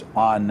it's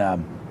on a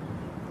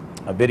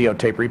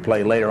videotape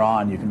replay later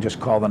on, you can just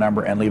call the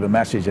number and leave a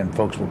message, and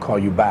folks will call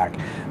you back.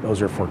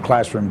 Those are for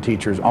classroom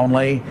teachers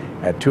only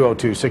at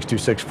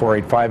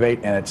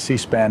 202-626-4858 and at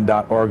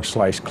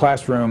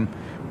cspan.org/classroom.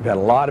 We've had a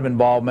lot of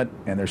involvement,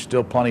 and there's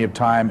still plenty of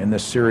time in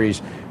this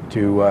series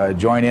to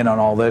join in on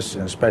all this,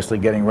 and especially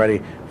getting ready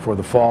for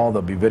the fall.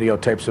 There'll be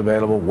videotapes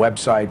available,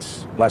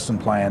 websites, lesson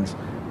plans,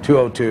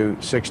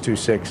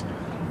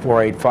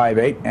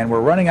 202-626-4858. And we're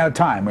running out of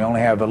time. We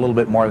only have a little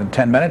bit more than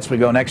 10 minutes. We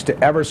go next to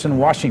Everson,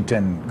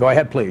 Washington. Go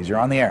ahead, please. You're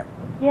on the air.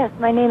 Yes,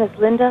 my name is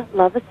Linda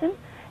Lovison,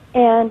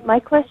 and my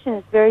question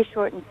is very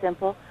short and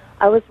simple.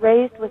 I was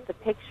raised with the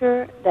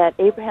picture that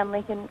Abraham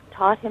Lincoln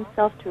taught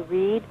himself to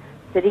read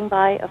sitting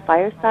by a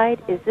fireside.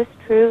 Is this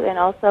true? And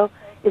also,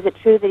 is it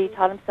true that he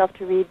taught himself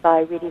to read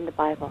by reading the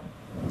Bible?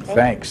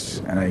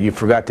 Thanks. And you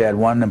forgot to add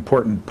one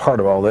important part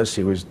of all this.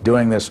 He was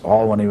doing this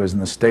all when he was in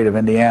the state of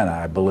Indiana,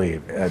 I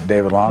believe.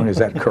 David Long, is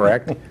that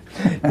correct?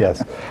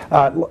 Yes.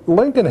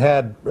 Lincoln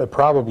had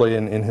probably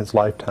in his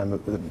lifetime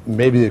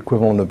maybe the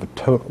equivalent of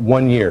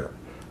 1 year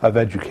of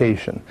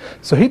education.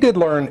 So he did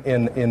learn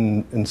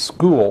in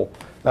school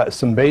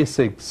some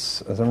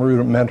basics, some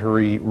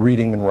rudimentary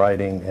reading and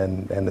writing,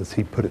 and as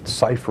he put it,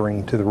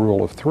 ciphering to the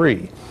rule of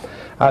 3.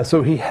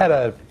 So he had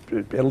at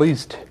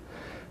least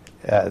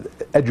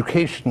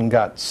education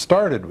got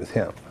started with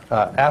him.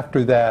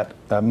 After that,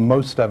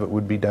 most of it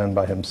would be done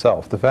by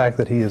himself. The fact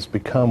that he has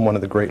become one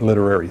of the great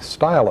literary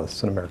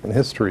stylists in American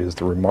history is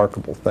the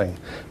remarkable thing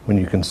when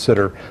you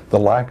consider the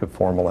lack of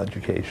formal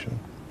education.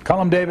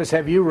 Cullum Davis,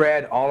 have you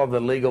read all of the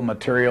legal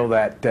material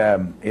that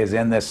is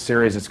in this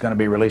series that's going to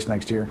be released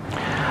next year?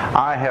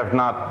 I have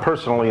not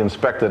personally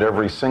inspected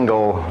every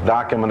single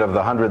document of the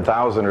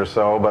 100,000 or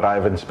so, but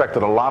I've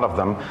inspected a lot of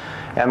them.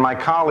 And my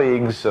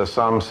colleagues,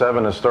 some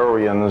 7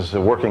 historians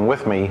working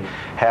with me,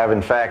 have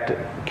in fact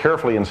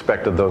carefully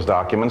inspected those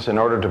documents in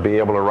order to be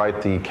able to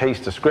write the case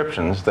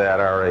descriptions that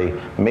are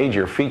a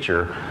major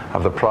feature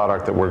of the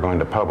product that we're going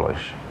to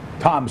publish.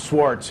 Tom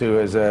Swartz, who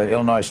is an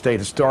Illinois State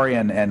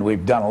historian and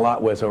we've done a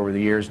lot with over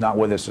the years, not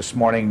with us this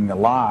morning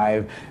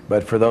live,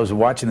 but for those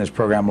watching this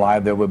program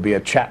live, there will be a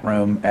chat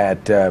room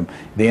at the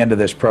end of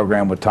this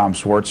program with Tom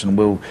Swartz, and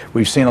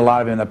we've seen a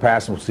lot of him in the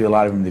past and we'll see a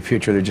lot of him in the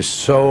future. There are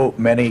just so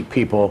many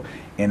people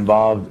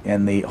involved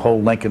in the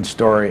whole Lincoln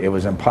story. It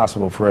was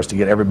impossible for us to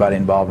get everybody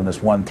involved in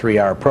this 1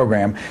 3-hour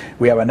program.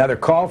 We have another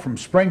call from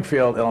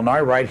Springfield, Illinois,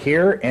 right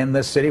here in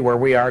this city where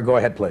we are. Go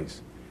ahead,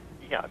 please.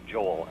 Yeah,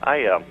 Joel,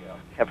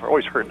 I've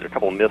always heard a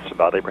couple of myths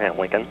about Abraham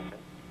Lincoln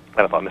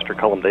that I thought Mr.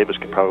 Cullum Davis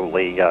could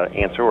probably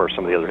answer, or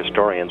some of the other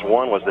historians.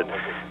 One was that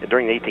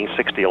during the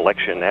 1860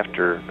 election,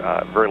 after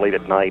very late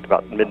at night,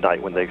 about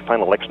midnight, when the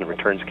final election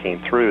returns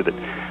came through, that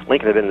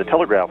Lincoln had been in the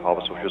telegraph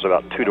office, which was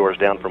about 2 doors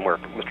down from where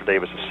Mr.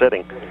 Davis is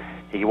sitting.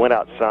 He went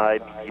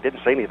outside. He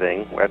didn't say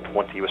anything.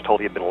 Once he was told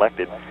he had been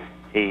elected,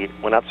 he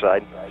went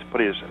outside,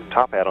 put his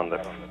top hat on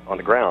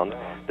the ground,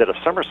 did a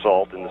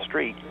somersault in the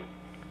street,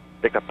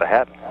 picked up the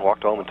hat,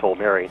 walked home, and told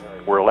Mary,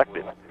 "We're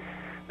elected."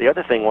 The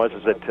other thing was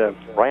that,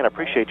 Ryan, I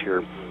appreciate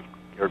your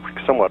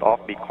somewhat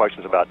offbeat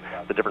questions about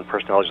the different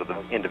personalities of the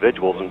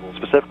individuals, and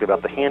specifically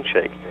about the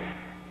handshake.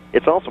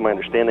 It's also my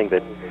understanding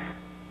that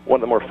one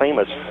of the more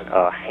famous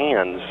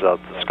hands, the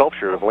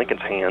sculpture of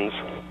Lincoln's hands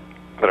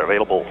that are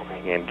available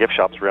in gift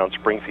shops around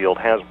Springfield,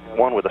 has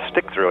one with a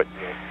stick through it,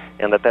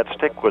 and that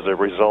stick was a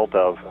result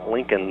of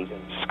Lincoln's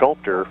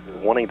sculptor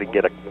wanting to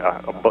get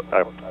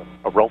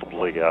a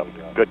relatively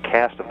good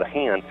cast of the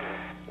hand.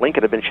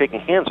 Lincoln had been shaking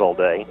hands all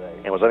day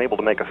and was unable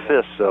to make a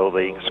fist, so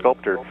the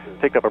sculptor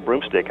picked up a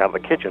broomstick out of the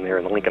kitchen there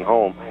in the Lincoln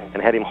home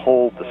and had him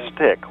hold the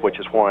stick, which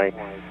is why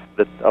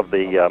the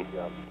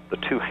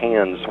 2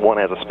 hands, one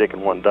has a stick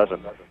and one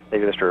doesn't.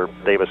 Maybe Mr.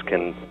 Davis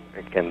can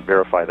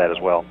verify that as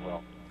well.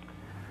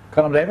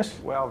 Cullum Davis?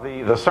 Well,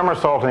 the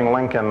somersaulting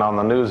Lincoln on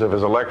the news of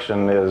his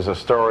election is a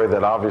story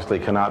that obviously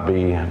cannot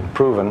be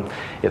proven.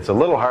 It's a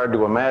little hard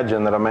to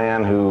imagine that a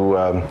man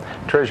who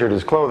treasured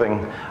his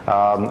clothing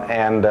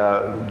and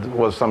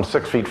was some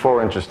 6 feet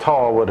 4 inches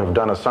tall would have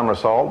done a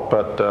somersault,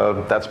 but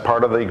that's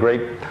part of the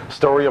great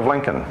story of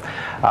Lincoln.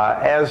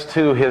 As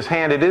to his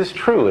hand, it is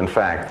true, in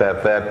fact,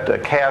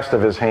 that cast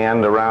of his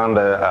hand around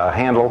a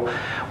handle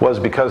was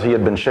because he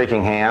had been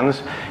shaking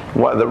hands.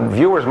 What the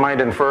viewers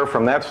might infer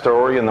from that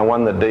story, and the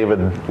one that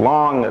David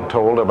Long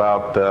told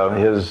about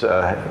his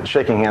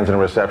shaking hands in a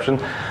reception,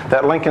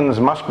 that Lincoln's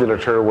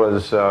musculature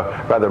was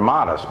rather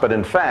modest, but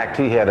in fact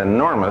he had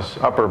enormous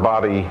upper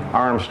body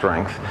arm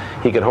strength.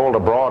 He could hold a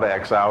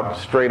broadaxe out,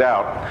 straight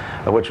out,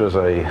 which was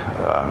an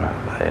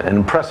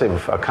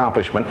impressive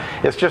accomplishment.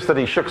 It's just that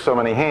he shook so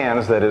many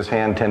hands that his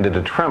hand tended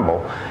to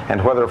tremble,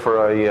 and whether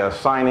for a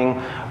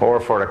signing or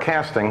for a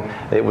casting,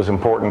 it was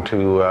important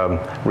to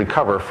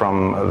recover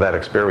from that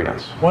experience.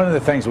 One of the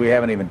things we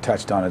haven't even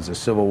touched on is the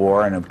Civil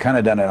War, and I've kind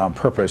of done it on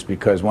purpose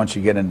because once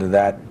you get into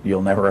that,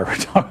 you'll never ever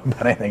talk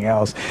about anything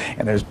else,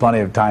 and there's plenty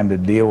of time to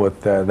deal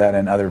with that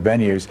in other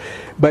venues.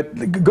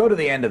 But go to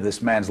the end of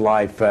this man's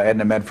life.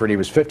 Edna Medford, he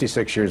was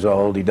 56 years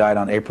old. He died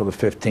on April the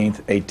 15th,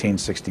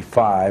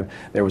 1865.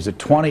 There was a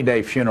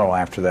 20-day funeral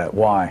after that.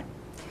 Why?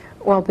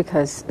 Well,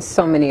 because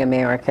so many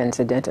Americans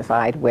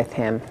identified with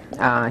him.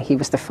 He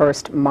was the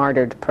first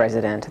martyred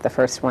president, the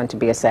first one to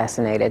be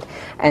assassinated.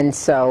 And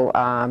so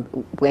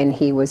when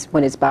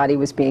his body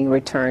was being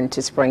returned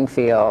to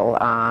Springfield,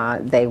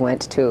 they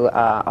went to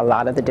a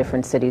lot of the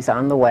different cities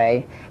on the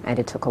way, and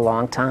it took a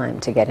long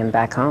time to get him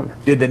back home.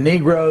 Did the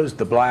Negroes,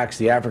 the blacks,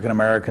 the African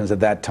Americans at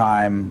that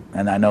time,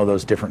 and I know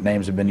those different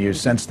names have been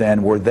used since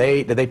then,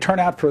 did they turn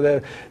out for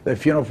the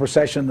funeral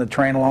procession, the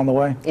train along the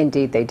way?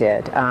 Indeed they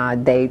did.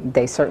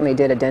 They certainly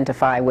did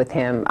identify with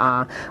him.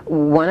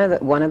 One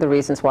of the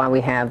reasons why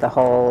we have the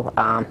whole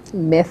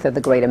myth of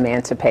the great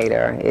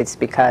emancipator is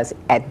because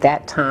at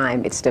that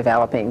time it's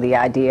developing the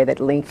idea that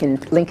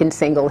Lincoln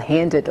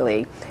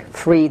single-handedly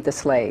freed the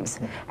slaves,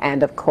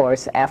 and of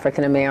course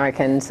African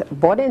Americans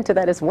bought into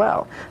that as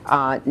well,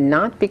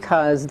 not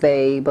because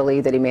they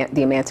believed that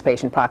the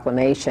Emancipation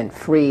Proclamation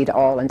freed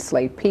all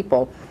enslaved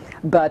people,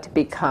 but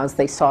because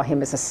they saw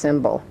him as a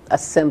symbol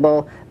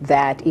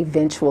that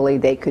eventually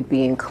they could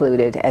be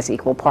included as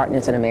equal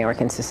partners in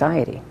American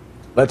society.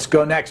 Let's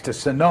go next to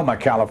Sonoma,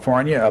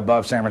 California,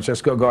 above San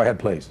Francisco. Go ahead,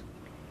 please.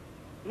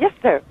 Yes,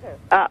 sir.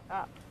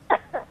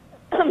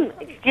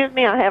 Excuse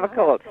me, I have a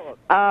cold.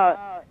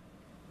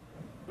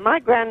 My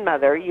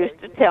grandmother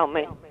used to tell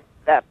me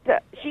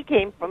that she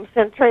came from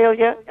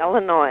Centralia,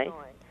 Illinois.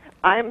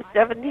 I'm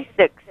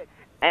 76,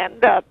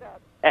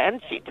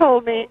 and she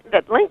told me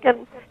that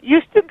Lincoln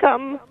used to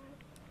come,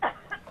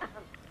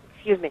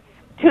 excuse me,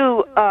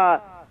 to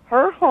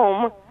her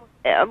home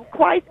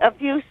quite a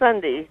few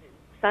Sundays.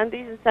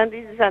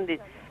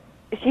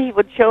 He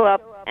would show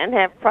up and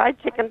have fried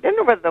chicken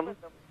dinner with them,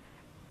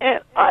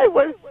 and I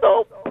was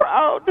so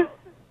proud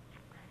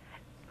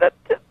that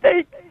to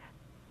think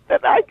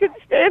that I could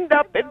stand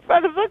up in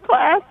front of the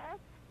class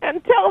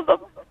and tell them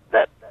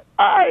that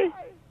I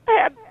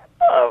had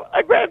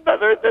a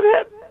grandmother that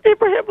had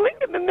Abraham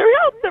Lincoln in their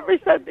house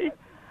every Sunday.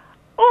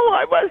 Oh,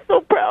 I was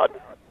so proud.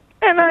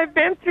 And I've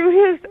been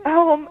through his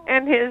home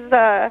and his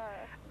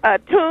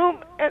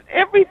tomb and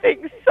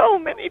everything so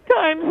many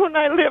times when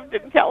I lived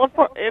in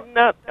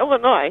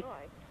Illinois,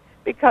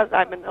 because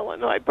I'm an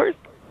Illinois person.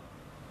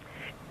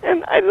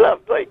 And I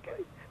loved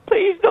Lincoln.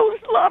 Please don't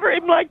slaughter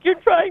him like you're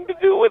trying to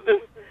do with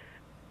this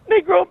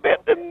Negro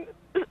bit and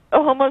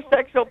a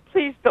homosexual.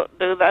 Please don't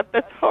do that.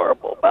 That's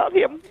horrible about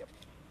him.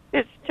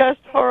 It's just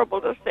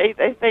horrible to say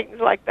things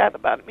like that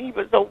about him. He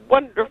was a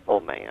wonderful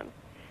man,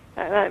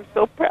 and I'm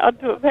so proud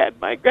to have had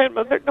my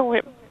grandmother know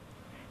him.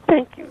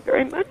 Thank you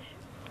very much.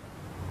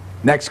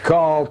 Next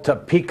call,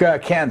 Topeka,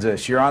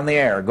 Kansas. You're on the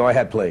air. Go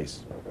ahead,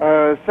 please.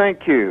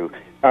 Thank you.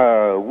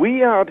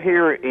 We out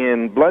here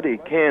in bloody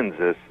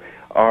Kansas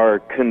are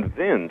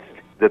convinced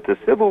that the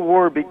Civil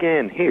War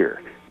began here,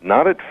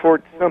 not at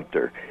Fort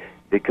Sumter,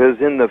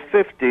 because in the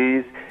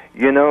 50s,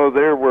 you know,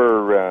 there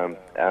were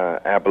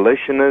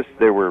abolitionists,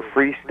 there were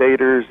free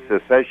staters,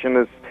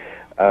 secessionists,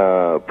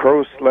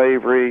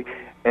 pro-slavery,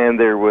 and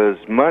there was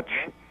much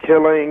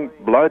killing,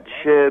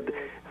 bloodshed,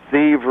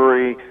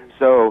 thievery.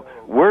 So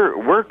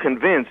we're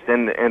convinced,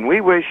 and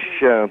we wish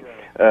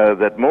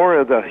that more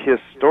of the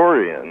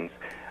historians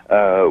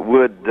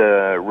would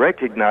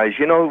recognize.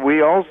 You know,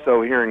 we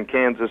also here in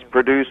Kansas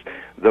produced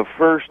the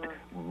first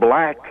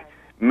black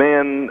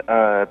men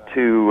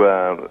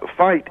to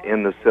fight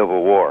in the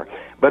Civil War.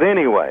 But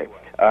anyway,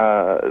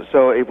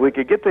 so if we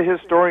could get the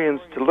historians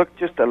to look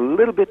just a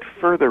little bit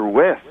further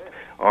west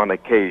on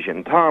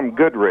occasion. Tom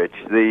Goodrich,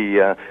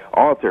 the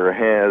author,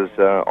 has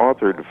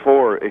authored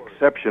 4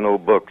 exceptional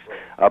books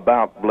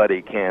about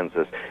bloody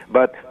Kansas.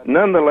 But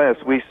nonetheless,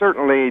 we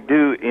certainly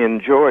do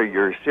enjoy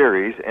your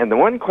series. And the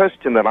one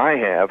question that I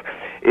have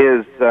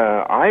is,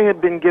 I had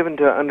been given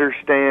to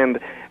understand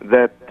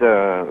that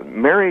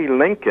Mary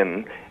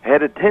Lincoln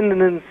had a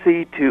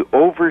tendency to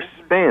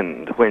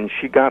overspend when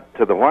she got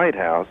to the White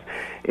House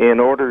in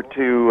order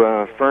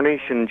to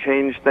furnish and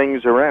change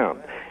things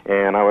around.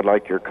 And I would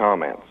like your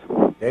comments.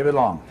 David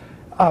Long.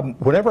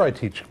 Whenever I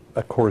teach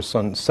a course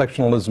on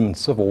sectionalism and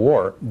Civil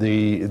War,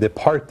 the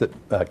part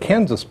that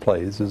Kansas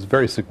plays is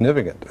very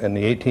significant. In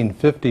the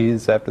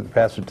 1850s, after the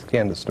passage of the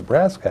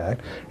Kansas-Nebraska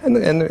Act,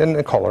 and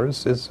the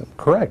colors is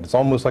correct. It's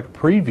almost like a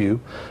preview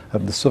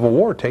of the Civil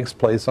War takes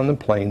place on the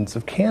plains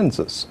of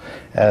Kansas,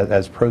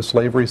 as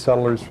pro-slavery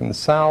settlers from the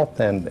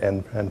south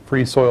and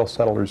free soil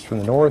settlers from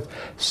the north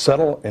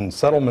settle in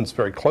settlements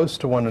very close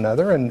to one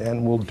another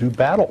and will do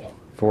battle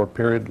for a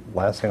period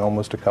lasting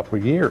almost a couple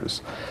of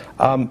years.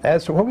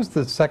 As to what was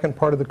the second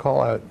part of the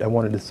call, I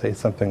wanted to say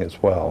something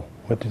as well.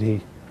 What did he?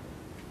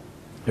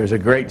 There's a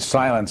great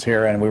silence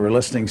here, and we were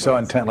listening so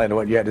intently to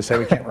what you had to say,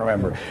 we can't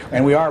remember.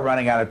 And we are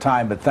running out of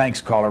time, but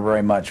thanks, caller,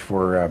 very much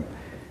for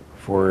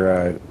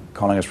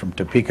calling us from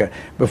Topeka.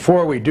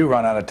 Before we do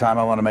run out of time,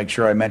 I want to make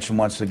sure I mention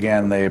once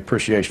again the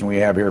appreciation we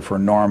have here for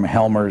Norm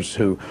Helmers,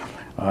 who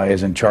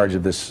is in charge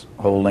of this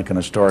whole Lincoln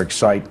Historic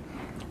Site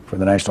for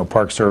the National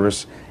Park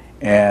Service.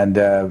 And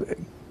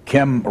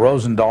Kim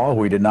Rosendahl, who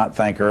we did not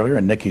thank earlier,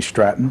 and Nikki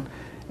Stratton,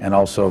 and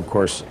also, of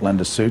course,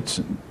 Linda Suits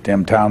and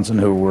Tim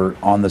Townsend, who were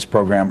on this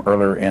program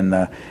earlier in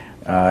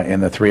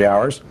the 3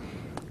 hours.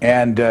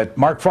 And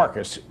Mark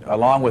Farkas,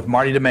 along with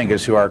Marty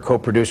Dominguez, who are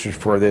co-producers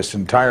for this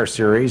entire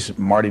series.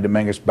 Marty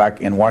Dominguez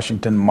back in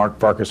Washington, Mark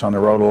Farkas on the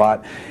road a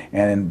lot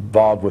and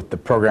involved with the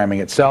programming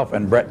itself,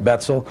 and Brett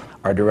Betzel,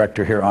 our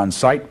director here on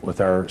site with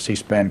our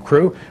C-SPAN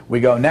crew. We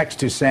go next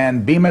to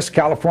San Dimas,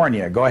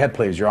 California. Go ahead,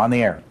 please. You're on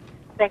the air.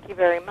 Thank you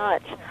very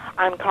much.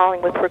 I'm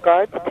calling with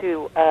regards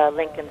to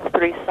Lincoln's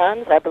 3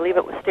 sons. I believe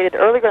it was stated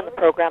earlier in the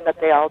program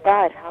that they all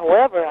died.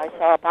 However, I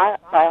saw a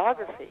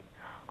biography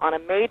on a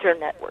major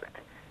network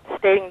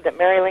stating that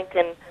Mary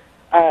Lincoln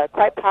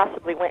quite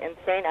possibly went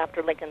insane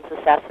after Lincoln's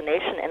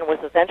assassination and was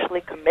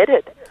eventually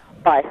committed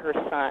by her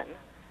son.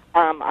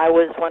 I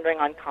was wondering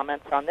on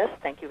comments on this.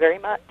 Thank you very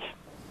much.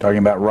 Talking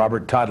about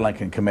Robert Todd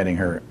Lincoln committing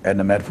her,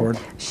 Edna Medford?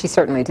 She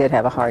certainly did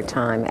have a hard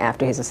time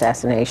after his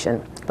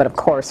assassination, but of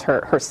course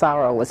her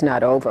sorrow was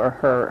not over.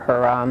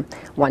 Her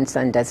one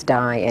son does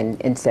die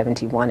in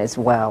 71 as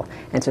well,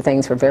 and so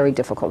things were very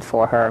difficult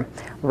for her.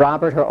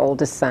 Robert, her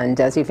oldest son,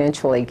 does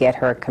eventually get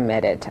her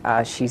committed.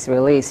 She's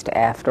released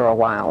after a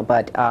while,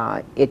 but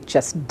it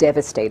just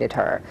devastated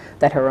her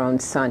that her own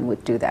son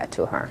would do that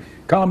to her.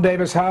 Colum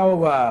Davis,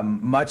 how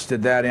much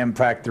did that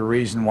impact the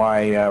reason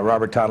why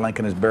Robert Todd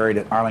Lincoln is buried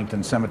at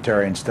Arlington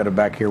Cemetery instead of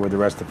back here with the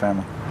rest of the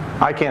family?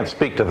 I can't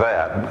speak to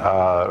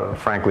that,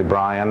 frankly,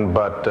 Brian,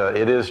 but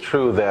it is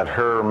true that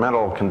her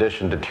mental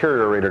condition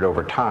deteriorated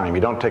over time.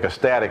 You don't take a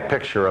static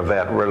picture of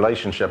that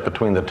relationship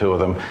between the two of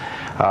them.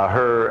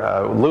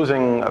 Her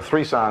losing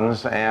 3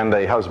 sons and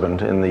a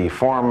husband in the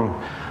form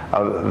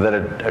that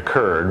it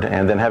occurred,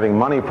 and then having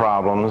money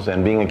problems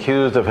and being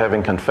accused of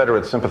having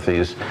Confederate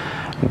sympathies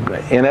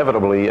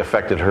inevitably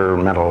affected her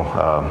mental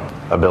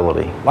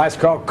ability. Last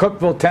call,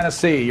 Cookeville,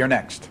 Tennessee. You're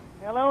next.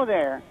 Hello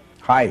there.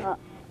 Hi.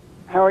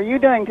 How are you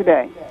doing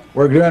today?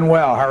 We're doing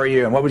well. How are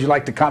you? And what would you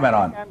like to comment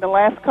on? I'm the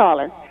last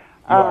caller.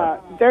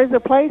 There's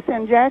a place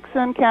in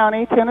Jackson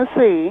County,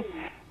 Tennessee,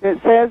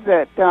 that says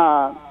that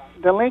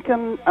Mr.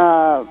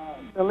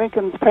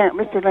 Lincoln's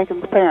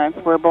parents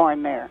were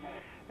born there.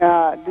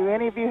 Do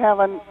any of you have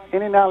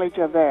any knowledge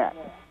of that?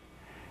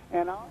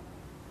 And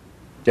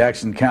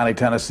Jackson County,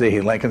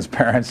 Tennessee. Lincoln's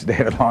parents,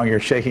 David Long, you're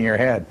shaking your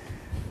head.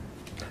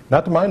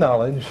 Not to my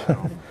knowledge.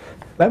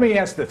 Let me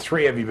ask the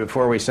three of you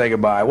before we say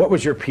goodbye. What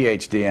was your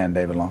PhD in,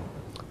 David Long?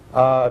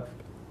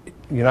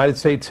 United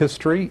States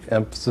history,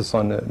 emphasis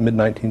on the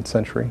mid-19th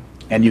century.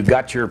 And you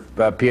got your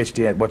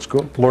PhD at what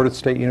school? Florida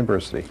State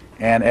University.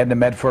 And Edna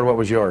Medford, what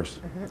was yours?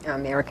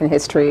 American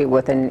history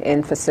with an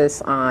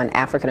emphasis on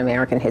African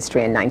American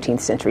history in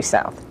 19th century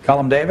South.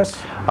 Cullum Davis?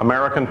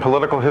 American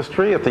political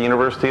history at the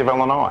University of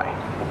Illinois.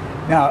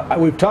 Now,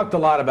 we've talked a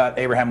lot about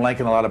Abraham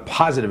Lincoln, a lot of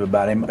positive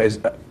about him.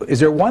 Is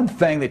there one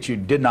thing that you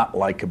did not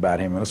like about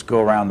him? Let's go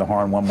around the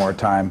horn one more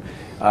time,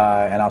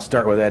 and I'll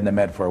start with Edna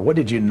Medford. What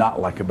did you not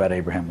like about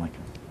Abraham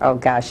Lincoln? Oh,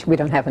 gosh, we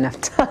don't have enough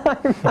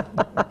time.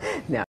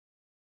 No.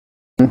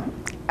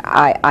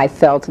 I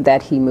felt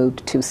that he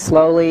moved too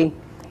slowly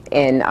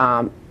in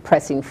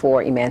pressing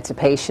for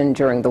emancipation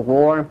during the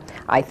war.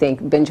 I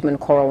think Benjamin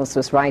Quarles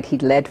was right. He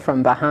led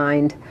from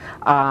behind.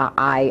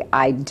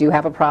 I do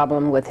have a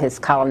problem with his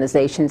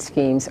colonization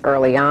schemes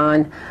early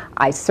on.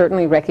 I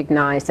certainly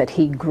recognize that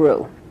he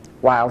grew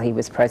while he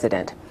was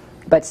president.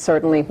 But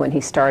certainly when he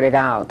started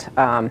out,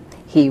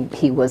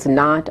 he was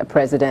not a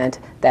president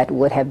that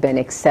would have been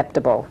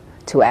acceptable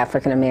to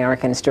African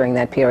Americans during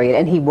that period,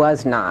 and he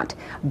was not.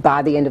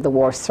 By the end of the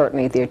war,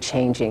 certainly they're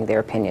changing their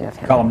opinion of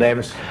him. Cullum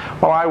Davis?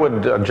 Well, I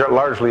would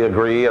largely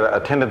agree, a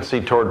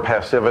tendency toward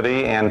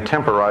passivity and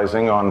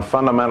temporizing on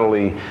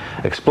fundamentally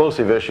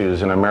explosive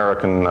issues in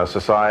American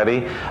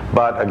society.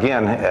 But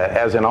again,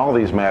 as in all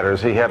these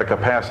matters, he had a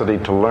capacity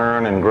to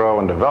learn and grow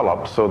and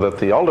develop, so that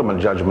the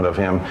ultimate judgment of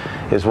him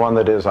is one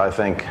that is, I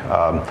think,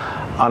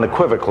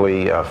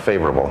 unequivocally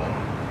favorable.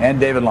 And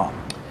David Long?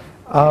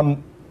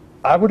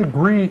 I would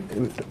agree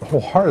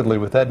wholeheartedly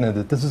with Edna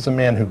that this is a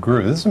man who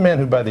grew. This is a man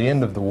who, by the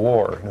end of the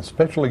war, and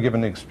especially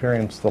given the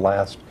experience the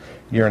last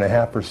year and a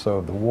half or so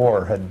of the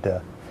war, had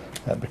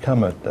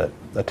become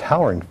a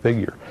towering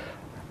figure.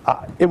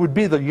 It would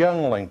be the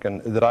young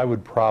Lincoln that I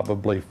would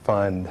probably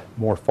find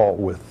more fault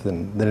with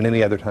than at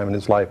any other time in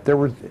his life.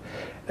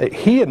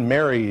 He had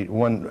married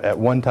at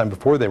one time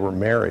before they were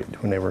married,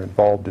 when they were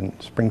involved in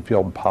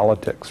Springfield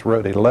politics,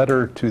 wrote a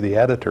letter to the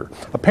editor,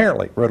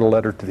 apparently wrote a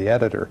letter to the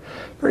editor,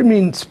 very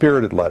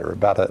mean-spirited letter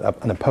about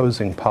an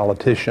opposing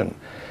politician,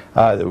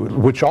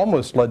 which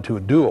almost led to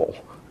a duel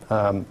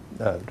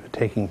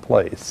taking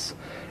place.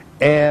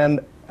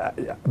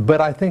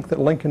 But I think that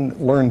Lincoln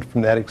learned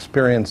from that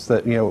experience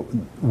that,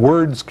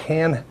 words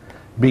can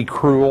be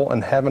cruel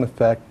and have an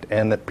effect,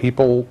 and that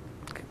people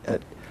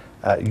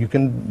you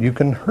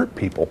can hurt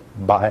people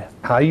by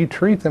how you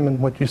treat them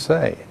and what you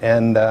say.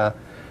 And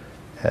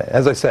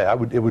as I say,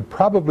 it would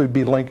probably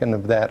be Lincoln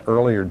of that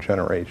earlier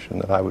generation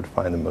that I would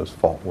find the most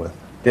fault with.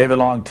 David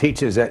Long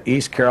teaches at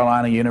East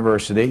Carolina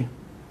University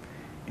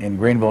in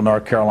Greenville,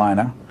 North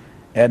Carolina.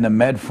 Edna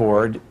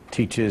Medford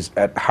teaches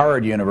at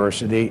Howard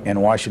University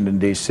in Washington,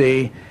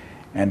 D.C.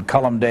 And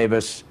Cullum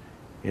Davis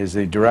is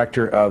the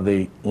director of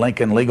the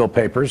Lincoln Legal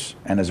Papers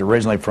and is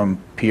originally from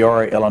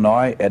Peoria,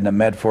 Illinois. Edna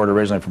Medford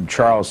originally from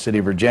Charles City,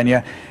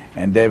 Virginia.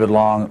 And David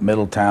Long,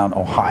 Middletown,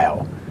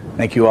 Ohio.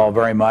 Thank you all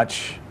very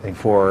much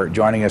for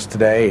joining us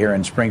today here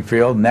in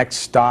Springfield. Next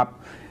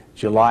stop,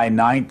 July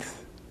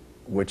 9th,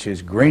 which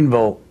is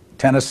Greenville,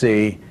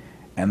 Tennessee,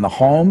 and the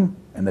home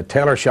and the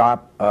tailor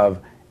shop of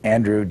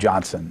Andrew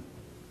Johnson.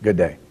 Good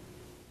day.